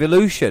Women's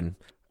Evolution.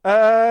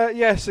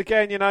 Yes,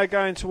 again,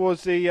 going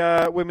towards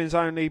the women's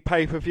only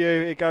pay-per-view,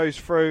 it goes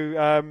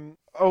through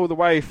all the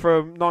way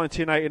from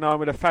 1989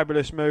 with a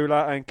Fabulous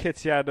Moolah and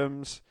Kitty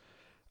Adams,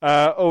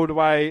 all the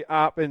way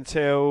up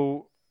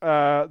until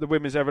the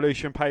Women's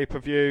Evolution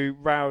pay-per-view,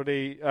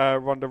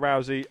 Ronda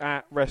Rousey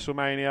at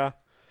WrestleMania.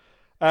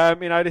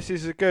 This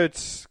is a good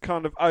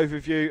kind of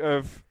overview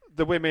of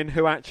the women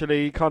who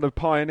actually kind of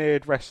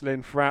pioneered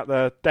wrestling throughout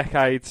the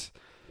decades.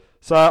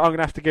 So I'm going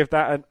to have to give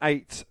that an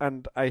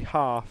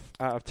 8.5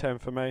 out of 10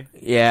 for me.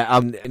 Yeah,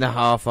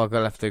 8.5. I'm going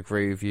to have to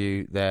agree with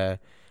you there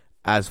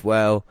as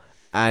well.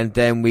 And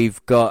then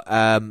we've got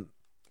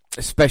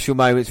special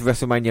moments of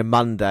WrestleMania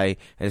Monday.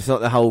 And it's not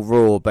the whole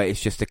Raw, but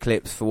it's just the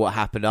clips for what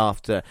happened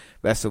after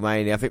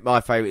WrestleMania. I think my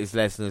favourite is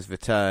Lesnar's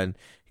return.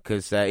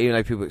 Because even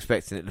though people were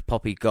expecting it, the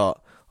pop he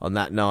got on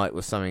that night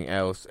was something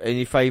else.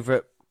 Any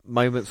favourite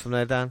moments from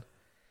there, Dan?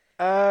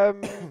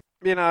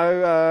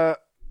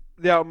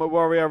 The Ultimate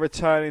Warrior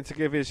returning to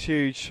give his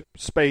huge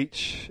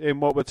speech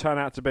in what would turn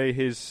out to be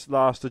his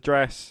last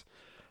address.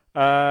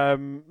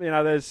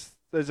 There's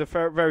a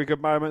very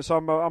good moment. So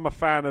I'm a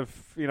fan of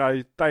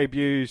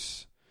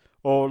debuts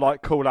or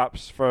like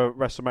call-ups for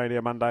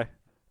WrestleMania Monday.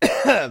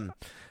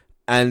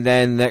 And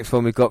then next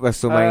one we've got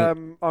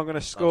WrestleMania. I'm going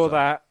to score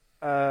that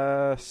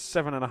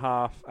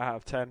 7.5 out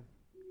of 10. I'm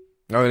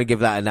going to give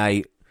that an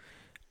 8.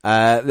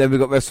 Then we've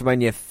got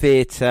WrestleMania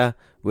Theatre,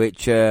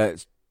 which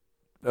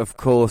of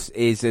course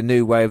is a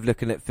new way of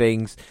looking at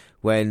things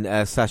when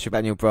Sasha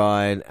Banyan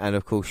Bryan and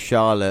of course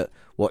Charlotte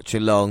watch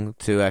along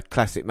to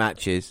classic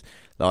matches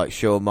like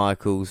Shawn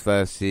Michaels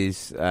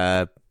versus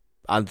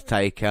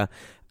Undertaker.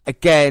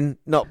 Again,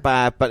 not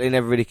bad, but they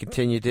never really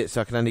continued it, so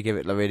I can only give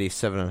it really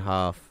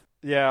 7.5.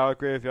 Yeah, I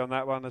agree with you on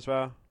that one as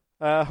well.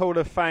 Hall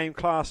of Fame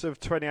class of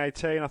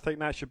 2018, I think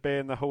that should be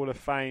in the Hall of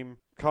Fame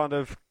kind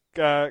of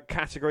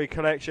category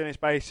collection. It's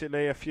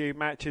basically a few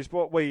matches,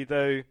 what we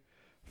do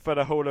for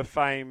the Hall of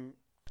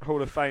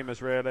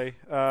Famers, really.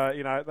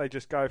 They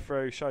just go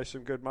through, show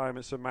some good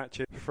moments and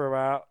matches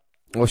throughout.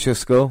 What's your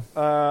score?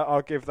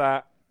 I'll give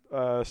that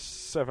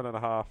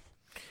 7.5.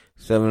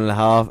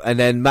 7.5. And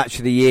then match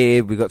of the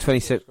year, we got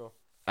 27.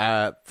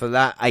 For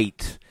that,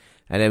 8.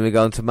 And then we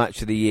go on to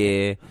match of the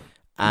year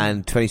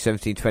and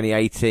 2017,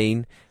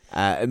 2018.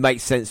 It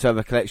makes sense to have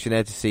a collection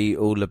there to see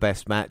all the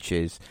best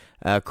matches.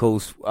 Of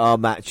course, our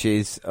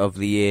matches of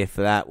the year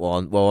for that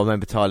one. Well, I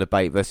remember Tyler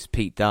Bate versus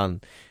Pete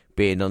Dunne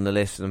being on the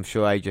list, and I'm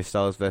sure AJ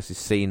Styles versus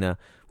Cena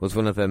was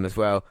one of them as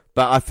well.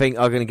 But I think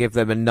I'm going to give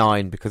them a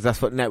 9 because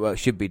that's what Network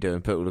should be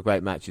doing, put all the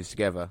great matches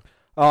together.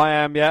 I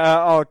am, yeah.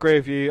 I'll agree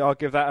with you. I'll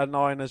give that a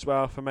 9 as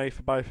well for me,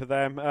 for both of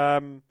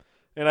them.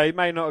 You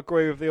may not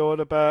agree with the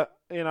order, but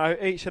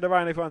each of their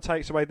own. Everyone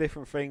takes away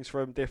different things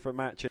from different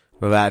matches.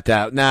 Without a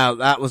doubt. Now,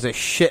 that was a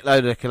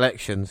shitload of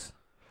collections.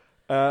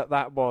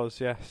 That was,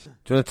 yes.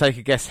 Do you want to take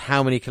a guess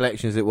how many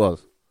collections it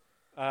was?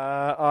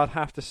 I'd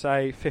have to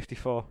say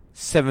 54.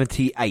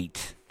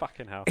 78.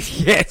 Fucking hell.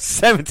 Yes,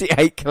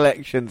 78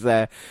 collections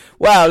there.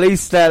 Well, at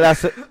least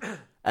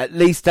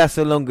that's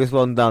the longest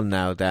one done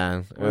now,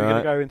 Dan. We're going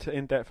to go into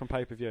in-depth on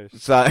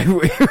pay-per-views. So,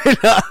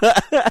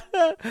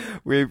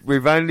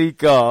 we've only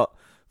got...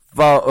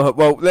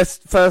 Well, let's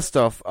first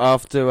off,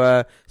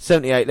 after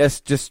 78, let's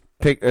just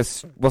pick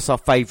what's our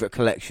favourite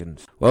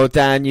collections. Well,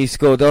 Dan, you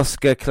scored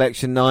Oscar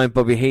Collection 9,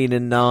 Bobby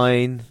Heenan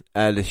 9,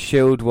 the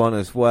Shield one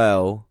as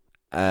well,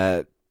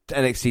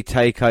 NXT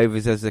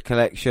Takeovers as a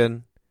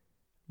collection,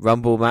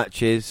 Rumble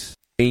matches,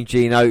 Mean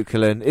Gene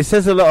Okerlund. It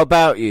says a lot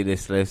about you,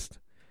 this list.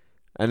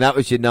 And that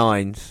was your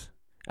 9s,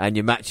 and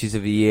your matches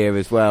of the year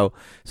as well.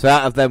 So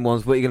out of them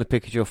ones, what are you going to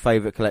pick as your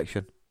favourite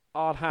collection?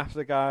 I'd have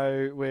to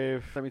go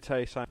with, let me tell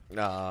you something.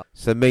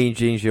 So Mean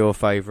Gene's your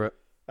favourite.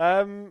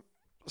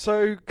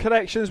 So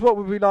collections, what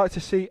would we like to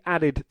see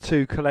added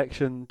to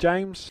collection,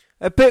 James?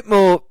 A bit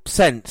more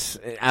sense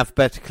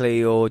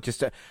alphabetically, or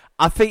just...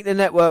 I think the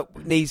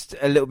network needs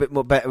a little bit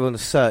more better on the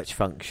search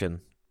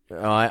function.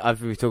 I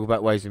think we talk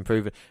about ways of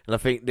improving, and I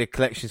think the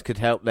collections could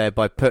help there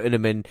by putting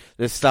them in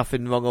the stuff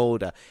in the wrong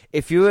order.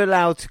 If you were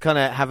allowed to kind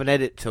of have an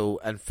edit tool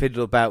and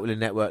fiddle about with the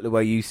network the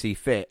way you see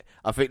fit,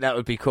 I think that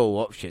would be a cool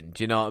option.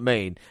 Do you know what I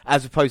mean?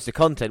 As opposed to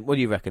content, what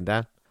do you reckon,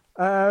 Dan?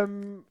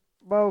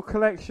 Well,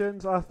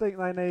 collections, I think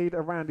they need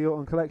a Randy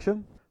Orton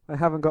collection. They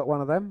haven't got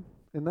one of them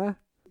in there,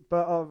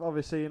 but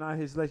obviously,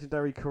 his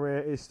legendary career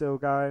is still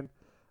going.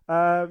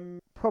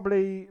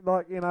 Probably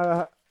like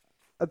a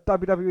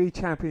WWE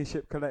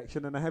Championship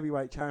collection and a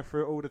heavyweight champion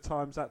through all the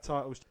times that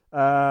title's,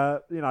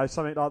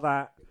 something like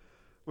that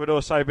would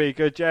also be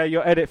good. Yeah,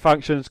 your edit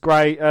function's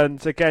great,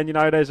 and again,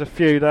 there's a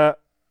few that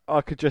I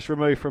could just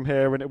remove from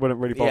here and it wouldn't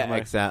really bother me. Yeah,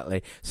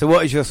 exactly. So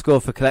what is your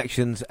score for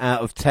collections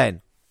out of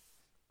 10?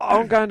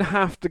 I'm going to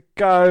have to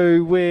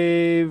go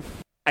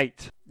with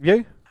 8.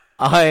 You?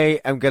 I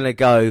am going to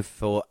go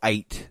for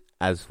 8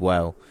 as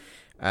well.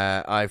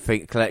 I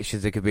think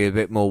collections, there could be a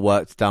bit more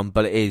work done,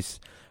 but it is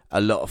a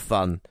lot of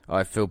fun,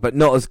 I feel, but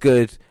not as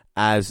good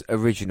as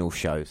original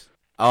shows.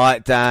 All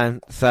right,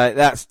 Dan, so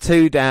that's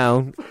 2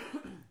 down,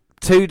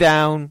 3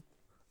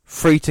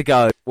 to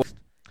go.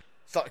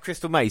 It's like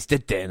Crystal Maze.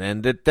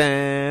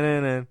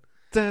 Da-dun-dun-dun-dun-dun.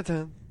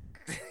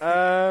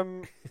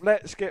 Dun-dun.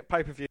 Let's get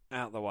pay-per-view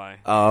out of the way.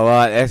 All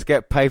right, let's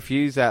get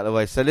pay-per-views out of the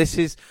way. So this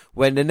is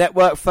when the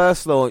network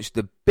first launched.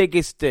 The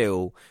biggest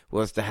deal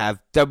was to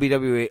have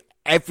WWE,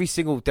 every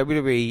single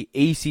WWE,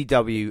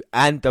 ECW,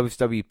 and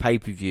WCW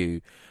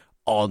pay-per-view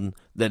on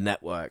the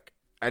network.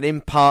 And in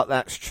part,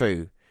 that's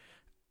true.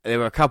 There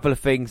were a couple of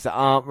things that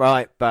aren't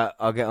right, but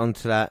I'll get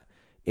onto that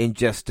in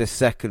just a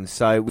second.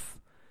 So,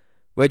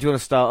 where do you want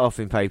to start off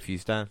in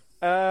pay-per-views, Dan?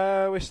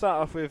 We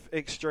start off with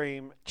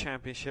Extreme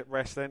Championship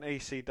Wrestling,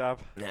 ECW.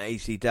 Yeah,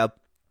 ECW.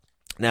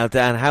 Now,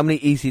 Dan, how many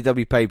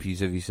ECW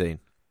pay-per-views have you seen?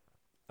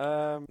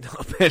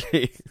 Not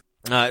many.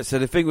 Alright, so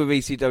the thing with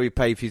ECW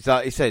pay-per-views,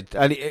 like you said,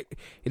 it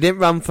didn't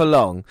run for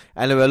long,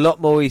 and there were a lot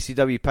more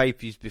ECW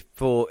pay-per-views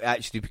before it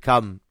actually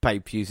become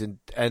pay-per-views, and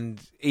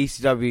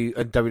ECW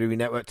and WWE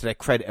Network, to their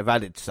credit, have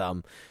added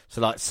some. So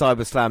like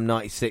CyberSlam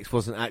 96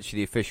 wasn't actually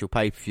the official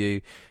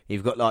pay-per-view.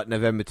 You've got like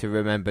November to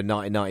Remember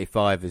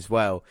 1995 as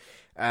well.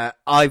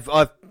 I've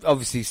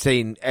obviously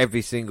seen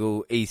every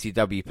single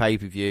ECW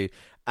pay-per-view,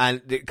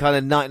 and the kind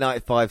of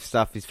 1995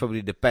 stuff is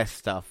probably the best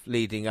stuff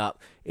leading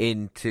up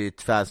into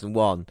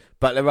 2001.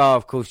 But there are,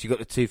 of course, you've got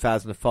the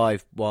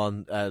 2005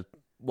 one, is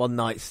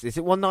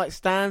it One Night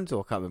Stand?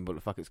 Or I can't remember what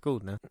the fuck it's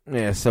called now.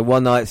 Yeah, so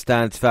One Night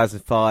Stand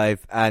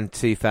 2005 and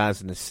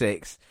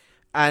 2006.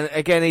 And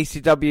again,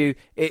 ECW,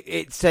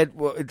 it said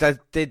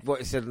did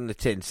what it said on the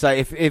tin. So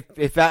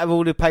if out of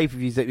all the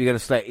pay-per-views that you're going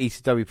to select,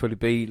 ECW probably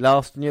be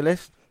last on your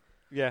list?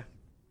 Yeah.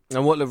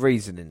 And what are the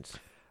reasonings?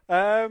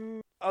 I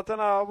don't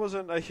know. I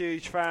wasn't a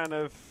huge fan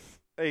of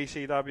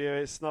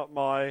ECW. It's not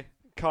my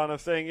kind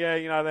of thing. Yeah,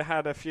 you know, they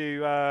had a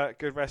few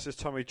good wrestlers: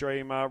 Tommy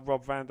Dreamer,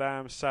 Rob Van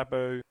Dam,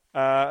 Sabu,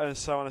 and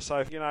so on and so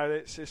forth. You know,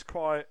 it's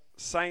quite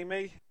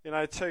samey. You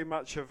know, too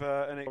much of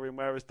an experience.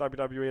 Whereas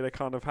WWE, they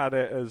kind of had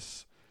it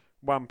as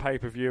one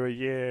pay-per-view a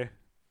year.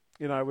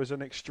 You know, it was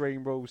an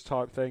Extreme Rules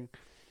type thing,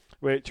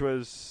 which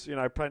was, you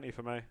know, plenty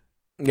for me.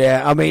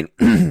 Yeah, I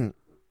mean.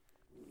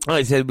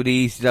 Like I said, with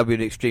the ECW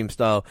and Extreme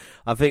style,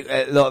 I think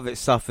a lot of it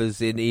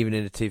suffers even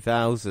in the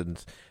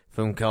 2000s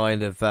from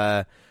kind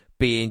of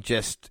being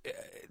just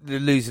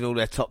losing all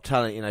their top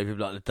talent. You know,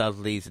 people like the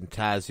Dudleys and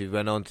Taz who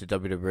went on to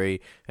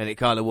WWE, and it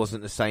kind of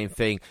wasn't the same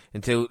thing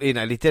until, you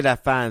know, they did have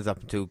fans up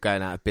until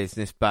going out of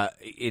business, but,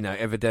 you know,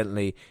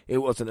 evidently it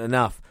wasn't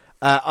enough.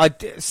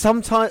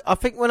 Sometimes, I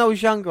think when I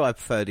was younger, I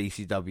preferred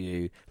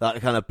ECW, like the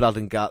kind of blood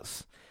and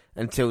guts,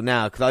 until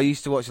now, because I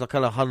used to watch like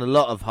kind of a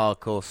lot of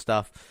hardcore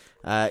stuff.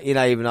 You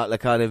know, even like the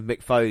kind of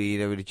Mick Foley, you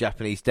know, with the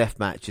Japanese death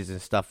matches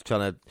and stuff,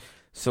 trying to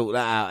sort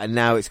that out. And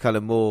now it's kind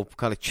of more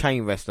kind of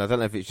chain wrestling. I don't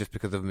know if it's just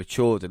because I've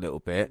matured a little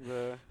bit.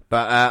 Yeah.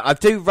 But I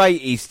do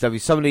rate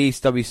ECW. Some of the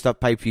ECW stuff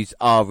pay-per-views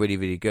are really,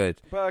 really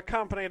good. But a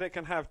company that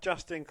can have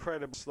just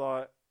incredible,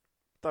 like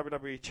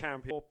WWE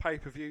champion or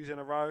pay-per-views in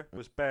a row,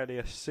 was barely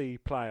a C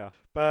player.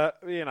 But,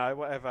 you know,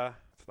 whatever.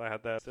 They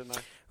had theirs, didn't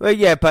they? Well,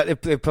 yeah,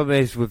 but the problem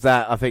is with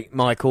that, I think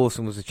Mike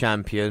Awesome was a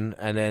champion,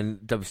 and then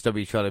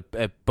WWE tried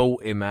to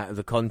bought him out of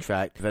the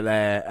contract for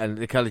there, and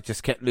they kind of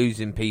just kept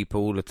losing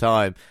people all the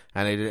time,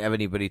 and they didn't have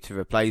anybody to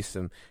replace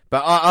them.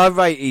 But I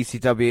rate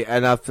ECW,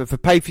 and for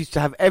pay-per-views to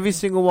have every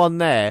single one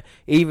there,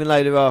 even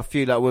though there are a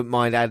few that I wouldn't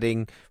mind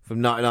adding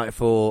from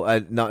 1994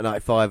 and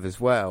 1995 as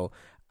well,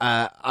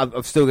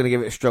 I'm still going to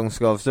give it a strong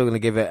score. I'm still going to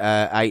give it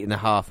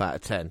 8.5 out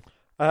of 10.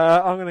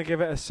 I'm going to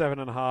give it a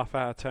 7.5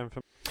 out of 10 for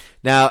me.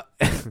 Now,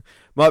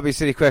 might be a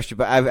silly question,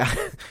 but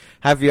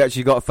have you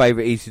actually got a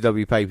favourite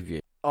ECW pay-per-view?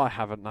 I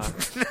haven't, no.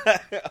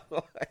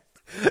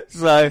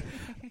 So,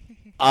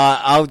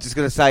 I'm just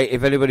going to say,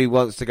 if anybody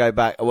wants to go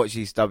back and watch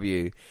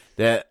ECW,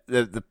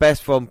 the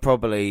best one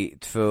probably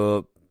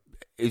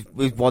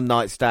was One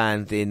Night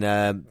Stand in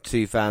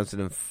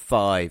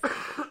 2005.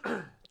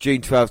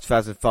 June 12,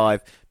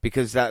 2005,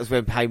 because that was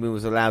when Heyman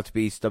was allowed to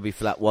be ECW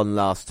for that one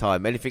last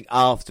time. Anything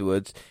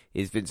afterwards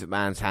is Vince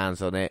McMahon's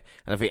hands on it,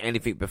 and I think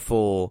anything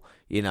before,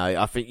 you know,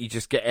 I think you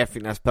just get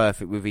everything that's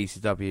perfect with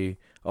ECW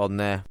on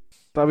there.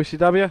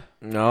 WCW?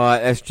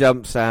 Alright, let's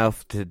jump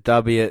south to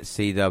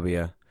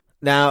WCW.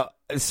 Now,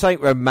 there's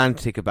something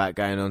romantic about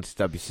going on to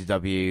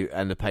WCW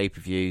and the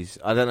pay-per-views.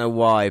 I don't know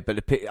why,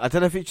 but I don't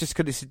know if it's just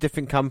because it's a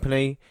different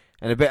company,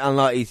 and a bit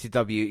unlike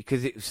ECW,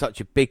 because it's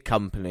such a big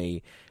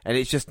company, and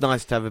it's just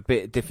nice to have a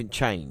bit of different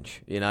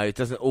change. You know, it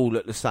doesn't all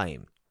look the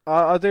same.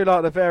 I do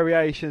like the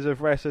variations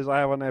of wrestlers they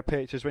have on their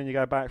pictures. When you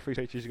go back through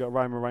pictures, you've got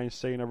Roman Reigns,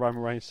 Cena,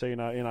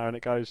 you know, and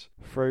it goes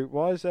through.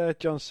 Why is there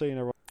John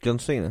Cena? John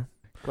Cena?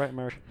 Great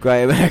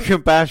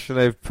American Bash, and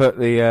they've put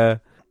the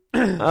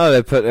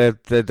they put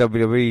the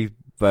WWE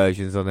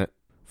versions on it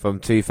from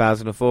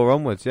 2004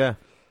 onwards. Yeah,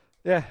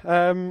 yeah,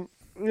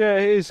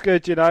 it is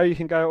good. You know, you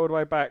can go all the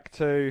way back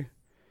to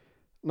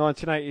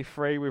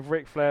 1983 with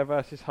Ric Flair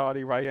versus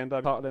Harley Race, end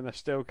up in a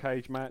steel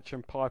cage match,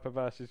 and Piper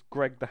versus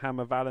Greg the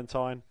Hammer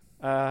Valentine.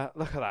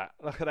 Look at that!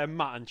 Look at their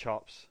mutton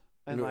chops.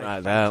 Look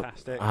at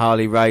fantastic.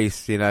 Harley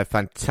Race, you know,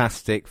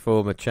 fantastic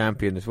former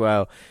champion as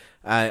well.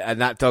 And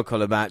that dog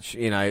collar match,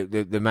 you know,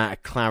 the amount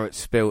of claret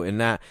spilt in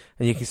that,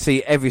 and you can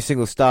see every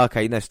single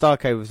Starrcade. You know,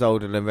 Starrcade was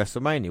older than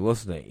WrestleMania,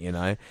 wasn't it? You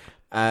know,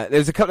 there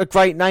was a couple of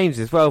great names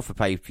as well for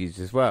pay-per-views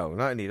as well.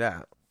 Not only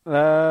that,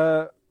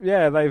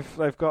 yeah,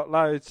 they've got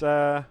loads.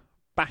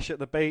 Bash at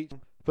the Beach,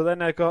 but then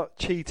they've got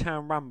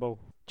Chi-Town Rumble,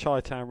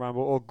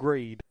 or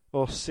Greed,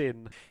 or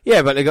Sin.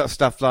 Yeah, but they got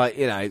stuff like,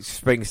 you know,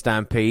 Spring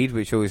Stampede,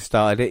 which always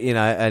started it. You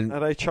know, and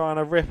are they trying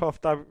to rip off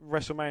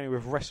WrestleMania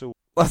with Wrestle?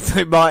 Well,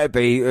 it might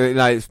be, you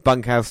know, it's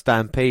Bunkhouse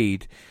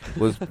Stampede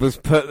was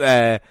put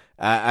there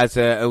as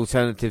an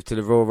alternative to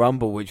the Royal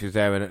Rumble, which was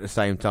there at the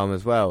same time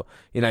as well.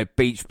 You know,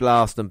 Beach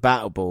Blast and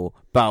Battle Bowl,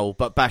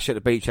 but Bash at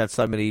the Beach had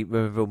so many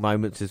memorable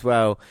moments as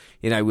well.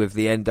 You know, with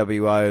the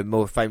NWO, and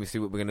more famously,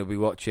 what we're going to be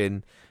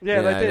watching.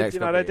 Yeah, they did. You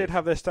know, they did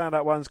have their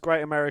stand-up ones.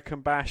 Great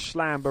American Bash,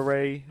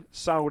 Slamboree,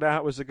 Sold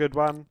Out was a good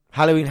one.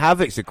 Halloween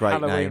Havoc's a great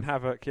name. Halloween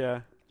Havoc,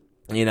 yeah.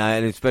 You know,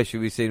 and especially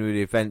we've seen with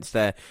the events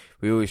there,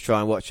 we always try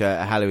and watch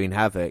a Halloween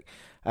Havoc.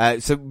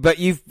 But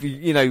we've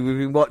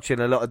been watching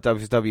a lot of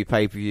WCW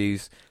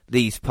pay-per-views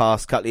these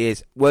past couple of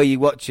years. Were you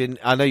watching?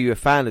 I know you were a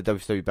fan of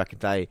WCW back in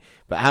the day,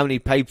 but how many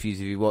pay-per-views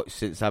have you watched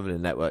since having a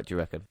network? Do you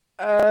reckon?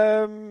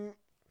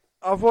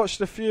 I've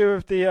watched a few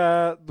of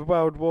the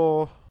World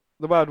War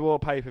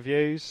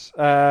pay-per-views.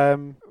 A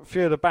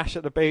few of the Bash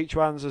at the Beach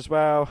ones as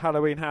well.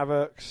 Halloween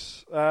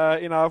Havocs.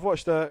 You know, I've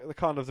watched the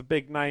kind of the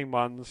big name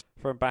ones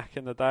from back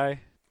in the day.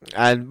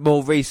 And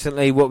more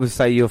recently, what would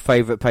say your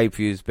favourite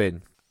pay-per-view has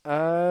been?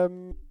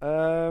 Well,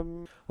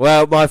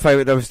 my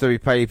favourite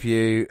WCW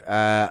pay-per-view,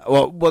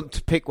 want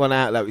to pick one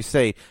out that we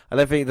see. I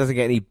don't think it doesn't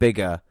get any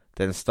bigger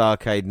than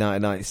Starrcade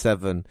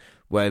 1997,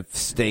 where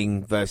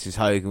Sting versus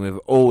Hogan, with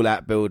all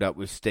that build-up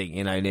with Sting,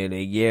 you know, nearly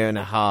a year and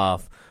a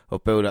half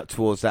of build-up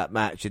towards that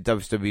match. And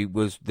WWE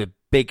was the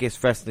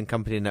biggest wrestling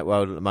company in that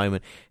world at the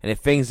moment. And if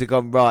things had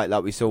gone right,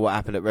 like we saw what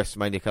happened at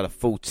WrestleMania kind of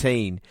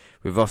 14,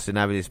 with Austin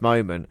having this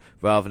moment,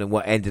 rather than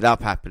what ended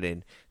up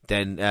happening,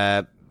 then,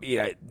 you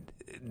know,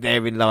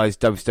 therein lies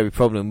WCW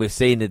problem. We're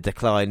seeing the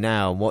decline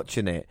now and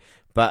watching it.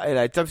 But, you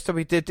know,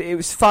 WWE it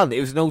was fun. It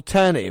was an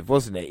alternative,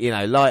 wasn't it? You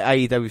know, like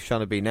AEW is trying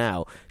to be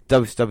now,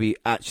 WWE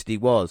actually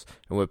was.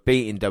 And we're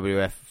beating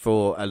WF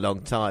for a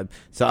long time.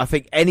 So I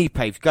think any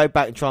go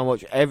back and try and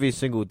watch every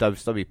single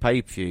WWE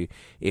pay-per-view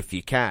if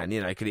you can,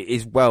 you know, because it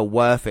is well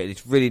worth it.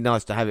 It's really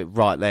nice to have it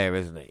right there,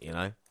 isn't it, you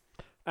know?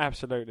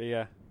 Absolutely,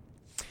 yeah.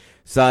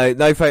 So,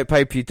 no favourite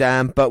pay-per-view,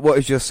 Dan, but what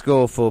is your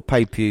score for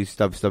pay-per-views,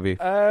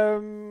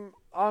 WCW?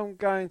 I'm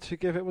going to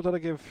give it... What did I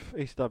give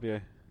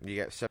ECW? You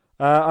get 7.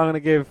 I'm going to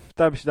give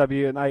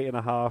WCW an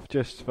 8.5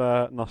 just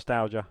for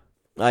nostalgia.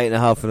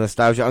 8.5 for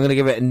nostalgia. I'm going to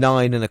give it a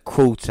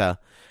 9.25.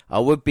 I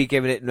would be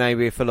giving it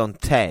maybe a full-on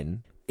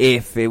 10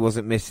 if it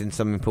wasn't missing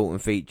some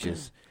important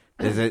features.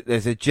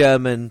 There's a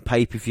German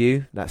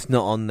pay-per-view that's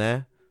not on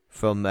there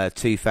from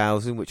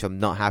 2000, which I'm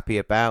not happy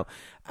about.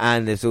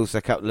 And there's also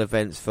a couple of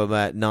events from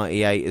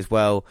 98 as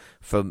well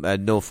from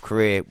North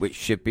Korea, which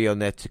should be on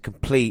there to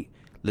complete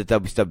the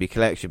WCW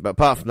collection. But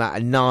apart from that,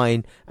 a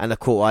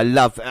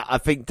 9.25. I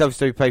think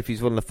WCW pay-per-view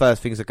is one of the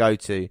first things I go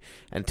to.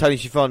 And Tony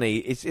Schiavone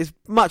is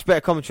much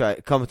better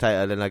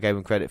commentator than I gave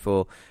him credit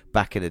for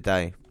back in the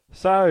day.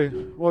 So,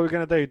 what are we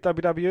going to do?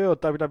 WWE or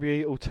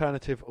WWE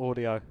Alternative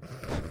Audio?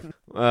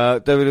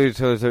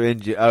 WWE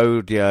Alternative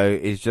Audio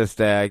is just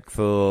there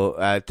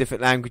for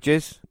different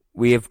languages.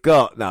 We have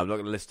got... No, I'm not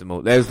going to list them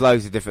all. There's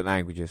loads of different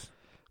languages.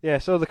 Yeah,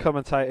 so the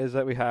commentators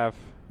that we have.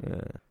 Yeah.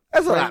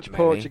 That's French,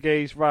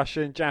 Portuguese,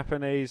 Russian,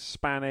 Japanese,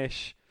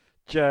 Spanish,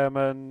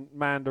 German,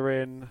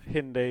 Mandarin,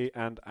 Hindi,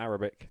 and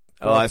Arabic.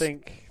 I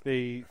think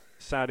the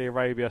Saudi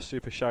Arabia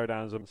Super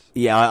Showdowns.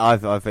 Yeah,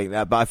 I think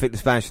that. But I think the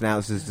Spanish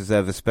announcers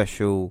deserve a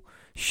special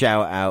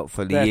shout-out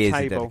for the years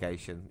of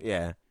dedication.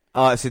 Yeah.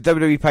 All right, so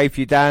WWE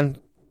pay-per-view, Dan,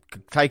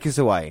 take us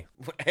away.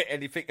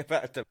 Anything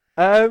about them?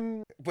 Where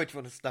do you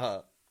want to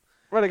start?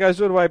 Well, it goes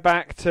all the way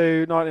back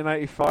to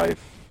 1985.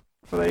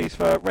 For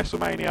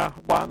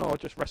WrestleMania 1, or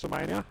just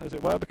WrestleMania, as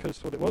it were, because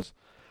that's what it was.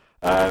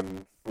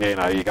 You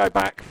know, you go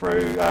back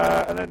through,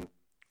 and then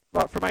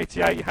like from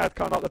 88, you had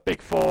kind of like the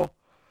Big Four,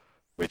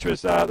 which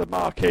was the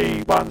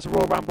marquee ones,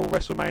 Royal Rumble,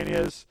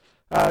 WrestleManias,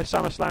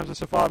 SummerSlams and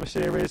Survivor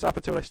Series, up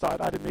until they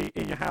started adding the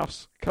In Your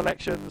House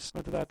collections.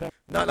 When did that happen?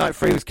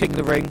 1993 was King of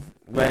the Ring.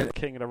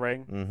 King of the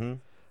Ring. Mm-hmm.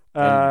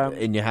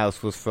 In Your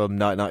House was from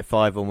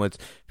 1995 onwards,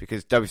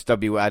 because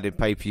WCW were adding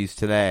pay-per-views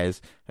to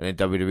theirs, and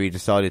then WWE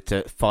decided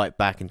to fight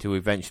back until we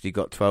eventually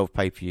got 12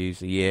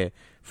 pay-per-views a year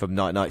from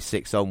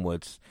 1996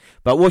 onwards.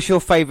 But what's your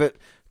favourite,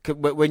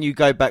 when you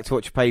go back to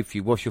watch a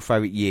pay-per-view, what's your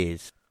favourite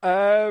years?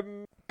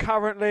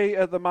 Currently,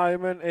 at the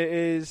moment, it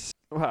is,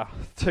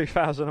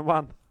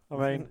 2001. I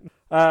mean,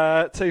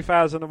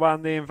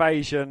 2001, the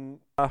Invasion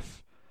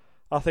stuff.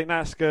 I think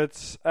that's good.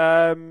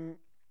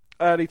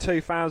 Early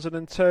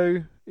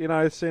 2002, you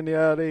know, seeing the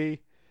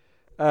early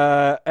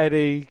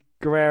Eddie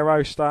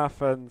Guerrero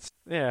stuff, and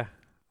yeah,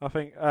 I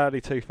think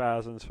early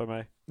 2000s for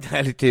me.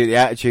 The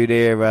Attitude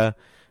Era,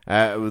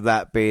 with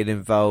that being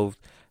involved.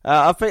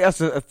 I think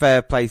that's a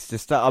fair place to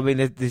start. I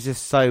mean, there's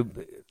just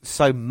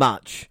so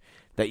much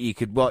that you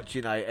could watch,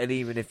 and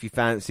even if you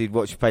fancied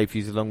watch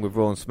pay-per-views along with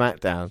Raw and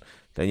SmackDown,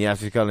 then you have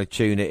to kind of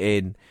tune it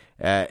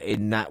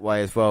in that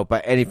way as well.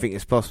 But anything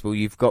is possible.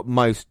 You've got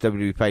most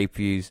WWE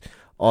pay-per-views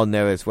on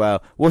there as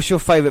well. What's your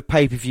favourite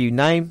pay-per-view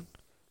name?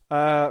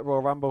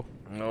 Royal Rumble.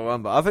 Royal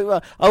Rumble. I think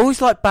I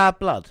always like Bad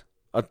Blood.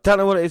 I don't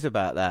know what it is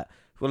about that.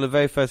 It's one of the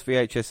very first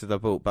VHSs I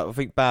bought, but I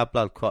think Bad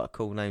Blood quite a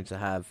cool name to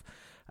have.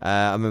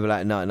 I remember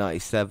that in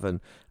 1997.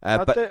 I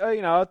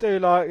do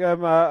like I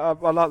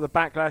like the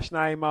Backlash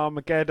name,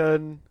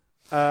 Armageddon.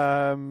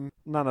 None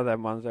of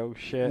them ones are all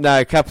shit.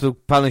 No, Capital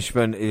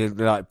Punishment is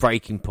like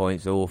Breaking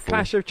Point's awful.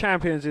 Clash of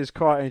Champions is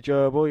quite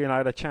enjoyable.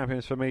 The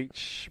champions from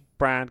each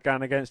brand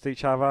going against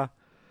each other.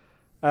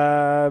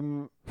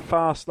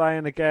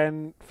 Fastlane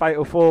again,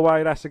 Fatal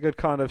 4-Way. That's a good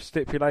kind of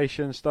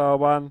stipulation style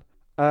one.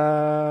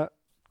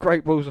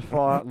 Great Balls of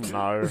Fire.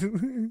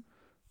 No.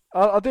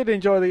 I did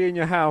enjoy the In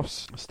Your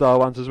House style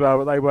ones as well,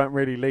 but they weren't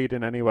really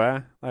leading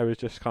anywhere. They was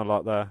just kind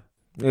of like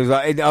It was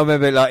like I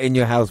remember like In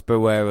Your House,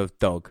 Beware of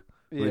Dog.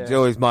 Yeah. Which is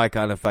always my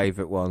kind of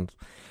favourite ones.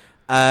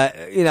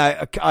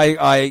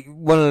 I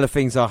one of the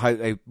things I hope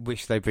they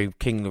wish they bring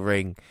King of the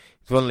Ring.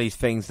 It's one of these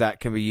things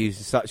that can be used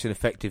as such an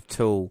effective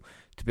tool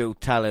to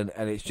build talent,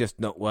 and it's just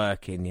not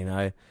working.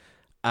 And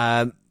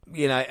like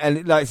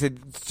I said,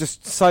 it's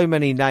just so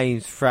many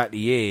names throughout the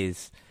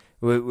years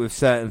with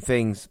certain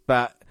things,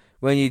 but.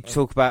 When you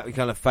talk about your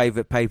kind of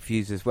favourite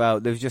pay-per-views as well,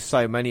 there's just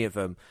so many of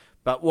them.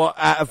 But what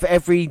out of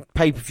every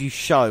pay-per-view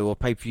show or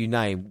pay-per-view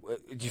name,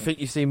 do you think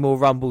you've seen more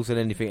Rumbles than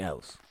anything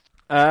else?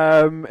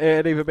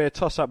 It'd either be a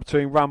toss-up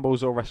between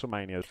Rumbles or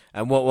WrestleMania.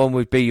 And what one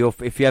would be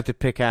if you had to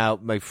pick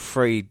out maybe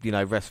 3,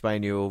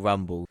 WrestleMania or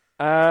Rumble?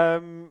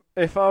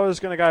 If I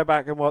was going to go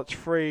back and watch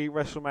 3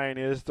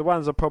 WrestleManias, the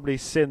ones I've probably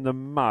seen the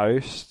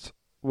most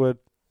would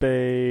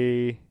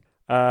be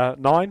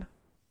 9,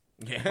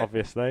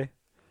 obviously.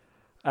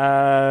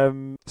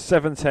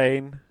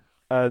 17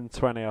 and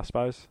 20, I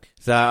suppose.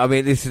 So, I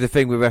mean, this is the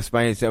thing with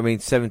WrestleMania. I mean,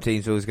 17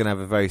 is always going to have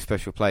a very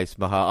special place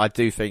in my heart. I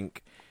do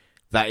think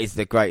that is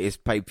the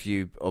greatest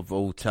pay-per-view of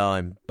all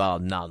time, bar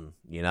none.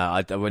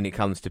 When it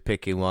comes to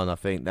picking one, I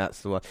think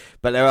that's the one.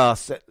 But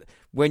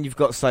when you've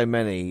got so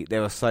many,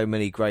 there are so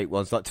many great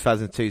ones. Like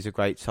 2002 is a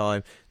great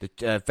time.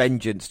 The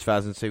Vengeance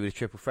 2002 with a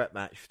triple threat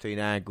match between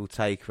Angle,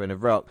 Taker, and The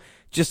Rock.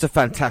 Just a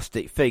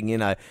fantastic thing,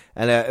 And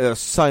there are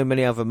so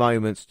many other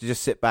moments to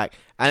just sit back.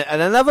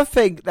 And another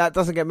thing that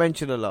doesn't get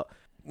mentioned a lot,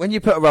 when you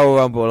put a Royal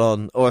Rumble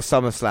on or a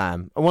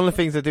SummerSlam, and one of the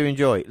things I do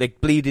enjoy, they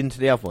bleed into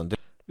the other one.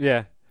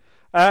 Yeah.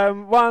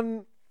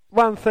 One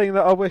thing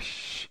that I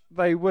wish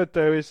they would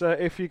do is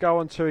if you go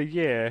onto a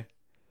year,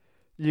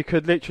 you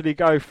could literally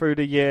go through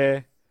the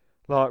year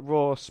like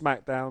Raw,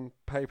 SmackDown,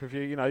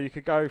 pay-per-view. You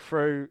could go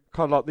through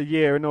kind of like the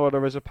year in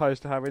order as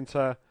opposed to having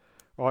to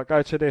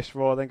go to this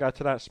Raw, then go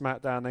to that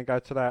SmackDown, then go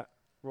to that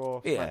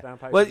Raw, SmackDown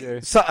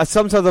pay-per-view. Well,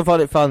 sometimes I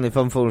find it fun if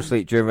I'm falling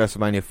asleep during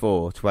WrestleMania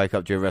 4 to wake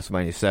up during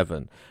WrestleMania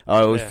 7.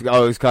 I always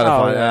kind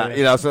of find that,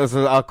 yeah.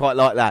 So I quite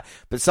like that.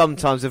 But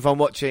sometimes if I've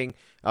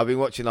been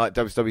watching like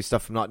WWE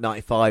stuff from like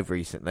 95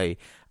 recently,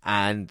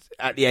 and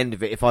at the end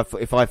of it, if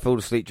I fall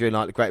asleep during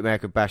like the Great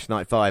American Bash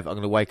 95, I'm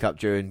going to wake up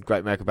during Great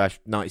American Bash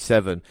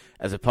 97,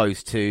 as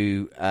opposed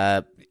to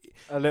a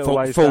little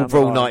ways full down the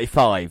Brawl line.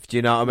 95. Do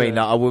you know what I mean?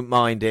 Yeah. Like, I wouldn't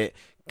mind it.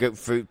 Go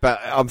through,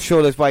 but I'm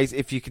sure there's ways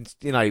if you can,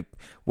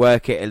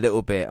 work it a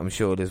little bit. I'm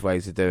sure there's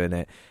ways of doing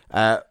it.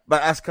 But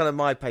that's kind of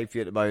my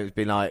pay-per-view at the moment. It's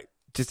been like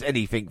just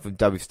anything from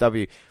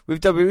WCW.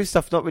 With WWE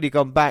stuff, not really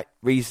gone back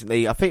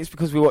recently. I think it's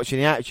because we're watching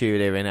the Attitude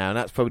Era now, and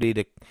that's probably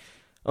I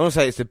don't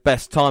say it's the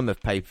best time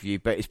of pay-per-view,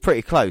 but it's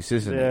pretty close,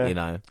 isn't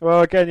it?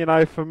 Well,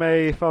 again, for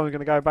me, if I'm going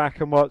to go back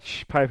and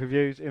watch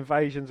pay-per-views,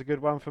 Invasion's a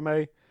good one for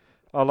me.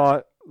 I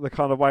like the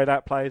kind of way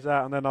that plays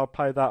out, and then I'll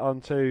play that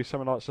on to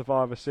something like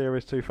Survivor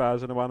Series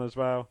 2001 as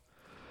well.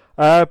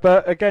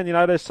 But again,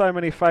 there's so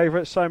many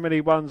favourites, so many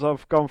ones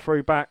I've gone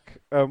through back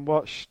and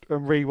watched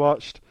and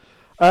rewatched.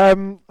 I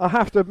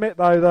have to admit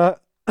though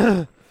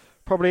that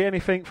probably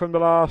anything from the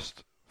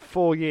last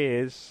 4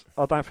 years,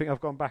 I don't think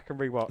I've gone back and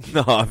rewatched.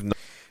 No, I've not.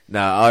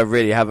 No, I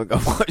really haven't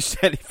watched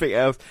anything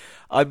else.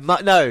 I'm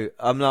not.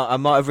 I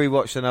might have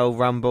rewatched an old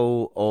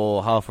Rumble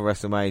or half of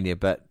WrestleMania,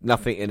 but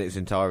nothing in its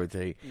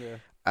entirety. Yeah.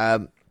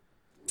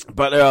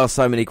 But there are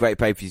so many great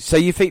pay-per-views. So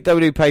you think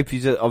WWE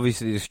pay-per-views are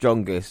obviously the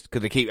strongest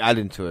because they keep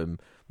adding to them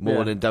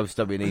more than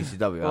WCW and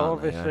ECW, well,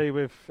 aren't they? Obviously,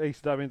 with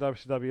ECW and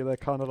WCW, they're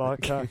kind of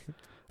like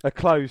a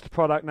closed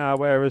product now,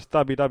 whereas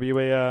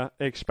WWE are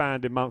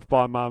expanding month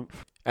by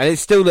month. And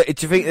it's still. Do you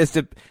think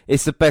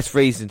it's the best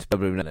reason to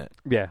WWE, isn't it?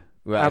 Yeah,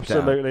 Without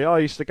absolutely. I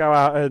used to go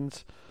out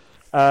and,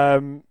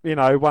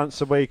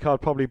 once a week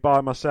I'd probably buy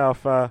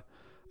myself a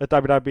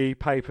WWE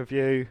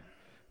pay-per-view,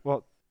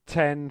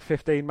 10,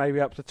 15,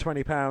 maybe up to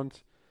 £20.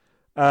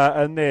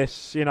 And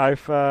this, and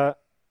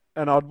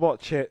I'd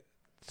watch it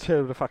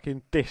till the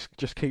fucking disc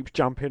just keeps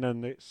jumping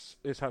and it's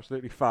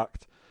absolutely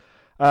fucked.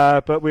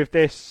 But with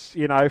this,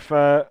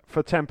 for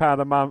 £10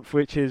 a month,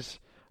 which is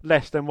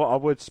less than what I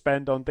would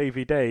spend on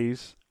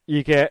DVDs,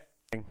 you get...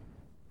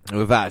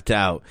 Without a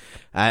doubt.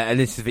 And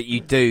this is that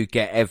you do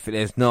get everything.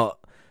 There's not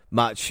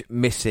much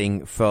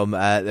missing from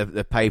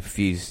the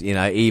pay-per-views, you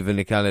know, even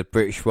the kind of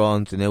British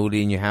ones and all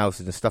the In Your House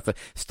and the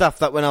stuff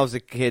that when I was a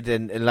kid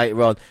and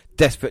later on,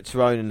 desperate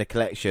to own in the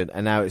collection,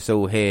 and now it's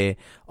all here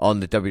on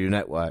the WWE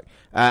Network.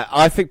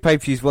 I think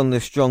pay-per-views one of the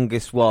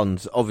strongest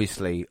ones,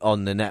 obviously,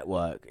 on the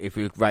network, if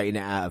we were rating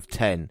it out of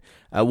 10.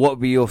 What would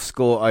be your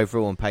score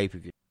overall on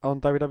pay-per-view? On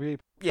WWE?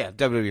 Yeah,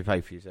 WWE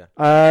pay-per-views, yeah.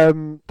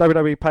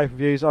 WWE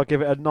pay-per-views, I'll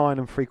give it a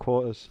 9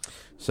 3/4.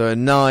 So a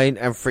 9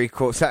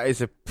 3/4. That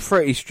is a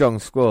pretty strong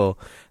score.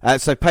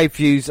 So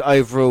pay-per-views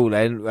overall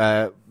then,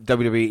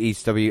 WWE,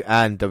 ECW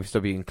and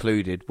WCW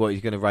included, what are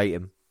you going to rate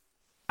them?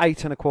 8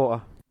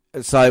 1/4.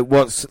 So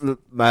what's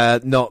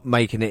not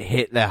making it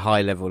hit their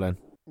high level then?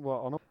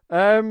 What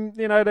on?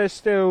 You know, there's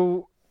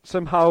still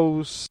some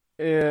holes,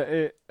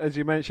 as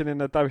you mentioned, in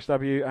the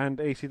WCW and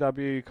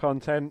ECW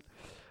content.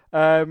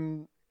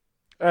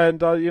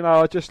 And, you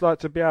know, I'd just like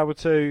to be able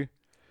to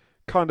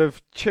kind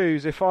of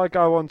choose. If I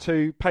go on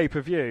to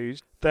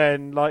pay-per-views,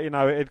 then, like, you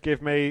know,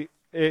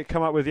 it'd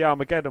come up with the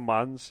Armageddon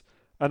ones,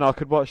 and I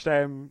could watch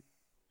them,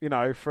 you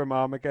know, from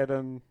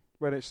Armageddon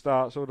when it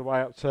starts all the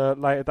way up to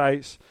later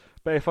dates.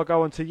 But if I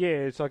go on to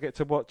years, I get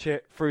to watch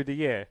it through the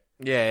year.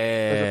 Yeah.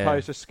 As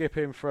opposed to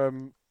skipping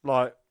from,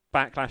 like,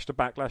 backlash to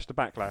backlash to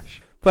backlash.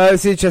 Well,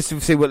 it's interesting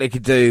to see what they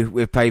could do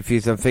with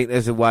pay-per-views. I think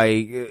there's a way,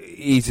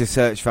 easier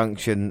search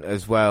function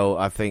as well.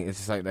 I think it's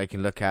something they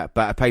can look at.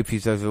 But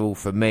pay-per-views overall,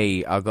 for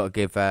me, I've got to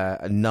give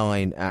a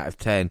 9 out of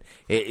 10.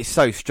 It's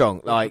so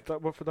strong. Like,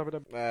 what for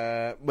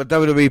WWE? Well,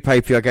 WWE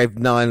pay-per-view, I gave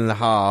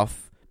 9.5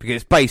 because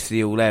it's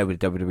basically all there with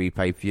WWE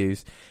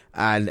pay-per-views,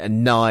 and a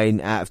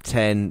 9 out of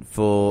 10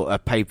 for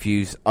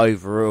pay-per-views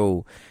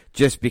overall.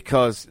 Just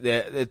because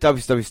the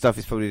WWE stuff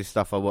is probably the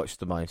stuff I watch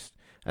the most.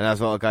 And that's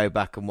what I'll go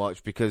back and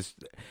watch because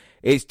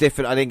it's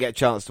different. I didn't get a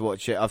chance to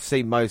watch it. I've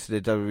seen most of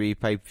the WWE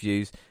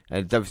pay-per-views,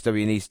 and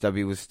WWE and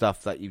ECW was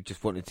stuff that you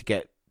just wanted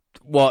to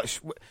watch.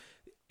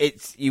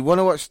 You want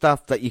to watch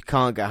stuff that you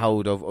can't get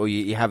hold of or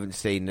you haven't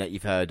seen that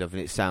you've heard of,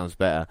 and it sounds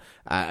better.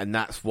 And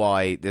that's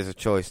why there's a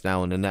choice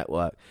now on the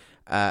network.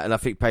 And I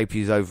think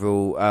pay-per-views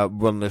overall are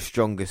one of the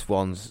strongest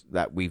ones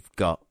that we've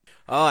got.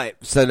 All right,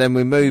 so then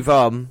we move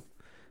on,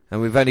 and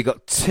we've only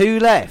got 2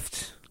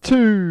 left.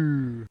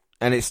 2.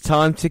 And it's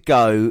time to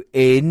go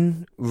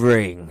in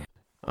ring.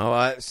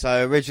 Alright,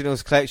 so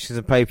originals, collections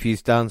and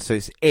pay-per-views done, so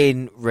it's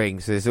in ring.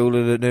 So there's all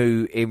of the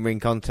new in-ring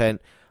content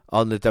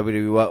on the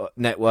WWE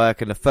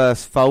Network, and the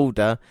first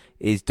folder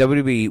is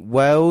WWE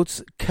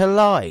Worlds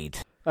Collide.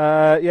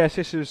 Yes,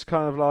 this was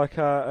kind of like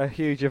a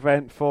huge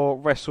event for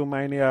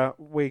WrestleMania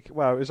week.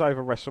 Well, it was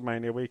over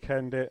WrestleMania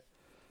weekend. It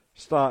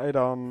started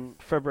on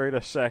February the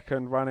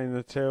 2nd, running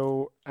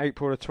until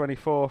April the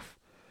 24th.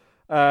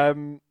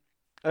 And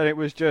it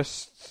was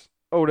just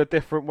all the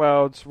different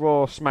worlds,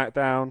 Raw,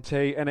 SmackDown,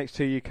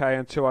 NXT UK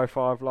and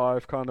 205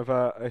 Live, kind of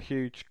a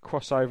huge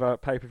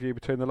crossover pay-per-view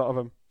between a lot of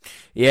them.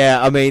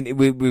 Yeah, I mean,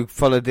 we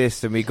followed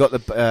this and we got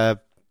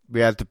we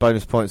had the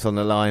bonus points on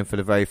the line for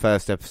the very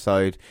first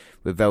episode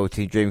with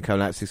Velveteen Dream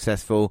coming out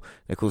successful.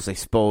 And of course, they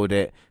spoiled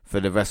it for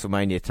the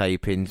WrestleMania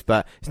tapings,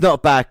 but it's not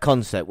a bad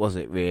concept, was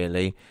it,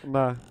 really?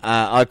 No.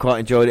 I quite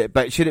enjoyed it,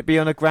 but should it be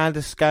on a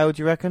grander scale,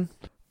 do you reckon?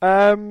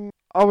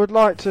 I would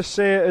like to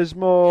see it as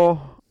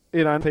more,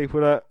 you know, people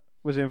that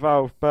was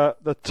involved,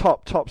 but the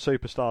top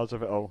superstars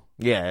of it all.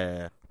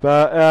 Yeah.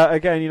 But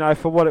again, you know,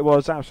 for what it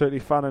was, absolutely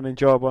fun and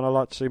enjoyable, and I'd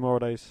like to see more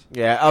of these.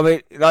 Yeah, I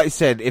mean, like you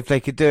said, if they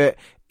could do it,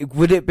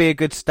 would it be a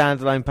good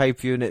standalone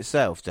pay-per-view in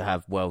itself to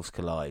have Worlds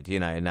Collide, you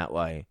know, in that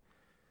way?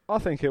 I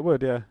think it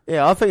would, yeah.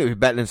 Yeah, I think it would be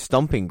better than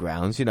Stomping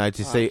Grounds, you know,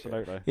 to see,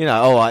 absolutely. You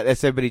know, all right,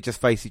 let's everybody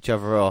just face each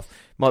other off.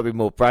 Might be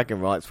more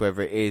bragging rights,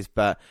 whether it is,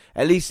 but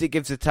at least it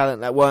gives the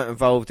talent that weren't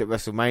involved at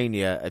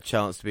WrestleMania a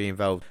chance to be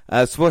involved.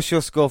 So what's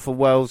your score for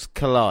Worlds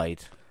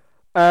Collide?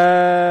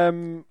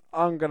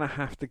 I'm going to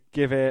have to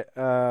give it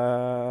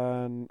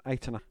an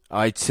 8.5.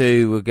 I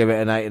too will give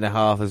it an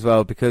 8.5 as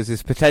well, because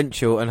there's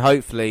potential, and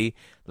hopefully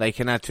they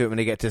can add to it when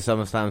they get to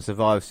SummerSlam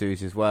Survivor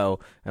Series as well,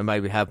 and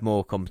maybe have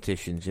more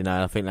competitions, you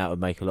know. I think that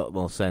would make a lot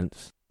more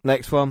sense.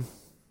 Next one.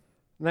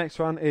 Next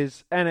one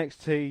is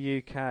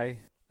NXT UK.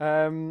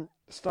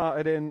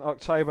 Started in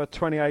October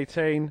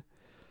 2018.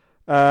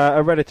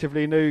 A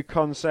relatively new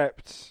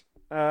concept.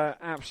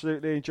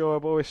 Absolutely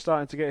enjoyable. It's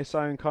starting to get its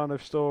own kind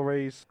of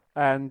stories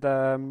and,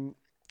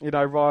 you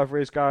know,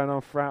 rivalries going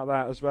on throughout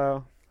that as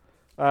well.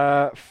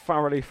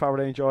 Thoroughly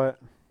enjoy it.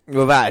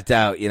 Without a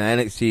doubt, you know,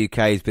 NXT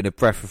UK has been a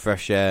breath of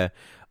fresh air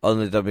on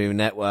the WWE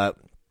Network.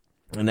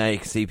 And now you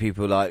can see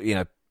people like, you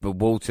know,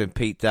 Walter and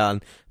Pete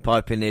Dunne,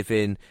 Piper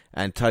Niven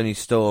and Tony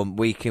Storm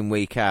week in,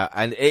 week out.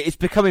 And it's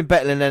becoming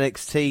better than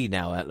NXT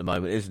now at the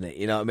moment, isn't it?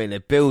 You know what I mean?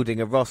 They're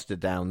building a roster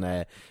down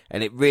there,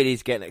 and it really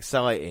is getting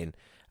exciting.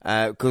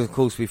 Because, of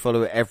course, we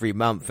follow it every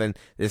month, and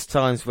there's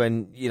times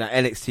when, you know,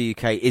 NXT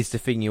UK is the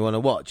thing you want to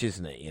watch,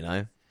 isn't it, you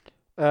know?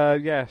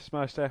 Yes,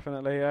 most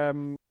definitely.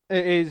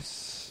 It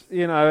is,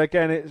 you know,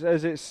 again,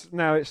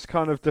 it's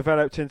kind of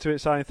developed into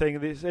its own thing.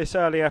 Its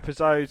early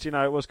episodes, you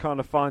know, it was kind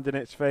of finding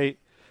its feet,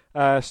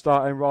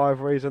 starting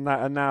rivalries and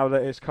that, and now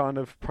that it's kind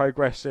of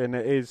progressing,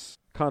 it is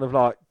kind of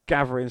like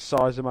gathering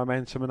size and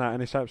momentum and that,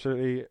 and it's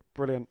absolutely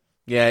brilliant.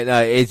 Yeah,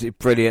 no, it is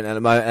brilliant at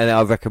the moment, and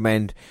I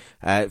recommend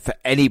for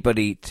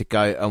anybody to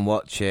go and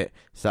watch it.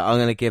 So I'm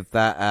going to give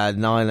that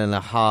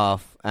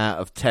 9.5 out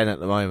of 10 at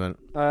the moment.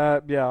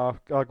 Yeah,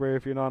 I agree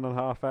with you.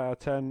 9.5 out of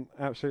 10.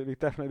 Absolutely,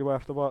 definitely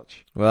worth the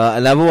watch. Well,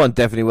 another one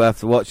definitely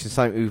worth the watch, and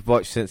something we've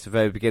watched since the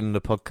very beginning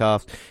of the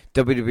podcast,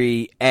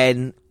 WWE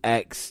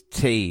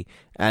NXT,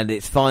 and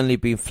it's finally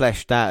been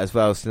fleshed out as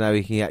well. So now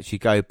we can actually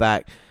go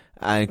back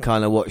and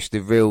kind of watch the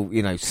real,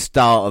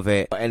 start of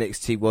it. What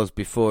NXT was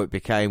before it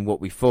became what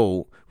we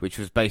thought, which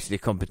was basically a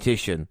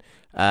competition.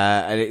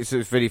 And it's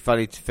really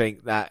funny to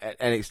think that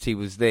NXT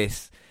was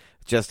this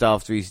just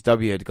after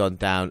ECW had gone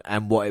down,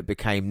 and what it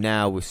became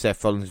now with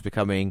Seth Rollins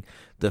becoming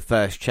the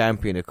first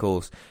champion, of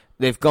course.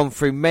 They've gone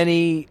through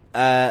many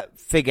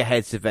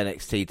figureheads of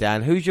NXT,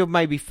 Dan. Who's your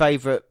maybe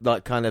favourite,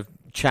 kind of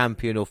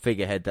champion or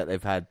figurehead that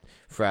they've had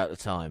throughout the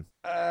time?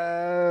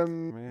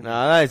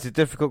 No, it's a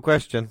difficult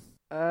question.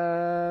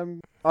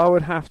 I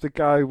would have to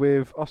go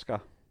with Oscar.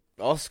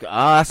 Oscar,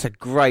 that's a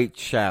great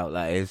shout,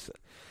 that is.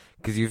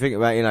 Because you think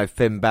about,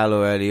 Finn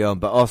Balor early on,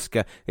 but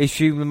Oscar, is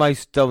she the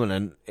most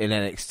dominant in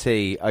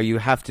NXT? Oh, you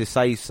have to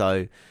say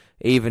so,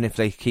 even if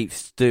they keep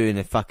doing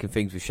their fucking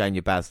things with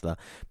Shayna Baszler.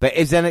 But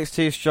is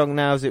NXT as strong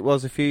now as it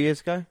was a few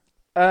years ago?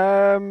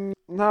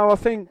 No, I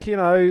think,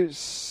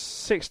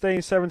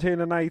 16,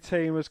 17 and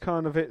 18 was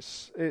kind of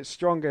its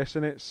strongest,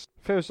 and it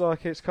feels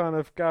like it's kind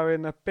of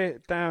going a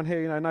bit down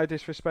here. No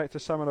disrespect to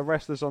some of the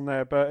wrestlers on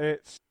there, but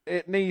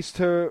it needs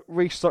to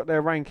restock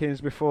their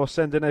rankings before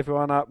sending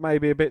everyone up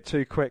maybe a bit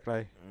too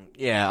quickly.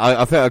 Yeah,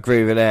 I think I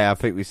agree with that. I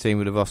think we've seen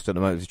with the roster at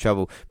the moment of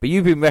trouble. But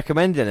you've been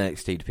recommending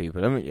NXT to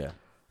people, haven't you?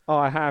 Oh,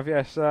 I have,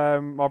 yes.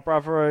 My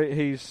brother,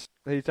 he's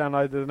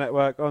downloaded the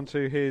network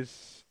onto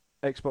his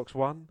Xbox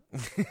One.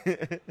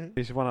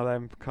 He's one of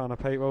them kind of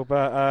people,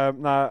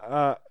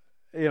 but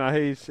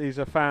he's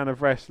a fan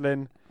of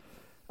wrestling,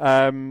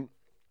 and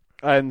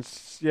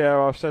yeah,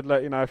 I've said,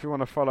 look, if you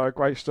want to follow a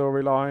great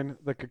storyline,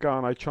 the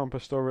Gargano Ciampa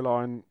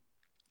storyline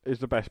is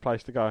the best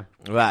place to go.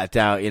 Without a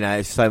doubt,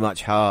 it's so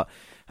much heart.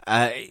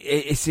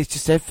 It's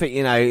just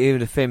everything,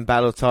 even the Finn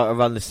Balor title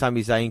run, the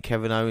Sami Zayn,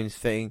 Kevin Owens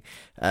thing,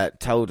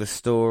 told a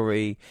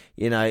story,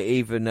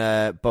 even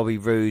Bobby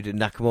Roode and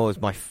Nakamura is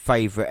my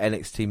favourite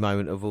NXT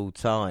moment of all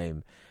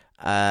time.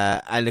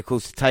 And of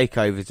course the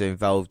takeovers are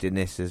involved in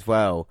this as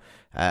well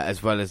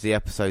as the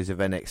episodes of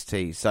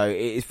NXT. So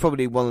it's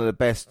probably one of the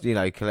best,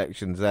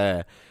 collections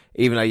there,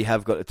 even though you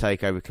have got the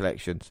takeover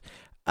collections.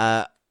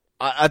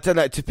 I don't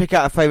know, to pick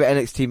out a favourite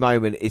NXT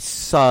moment is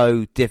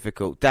so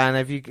difficult. Dan,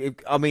 I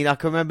can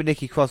remember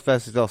Nikki Cross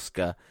versus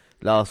Asuka,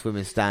 last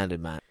women's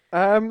standing match.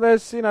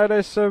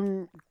 There's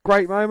some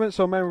great moments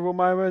or memorable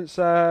moments.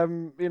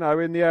 In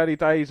the early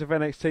days of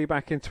NXT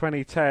back in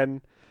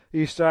 2010, you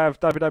used to have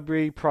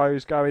WWE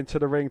pros go into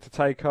the ring to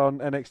take on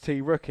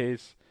NXT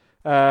rookies.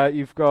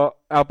 You've got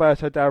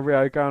Alberto Del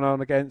Rio going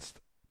on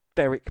against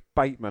Derek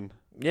Bateman.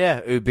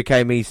 Yeah, who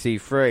became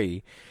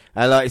EC3.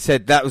 And like I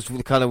said, that was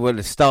kind of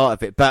the start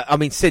of it. But,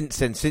 since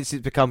then, since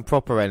it's become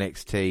proper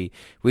NXT,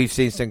 we've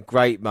seen some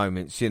great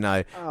moments, Oh,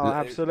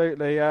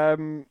 absolutely.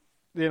 Kind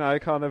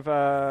of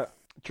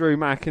Drew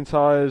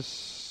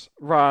McIntyre's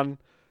run.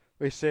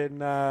 We've seen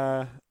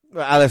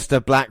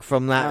Aleister Black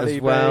from that Ali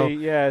as well.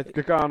 Yeah,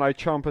 Gargano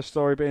Ciampa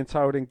story being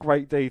told in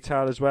great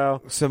detail as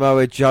well.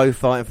 Samoa Joe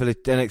fighting for the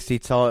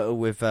NXT title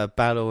with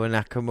Balor and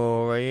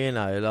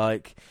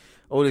Nakamura,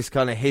 all this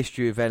kind of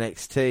history of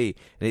NXT,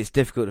 and it's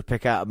difficult to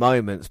pick out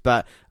moments,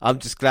 but I'm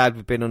just glad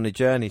we've been on the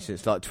journey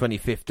since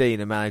 2015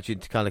 and managing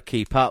to kind of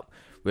keep up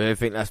with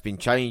everything that's been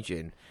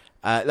changing.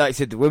 Like I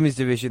said, the women's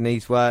division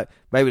needs work,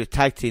 maybe the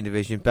tag team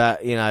division,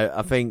 but,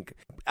 I think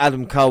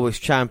Adam Cole is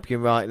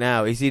champion right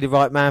now. Is he the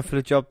right man for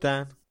the job,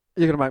 Dan?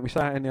 You're going to make me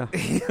say it, aren't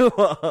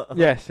you?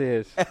 Yes, he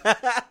is.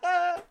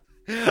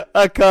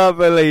 I can't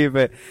believe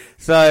it.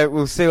 So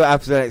we'll see what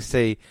happens at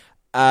NXT.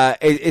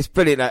 It's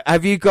brilliant.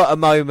 Have you got a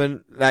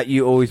moment that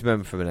you always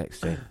remember from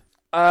NXT?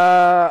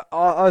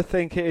 I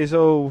think it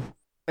all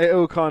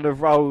kind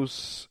of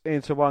rolls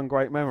into one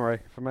great memory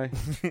for me.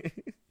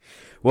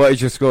 What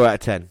is your score out of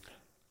 10?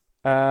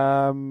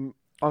 I'm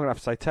going to have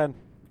to say 10.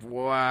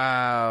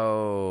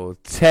 Wow.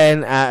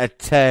 10 out of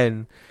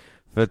 10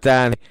 for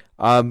Dan.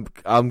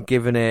 I'm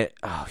giving it...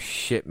 Oh,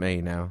 shit me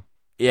now.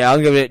 Yeah,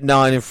 I'm giving it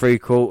 9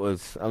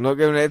 3/4. I'm not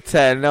giving it a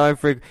 10. 9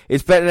 3.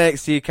 It's better than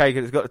NXT UK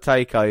because it's got the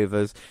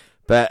takeovers.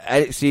 But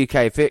NXT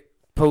UK, if it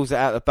pulls it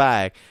out of the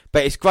bag.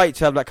 But it's great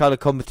to have that kind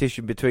of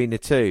competition between the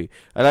two.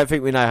 I don't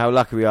think we know how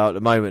lucky we are at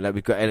the moment that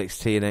we've got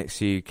NXT and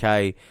NXT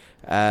UK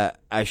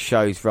as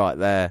shows right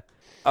there.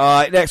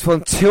 All right, next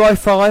one,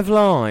 205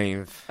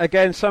 Live.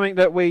 Again, something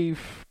that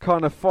we've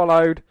kind of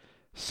followed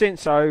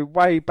since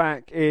way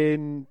back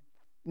in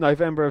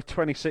November of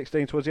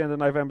 2016, towards the end of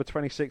November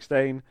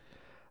 2016.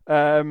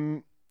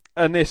 And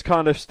this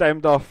kind of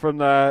stemmed off from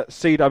the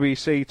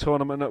CWC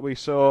tournament that we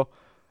saw.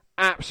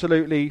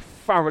 Absolutely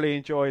thoroughly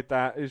enjoyed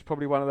that. It was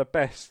probably one of the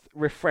best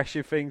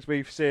refreshing things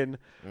we've seen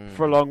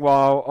for a long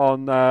while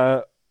on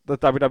the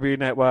WWE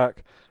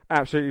Network.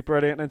 Absolutely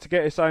brilliant. And to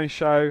get its own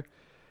show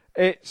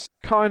it's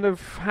kind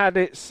of had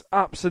its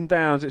ups and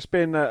downs. It's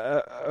been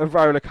a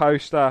roller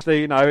coaster. So,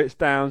 its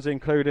downs,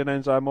 including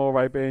Enzo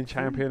Amore being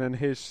champion and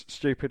his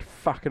stupid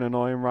fucking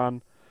annoying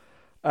run.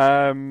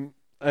 And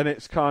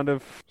it's kind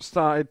of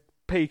started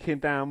peaking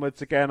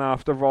downwards again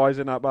after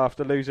rising up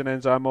after losing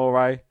Enzo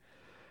Amore.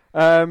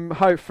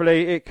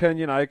 Hopefully it can,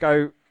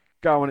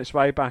 go on its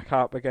way back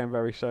up again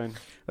very soon.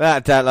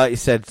 Without doubt, like you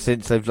said,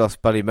 since they've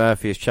lost Buddy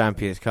Murphy as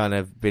champion, it's kind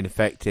of been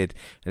affected,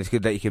 and it's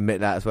good that you can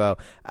admit that as well.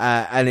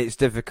 And it's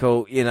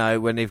difficult,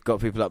 when they've got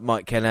people like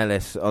Mike Ken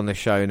Ellis on the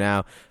show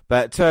now.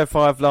 But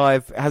 205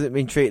 Live hasn't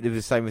been treated with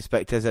the same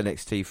respect as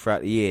NXT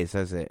throughout the years,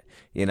 has it?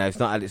 It's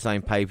not had its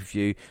own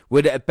pay-per-view.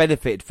 Would it have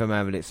benefited from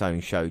having its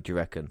own show, do you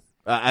reckon?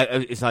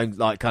 Its own,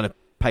 kind of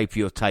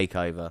pay-per-view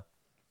takeover?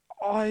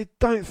 I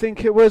don't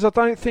think it was. I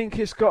don't think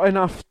it's got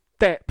enough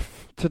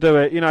depth to do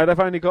it. They've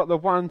only got the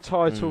one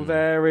title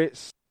there.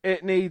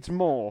 It needs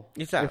more.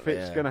 Exactly, if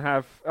it's going to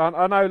have.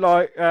 I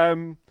know,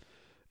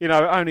 it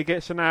only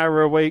gets an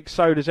hour a week.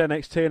 So does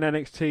NXT and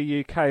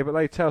NXT UK, but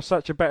they tell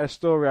such a better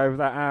story over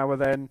that hour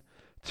than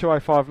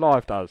 205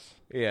 Live does.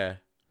 Yeah.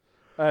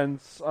 And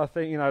I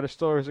think the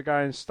stories are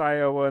going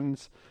stale,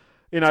 and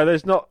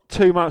there's not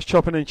too much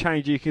chopping and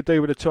changing you can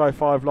do with a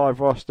 205 Live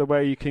roster,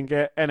 where you can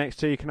get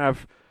NXT, you can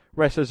have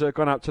wrestlers that have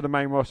gone up to the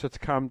main roster to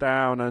come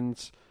down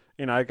and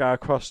go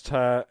across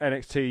to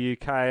NXT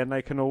UK, and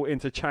they can all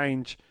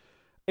interchange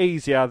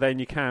easier than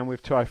you can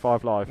with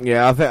 205 Live.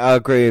 Yeah, I think I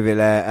agree with you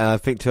there, and I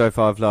think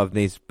 205 Live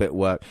needs a bit of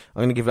work.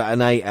 I'm going to give that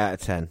an 8 out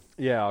of 10.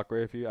 Yeah, I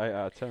agree with you. 8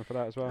 out of 10 for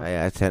that as well. 8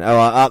 out of 10. All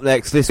right, up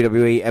next, this is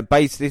WWE, and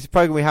basically this is a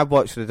program we have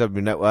watched on the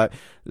WWE Network.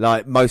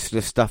 Like most of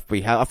the stuff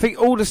we have, I think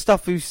all the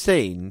stuff we've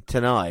seen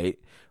tonight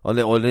on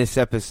this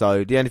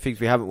episode, the only things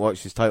we haven't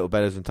watched is Total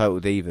Bellas and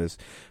Total Divas.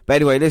 But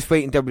anyway, this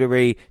week in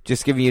WWE,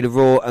 just giving you the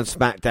Raw and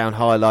SmackDown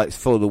highlights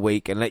for the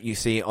week and let you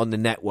see it on the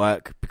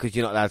network, because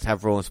you're not allowed to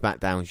have Raw and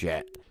SmackDowns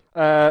yet.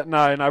 No,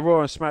 Raw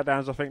and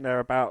SmackDowns, I think they're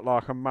about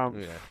like a month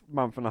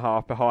and a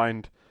half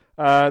behind.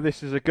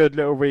 This is a good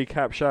little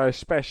recap show,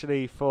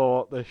 especially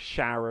for the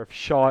shower of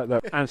shite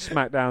that and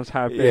SmackDowns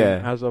have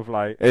been as of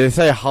late. It's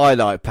a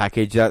highlight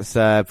package, that's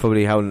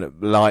probably holding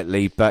it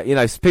lightly, but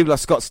people like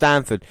Scott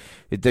Stanford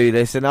who do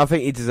this, and I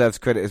think he deserves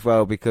credit as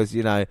well, because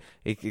he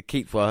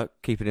keeps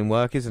keeping in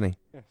work, isn't he?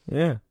 Yes.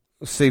 Yeah.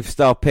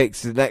 Superstar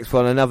Picks, the next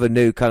one, another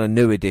new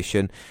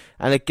edition,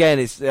 and again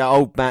it's the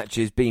old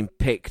matches being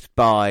picked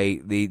by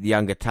the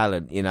younger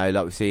talent,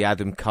 like we see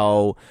Adam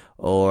Cole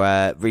or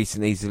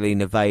recently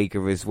Zelina Vega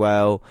as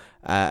well,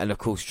 and of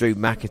course Drew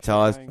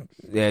McIntyre,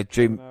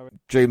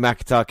 Drew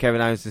McIntyre,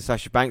 Kevin Owens and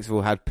Sasha Banks have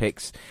all had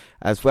picks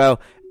as well.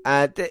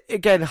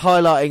 Again,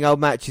 highlighting old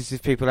matches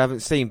if people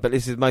haven't seen, but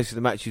this is most of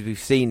the matches we've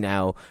seen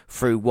now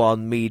through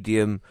one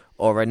medium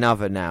or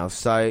another now.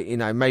 So,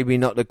 maybe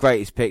not the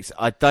greatest picks.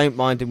 I don't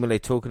mind them when they're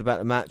talking about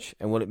the match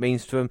and what it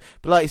means to them.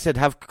 But like you said,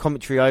 have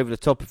commentary over the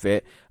top of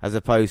it as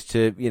opposed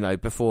to,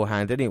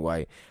 beforehand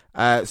anyway.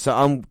 So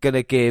I'm going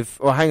to give...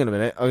 Oh, hang on a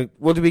minute.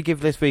 What did we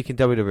give this week in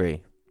WWE?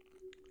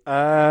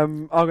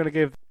 I'm going to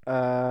give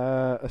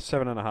a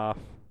 7.5.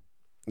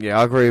 Yeah,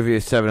 I agree with you,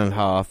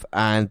 7.5.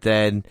 And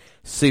then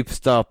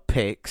Superstar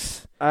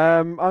Picks.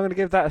 I'm going to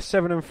give that a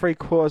 7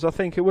 3/4. I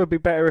think it would be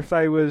better if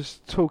they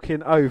was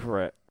talking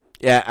over it.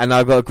 Yeah, and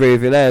I've got to agree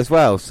with you there as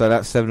well. So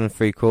that's 7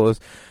 3/4.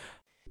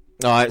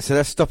 All right, so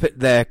let's stop it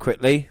there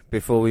quickly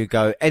before we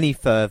go any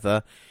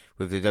further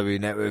with the W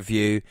Network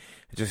review.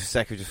 Just a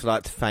second, just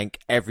like to thank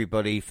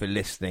everybody for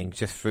listening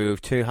just through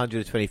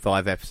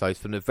 225 episodes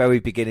from the very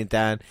beginning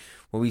down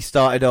when we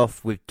started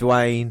off with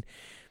Dwayne,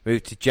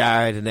 moved to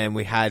Jared, and then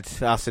we had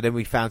us, and then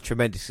we found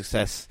tremendous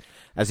success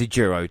as a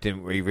duo,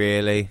 didn't we,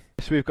 really?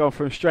 So we've gone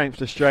from strength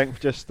to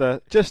strength, just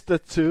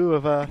the two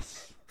of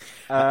us.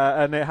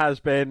 And it has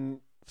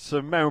been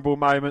some memorable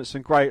moments,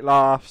 some great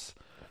laughs.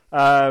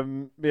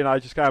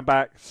 Just going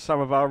back, some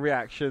of our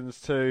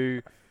reactions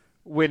to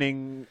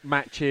winning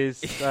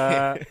matches,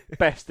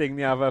 besting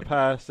the other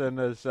person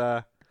as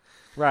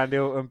Randy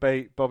Orton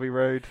beat Bobby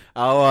Roode.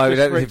 Oh, we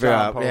don't give it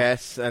up,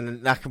 yes.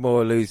 And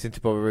Nakamura losing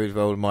to Bobby Roode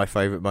were all of my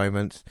favourite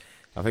moments.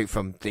 I think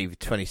from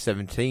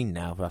 2017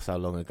 now, that's how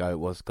long ago it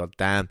was, god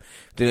damn.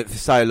 Did it for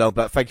so long,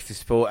 but thank you for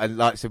support. And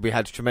like I said, we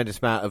had a tremendous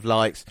amount of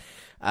likes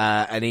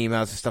and emails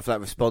and stuff like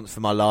that, response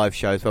from our live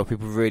shows. Well,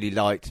 people really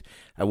liked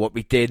what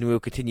we did, and we'll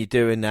continue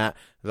doing that.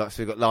 Like I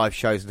said, we've got live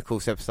shows and of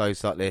course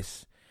episodes like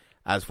this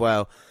as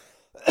well.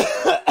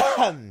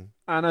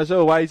 And as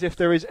always, if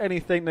there is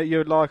anything that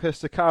you'd like us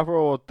to cover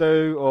or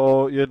do,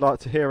 or you'd like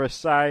to hear us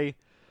say,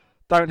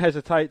 don't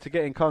hesitate to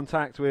get in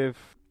contact with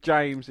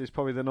James. Is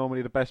probably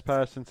normally the best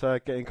person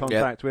to get in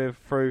contact with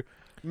through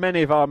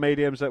many of our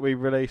mediums that we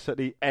release at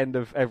the end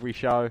of every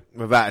show.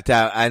 Without a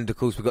doubt. And of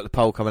course we've got the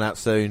poll coming out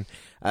soon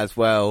as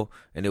well,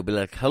 and it'll be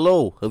like,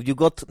 hello, have you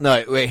got... No,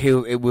 it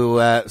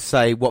will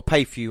say what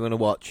pay-per-view you want to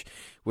watch.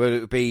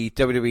 Will it be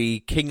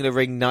WWE King of the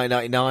Ring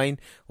 1999,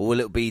 or will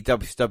it be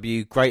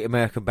WCW Great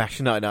American Bash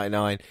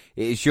 1999?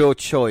 It is your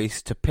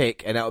choice to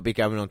pick, and that will be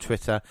going on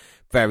Twitter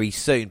very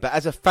soon. But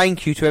as a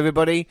thank you to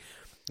everybody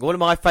One of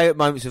my favourite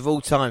moments of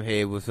all time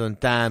here was when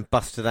Dan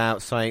busted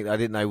out something I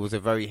didn't know was a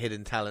very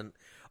hidden talent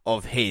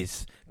of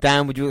his.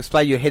 Dan, would you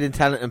explain your hidden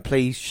talent and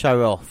please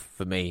show off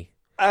for me?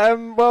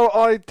 Well,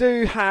 I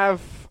do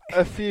have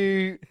a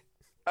few,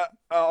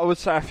 I would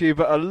say a few,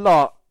 but a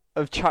lot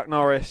of Chuck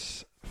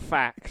Norris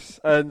facts,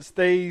 and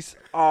these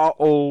are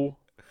all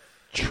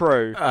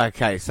true.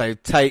 Okay, so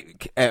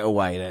take it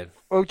away then.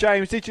 Well,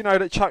 James, did you know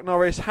that Chuck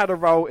Norris had a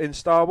role in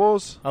Star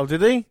Wars? Oh,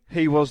 did he?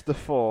 He was the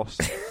Force.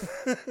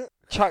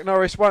 Chuck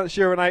Norris once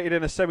urinated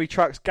in a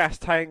semi-truck's gas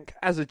tank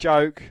as a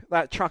joke.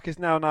 That truck is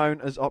now known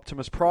as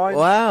Optimus Prime.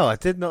 Wow, I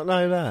did not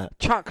know that.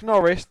 Chuck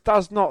Norris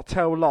does not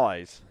tell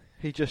lies.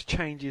 He just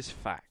changes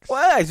facts.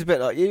 Well, he's a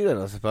bit like you then,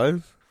 I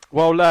suppose.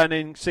 While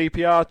learning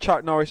CPR,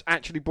 Chuck Norris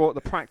actually brought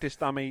the practice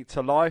dummy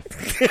to life.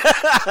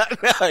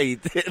 No, he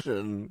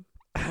didn't.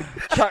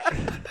 Chuck...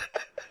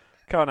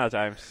 Come on now,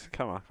 James.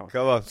 Come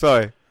on.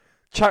 Sorry.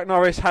 Chuck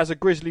Norris has a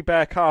grizzly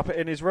bear carpet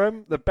in his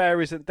room. The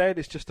bear isn't dead,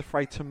 it's just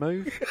afraid to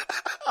move.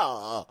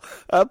 Oh,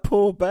 a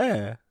poor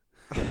bear.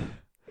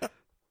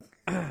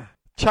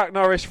 Chuck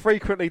Norris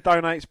frequently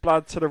donates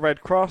blood to the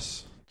Red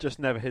Cross, just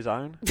never his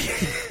own.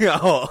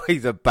 Oh,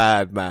 he's a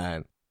bad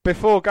man.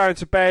 Before going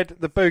to bed,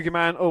 the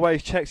boogeyman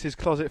always checks his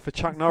closet for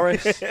Chuck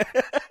Norris.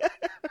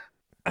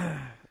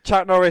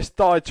 Chuck Norris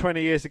died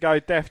 20 years ago.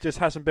 Death just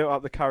hasn't built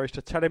up the courage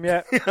to tell him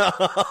yet.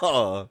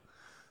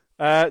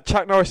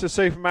 Chuck Norris and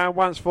Superman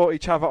once fought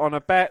each other on a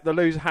bet. The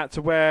loser had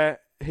to wear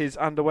his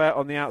underwear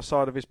on the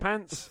outside of his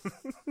pants.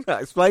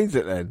 That explains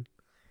it then.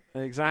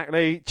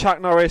 Exactly.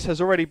 Chuck Norris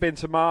has already been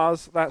to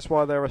Mars. That's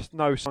why there are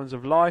no signs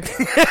of life.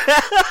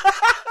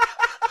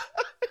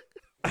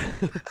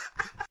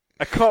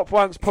 A cop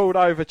once pulled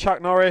over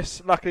Chuck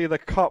Norris. Luckily, the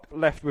cop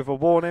left with a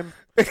warning.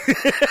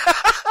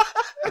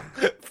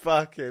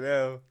 Fucking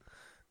hell.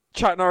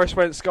 Chuck Norris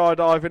went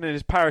skydiving and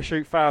his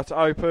parachute failed to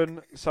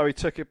open, so he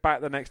took it back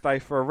the next day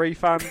for a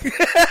refund.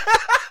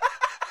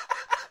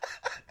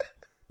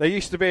 There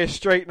used to be a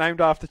street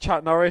named after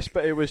Chuck Norris,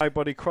 but it was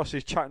Nobody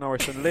Crosses Chuck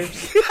Norris and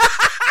Lives.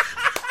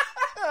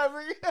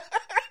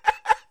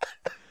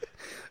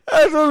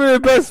 That's one of the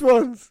best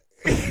ones.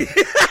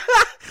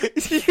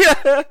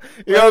 Yeah,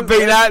 you gotta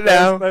beat that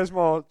now. There's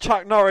more.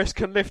 Chuck Norris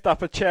can lift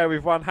up a chair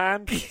with one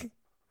hand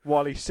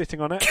while he's sitting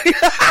on it.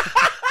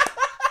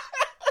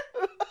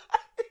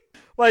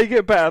 Well, you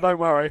get better, don't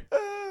worry.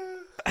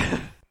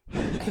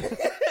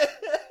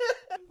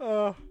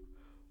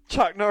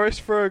 Chuck Norris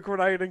threw a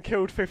grenade and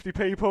killed 50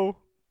 people.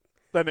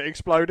 Then it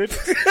exploded.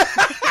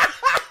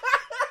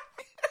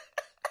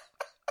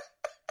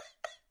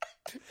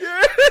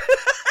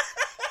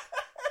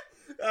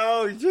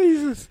 Oh,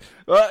 Jesus.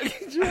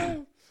 Fucking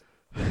job.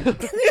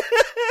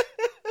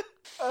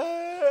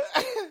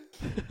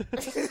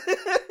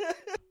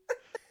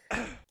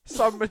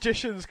 Some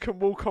magicians can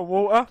walk on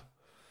water.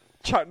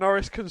 Chuck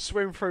Norris can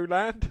swim through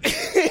land.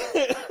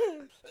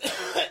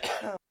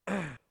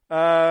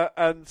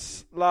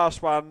 And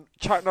last one,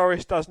 Chuck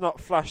Norris does not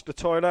flush the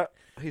toilet.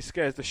 He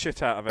scares the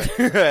shit out of it.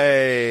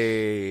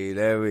 Hey,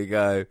 there we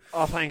go.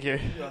 Oh, thank you.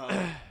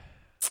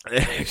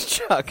 It's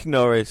Chuck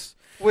Norris.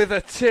 With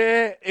a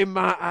tear in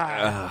my eye.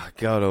 Oh,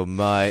 God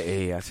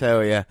almighty, I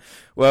tell you.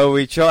 Well,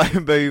 we try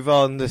and move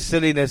on the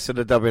silliness of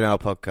the WNL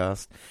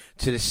podcast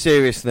to the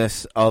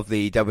seriousness of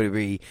the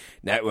WWE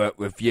Network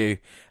review.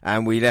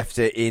 And we left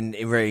it in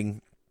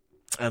ring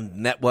and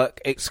network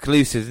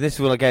exclusives. And this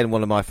is, again,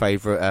 one of my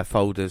favourite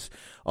folders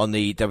on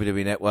the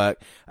WWE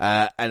Network.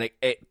 And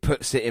it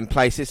puts it in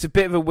place. It's a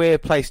bit of a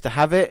weird place to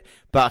have it,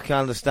 but I can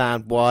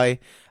understand why.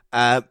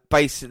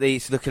 Basically,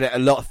 it's looking at a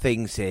lot of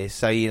things here.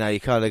 So, you know, you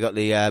kind of got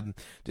the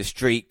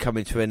streak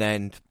coming to an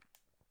end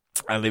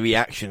and the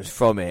reactions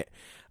from it.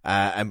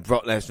 And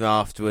Brock Lesnar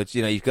afterwards.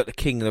 You know, you've got the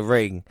King of the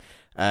Ring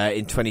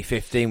in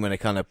 2015 when they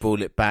kind of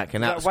brought it back.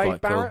 And that was quite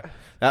Barrett? cool.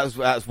 That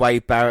was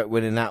Wade Barrett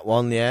winning that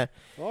one, yeah.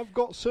 I've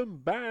got some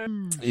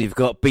bam. You've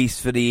got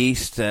Beast for the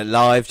East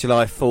live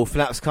July 4th.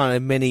 And that was kind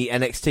of mini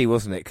NXT,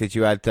 wasn't it? Because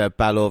you had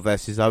Balor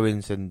versus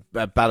Owens and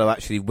Balor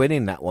actually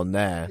winning that one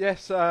there.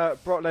 Yes, Brock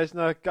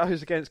Lesnar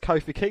goes against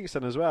Kofi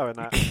Kingston as well in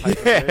that.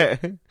 Yeah.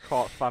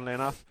 Quite funnily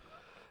enough.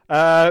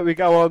 We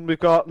go on. We've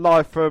got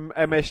live from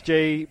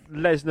MSG,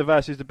 Lesnar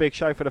versus The Big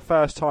Show for the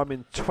first time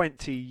in for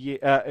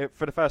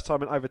the first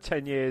time in over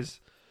 10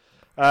 years.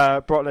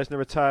 Brock Lesnar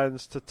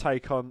returns to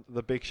take on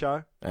The Big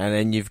Show. And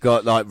then you've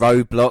got like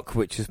Roadblock,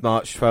 which is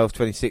March 12,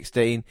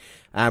 2016.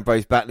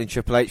 Ambrose battling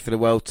Triple H for the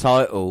world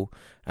title.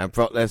 And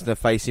Brock Lesnar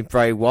facing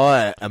Bray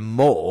Wyatt and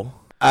more.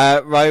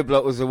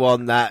 Roadblock was the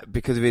one that,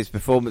 because of his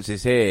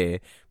performances here,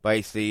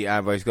 basically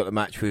Ambrose got the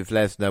match with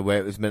Lesnar where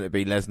it was meant to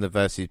be Lesnar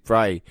versus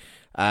Bray.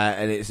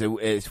 And it's a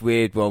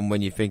weird one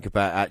when you think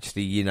about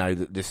actually, you know,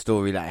 the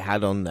story that it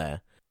had on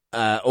there.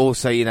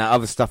 Also, you know,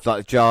 other stuff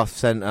like the Draft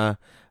Centre.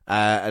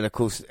 And of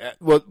course,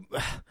 one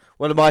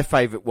of my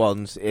favourite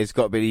ones is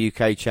got to be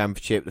the UK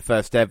Championship, the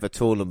first ever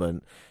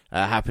tournament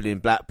happening in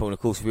Blackpool. And of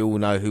course, we all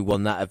know who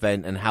won that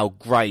event and how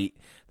great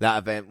that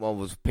event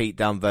was. Pete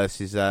Dunne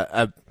versus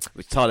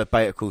with Tyler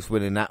Bate, of course,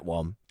 winning that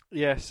one.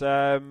 Yes,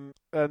 and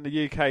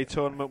the UK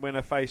tournament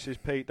winner faces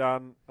Pete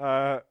Dunne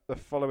the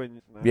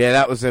following. Yeah,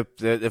 that was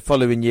the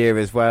following year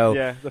as well.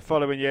 Yeah, the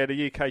following year,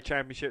 the UK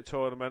Championship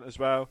tournament as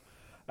well,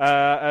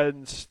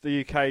 and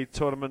the UK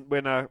tournament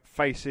winner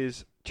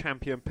faces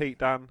champion Pete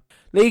Dunne.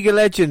 League of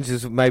Legends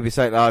is maybe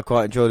something that I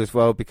quite enjoyed as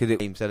well because it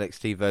games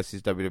NXT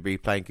versus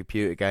WWE playing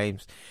computer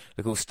games.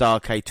 Look at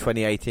Starrcade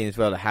 2018 as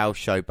well, the house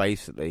show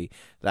basically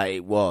that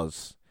it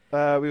was. We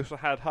also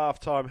had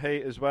halftime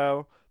heat as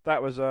well.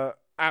 That was a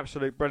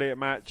absolute brilliant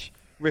match.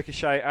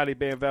 Ricochet, Ali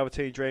B and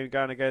Velveteen Dream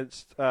going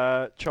against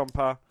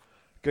Ciampa,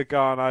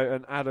 Gargano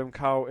and Adam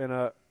Cole in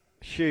a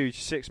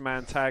huge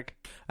 6-man tag.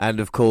 And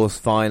of course,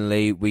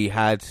 finally, we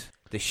had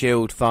the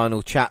Shield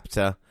final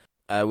chapter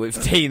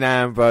with Dean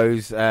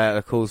Ambrose,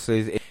 of course,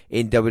 is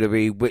in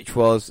WWE, which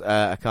was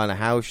a kind of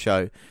house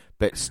show,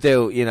 but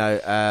still,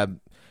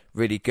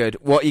 really good.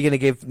 What are you going to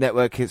give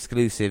Network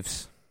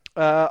exclusives?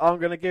 I'm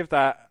going to give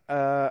that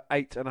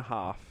 8.5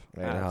 out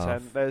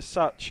of 10. There's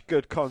such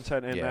good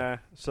content in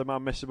there, some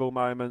unmissable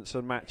moments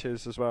and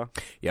matches as well.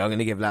 Yeah, I'm going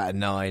to give that a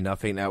 9. I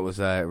think that was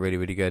really,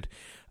 really good.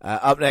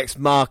 Up next,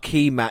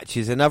 marquee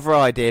matches. Another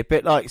idea, a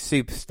bit like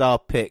superstar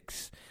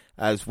picks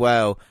as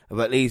well,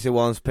 but these are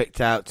ones picked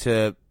out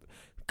to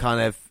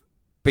kind of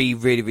be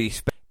really, really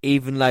special,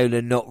 even though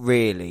they're not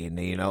really,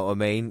 you know what I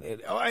mean?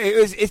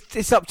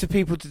 It's up to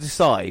people to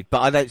decide,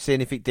 but I don't see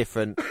anything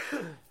different.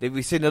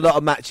 We've seen a lot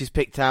of matches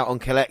picked out on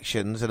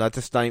collections, and I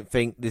just don't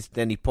think there's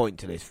any point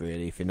to this,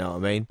 really, if you know what I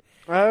mean.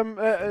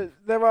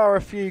 There are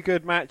a few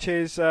good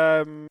matches,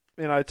 Tyler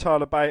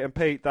Bate and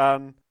Pete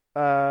Dunne,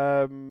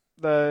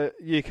 the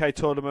UK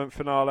tournament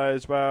finale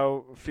as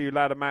well, a few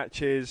ladder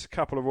matches, a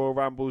couple of Royal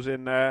Rumbles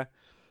in there,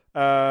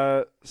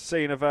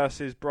 Cena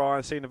versus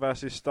Bryan, Cena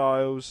versus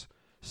Styles,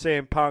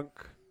 CM Punk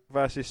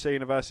versus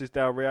Cena versus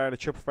Del Rio, and a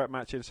triple threat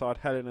match inside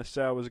Hell in a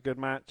Cell was a good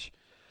match.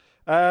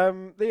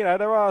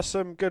 There are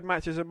some good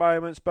matches and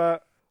moments,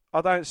 but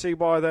I don't see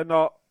why they're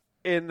not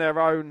in their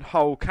own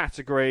whole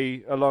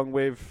category along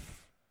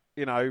with,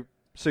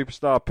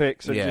 superstar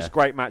picks and just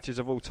great matches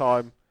of all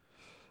time.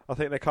 I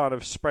think they're kind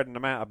of spreading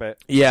them out a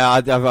bit. Yeah,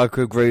 I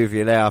could agree with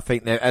you there. I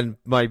think and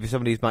maybe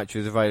some of these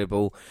matches are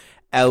available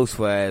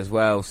elsewhere as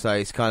well, so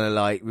it's kind of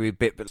like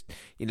but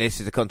this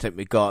is the content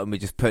we got and we're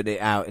just putting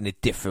it out in a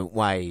different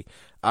way.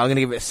 I'm going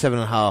to give it a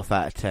 7.5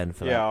 out of 10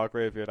 for that. Yeah, I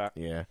agree with you with that.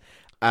 Yeah.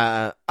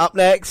 Up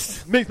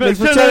next, Mixed Match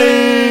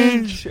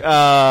Challenge!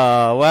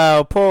 Oh,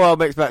 well, poor old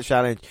Mixed Match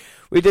Challenge.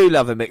 We do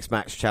love a Mixed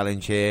Match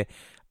Challenge here.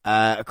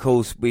 Of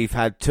course, we've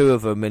had 2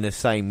 of them in the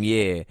same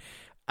year.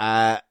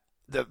 The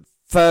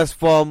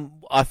first one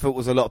I thought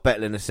was a lot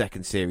better than the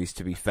second series,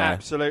 to be fair.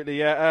 Absolutely,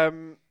 yeah.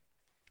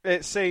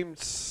 It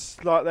seemed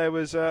like there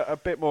was a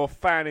bit more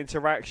fan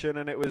interaction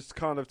and it was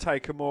kind of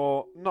taken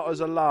more, not as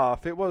a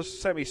laugh. It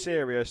was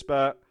semi-serious,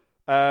 but...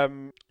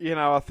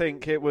 I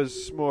think it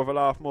was more of a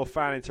laugh, more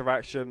fan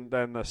interaction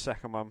than the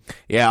second one.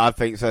 Yeah, I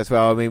think so as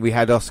well. I mean, we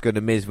had Oscar and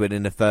The Miz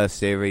winning the first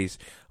series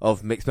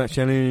of Mixed Match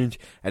Challenge,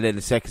 and then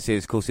the second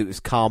series, of course, it was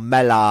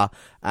Carmella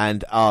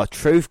and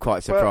R-Truth,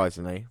 quite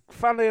surprisingly. But,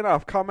 funnily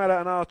enough,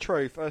 Carmella and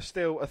R-Truth are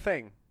still a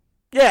thing.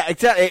 Yeah,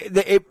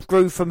 exactly. It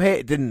grew from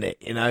here, didn't it?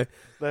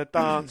 The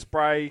dance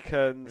break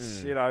and,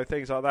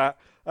 things like that.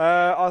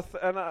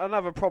 And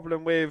another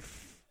problem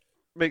with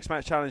Mixed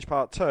Match Challenge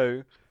Part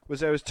 2 was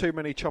there was too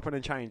many chopping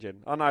and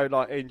changing. I know,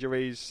 like,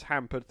 injuries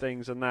hampered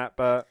things and that,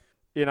 but,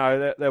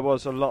 there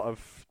was a lot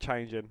of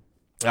changing.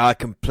 I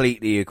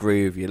completely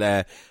agree with you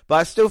there. But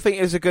I still think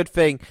it's a good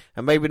thing,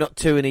 and maybe not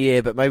 2 in a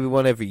year, but maybe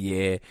 1 every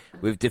year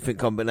with different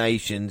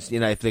combinations,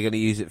 if they're going to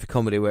use it for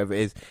comedy, whatever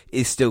it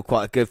is still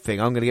quite a good thing.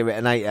 I'm going to give it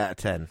an 8 out of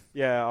 10.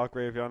 Yeah, I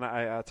agree with you on that,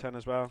 8 out of 10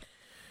 as well.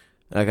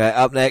 Okay,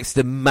 up next,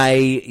 the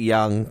Mae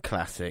Young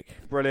Classic.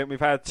 Brilliant. We've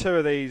had 2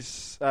 of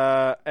these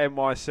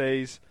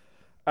NYCs.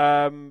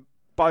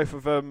 Both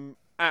of them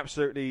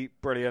absolutely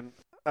brilliant.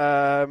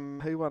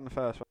 Who won the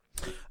first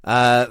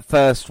one?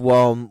 First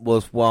one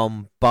was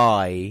won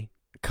by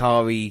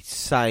Kairi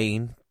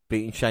Sane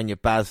beating Shayna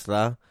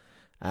Baszler,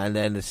 and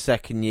then the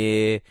second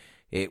year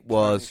it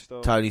was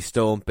Toni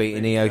Storm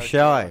beating Io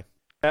Shirai.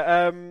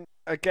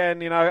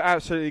 Again,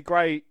 absolutely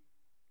great.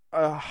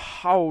 A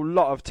whole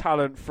lot of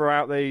talent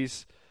throughout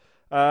these.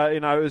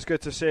 It was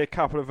good to see a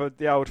couple of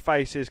the old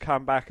faces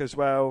come back as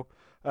well.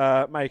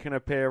 Make an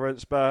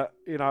appearance, but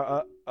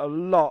a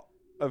lot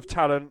of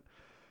talent.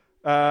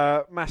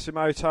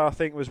 Masimoto, I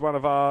think, was one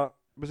of our.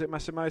 Was it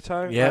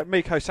Masimoto? Yeah.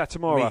 Miko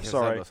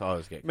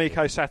Satomura.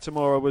 Miko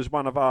Satomura was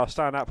one of our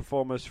standout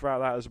performers throughout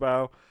that as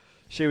well.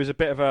 She was a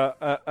bit of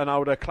an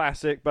older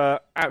classic,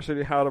 but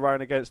absolutely held her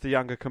own against the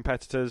younger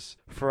competitors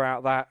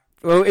throughout that.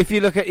 Well, if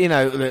you look at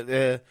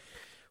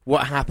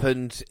what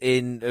happened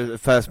in the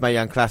first Mae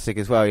Young Classic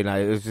as well, it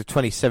was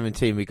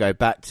 2017 we go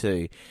back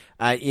to.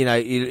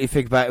 You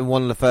think about in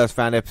one of the first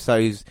round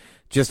episodes,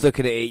 just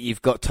looking at it,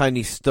 you've got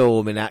Tony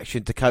Storm in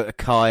action, Dakota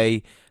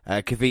Kai,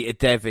 Kavita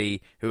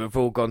Devi, who have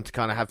all gone to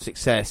kind of have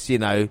success,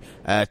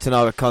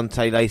 Tanara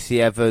Conte,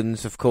 Lacey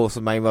Evans, of course,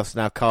 the main roster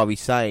now, Kairi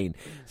Sane.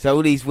 So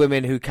all these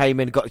women who came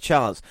in and got a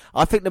chance.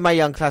 I think the Mae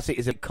Young Classic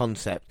is a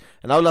concept,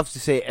 and I'd love to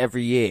see it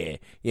every year,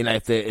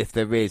 if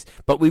there is.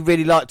 But we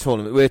really like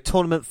tournament. We're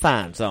tournament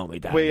fans, aren't we,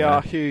 Dan? We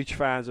are huge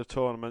fans of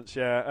tournaments,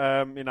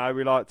 yeah.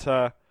 We like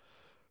to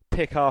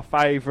pick our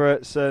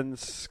favourites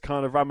and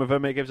kind of run with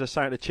them. It gives us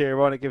something to cheer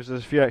on. It gives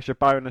us a few extra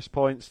bonus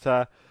points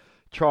to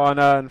try and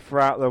earn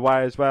throughout the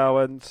way as well,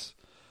 and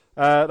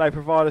they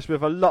provide us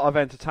with a lot of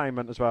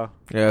entertainment as well.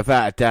 Yeah,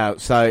 without a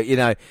doubt. So,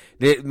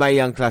 the Mae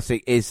Young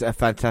Classic is a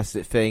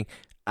fantastic thing,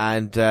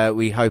 and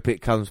we hope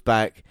it comes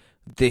back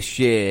this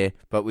year,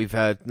 but we've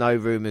heard no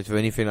rumours or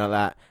anything like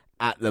that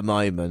at the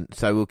moment,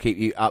 so we'll keep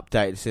you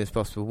updated as soon as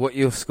possible. What's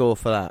your score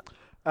for that?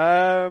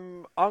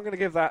 I'm going to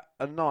give that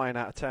a 9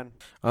 out of 10.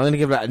 I'm going to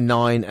give that a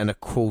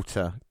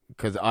 9.25,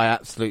 because I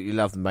absolutely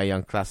love the Mae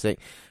Young Classic.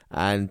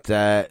 And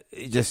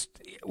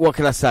what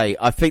can I say?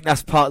 I think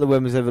that's part of the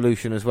women's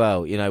evolution as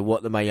well.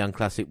 What the Mae Young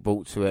Classic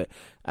brought to it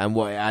and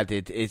what it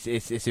added.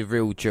 It's a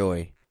real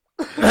joy.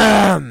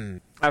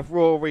 Have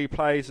Raw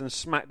replays and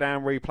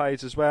SmackDown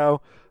replays as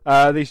well.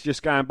 These are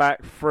just going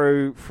back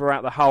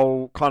throughout the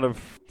whole kind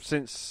of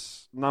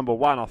since number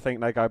 1. I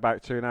think they go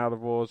back to now the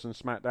Raws and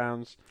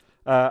SmackDowns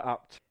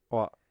up to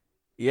what?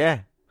 Yeah.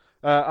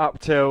 Up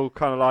till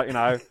kind of like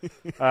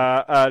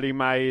early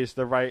May is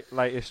the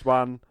latest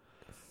one.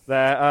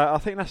 There, I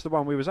think that's the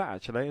one we was at,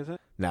 actually, is it?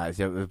 No, it's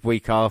the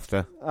week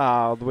after.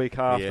 Oh, the week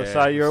after. Yeah,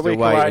 so you're a week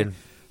waiting away.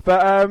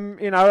 But,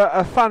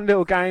 a fun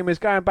little game is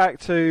going back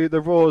to the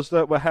Raws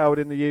that were held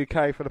in the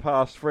UK for the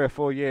past 3 or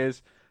 4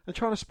 years and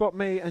trying to spot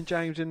me and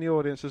James in the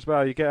audience as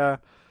well. You get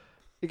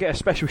a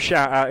special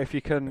shout out if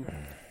you can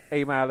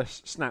email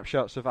us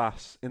snapshots of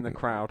us in the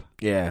crowd.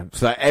 Yeah,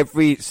 so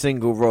every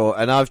single Raw,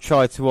 and I've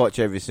tried to watch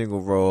every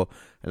single Raw,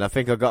 and I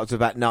think I got up to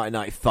about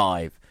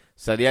 1995.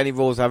 So the only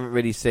Raws I haven't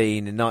really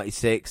seen in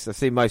 96, I've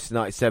seen most of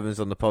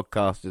 97s on the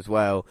podcast as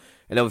well,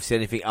 and obviously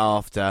anything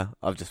after,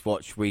 I've just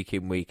watched week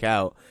in, week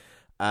out.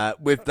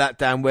 With that,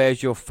 Dan,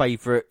 where's your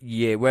favourite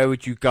year? Where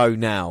would you go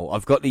now?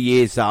 I've got the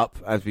years up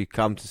as we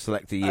come to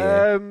select a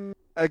year.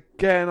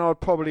 Again, I'd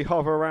probably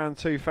hover around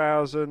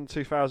 2000,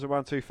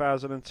 2001,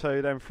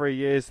 2002, them 3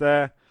 years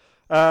there.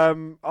 I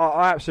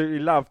absolutely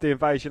love the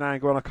invasion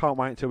angle, and I can't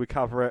wait until we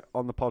cover it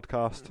on the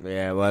podcast.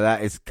 Yeah, well,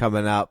 that is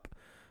coming up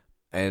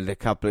in a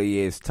couple of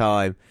years'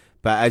 time.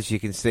 But as you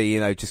can see,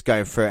 just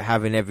going through it,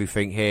 having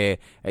everything here.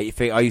 You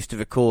think I used to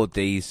record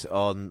these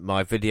on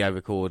my video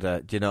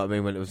recorder, do you know what I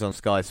mean, when it was on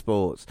Sky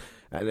Sports.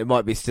 And there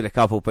might be still a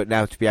couple, but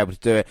now to be able to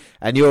do it.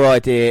 And your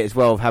idea as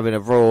well of having a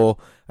Raw,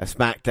 a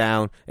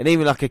SmackDown, and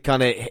even like a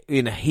kind of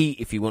heat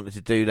if you wanted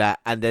to do that,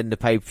 and then the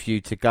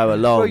pay-per-view to go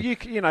along. Well, you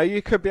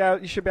should be able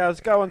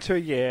to go onto a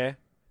year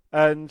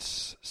and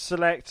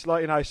select,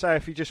 say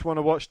if you just want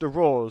to watch the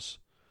Raws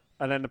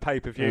and then the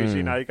pay-per-views,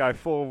 you go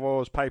 4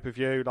 Raws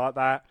pay-per-view like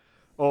that.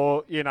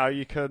 Or,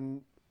 you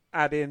can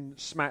add in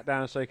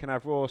SmackDown so you can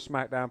have Raw,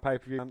 SmackDown,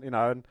 pay-per-view,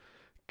 and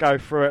go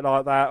through it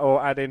like that.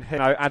 Or add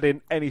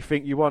in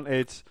anything you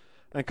wanted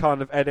and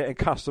kind of edit and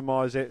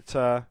customise it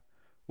to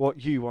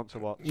what you want to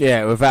watch.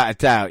 Yeah, without a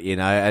doubt,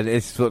 and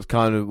it's sort of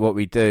kind of what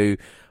we do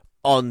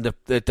on the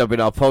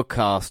WNR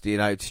podcast,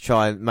 to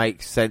try and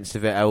make sense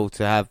of it all,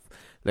 to have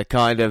the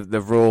kind of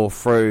the Raw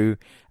through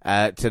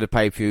to the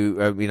pay-per-view,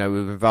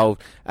 we're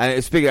involved.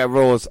 And speaking of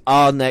Raws,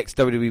 our next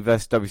WWE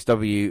vs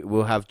WCW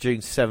will have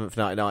June 7th,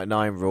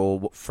 1999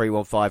 Raw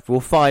 315.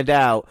 We'll find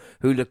out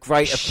who the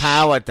greater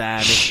power, Dan,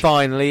 it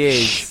finally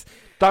is.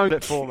 Don't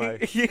it for me.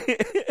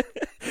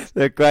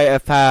 The greater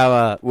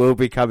power will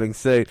be coming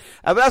soon.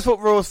 But that's what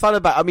Raw's fun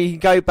about. I mean, you can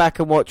go back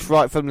and watch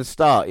right from the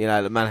start,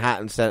 the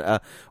Manhattan Center,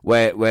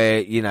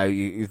 where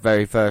your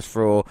very first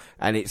Raw,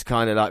 and it's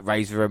kind of like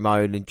Razor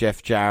Ramon and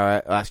Jeff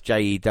Jarrett. That's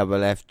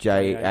JEFF,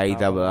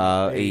 JARRETT.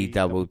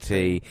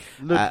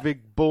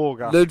 Ludwig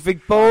Borger.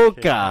 Ludwig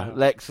Borger.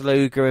 Lex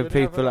Luger and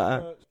people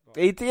like that.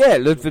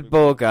 Ludwig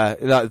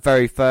Borger, like the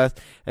very first,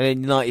 and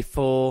in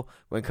 '94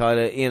 when kind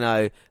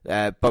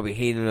of Bobby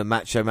Heenan and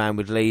Macho Man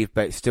would leave,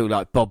 but it's still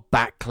like Bob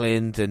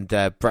Backlund and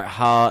Bret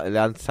Hart and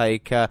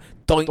Undertaker,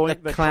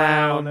 Doink the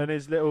Clown and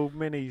his little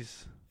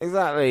minis.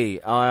 Exactly,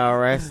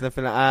 IRS,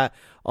 nothing like that.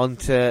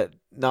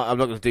 No, I'm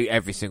not going to do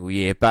every single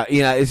year, but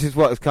this is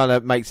what kind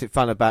of makes it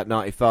fun about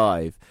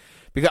 '95,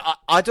 because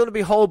I don't want to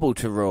be horrible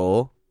to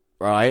Raw,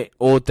 right,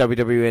 or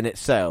WWE in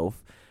itself.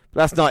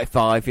 But that's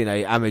 '95,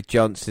 Ahmed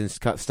Johnson's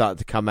starting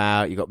to come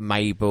out, you got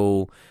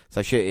Mabel,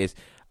 so shit is.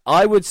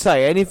 I would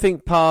say anything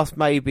past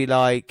maybe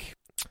like,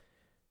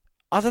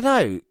 I don't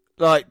know,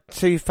 like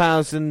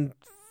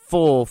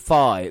 2004,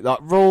 5, like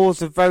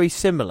Raws are very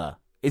similar.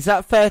 Is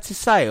that fair to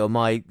say, or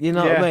what I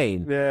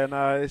mean? Yeah,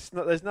 no, it's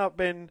not. There's not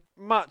been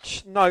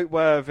much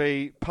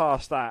noteworthy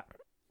past that.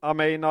 I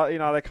mean,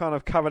 they kind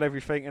of covered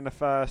everything in the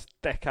first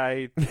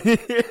decade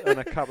and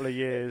a couple of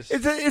years.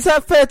 Is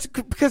that fair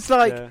because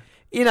yeah.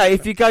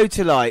 If you go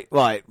to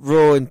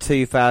Raw in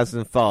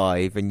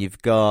 2005 and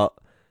you've got,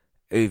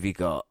 who have you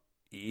got?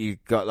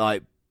 you've got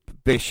like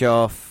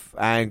Bischoff,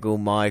 Angle,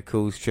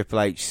 Michaels,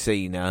 Triple H,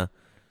 Cena.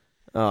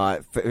 All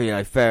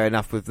right, fair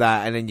enough with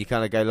that. And then you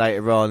kind of go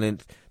later on,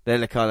 and they're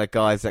the kind of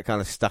guys that kind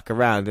of stuck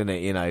around, isn't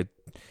it?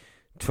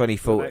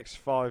 2014. The next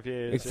 5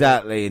 years.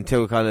 Exactly,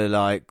 until kind of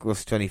like,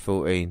 what's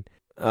 2014?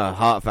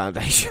 Heart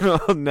Foundation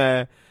on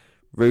there.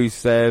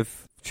 Rusev,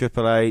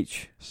 Triple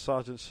H.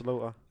 Sergeant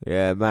Slaughter.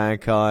 Yeah,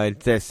 Mankind.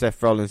 There's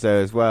Seth Rollins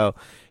there as well.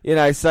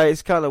 So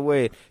it's kind of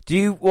weird. Do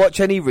you watch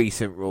any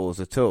recent Raws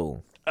at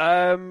all?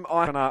 I've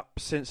been up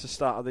since the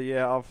start of the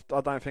year. I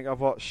don't think I've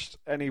watched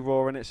any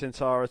Raw in its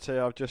entirety.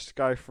 I've just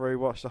go through,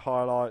 watch the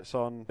highlights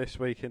on This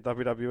Week in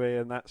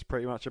WWE, and that's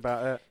pretty much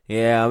about it.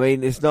 Yeah, I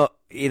mean, it's not,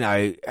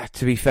 to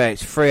be fair,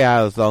 it's 3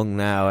 hours long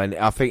now, and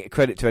I think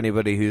credit to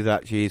anybody who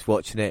actually is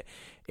watching it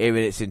in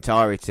its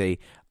entirety.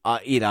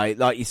 Like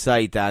you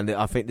say, Dan,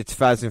 I think the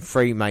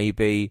 2003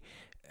 maybe,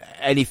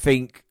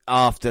 anything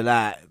after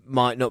that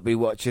might not be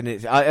watching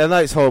it. I know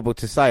it's horrible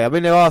to say. I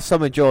mean, there are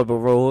some enjoyable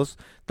Raws.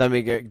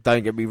 Don't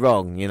get me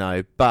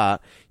wrong,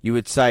 but you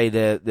would say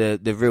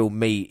the real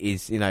meat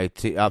is,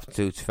 up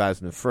to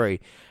 2003.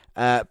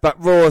 But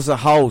Raw as a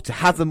whole, to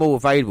have them all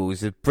available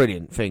is a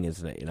brilliant thing,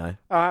 isn't it? Oh,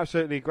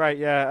 absolutely great.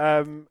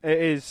 Yeah,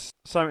 it is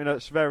something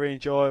that's very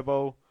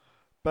enjoyable.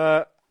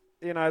 But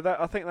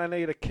I think they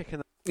need a kick in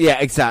the.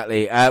 Yeah,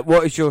 exactly.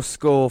 What is your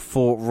score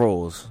for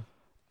Raws?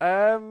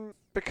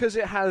 Because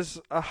it has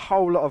a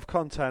whole lot of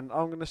content,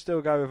 I'm going to still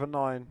go with a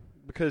 9.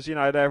 Because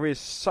there is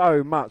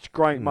so much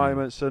great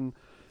moments and.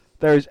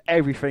 There is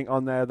everything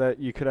on there that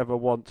you could ever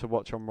want to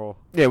watch on Raw.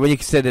 Yeah, when you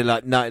consider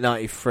like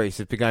 1993,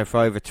 so it's been going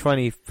for over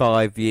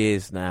 25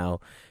 years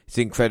now. It's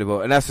incredible.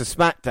 And that's for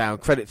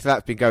SmackDown. Credit to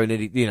that's been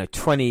going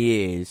 20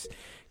 years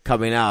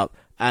coming up.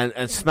 And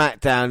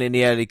SmackDown in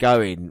the early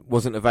going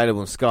wasn't available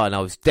on Sky, and I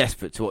was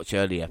desperate to watch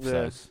early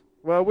episodes.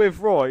 Yeah. Well, with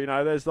Raw,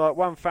 there's like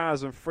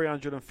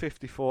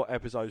 1,354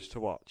 episodes to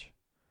watch.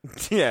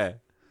 Yeah.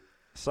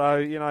 So,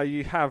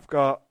 you have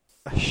got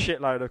a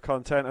shitload of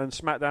content, and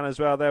SmackDown as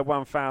well, they're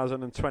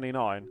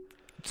 1,029.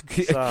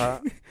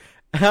 So,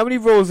 how many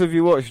Raws have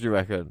you watched, do you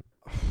reckon?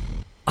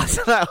 I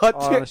don't know. I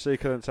honestly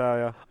couldn't tell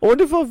you. I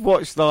wonder if I've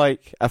watched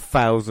like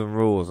 1,000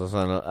 Raws or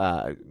something like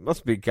that. It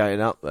must be going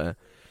up there.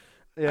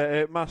 Yeah,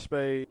 it must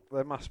be.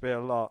 There must be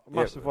a lot. I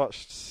must have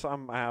watched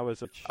some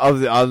hours of.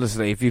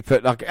 Honestly, if you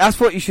put that's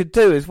what you should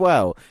do as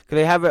well. Because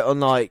they have it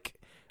on like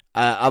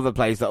other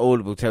places that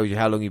Audible tells you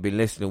how long you've been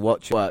listening and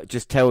watching.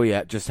 Just tell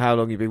you just how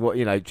long you've been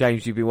watching.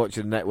 James, you've been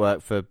watching the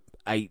network for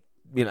 8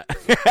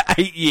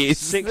 years.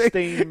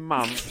 16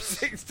 months.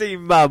 16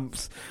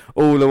 months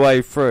all the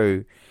way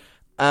through.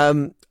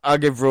 I'll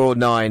give Raw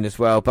 9 as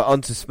well. But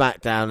on to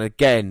SmackDown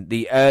again.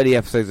 The early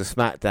episodes of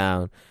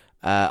SmackDown,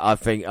 I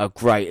think, are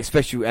great,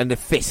 especially and the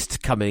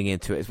fist coming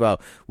into it as well.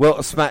 What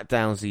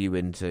SmackDowns are you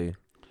into?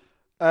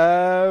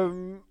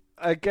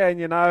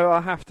 Again,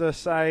 I have to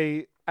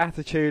say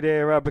Attitude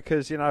Era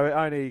because it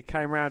only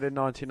came around in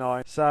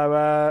 '99.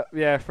 So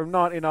from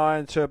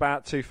 '99 to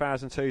about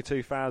 2002,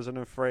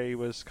 2003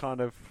 was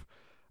kind of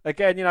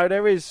again.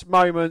 There is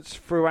moments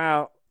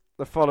throughout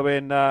the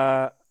following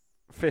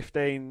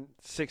 15,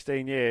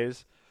 16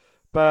 years.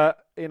 But,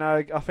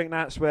 I think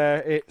that's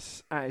where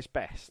it's at its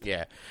best.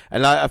 Yeah.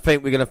 And I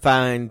think we're going to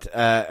find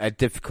a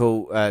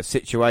difficult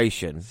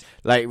situation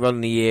later on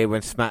in the year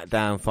when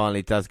SmackDown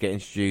finally does get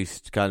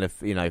introduced kind of,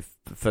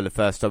 for the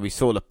first time. We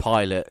saw the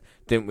pilot,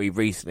 didn't we,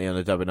 recently on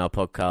the WNR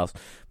podcast.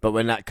 But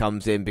when that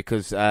comes in,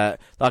 because, like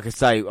I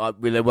say,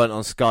 they weren't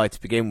on Sky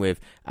to begin with,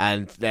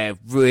 and they're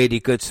really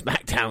good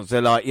SmackDowns.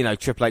 They're like,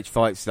 Triple H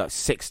fights like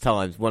 6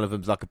 times. One of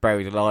them's like a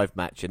buried alive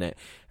match in it,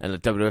 and the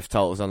WWF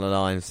title's on the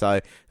line.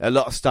 So a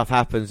lot of stuff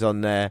happens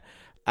on there.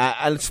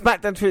 And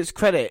SmackDown, to its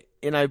credit,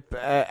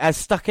 has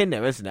stuck in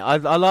there, isn't it? I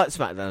like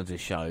SmackDown as a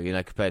show,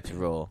 compared to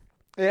Raw.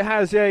 It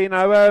has,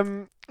 yeah,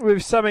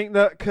 with something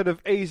that could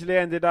have easily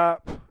ended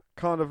up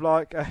kind of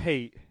like a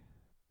Heat.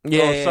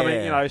 Yeah, or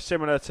something,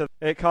 similar to.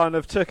 It kind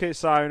of took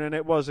its own, and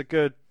it was a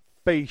good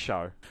B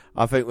show.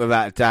 I think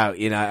without a doubt,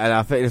 and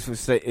I think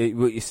that's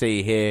what you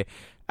see here.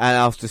 And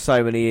after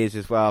so many years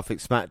as well, I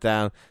think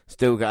SmackDown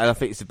still got. And I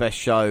think it's the best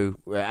show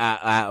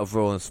out of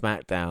Raw and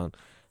SmackDown,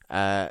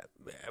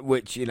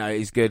 which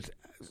is good.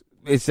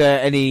 Is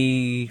there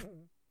any?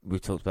 We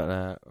talked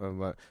about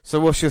that. So,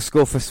 what's your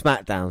score for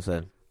SmackDowns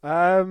then?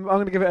 I'm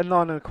going to give it a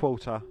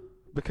 9.25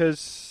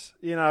 because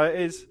it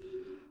is.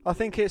 I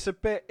think it's a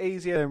bit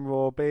easier than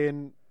Raw,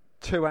 being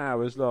 2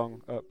 hours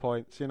long at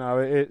points.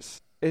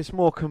 It's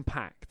more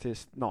compact.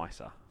 It's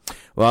nicer.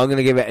 Well, I'm going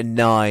to give it a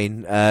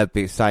 9,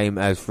 be same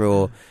as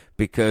Raw,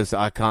 because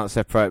I can't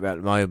separate them at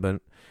the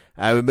moment.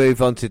 We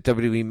move on to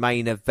WWE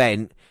Main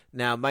Event.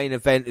 Now, Main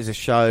Event is a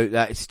show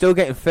that is still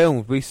getting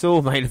filmed. We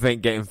saw Main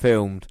Event getting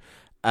filmed,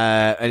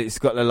 and it's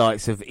got the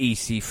likes of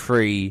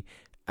EC3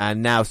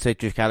 and now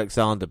Cedric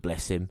Alexander,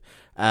 bless him.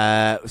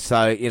 But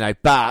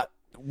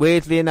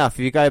weirdly enough, if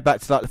you go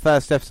back to like the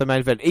first episode main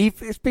event,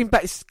 it's been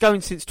back. It's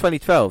going since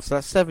 2012, so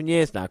that's 7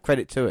 years now.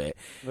 Credit to it.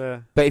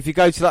 Yeah. But if you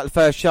go to like the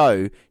first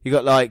show, you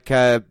got like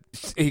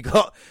you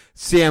got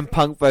CM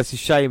Punk versus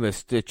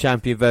Sheamus, the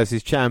champion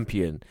versus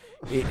champion.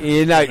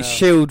 You know,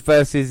 Shield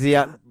versus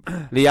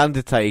the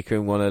Undertaker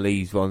in one of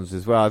these ones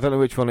as well. I don't know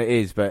which one it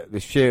is, but the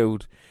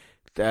Shield,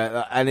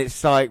 and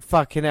it's like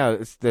fucking hell.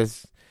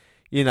 There's,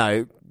 you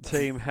know.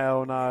 Team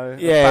Hell No.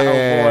 Yeah,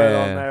 Battle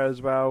Royal on there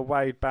as well.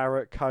 Wade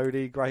Barrett,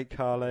 Cody, Great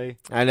Khali.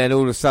 And then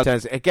all of a sudden,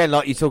 again,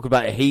 like you talk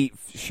about a Heat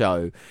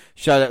show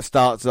that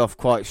starts off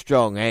quite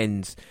strong,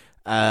 ends,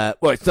 well,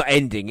 it's not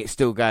ending, it's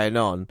still going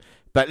on.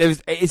 But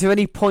is there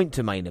any point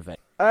to main event?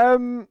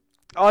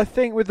 I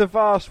think with the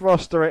vast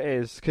roster it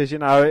is, because, you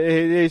know, it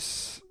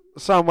is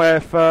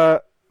somewhere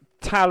for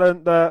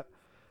talent that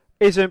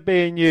isn't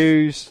being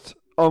used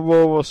on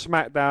Raw or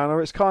SmackDown,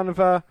 or it's kind of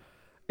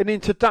an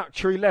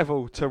introductory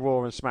level to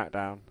Raw and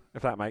SmackDown,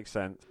 if that makes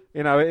sense.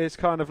 You know, it's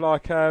kind of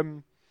like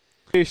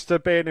used to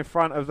being in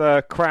front of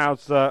the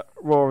crowds that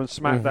Raw and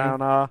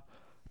SmackDown are,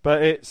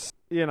 but it's,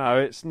 you know,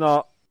 it's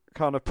not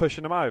kind of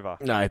pushing them over.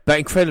 No, but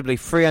incredibly,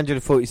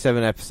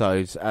 347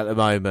 episodes at the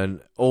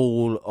moment,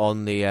 all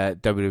on the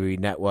WWE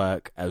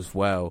Network as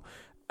well.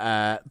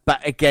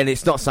 But again,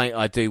 it's not something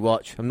I do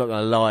watch. I'm not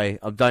going to lie.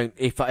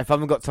 If I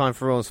haven't got time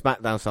for Raw and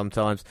SmackDown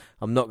sometimes,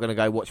 I'm not going to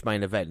go watch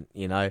main event,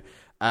 you know.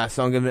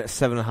 So I'm giving it a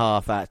 7.5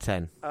 out of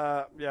 10.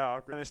 Yeah, I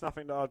agree. It's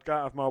nothing that I'd go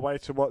out of my way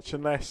to watch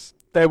unless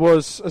there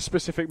was a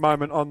specific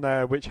moment on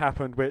there which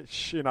happened,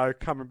 which, you know,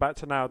 coming back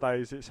to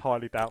nowadays, it's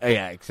highly doubtful.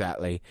 Yeah,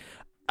 exactly.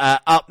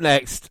 Up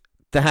next,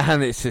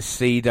 Dan, it's a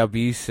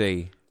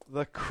CWC.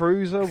 The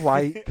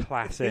Cruiserweight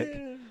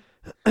Classic.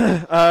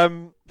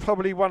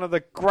 Probably one of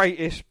the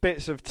greatest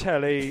bits of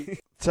telly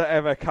to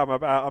ever come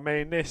about. I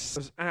mean, this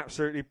was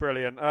absolutely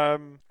brilliant.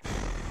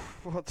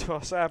 What do I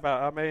say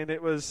about it? I mean,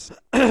 it was,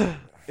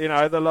 you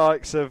know, the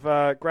likes of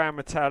Grand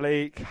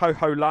Metalik,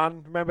 Ho-Ho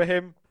Lun, remember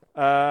him?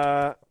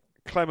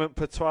 Clement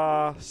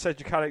Patois,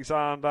 Cedric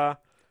Alexander,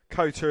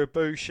 Kota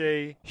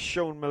Ibushi,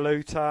 Sean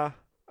Maluta.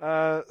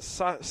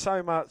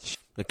 So much.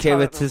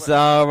 Akira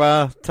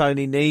Tozawa,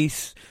 Tony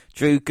Nese,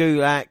 Drew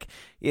Gulak.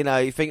 You know,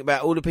 you think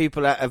about all the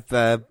people that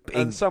have...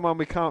 and someone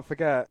we can't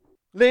forget.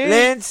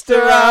 Lince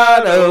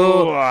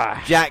Dorado.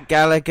 Jack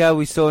Gallagher,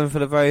 we saw him for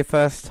the very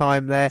first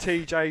time there.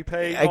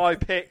 TJP, my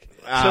pick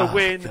to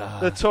win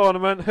the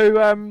tournament.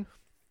 Who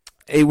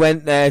he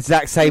went there,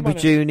 Zack Sabre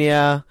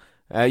Jr.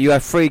 You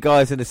have 3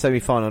 guys in the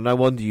semi-final. No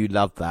wonder you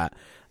loved that.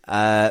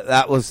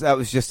 That was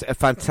just a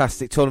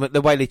fantastic tournament.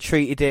 The way they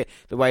treated it,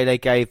 the way they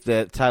gave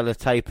the Taylor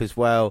tape as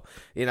well,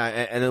 you know,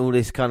 and all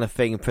this kind of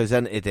thing and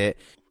presented it.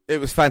 It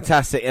was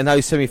fantastic, and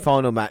those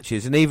semi-final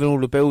matches, and even all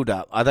the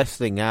build-up, this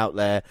thing out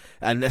there,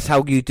 and that's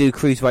how you do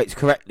cruiserweights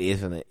correctly,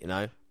 isn't it? You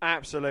know.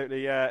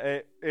 Absolutely,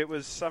 yeah. It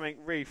was something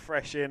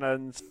refreshing,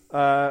 and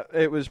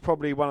it was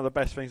probably one of the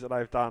best things that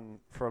they've done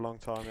for a long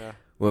time. Yeah.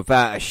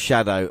 Without a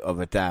shadow of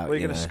a doubt. What are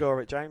you going to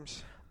score it,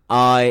 James?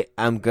 I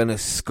am going to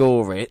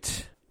score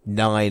it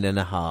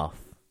 9.5.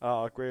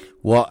 Oh, I agree.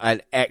 What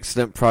an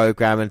excellent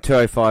program, and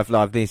 205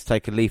 Live needs to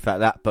take a leaf out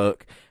of that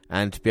book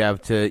and to be able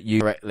to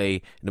use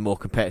correctly in a more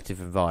competitive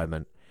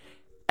environment.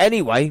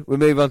 Anyway, we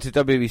move on to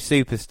WWE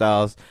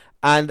Superstars,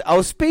 and I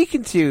was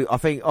speaking to you, I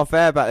think, off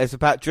air about this,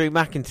 about Drew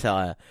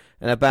McIntyre,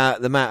 and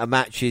about the amount of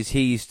matches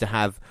he used to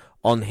have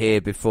on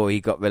here before he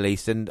got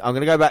released, and I'm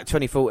going to go back to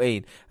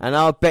 2014, and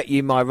I'll bet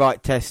you my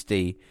right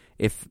testy,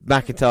 if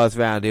McIntyre's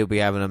around, he'll be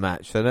having a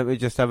match. So let me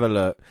just have a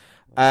look.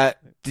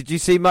 Did you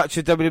see much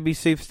of WWE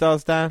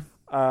Superstars, Dan?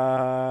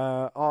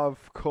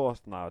 Of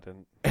course, no, I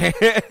didn't.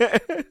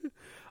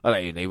 I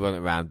don't even know, he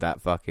wasn't around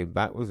that fucking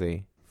back, was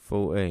he?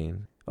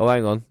 14. Oh,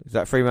 hang on. Is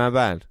that 3-man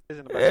band?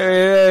 Isn't a band.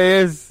 Yeah, he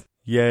is.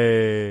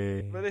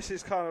 Yay. But this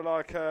is kind of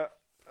like a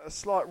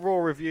slight Raw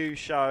review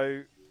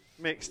show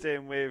mixed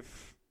in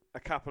with a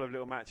couple of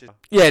little matches.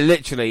 Yeah,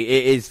 literally.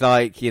 It is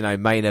like, you know,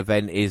 main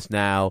event is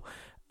now.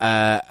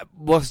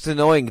 What's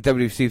annoying,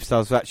 WWE Superstars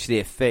was actually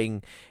a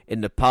thing in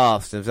the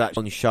past. It was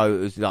actually on the show, it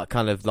was like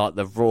kind of like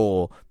the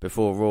Raw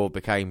before Raw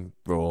became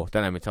Raw.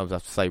 Don't know how many times I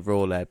have to say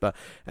Raw there,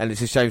 and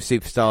it's a shame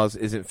Superstars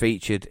isn't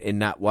featured in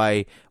that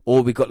way,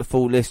 or we got the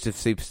full list of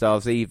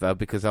Superstars either,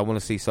 because I want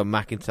to see some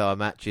McIntyre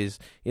matches,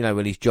 you know,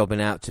 when he's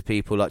jobbing out to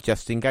people like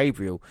Justin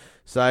Gabriel.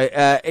 So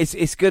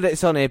it's good that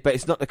it's on here, but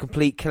it's not the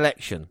complete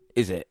collection,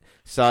 is it?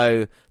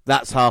 So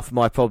that's half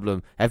my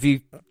problem. Have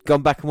you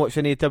gone back and watched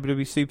any of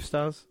WWE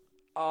Superstars?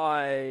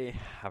 I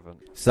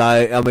haven't. So,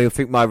 I mean, I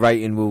think my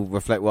rating will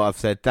reflect what I've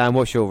said. Dan,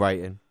 what's your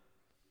rating?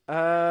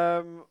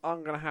 I'm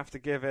going to have to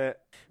give it...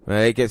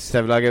 Well, it gets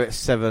 7. I give it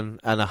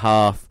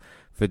 7.5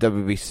 for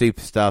WWE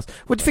Superstars.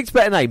 What do you think's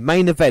better name,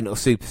 main event or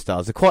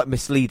Superstars? They're quite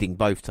misleading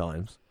both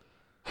times.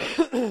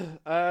 You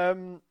don't,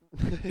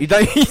 you know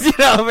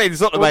what I mean?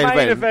 It's not the main event.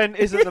 Main event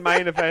isn't the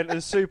main event,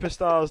 and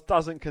Superstars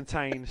doesn't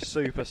contain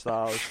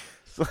Superstars.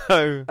 So,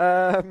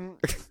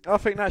 I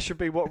think that should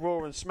be what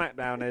Raw and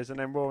SmackDown is, and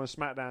then Raw and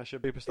SmackDown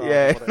should be Superstars.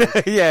 Yeah, what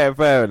it is. yeah,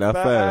 fair enough.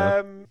 But, fair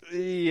enough.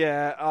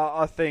 Yeah,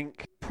 I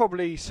think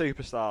probably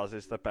Superstars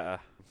is the better.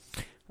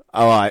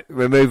 All right,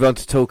 we'll move on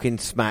to talking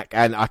smack,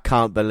 and I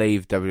can't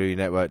believe WWE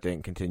Network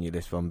didn't continue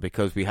this one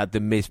because we had the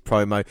Miz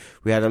promo.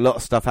 We had a lot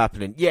of stuff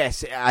happening.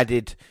 Yes, it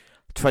added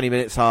 20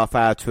 minutes, half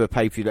hour to a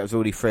pay-per-view that was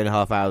already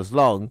 3.5 hours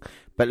long,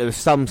 but there was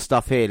some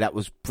stuff here that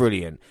was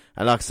brilliant.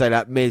 And like I say,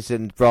 that Miz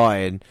and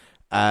Bryan,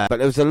 but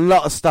there was a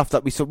lot of stuff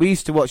that we saw. We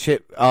used to watch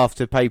it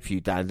after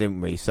pay-per-view, Dan,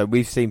 didn't we? So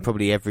we've seen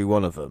probably every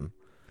one of them.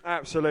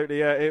 Absolutely,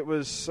 yeah. It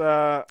was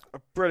a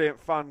brilliant,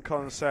 fun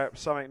concept,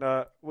 something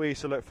that we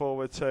used to look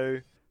forward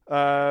to.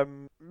 Well,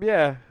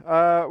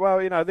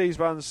 these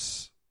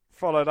ones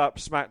followed up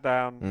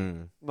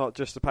SmackDown, not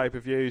just the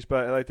pay-per-views,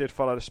 but they did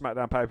follow the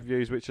SmackDown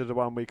pay-per-views, which is the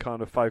one we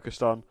kind of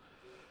focused on.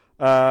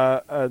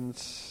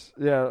 Was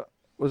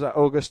that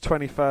August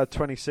 23rd,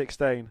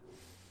 2016?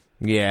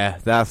 Yeah,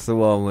 that's the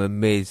one where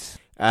Miz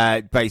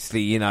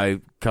basically,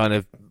 kind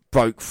of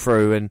broke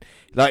through, and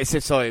like I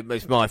said, sorry,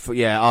 it's my fault.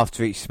 Yeah,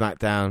 after each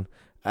SmackDown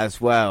as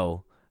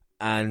well,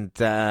 and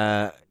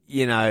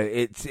it's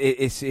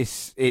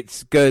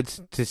good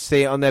to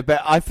see it on there.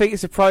 But I think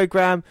it's a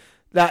program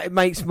that it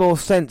makes more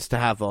sense to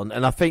have on,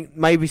 and I think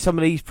maybe some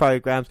of these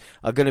programs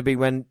are going to be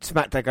when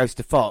SmackDown goes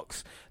to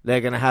Fox.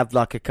 They're going to have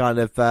like a kind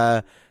of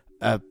a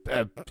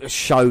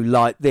show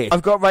like this.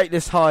 I've got to rate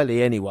this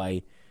highly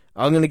anyway.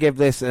 I'm going to give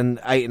this an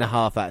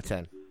 8.5 out of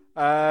 10.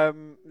 I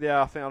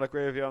think I'll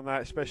agree with you on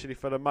that, especially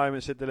for the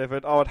moments it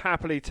delivered. I would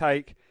happily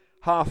take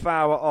half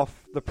hour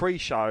off the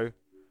pre-show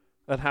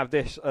and have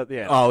this at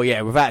the end. Oh,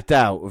 yeah, without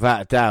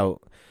a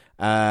doubt.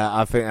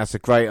 I think that's a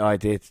great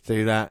idea to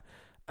do that.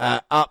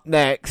 Up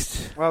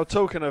next... Well,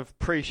 talking of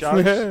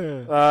pre-shows,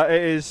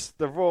 it is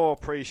the Raw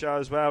pre-show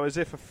as well. As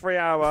if a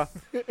 3-hour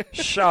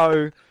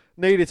show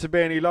needed to be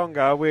any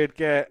longer, we'd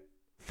get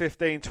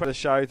 15, 20 the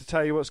show to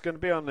tell you what's going to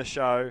be on the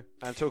show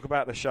and talk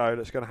about the show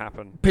that's going to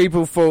happen.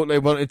 People thought they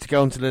wanted to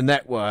go onto the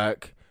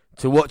network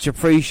to watch a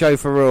pre-show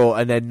for Raw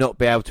and then not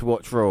be able to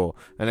watch Raw,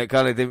 and it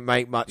kind of didn't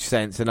make much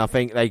sense. And I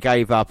think they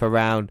gave up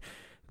around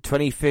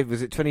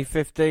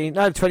 2015?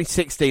 No,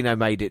 2016 they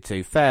made it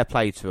to. Fair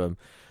play to them.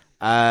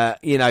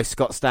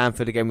 Scott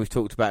Stanford, again, we've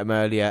talked about him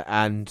earlier,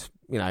 and,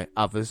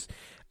 others.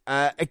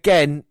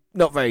 Again,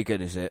 not very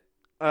good, is it?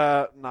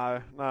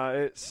 No,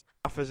 it's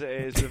tough as it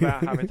is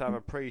without having to have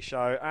a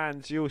pre-show.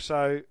 And you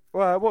also,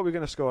 what are we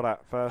going to score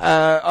that first?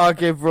 I'll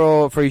give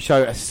Raw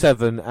pre-show a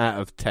 7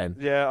 out of 10.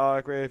 Yeah, I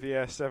agree with you.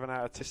 Yeah, 7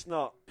 out of 10. It's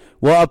not.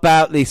 What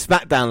about the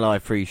SmackDown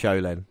Live pre-show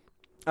then?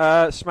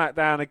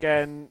 SmackDown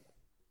again.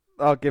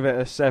 I'll give it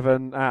a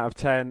 7 out of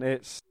 10.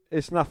 It's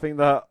nothing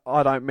that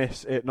I don't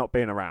miss it not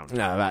being around.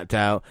 No, without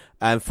doubt.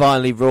 And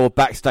finally, Raw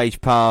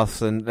Backstage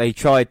Pass, and they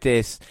tried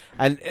this,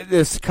 and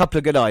there's a couple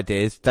of good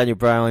ideas. Daniel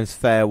Bryan's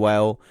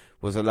farewell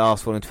was the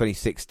last one in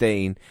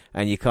 2016,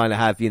 and you kind of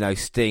have,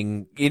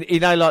 Sting,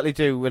 like they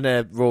do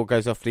when Raw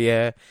goes off the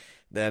air,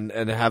 and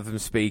have them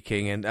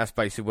speaking, and that's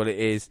basically what it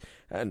is.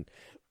 And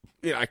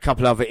a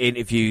couple other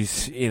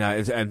interviews,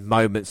 and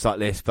moments like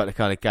this, but they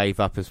kind of gave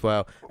up as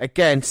well.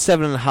 Again,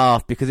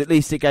 7.5, because at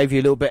least it gave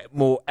you a little bit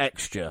more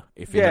extra,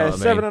 if you know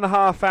what I mean.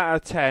 7.5 out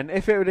of 10.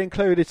 If it would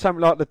included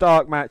something like the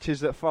dark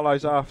matches that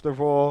follows after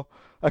Raw,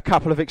 a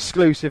couple of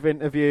exclusive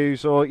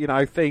interviews, or,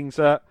 things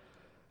that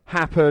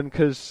happen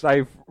because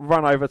they've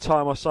run over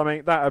time or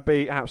something, that would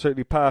be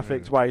absolutely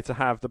perfect way to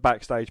have the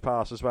backstage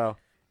pass as well.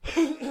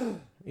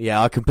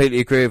 Yeah, I completely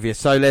agree with you.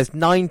 So there's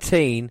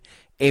 19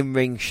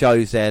 in-ring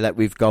shows there that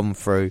we've gone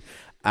through,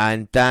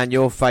 and Dan,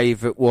 your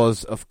favourite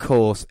was, of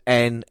course,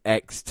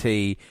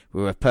 NXT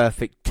with a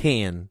perfect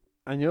 10.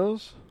 And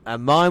yours?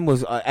 And mine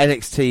was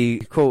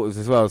NXT quarters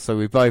as well, so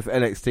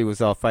NXT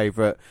was our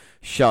favourite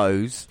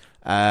shows,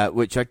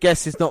 which I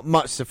guess is not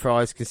much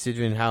surprise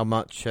considering how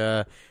much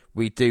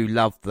we do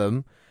love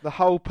them. The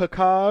whole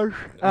package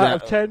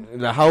out of 10?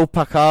 The whole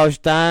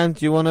package, Dan,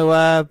 do you want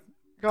to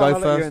go I'll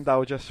first? Let you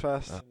indulge us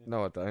first.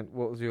 No, I don't.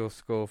 What was your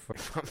score for?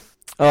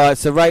 Alright,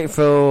 so rate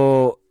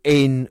for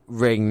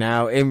in-ring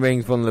now.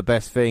 In-ring's one of the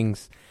best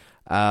things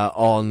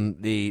on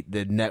the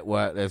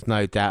network, there's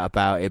no doubt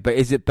about it. But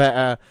is it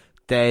better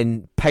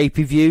than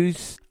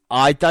pay-per-views?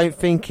 I don't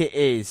think it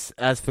is.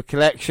 As for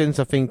collections,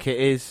 I think it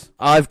is.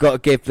 I've got to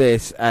give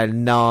this a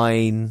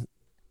 9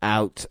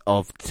 out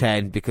of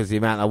 10 because the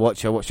amount I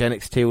watch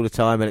NXT all the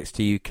time,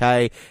 NXT UK,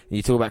 and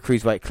you talk about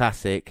Cruiserweight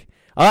Classic.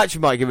 I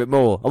actually might give it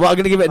more. I'm going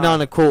to give it a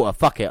 9.25.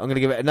 Fuck it. I'm going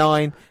to give it a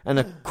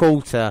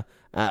 9.25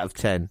 out of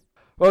 10.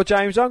 Well,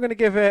 James, I'm going to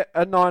give it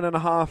a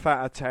 9.5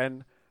 out of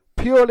 10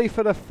 purely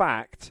for the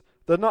fact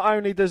that not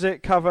only does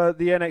it cover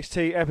the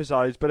NXT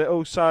episodes, but it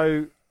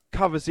also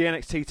covers the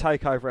NXT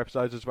TakeOver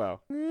episodes as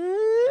well.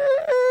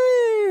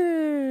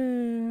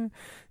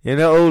 You're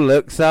not all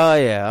looks, are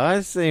you?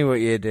 I see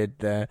what you did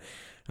there.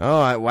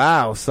 All right,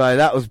 wow. So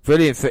that was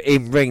brilliant for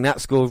in-ring.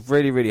 That scored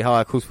really, really high.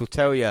 Of course, we'll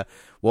tell you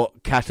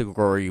what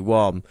category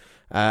won.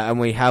 And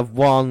we have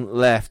one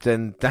left,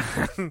 and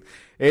Dan,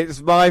 it's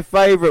my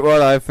favourite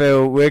one, I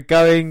feel. We're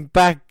going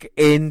back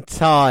in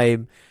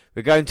time.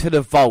 We're going to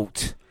the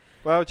vault.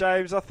 Well,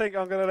 James, I think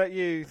I'm going to let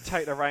you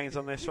take the reins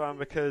on this one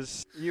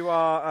because you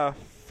are a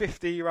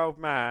 50-year-old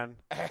man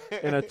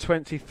in a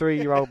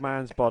 23-year-old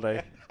man's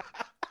body.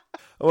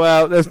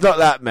 Well, there's not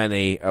that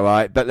many, all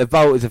right. But the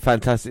Vault is a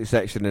fantastic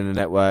section in the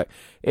network.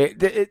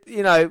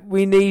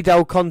 We need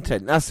old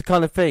content. That's the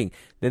kind of thing.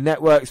 The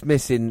network's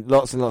missing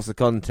lots and lots of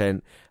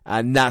content,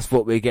 and that's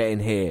what we're getting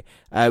here.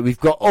 We've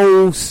got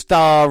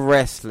All-Star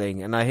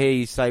Wrestling, and I hear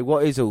you say,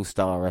 what is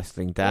All-Star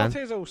Wrestling, Dan?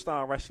 What is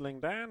All-Star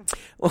Wrestling, Dan?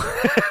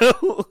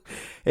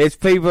 It's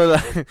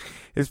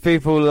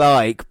people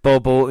like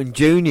Bob Orton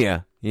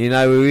Jr. You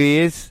know who he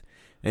is?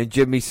 And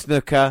Jimmy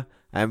Snuka,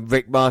 and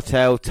Rick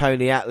Martel,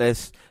 Tony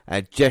Atlas,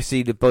 and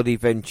Jesse the Body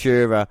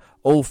Ventura,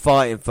 all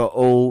fighting for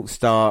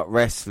All-Star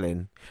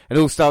Wrestling. And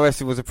All-Star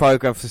Wrestling was a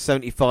program from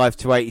 75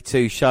 to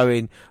 82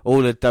 showing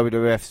all of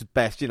WWF's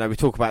best. You know, we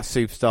talk about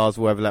superstars,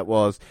 whatever that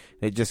was.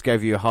 It just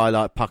gave you a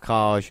highlight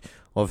package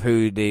of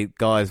who the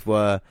guys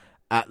were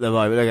at the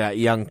moment. Look at that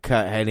young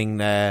Kurt Hennig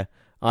there,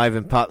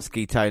 Ivan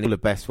Putski, Tony, all the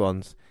best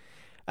ones.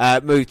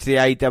 Moved to the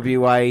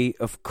AWA,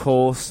 of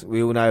course.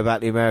 We all know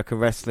about the American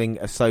Wrestling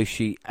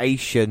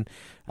Association,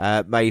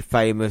 made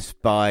famous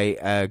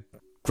by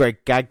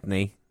Greg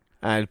Gagne,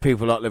 and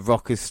people like the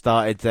Rockers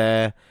started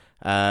there.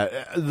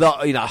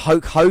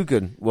 Hulk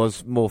Hogan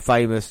was more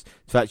famous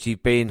to actually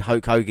being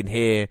Hulk Hogan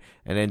here,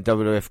 and then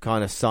WWF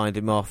kind of signed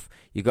him off.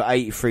 You got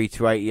 83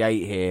 to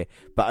 88 here,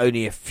 but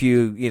only a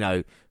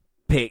few,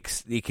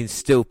 picks. You can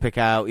still pick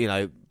out,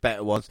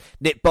 better ones.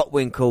 Nick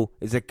Botwinkle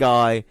is a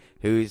guy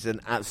who is an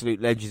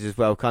absolute legend as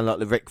well, kind of like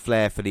the Ric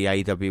Flair for the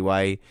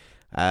AWA,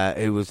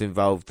 who was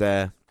involved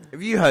there.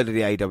 Have you heard of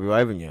the AWA,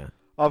 haven't you?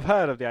 I've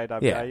heard of the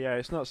AWA, yeah.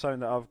 It's not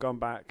something that I've gone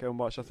back and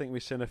watched. I think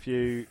we've seen a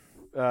few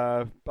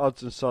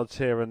odds and sods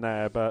here and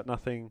there, but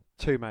nothing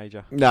too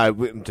major. No,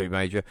 too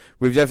major.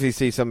 We've definitely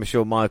seen some of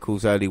Shawn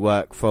Michaels' early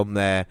work from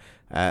there.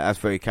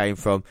 That's where he came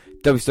from.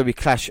 WWE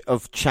Clash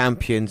of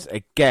Champions,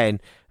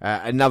 again,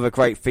 another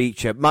great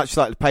feature. Much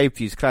like the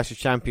pay-per-views, Clash of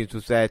Champions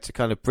was there to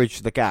kind of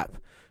bridge the gap.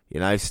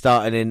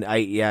 Starting in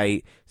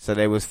 88, so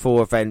there was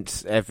 4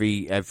 events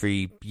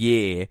every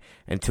year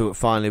until it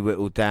finally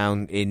whittled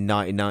down in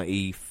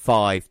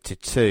 1995 to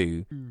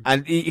 2.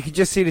 And you can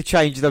just see the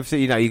changes.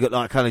 Obviously, you got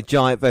like kind of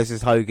Giant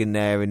versus Hogan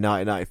there in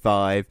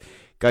 1995.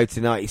 Go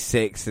to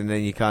 96, and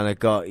then you kind of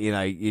got, your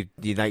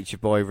Nature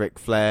Boy Ric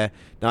Flair.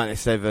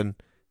 97,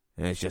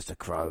 and it's just a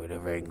crow in the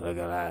ring. Look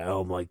at that.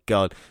 Oh my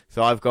God.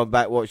 So I've gone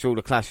back, watched all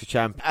the Clash of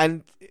Champions,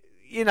 and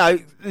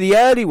the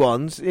early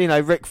ones,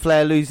 Ric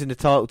Flair losing the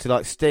title to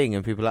like Sting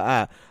and people like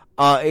that,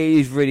 it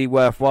is really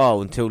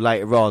worthwhile until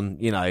later on,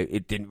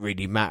 it didn't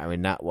really matter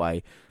in that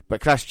way.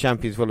 But Clash of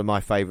Champions is one of my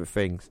favourite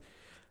things.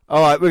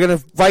 Alright, we're going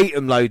to rate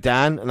them though,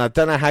 Dan, and I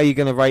don't know how you're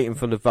going to rate them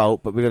for the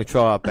Vault, but we're going to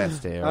try our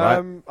best here,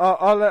 alright?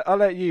 I'll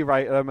let you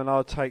rate them and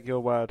I'll take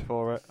your word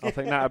for it. I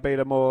think that would be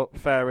the more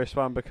fairest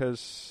one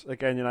because,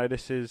 again,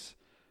 this is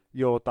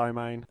your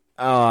domain.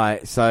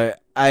 Alright, so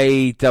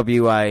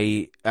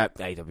AWA.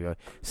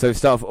 So we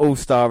start with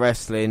All-Star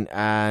Wrestling,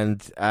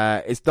 and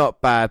it's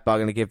not bad, but I'm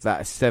going to give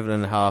that a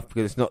 7.5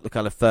 because it's not the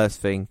kind of first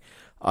thing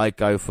I'd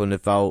go for in the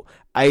Vault.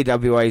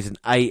 AWA is an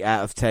 8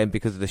 out of 10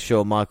 because of the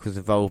Shawn Michaels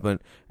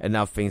involvement and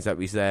other things that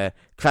was there.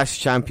 Clash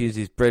of Champions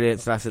is brilliant,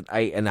 so that's an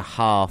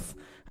 8.5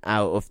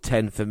 out of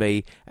 10 for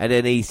me. And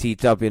then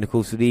ECW, and of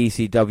course with the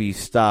ECW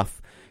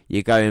stuff,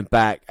 you're going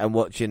back and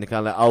watching the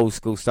kind of old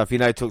school stuff.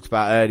 Talked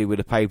about earlier with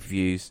the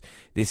pay-per-views.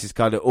 This is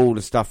kind of all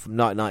the stuff from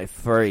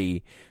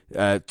 1993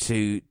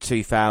 to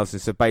 2000.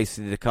 So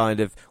basically the kind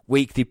of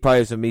weekly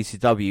pros on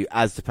ECW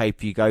as the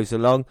pay-per-view goes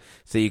along.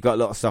 So you've got a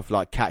lot of stuff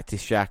like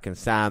Cactus Jack and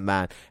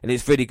Sandman. And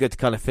it's really good to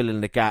kind of fill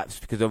in the gaps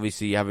because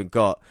obviously you haven't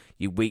got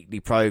your weekly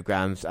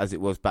programs as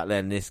it was back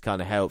then. This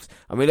kind of helps.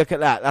 I mean, look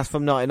at that. That's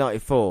from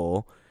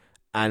 1994.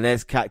 And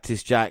there's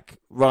Cactus Jack.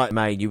 Right,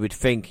 man, you would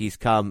think he's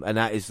come. And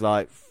that is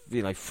like,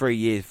 3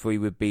 years before he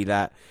would be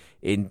that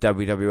in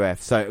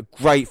WWF. So a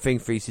great thing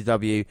for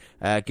ECW.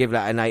 Give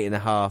that an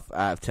 8.5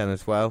 out of 10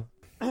 as well.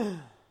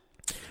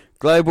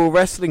 Global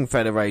Wrestling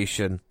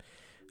Federation.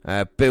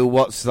 Bill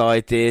Watts'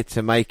 idea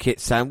to make it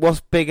sound, what's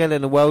bigger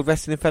than the World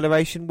Wrestling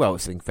Federation? Well,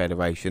 Wrestling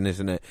Federation,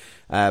 isn't it?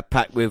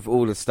 Packed with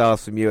all the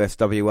stars from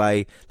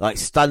USWA, like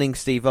Stunning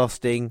Steve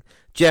Austin,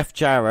 Jeff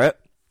Jarrett,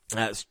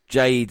 that's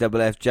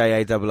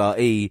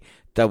JFFJARRETT,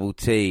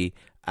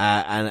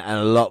 and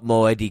a lot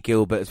more. Eddie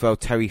Gilbert as well,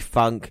 Terry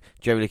Funk,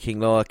 Jerry the King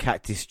Lawler,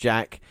 Cactus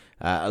Jack,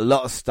 a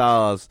lot of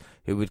stars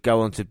who would go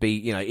on to be,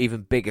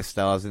 even bigger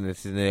stars in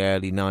the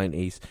early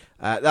 90s.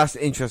 That's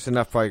an interesting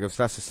enough program,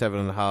 so that's a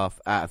 7.5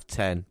 out of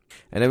 10.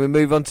 And then we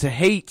move on to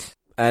Heat,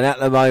 and at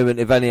the moment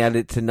they've only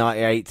added to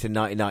 98 to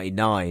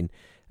 1999.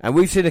 And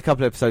we've seen a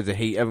couple of episodes of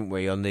Heat, haven't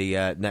we, on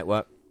the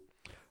network?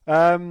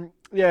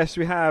 Yes,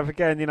 we have.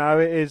 Again,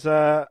 it's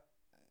a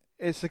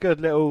good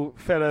little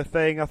filler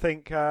thing. I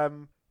think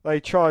they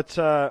tried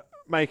to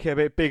make it a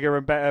bit bigger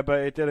and better,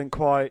 but it didn't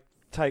quite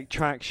take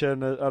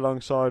traction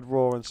alongside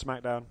Raw and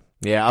SmackDown.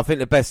 Yeah, I think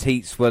the best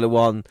Heats were the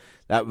one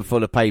that were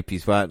full of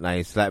papers, weren't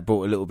they? So that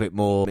brought a little bit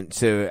more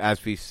into it,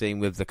 as we've seen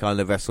with the kind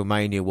of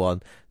WrestleMania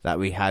one that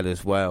we had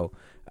as well.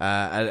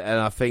 And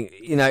I think,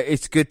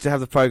 it's good to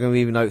have the program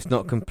even though it's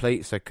not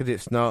complete. So because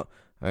it's not,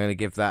 I'm going to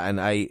give that an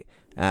 8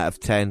 out of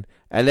 10.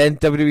 And then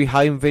WWE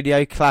Home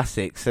Video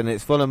Classics, and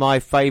it's one of my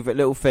favourite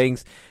little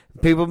things.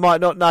 People might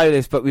not know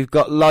this, but we've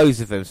got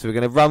loads of them, so we're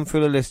going to run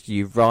through the list to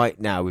you right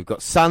now. We've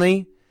got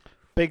Sonny,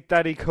 Big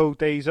Daddy Cool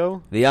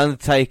Diesel, The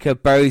Undertaker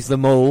buries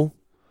them all,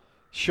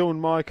 Shawn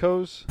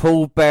Michaels,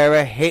 Paul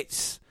Bearer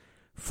hits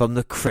from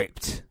the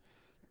crypt.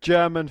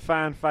 German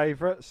fan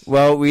favourites.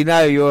 Well, we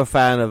know you're a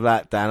fan of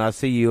that, Dan. I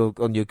see you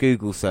on your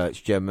Google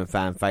search, German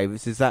fan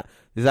favourites. Is that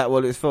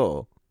what it's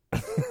for?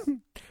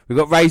 We've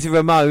got Razor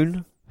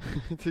Ramon.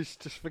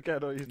 just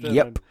forget what he's doing.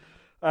 Yep.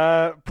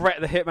 Bret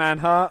the Hitman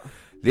Hart.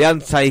 The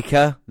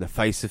Undertaker, the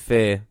face of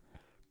fear.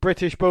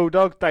 British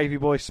Bulldog, Davey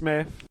Boy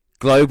Smith.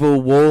 Global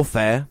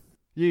Warfare.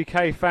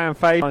 UK fan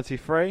favourite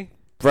 93.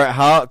 Bret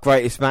Hart,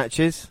 greatest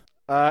matches.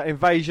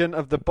 Invasion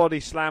of the Body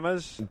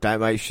Slammers. Don't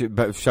make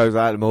shows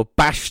out anymore.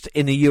 Bashed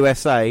in the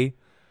USA.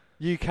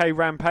 UK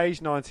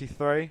Rampage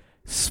 93.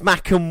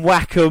 Smack 'em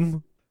Whack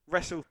 'em.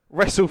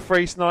 Wrestle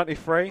Freeze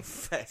 93.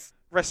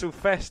 Wrestle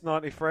Fest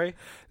 93.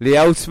 The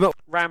Ultimate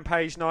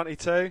Rampage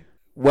 92.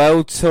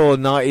 World Tour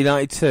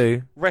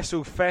 1992.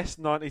 Wrestle Fest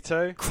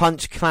 92.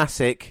 Crunch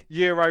Classic.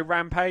 Euro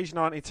Rampage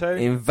 92.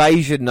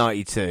 Invasion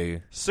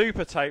 92.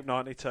 Super Tape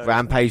 92.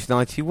 Rampage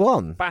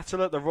 91.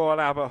 Battle at the Royal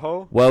Albert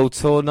Hall. World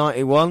Tour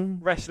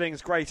 91.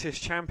 Wrestling's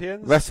Greatest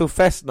Champions.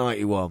 WrestleFest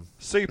 91.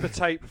 Super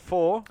Tape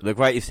 4. The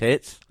greatest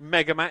hits.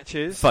 Mega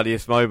Matches.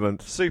 Funniest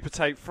moments. Super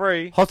Tape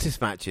 3.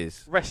 Hottest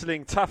matches.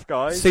 Wrestling Tough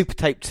Guys. Super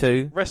Tape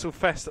 2.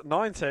 WrestleFest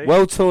 90.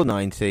 World Tour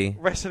 90.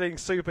 Wrestling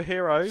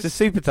Superheroes. It's a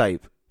Super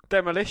Tape.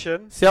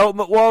 Demolition. It's the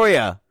Ultimate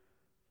Warrior.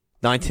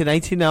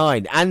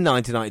 1989 and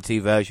 1992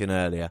 version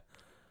earlier.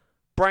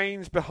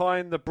 Brains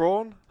Behind the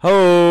Brawn.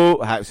 Ho!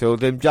 Hacksaw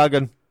Dim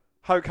Juggin.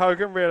 Hulk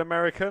Hogan, Real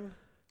American.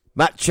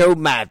 Macho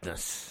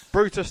Madness.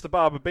 Brutus the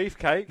Barber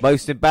Beefcake.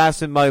 Most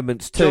embarrassing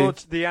moments too.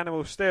 George the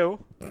Animal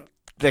Steel.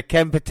 The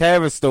Ken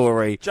Patera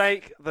story.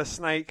 Jake the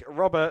Snake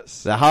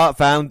Roberts. The Heart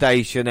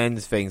Foundation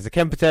ends things. The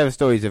Ken Patera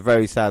story is a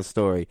very sad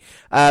story.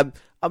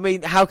 I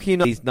mean, how can you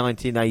know these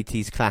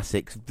 1980s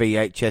classics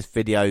VHS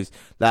videos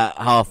that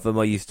half of them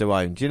I used to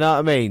own? Do you know what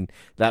I mean?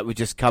 That were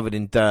just covered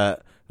in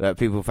dirt that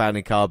people found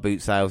in car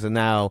boot sales and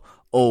now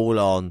all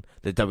on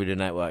the WWE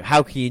Network.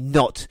 How can you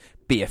not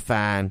be a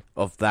fan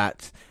of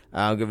that?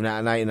 I'm giving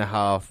that an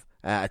 8.5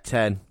 out of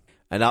 10.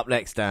 And up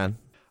next, Dan.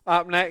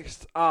 Up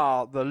next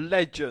are the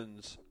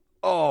legends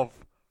of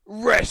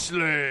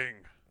wrestling.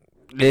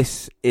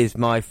 This is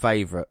my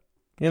favourite.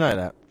 You know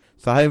that.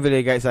 So Home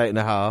Video gets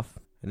 8.5.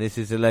 And this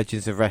is the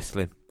Legends of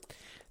Wrestling.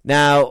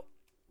 Now,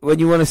 when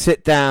you want to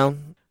sit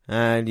down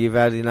and you've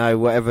had,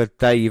 whatever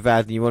day you've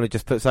had and you want to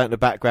just put something in the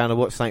background and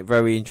watch something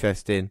very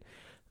interesting,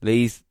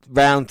 these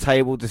round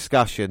table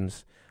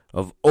discussions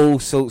of all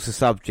sorts of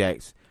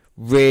subjects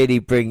really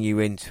bring you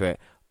into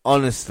it.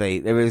 Honestly,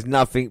 there is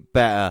nothing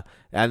better,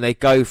 and they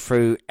go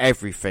through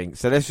everything.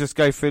 So let's just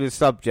go through the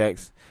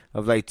subjects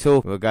of they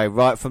talk. We'll go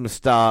right from the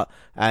start,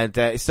 and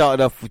it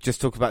started off with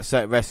just talking about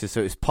certain wrestlers. So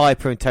it was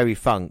Piper and Terry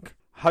Funk.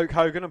 Hulk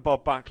Hogan and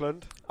Bob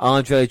Backlund.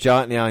 Andre the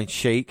Giant and the Iron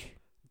Sheik.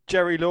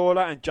 Jerry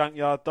Lawler and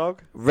Junkyard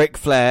Dog. Ric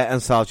Flair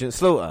and Sergeant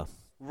Slaughter.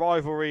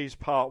 Rivalries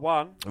Part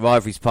 1.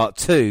 Rivalries Part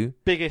 2.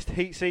 Biggest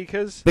Heat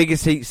Seekers.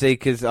 Biggest Heat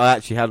Seekers I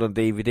actually had on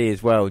DVD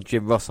as well.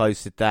 Jim Ross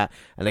hosted that.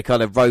 And they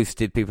kind of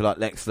roasted people like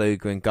Lex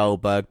Luger and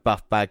Goldberg,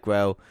 Buff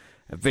Bagwell.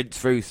 And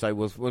Vince Russo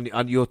was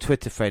and your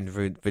Twitter friend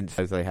Vince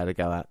Russo they had a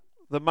go at.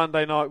 The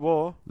Monday Night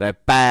War. They're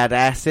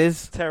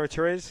badasses.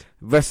 Territories.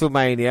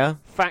 WrestleMania.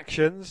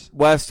 Factions.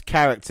 Worst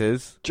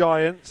characters.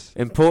 Giants.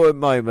 Important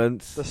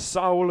moments. The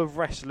soul of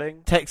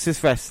wrestling.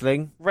 Texas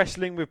wrestling.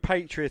 Wrestling with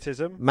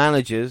patriotism.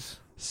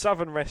 Managers.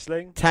 Southern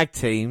wrestling. Tag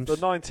teams. The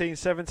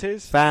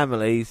 1970s.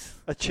 Families.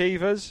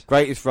 Achievers.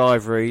 Greatest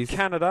rivalries.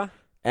 Canada.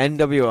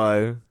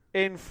 NWO.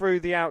 In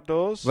Through the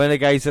Outdoors.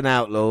 Renegades and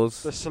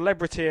Outlaws. The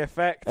Celebrity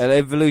Effect. An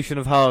Evolution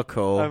of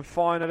Hardcore. And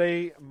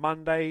finally,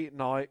 Monday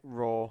Night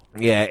Raw.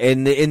 Yeah,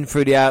 in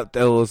Through the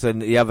Outdoors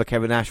and the other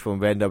Kevin Nash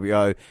from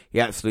NWO, he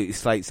absolutely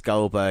slates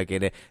Goldberg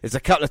in it. There's a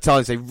couple of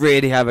times they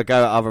really have a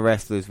go at other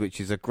wrestlers, which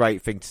is a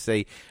great thing to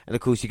see. And of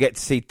course, you get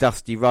to see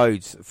Dusty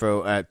Rhodes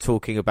for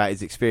talking about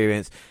his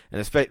experience. And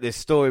especially this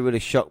story with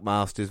the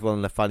Shockmaster is one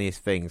of the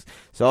funniest things.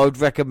 So I would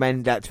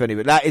recommend that to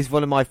anyone. That is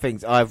one of my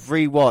things. I've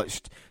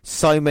rewatched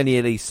so many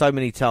of these so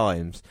many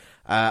times.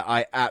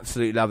 I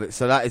absolutely love it.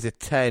 So that is a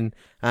 10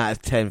 out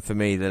of 10 for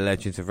me, the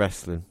Legends of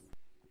Wrestling.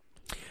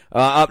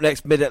 Up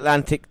next,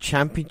 Mid-Atlantic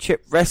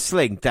Championship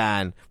Wrestling,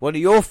 Dan. One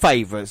of your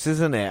favourites,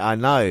 isn't it? I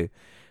know.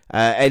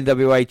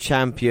 NWA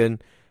champion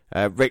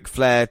Ric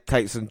Flair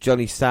takes on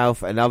Johnny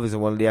South and others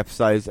in one of the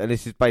episodes. And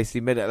this is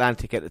basically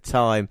Mid-Atlantic at the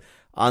time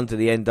under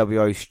the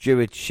NWO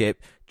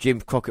stewardship,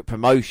 Jim Crockett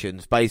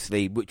Promotions,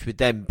 basically, which would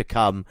then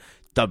become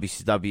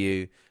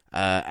WCW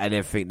and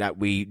everything that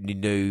we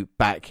knew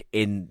back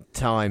in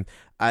time.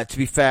 To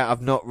be fair,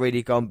 I've not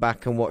really gone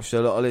back and watched a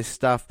lot of this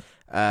stuff.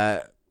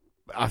 I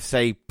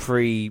say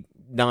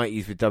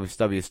pre-90s with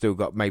WCW, still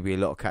got maybe a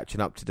lot of catching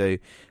up to do.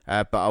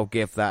 But I'll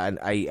give that an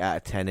 8 out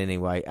of 10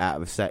 anyway, out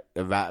of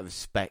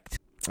respect.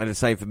 And the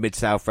same for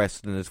Mid-South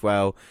Wrestling as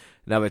well.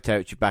 Another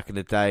territory back in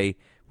the day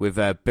with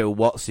Bill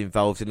Watts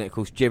involved in it. Of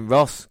course, Jim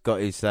Ross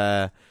got his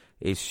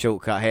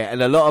shortcut here,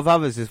 and a lot of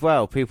others as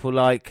well. People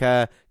like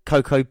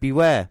Coco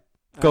Beware.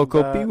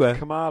 Coco Beware.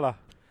 Kamala.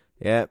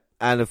 Yeah.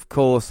 And of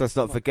course, let's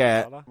not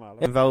forget,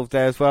 involved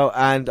there as well.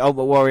 And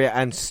Ultimate Warrior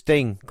and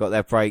Sting got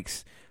their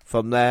breaks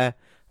from there.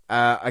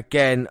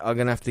 Again, I'm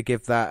going to have to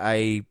give that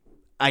a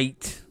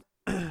 8.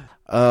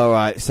 All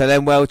right. So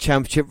then World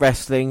Championship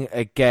Wrestling,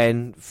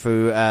 again,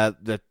 through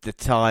the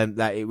time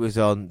that it was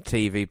on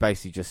TV,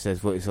 basically just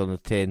says what is on the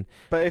tin.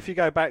 But if you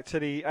go back to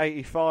the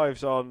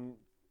 85s on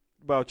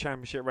World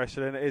Championship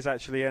Wrestling, it is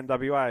actually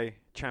NWA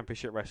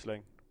Championship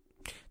Wrestling.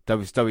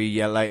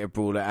 WWE later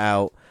brought it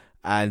out.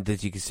 And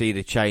as you can see,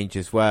 the change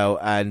as well.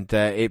 And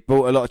it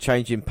brought a lot of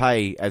change in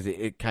pay as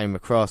it came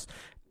across.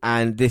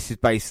 And this is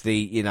basically,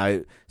 you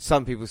know,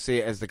 some people see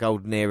it as the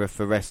golden era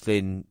for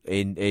wrestling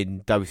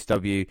in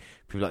WCW.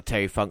 People like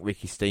Terry Funk,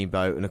 Ricky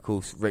Steamboat, and of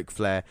course Ric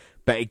Flair.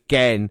 But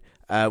again,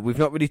 we've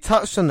not really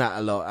touched on that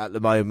a lot at the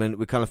moment.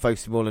 We're kind of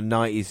focusing more on the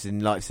 90s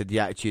and, like I said, the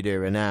Attitude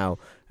Era now.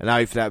 And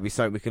hopefully that'll be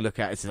something we can look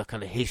at as a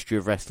kind of history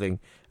of wrestling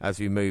as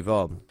we move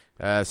on.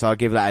 So I'll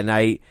give that an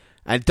 8.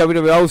 And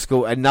WWE Old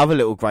School,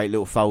 another great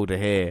little folder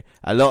here.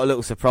 A lot of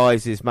little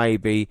surprises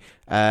maybe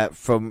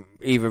from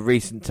either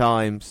recent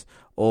times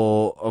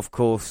or, of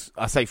course,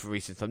 I say from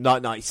recent times,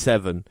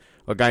 1997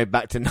 or going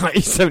back to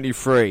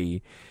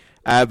 1973.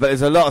 But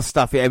there's a lot of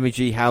stuff at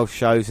MEG house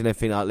shows and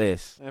everything like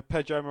this.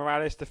 Pedro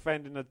Morales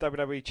defending the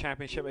WWE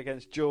Championship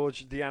against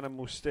George the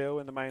Animal Steel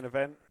in the main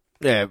event.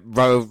 Yeah,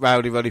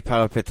 Rowdy Roddy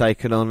Piper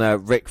taking on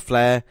Ric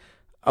Flair.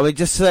 I mean,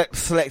 just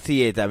select a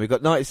year, Dan. We've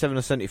got 97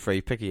 or 73.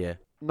 Pick a year.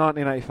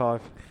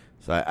 1985.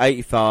 So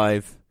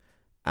 85,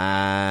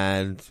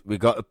 and we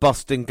got the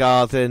Boston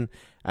Garden,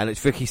 and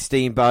it's Ricky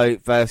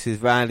Steamboat versus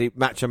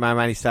Macho Man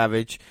Randy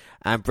Savage,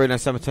 and Bruno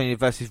Sammartino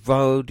versus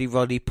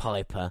Roddy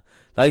Piper.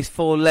 Those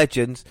 4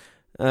 legends.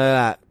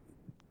 There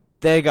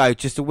you go,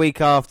 just a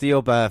week after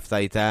your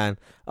birthday, Dan.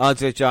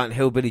 Andre the Giant,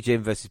 Hillbilly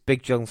Jim versus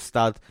Big John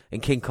Studd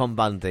and King Kong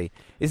Bundy.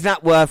 Isn't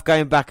that worth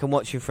going back and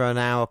watching for an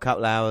hour, a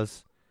couple of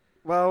hours?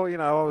 Well, you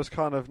know, I was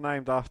kind of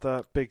named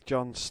after Big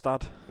John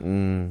Studd.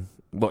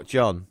 What,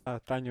 John?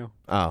 Daniel.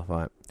 Oh,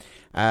 right.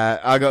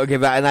 I got to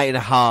give that an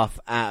 8.5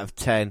 out of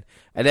 10.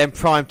 And then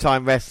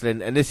Primetime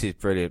Wrestling, and this is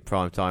brilliant,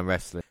 Primetime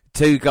Wrestling.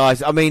 2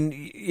 guys, I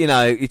mean, you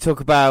know, you talk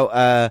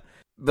about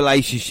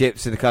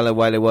relationships in the kind of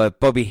way they were.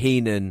 Bobby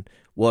Heenan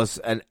was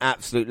an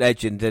absolute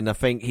legend, and I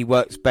think he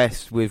works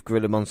best with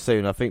Gorilla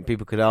Monsoon. I think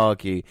people could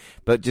argue.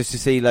 But just to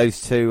see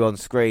those 2 on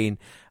screen,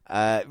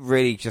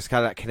 really just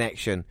kind of that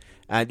connection.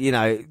 And, you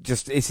know,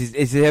 just this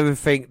is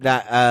everything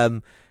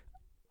that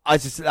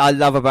I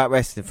love about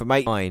wrestling. From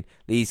 89,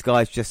 these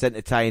guys just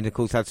entertained. Of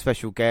course, had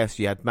special guests.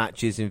 You had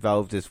matches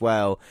involved as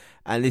well.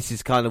 And this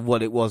is kind of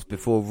what it was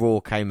before Raw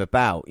came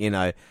about, you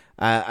know.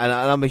 And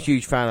I'm a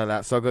huge fan of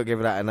that, so I've got to give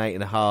that an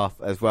 8.5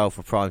 as well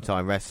for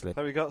Primetime Wrestling.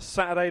 So we got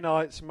Saturday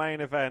night's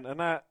main event, and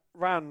that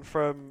ran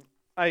from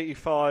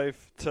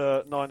 85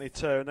 to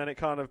 92, and then it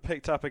kind of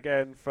picked up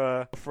again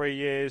for 3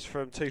 years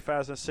from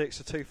 2006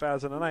 to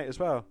 2008 as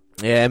well.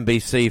 Yeah,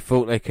 NBC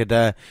thought they could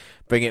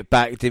bring it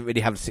back. It didn't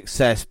really have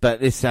success,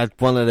 but this had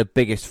one of the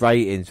biggest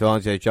ratings.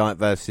 Andre the Giant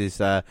versus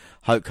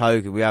Hulk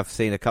Hogan. We have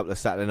seen a couple of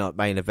Saturday night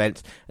main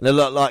events, and a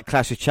lot like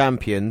Clash of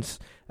Champions.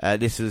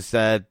 This was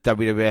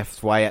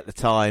WWF's way at the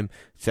time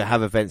to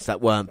have events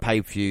that weren't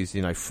pay-per-views,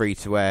 you know, free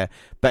to air.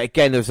 But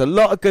again, there was a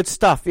lot of good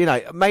stuff. You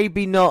know,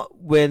 maybe not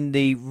when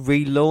the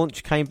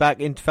relaunch came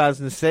back in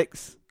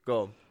 2006.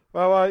 Go on.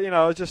 Well, you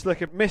know, I was just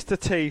looking. Mr.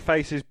 T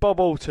faces Bob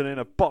Orton in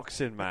a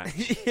boxing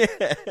match.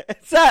 Yeah,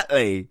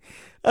 exactly.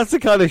 That's the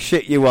kind of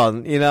shit you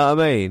want, you know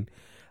what I mean?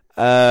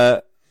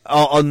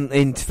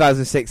 In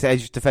 2006,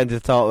 Edge defended the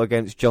title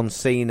against John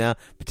Cena.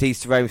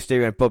 Batista, Rey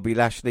Mysterio, and Bobby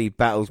Lashley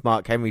battles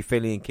Mark Henry,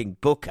 Philly, and King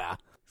Booker.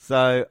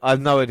 So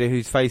I've no idea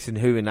who's facing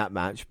who in that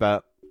match,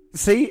 but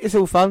see, it's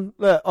all fun.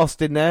 Look,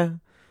 Austin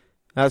there.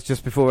 That's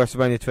just before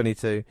WrestleMania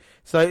 22.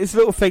 So it's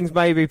little things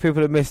maybe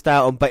people have missed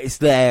out on, but it's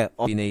there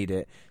if you need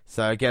it.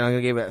 So again, I'm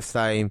going to give it the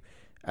same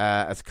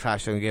as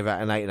Clash. I'm going to give it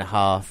an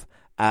 8.5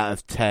 out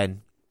of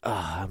 10.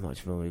 How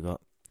much more we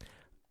got?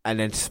 And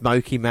then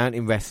Smoky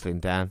Mountain Wrestling,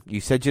 Dan.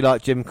 You said you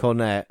like Jim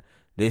Cornette.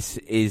 This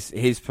is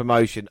his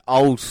promotion,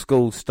 old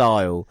school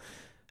style.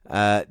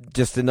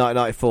 Just in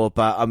 1994,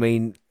 but I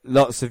mean,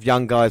 lots of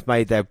young guys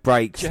made their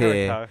breaks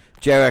here.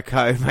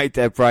 Jericho made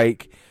their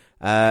break.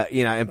 You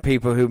know, and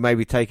people who may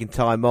be taking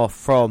time off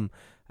from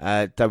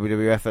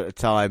WWF at the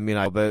time, you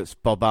know,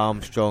 Bob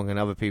Armstrong and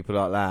other people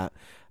like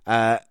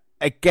that.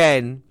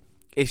 Again,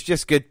 it's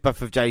just good, but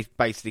for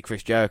basically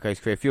Chris Jericho's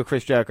career. If you're a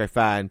Chris Jericho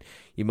fan,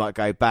 you might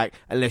go back,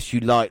 unless you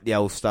like the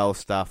old style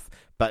stuff.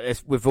 But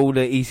it's, with all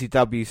the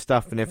ECW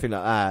stuff and everything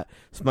like that,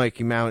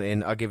 Smoky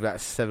Mountain, I'll give that a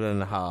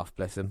 7.5,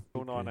 bless him.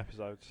 All 9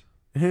 episodes.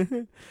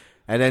 And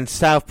then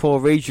Southpaw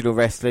Regional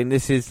Wrestling,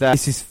 this is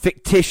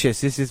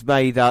fictitious, this is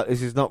made up,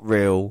 this is not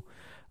real.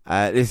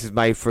 This is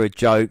made for a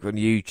joke on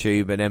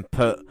YouTube and then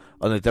put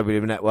on the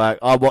WWE Network.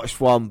 I watched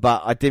one,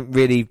 but I didn't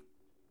really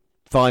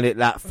find it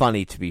that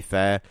funny, to be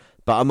fair.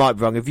 But I might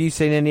be wrong. Have you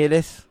seen any of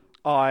this?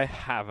 I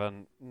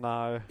haven't,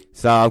 no.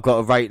 So I've got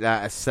to rate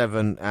that a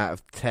 7 out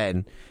of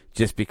 10,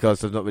 just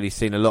because I've not really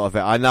seen a lot of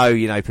it. I know,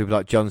 people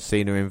like John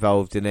Cena are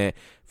involved in it,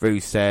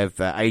 Rusev,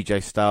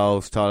 AJ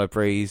Styles, Tyler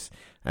Breeze,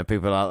 and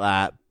people like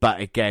that.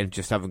 But again,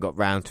 just haven't got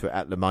round to it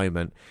at the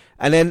moment.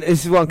 And then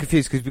this is why I'm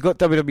confused, because we've got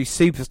WWE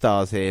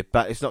superstars here,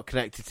 but it's not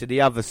connected to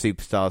the other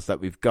superstars that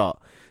we've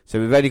got. So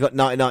we've only got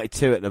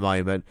 1992 at the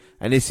moment,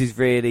 and this is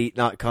really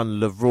like kind of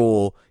the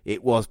Raw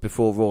it was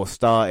before Raw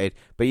started.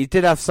 But you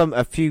did have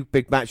a few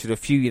big matches, a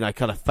few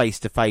kind of face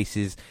to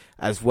faces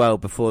as well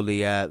before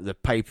the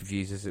pay per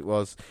views as it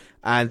was.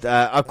 And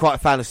I'm quite a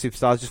fan of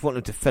superstars. Just want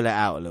them to fill it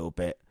out a little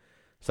bit.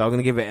 So I'm going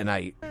to give it an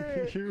 8.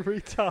 You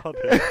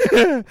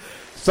retarded.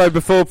 So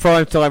before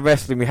Primetime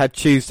Wrestling, we had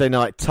Tuesday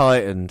Night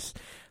Titans.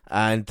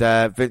 And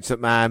Vince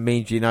McMahon,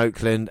 Mean Gene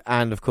Oakland,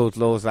 and of course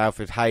Lawrence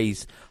Alfred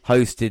Hayes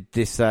hosted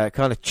this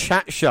kind of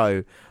chat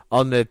show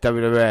on the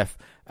WWF.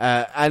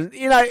 And,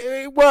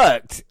 it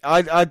worked.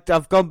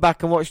 I've gone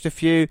back and watched a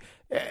few.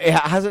 It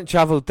hasn't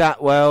travelled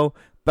that well,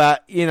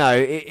 but,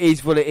 it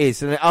is what it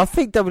is. And I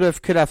think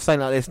WWF could have something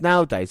like this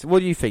nowadays. What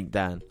do you think,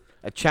 Dan?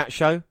 A chat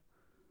show?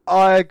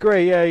 I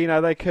agree, yeah.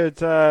 They could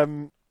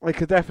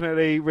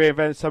definitely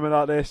reinvent something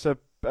like this a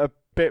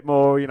bit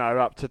more,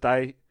 up to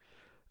date.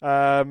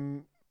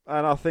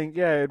 And I think,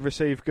 it'd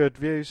receive good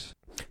views.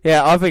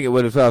 Yeah, I think it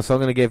would as well. So I'm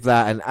going to give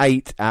that an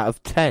 8 out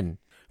of 10.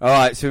 All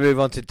right, so we move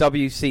on to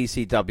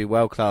WCCW,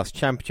 World Class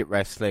Championship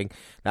Wrestling.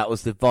 That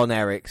was the Von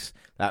Erichs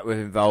that were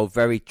involved.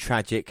 Very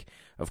tragic,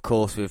 of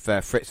course, with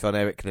Fritz Von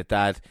Erich, the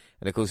dad.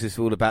 And, of course, it's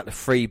all about the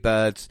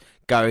Freebirds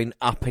going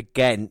up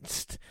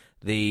against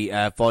the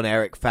Von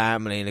Erich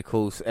family. And, of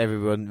course,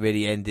 everyone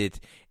really ended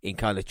in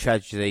kind of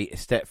tragedy,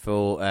 except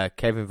for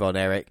Kevin Von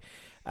Erich.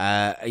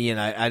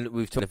 And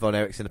we've talked about Von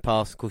Erichs in the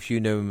past. Of course, you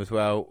knew him as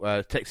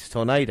well. Texas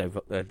Tornado,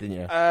 didn't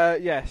you?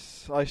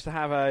 Yes. I used to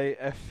have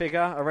a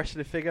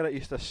wrestling figure that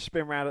used to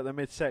spin around at the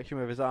midsection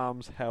with his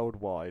arms held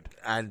wide.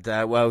 And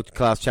World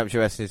Class Championship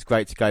Wrestling is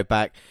great to go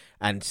back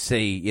and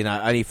see,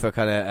 only for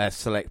kind of a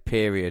select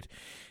period.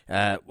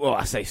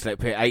 I say select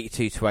period,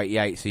 82 to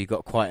 88, so you've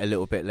got quite a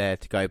little bit there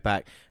to go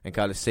back and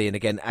kind of see. And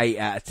again, 8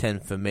 out of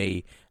 10 for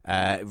me.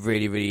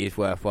 Really, really is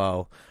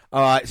worthwhile.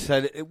 Alright,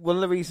 so one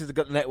of the reasons I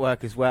got the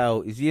network as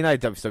well is,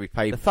 WWE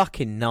paid the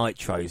fucking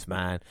Nitros,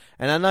 man.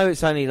 And I know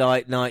it's only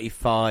like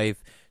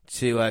 95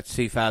 to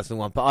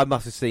 2001, but I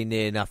must have seen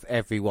near enough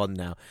every one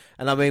now.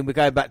 And I mean, we're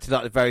going back to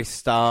like the very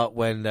start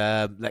when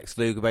Lex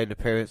Luger made an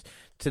appearance,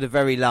 to the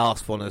very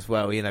last one as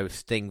well,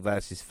 Sting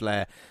versus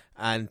Flair.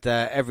 And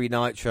every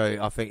Nitro,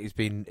 I think, has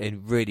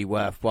been really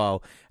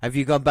worthwhile. Have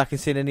you gone back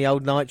and seen any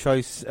old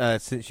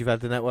Nitros since you've had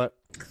the network?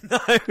 No,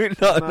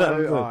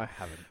 I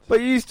haven't. But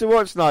you used to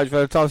watch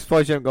Nitro. I'm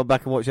surprised you haven't gone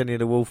back and watched any of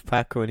the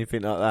Wolfpack or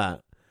anything like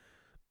that.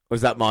 Or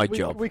is that my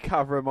job? We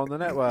cover them on the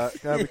network.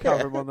 We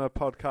cover them on the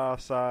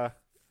podcast.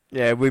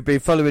 Yeah, we've been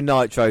following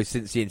Nitro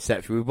since the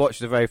inception. We watched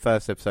the very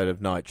first episode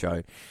of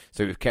Nitro,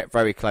 so we've kept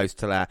very close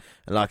to that.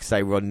 And like I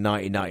say, we're on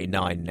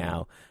 1999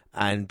 now.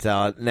 And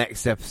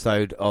next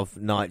episode of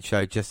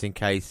Nitro, just in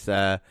case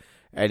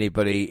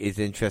anybody is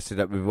interested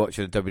that we're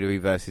watching the WWE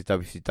versus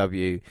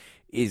WCW,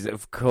 is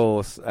of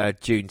course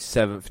June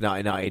 7th,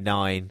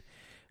 1999.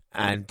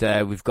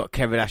 And we've got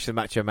Kevin Nash, the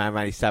Macho Man,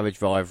 Randy Savage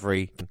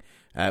rivalry,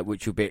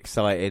 which will be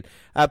exciting.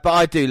 But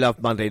I do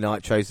love Monday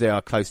Nitros. They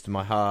are close to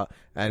my heart.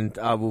 And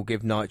I will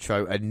give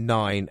Nitro a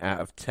 9 out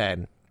of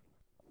 10.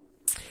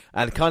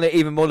 And kind of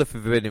even more the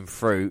forbidden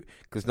fruit,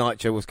 because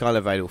Nitro was kind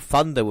of available.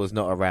 Thunder was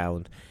not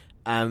around.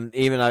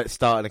 Even though it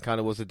started and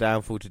kind of was a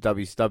downfall to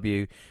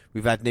WCW,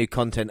 we've had new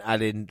content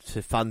added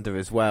to Thunder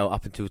as well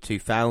up until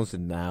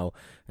 2000 now,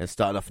 and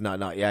started off in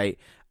 1998.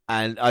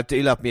 And I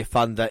do love me a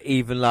Thunder,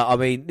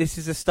 this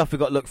is the stuff we've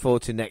got to look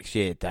forward to next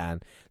year,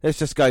 Dan. Let's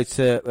just go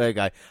to, there we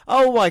go.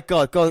 Oh my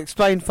God,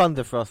 explain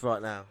Thunder for us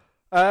right now.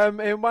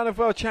 In one of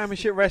World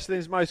Championship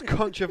Wrestling's most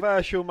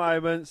controversial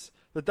moments,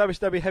 the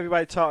WCW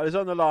Heavyweight title is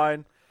on the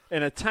line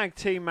in a tag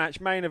team match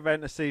main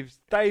event that sees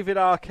David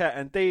Arquette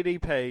and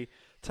DDP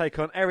take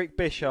on Eric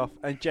Bischoff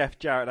and Jeff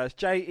Jarrett. That's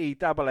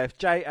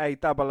JEFFJARRET.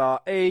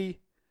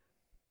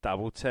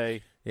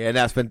 Yeah, and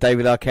that's when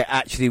David Arquette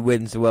actually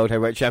wins the World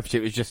Heavyweight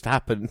Championship. It just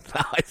happened.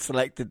 I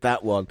selected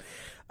that one.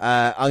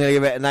 I'm going to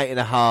give it an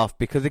 8.5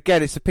 because,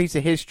 again, it's a piece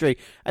of history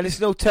and it's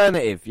an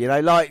alternative.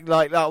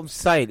 Like I'm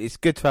saying, it's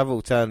good to have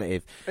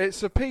alternative.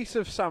 It's a piece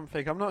of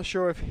something. I'm not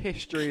sure if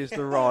history is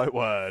the right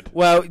word.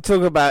 Well,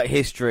 talking about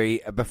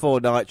history,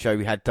 before Nitro,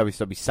 we had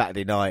WCW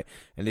Saturday Night,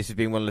 and this has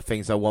been one of the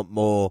things I want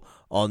more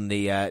on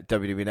the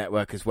WWE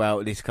Network as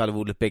well. This is kind of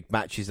all the big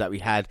matches that we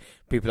had.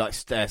 People like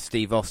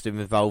Steve Austin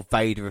involved,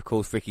 Vader, of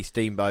course, Ricky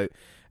Steamboat,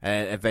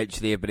 and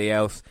eventually everybody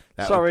else.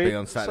 That would be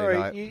on Saturday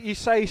night. You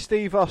say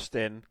Steve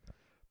Austin,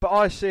 but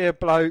I see a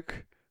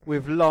bloke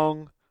with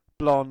long,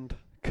 blonde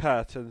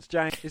curtains.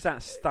 James, is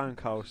that Stone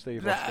Cold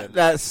Steve Austin?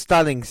 That's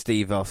stunning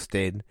Steve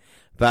Austin.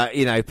 But,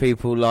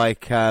 people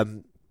like...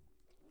 people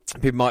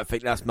might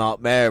think that's Mark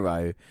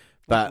Mero.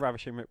 But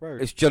Ravishing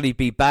McRory. It's Johnny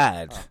B.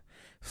 Bad. Oh.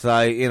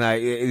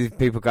 So,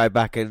 people go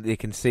back and they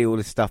can see all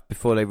this stuff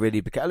before they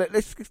really become... Look,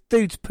 this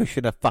dude's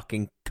pushing a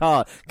fucking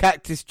car.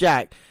 Cactus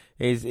Jack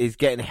is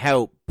getting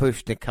help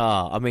push the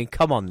car. I mean,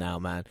 come on now,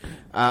 man.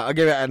 I'll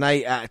give it an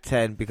 8 out of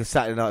 10 because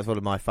Saturday Night is one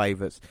of my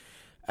favourites.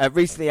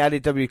 Recently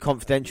added W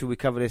Confidential. We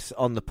cover this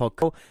on the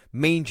podcast.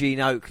 Mean Gene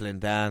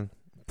Oakland, Dan,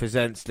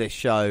 presents this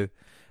show.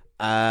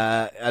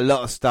 A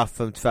lot of stuff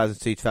from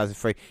 2002,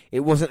 2003.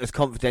 It wasn't as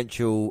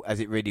confidential as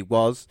it really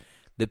was.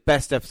 The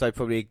best episode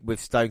probably with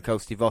Stone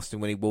Cold Steve Austin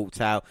when he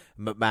walked out.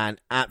 McMahon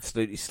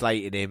absolutely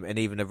slated him, and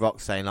even The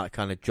Rock saying like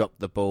kind of dropped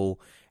the ball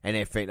and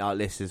everything like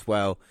this as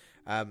well.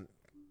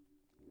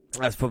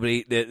 That's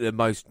probably the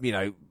most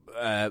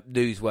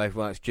newsworthy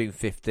one. It's June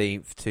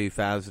 15th,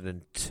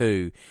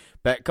 2002.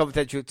 But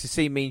confidential, to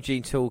see Mean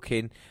Gene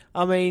talking.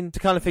 I mean, the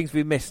kind of things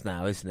we miss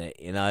now, isn't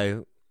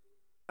it?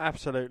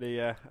 Absolutely,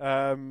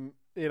 yeah.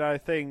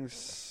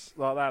 Things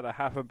like that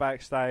happen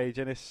backstage,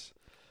 and it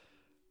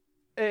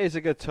is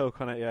a good talk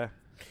on it, yeah.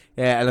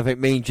 Yeah, and I think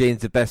Mean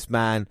Gene's the best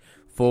man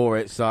for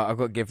it, so I've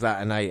got to give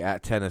that an 8 out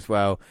of 10 as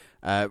well.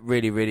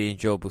 Really, really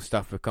enjoyable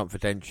stuff with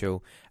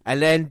Confidential.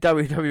 And then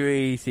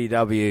WWE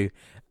ECW.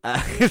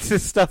 It's the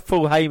stuff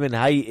Paul Heyman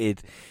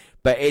hated,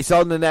 but it's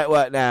on the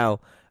network now.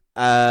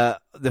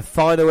 The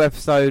final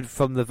episode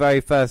from the very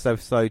first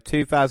episode,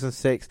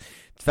 2006,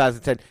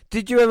 2010.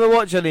 Did you ever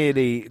watch any of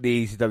the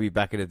ECW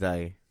back in the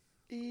day?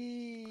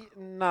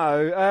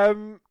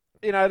 No.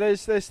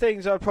 There's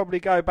things I'd probably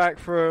go back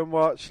through and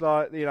watch,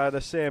 like, the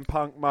CM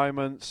Punk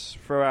moments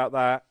throughout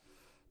that.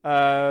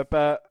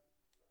 But,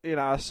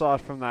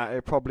 aside from that,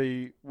 it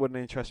probably wouldn't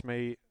interest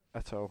me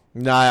at all.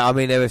 No, I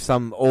mean, there was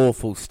some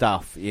awful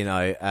stuff,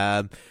 Like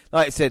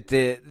I said,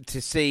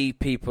 to see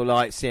people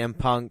like CM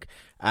Punk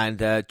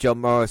and John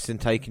Morrison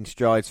taking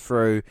strides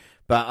through,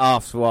 but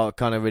after a while, it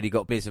kind of really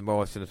got Miz and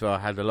Morrison as well. I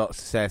had a lot of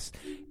success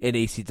in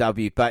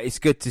ECW, but it's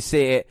good to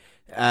see it.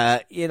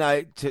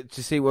 To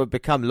see what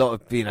become a lot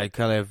of,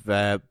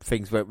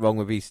 things went wrong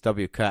with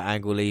ECW, Kurt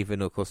Angle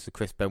leaving, of course, the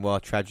Chris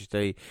Benoit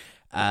tragedy,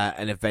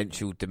 and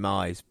eventual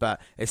demise.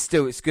 But it's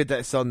good that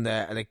it's on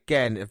there. And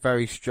again, a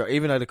very strong,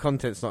 even though the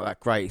content's not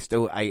that great, it's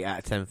still 8 out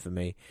of 10 for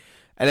me.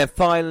 And then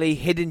finally,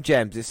 Hidden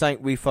Gems. It's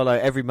something we follow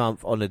every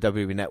month on the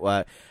WWE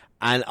Network.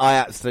 And I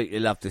absolutely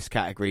love this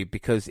category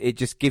because it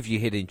just gives you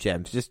hidden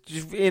gems. Just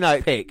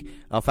pick.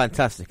 Oh,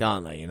 fantastic,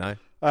 aren't they,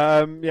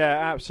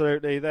 Yeah,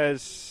 absolutely.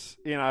 There's,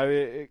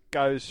 it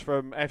goes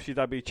from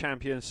FCW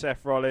champion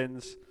Seth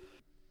Rollins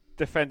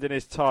defending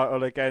his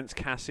title against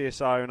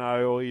Cassius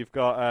Ohno, or you've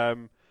got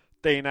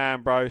Dean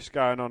Ambrose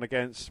going on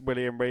against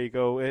William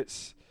Regal.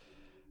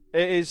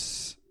 They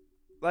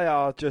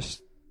are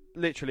just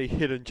literally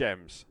hidden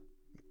gems.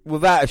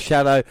 Without a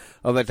shadow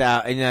of a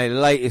doubt. And, the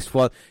latest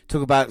one,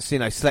 talk about,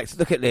 select.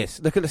 Look at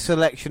this. Look at the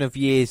selection of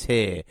years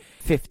here.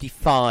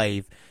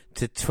 55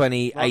 to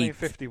 28.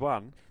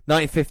 1951.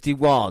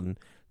 1951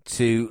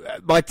 to...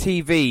 my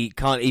TV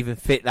can't even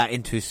fit that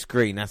into a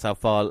screen. That's how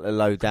far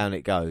low down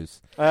it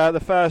goes.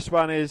 The first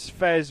one is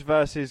Fez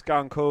versus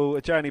Gunkel.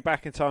 A journey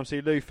back in time to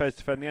see Lou Fez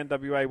defend the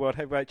NWA World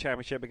Heavyweight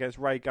Championship against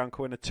Ray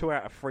Gunkel in a 2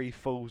 out of 3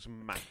 falls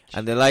match.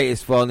 And the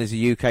latest one is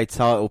a UK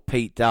title,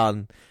 Pete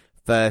Dunne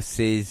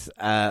versus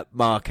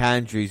Mark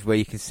Andrews, where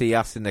you can see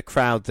us in the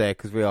crowd there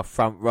because we are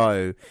front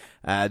row.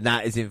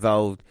 That is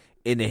involved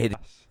in the hidden.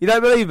 You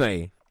don't believe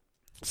me?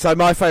 So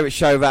my favourite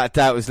show, without a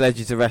doubt, was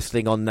Legends of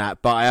Wrestling on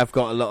that. But I have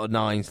got a lot of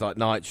 9s like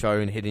Nitro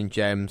and Hidden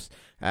Gems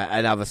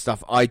and other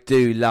stuff. I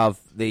do love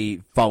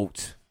the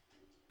Vault.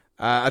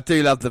 I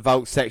do love the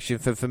Vault section.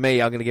 For me,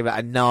 I'm going to give it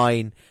a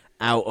 9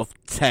 out of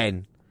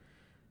 10.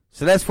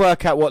 So let's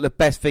work out what the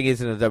best thing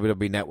is in the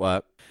WWE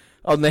Network.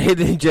 On the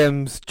Hidden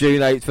Gems,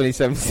 June 8,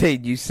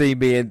 2017, you see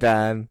me and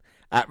Dan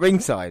at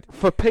ringside.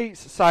 For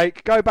Pete's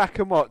sake, go back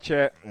and watch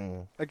it.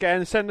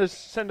 Again, send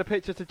a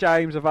picture to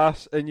James of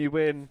us and you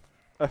win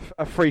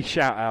a free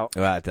shout-out.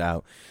 Without a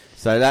doubt.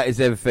 So that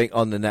is everything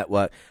on the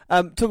network.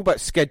 Talk about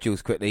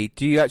schedules quickly.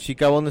 Do you actually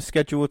go on the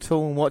schedule at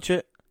all and watch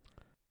it?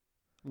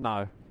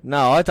 No.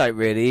 No, I don't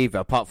really either,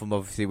 apart from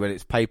obviously when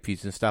it's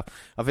pay-per-views and stuff.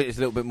 I think there's a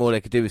little bit more they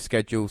could do with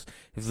schedules.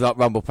 If it's like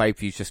Rumble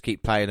pay-per-views, just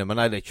keep playing them. I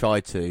know they try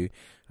to.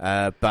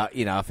 But,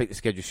 I think the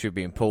schedule should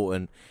be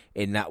important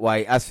in that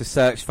way. As for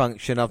search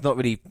function, I've not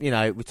really,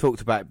 we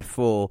talked about it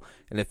before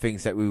and the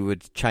things that we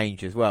would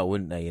change as well,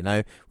 wouldn't they,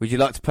 Would you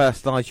like to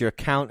personalise your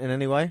account in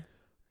any way?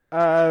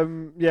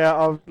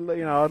 Yeah,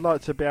 I'd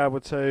like to be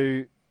able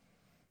to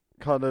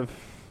kind of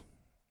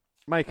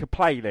make a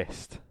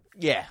playlist.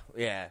 Yeah.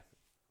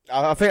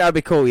 I think that'd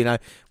be cool,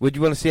 Would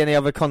you want to see any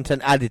other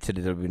content added to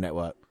the WWE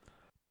Network?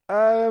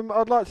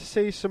 I'd like to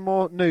see some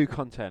more new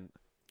content.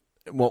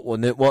 What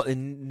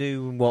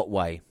new in what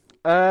way?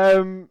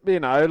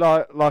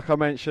 Like I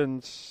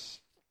mentioned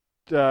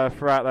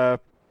throughout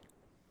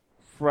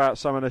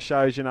some of the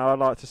shows, I'd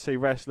like to see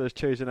wrestlers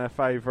choosing their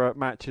favourite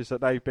matches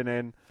that they've been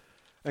in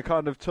and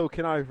kind of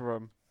talking over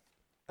them.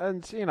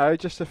 And,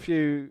 just a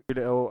few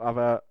little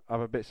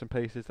other bits and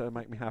pieces that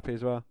make me happy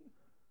as well.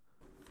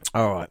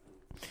 All right.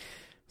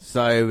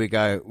 So here we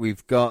go.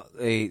 We've got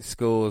the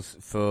scores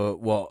for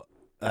what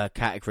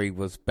category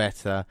was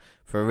better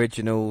For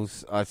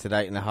originals, I said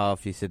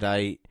 8.5. You said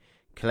 8.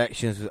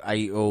 Collections was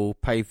 8 all.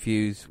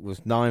 Pay-per-views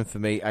was 9 for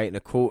me,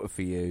 8.25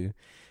 for you.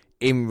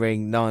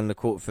 In-ring,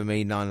 9.25 for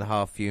me,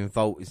 9.5 for you. And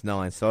Vault is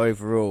 9. So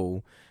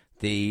overall,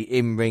 the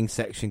in-ring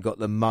section got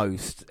the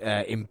most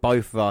in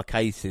both of our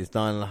cases,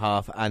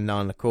 9.5 and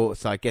 9.25.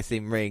 So I guess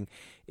in-ring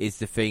is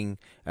the thing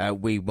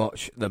we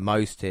watch the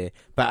most here.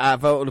 But out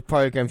of all the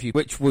programs,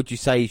 which would you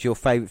say is your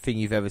favourite thing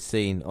you've ever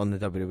seen on the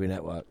WWE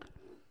Network?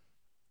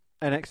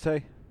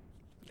 NXT.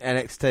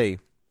 NXT.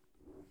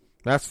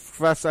 That's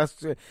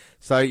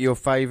so your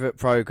favourite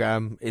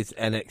program is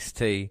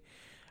NXT,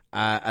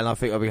 and I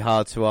think it'll be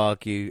hard to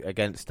argue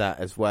against that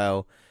as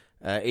well.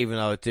 Even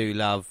though I do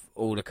love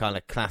all the kind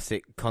of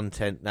classic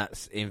content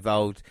that's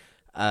involved,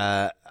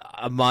 I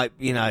might,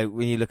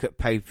 when you look at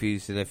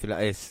pay-per-views and everything like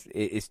this,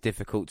 it's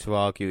difficult to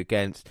argue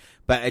against.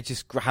 But it's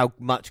just how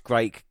much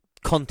great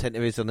content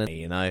there is on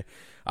the,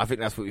 I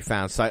think that's what we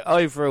found. So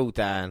overall,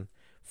 Dan,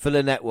 for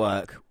the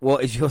network,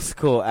 what is your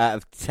score out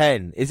of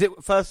 10?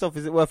 First off,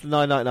 is it worth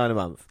 $9.99 a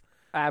month?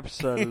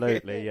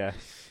 Absolutely, yes,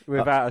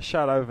 without a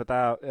shadow of a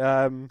doubt.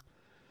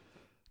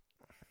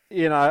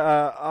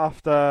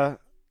 After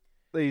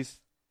these,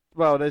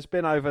 there's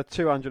been over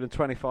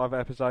 225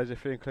 episodes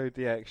if you include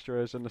the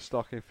extras and the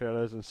stocking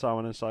fillers and so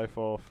on and so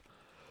forth.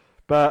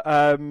 But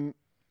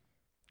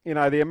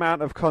the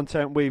amount of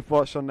content we've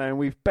watched on there, and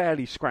we've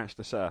barely scratched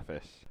the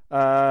surface.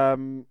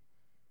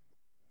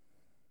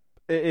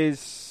 It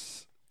is,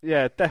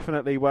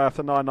 definitely worth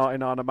the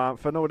 $9.99 a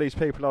month. And all these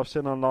people I've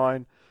seen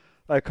online,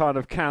 they kind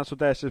of cancelled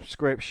their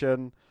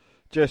subscription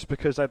just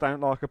because they don't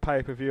like a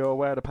pay-per-view or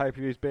where the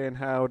pay-per-view is being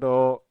held,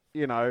 or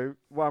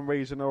one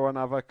reason or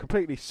another.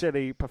 Completely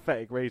silly,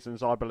 pathetic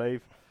reasons, I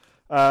believe.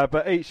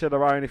 But each of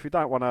their own. If you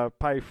don't want to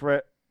pay for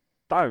it,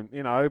 don't,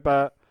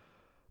 But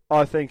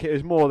I think it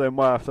is more than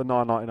worth the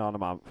 $9.99 a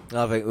month.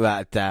 I think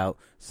without a doubt.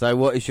 So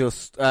what is your...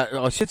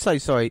 I should say,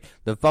 sorry,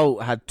 the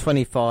Vault had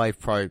 25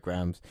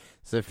 programs.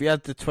 So if you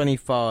add the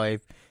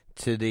 25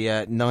 to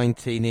the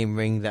 19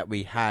 in-ring that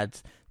we had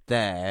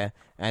there,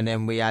 and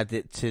then we add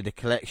it to the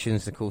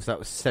collections, of course, that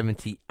was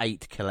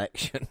 78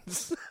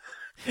 collections.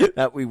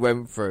 That we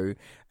went through,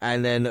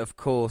 and then of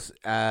course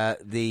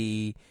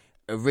the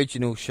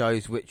original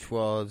shows, which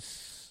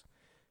was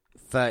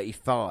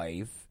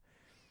 35,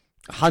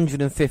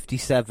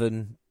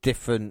 157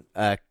 different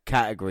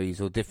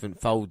categories or different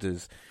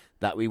folders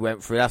that we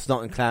went through. That's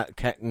not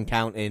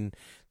counting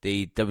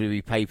the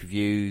WWE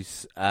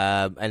pay-per-views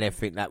and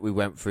everything that we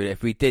went through.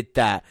 If we did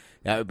that,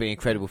 that would be an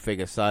incredible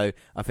figure. So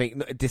I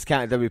think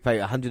discounted WWE pay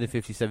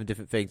 157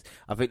 different things.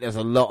 I think there's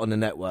a lot on the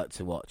network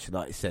to watch.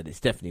 Like I said, it's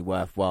definitely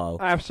worthwhile.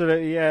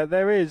 Absolutely, yeah.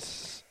 There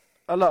is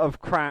a lot of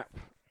crap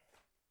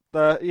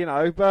that,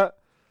 but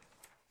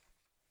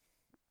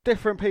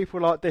different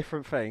people like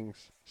different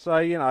things.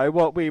 So,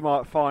 what we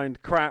might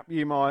find crap,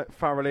 you might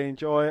thoroughly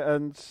enjoy,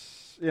 and,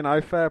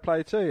 fair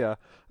play to you.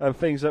 And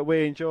things that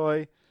we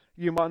enjoy,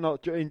 you might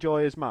not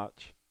enjoy as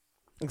much.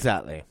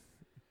 Exactly.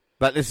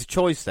 But there's a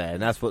choice there,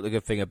 and that's what the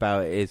good thing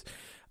about it is.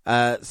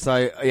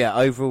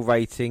 Overall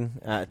rating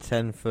out of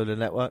 10 for the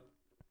network?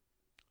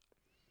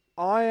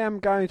 I am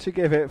going to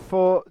give it,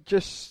 for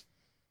just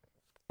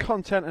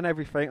content and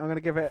everything, I'm going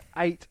to give it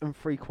 8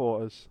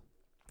 3/4.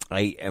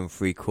 8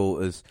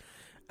 3/4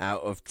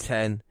 out of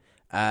 10.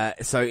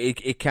 So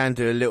it can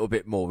do a little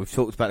bit more. We've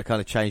talked about the kind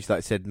of change, like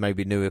I said,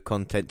 maybe newer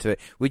content to it.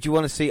 Would you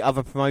want to see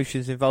other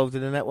promotions involved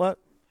in the network?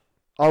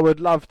 I would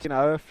love to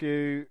a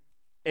few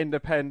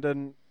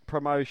independent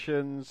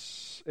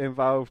promotions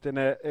involved in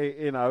it.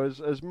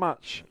 As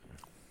much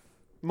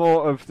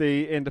more of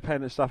the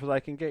independent stuff as they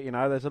can get.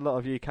 There's a lot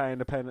of UK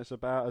independents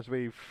about, as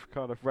we've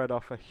kind of read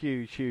off a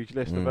huge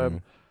list of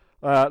them.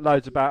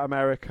 Loads about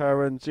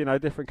America and,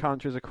 different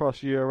countries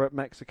across Europe,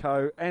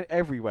 Mexico, and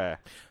everywhere.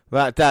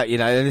 Without doubt,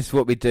 and this is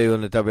what we do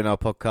on the WNR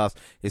podcast.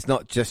 It's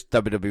not just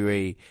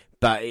WWE,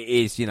 but it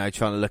is, trying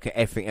to look at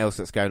everything else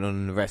that's going on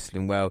in the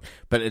wrestling world.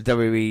 But the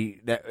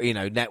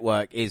WWE,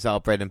 network is our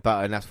bread and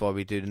butter, and that's why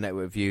we do the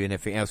network review and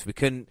everything else. We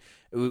couldn't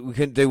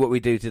do what we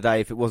do today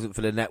if it wasn't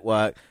for the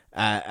network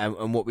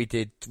and what we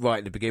did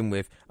right to begin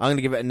with. I'm going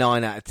to give it a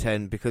 9 out of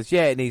 10 because,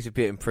 it needs a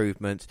bit of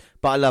improvement,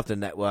 but I love the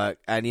network.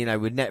 And,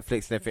 with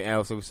Netflix and everything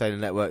else, I would say the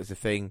network is the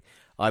thing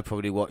I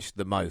probably watch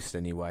the most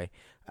anyway.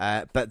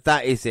 But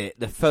that is it,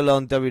 the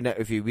full-on WNet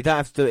review. We don't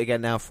have to do it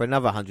again now for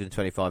another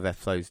 125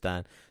 episodes,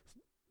 Dan.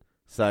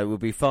 So we'll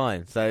be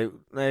fine. So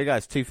there you go,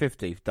 it's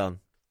 250 done.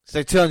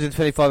 So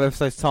 225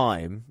 episodes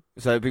time,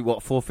 so it'd be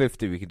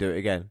 450 we could do it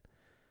again.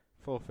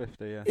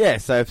 450, yeah. Yeah,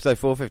 so episode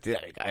 450,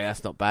 there you go,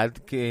 that's not bad,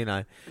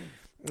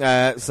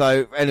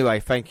 So anyway,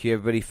 thank you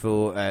everybody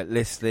for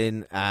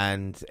listening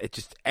and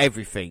just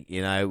everything,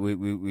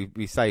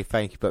 we say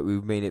thank you, but we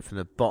mean it from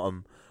the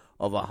bottom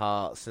of our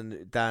hearts.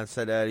 And Dan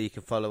said earlier, you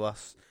can follow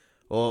us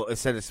or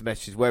send us a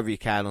message wherever you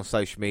can on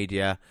social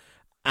media,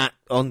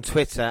 on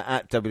Twitter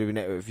at WWE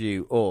Network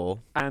Review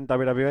and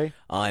WWE.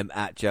 I'm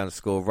at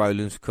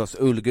 @J_Rowlands across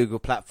all the Google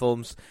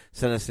platforms.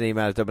 Send us an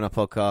email at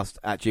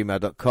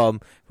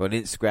WNRpodcast@gmail.com. We're on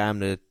Instagram,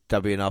 the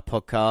WNR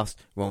Podcast.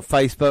 We're on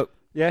Facebook.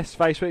 Yes,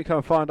 Facebook, come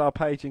and find our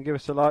page and give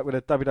us a like with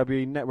a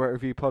WWE Network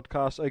Review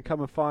podcast. And come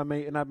and find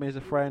me and add me as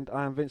a friend.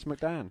 I am Vince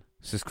McDan.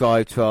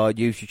 Subscribe to our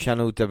YouTube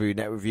channel, WWE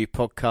Network Review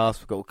Podcast.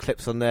 We've got all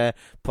clips on there.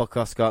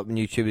 Podcasts go up on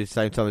YouTube at the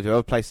same time as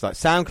other places like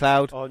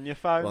SoundCloud. On your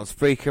phone. We're on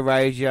Spreaker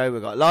Radio.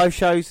 We've got live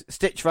shows,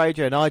 Stitch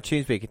Radio and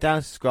iTunes. But you can down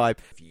and subscribe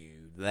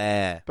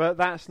there. But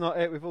that's not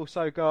it. We've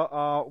also got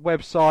our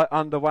website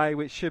underway,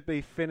 which should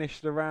be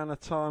finished around the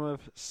time of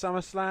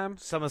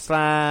SummerSlam.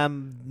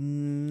 SummerSlam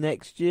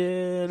next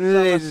year.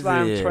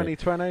 SummerSlam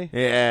 2020.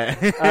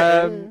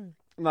 Yeah.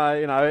 No,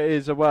 it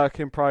is a work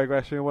in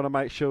progress. We want to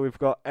make sure we've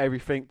got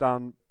everything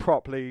done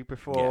properly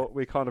before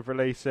we kind of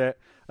release it.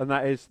 And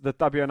that is the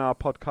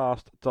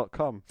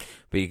WNRpodcast.com.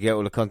 But you can get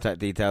all the contact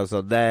details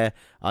on there.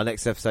 Our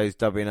next episode is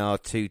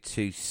WNR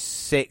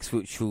 226,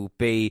 which will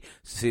be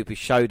Super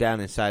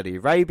Showdown in Saudi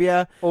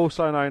Arabia.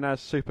 Also known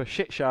as Super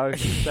Shit Show in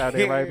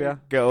Saudi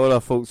Arabia. Get all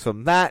our thoughts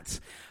from that.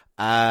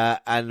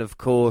 And of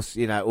course,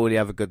 all the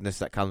other goodness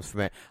that comes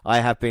from it. I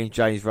have been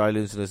James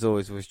Rowlands, and as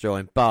always was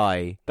joined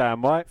by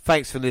Dan White.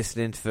 Thanks for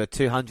listening for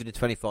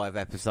 225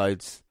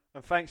 episodes.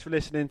 And thanks for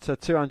listening to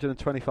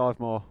 225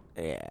 more.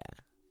 Yeah.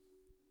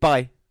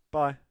 Bye.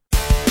 Bye.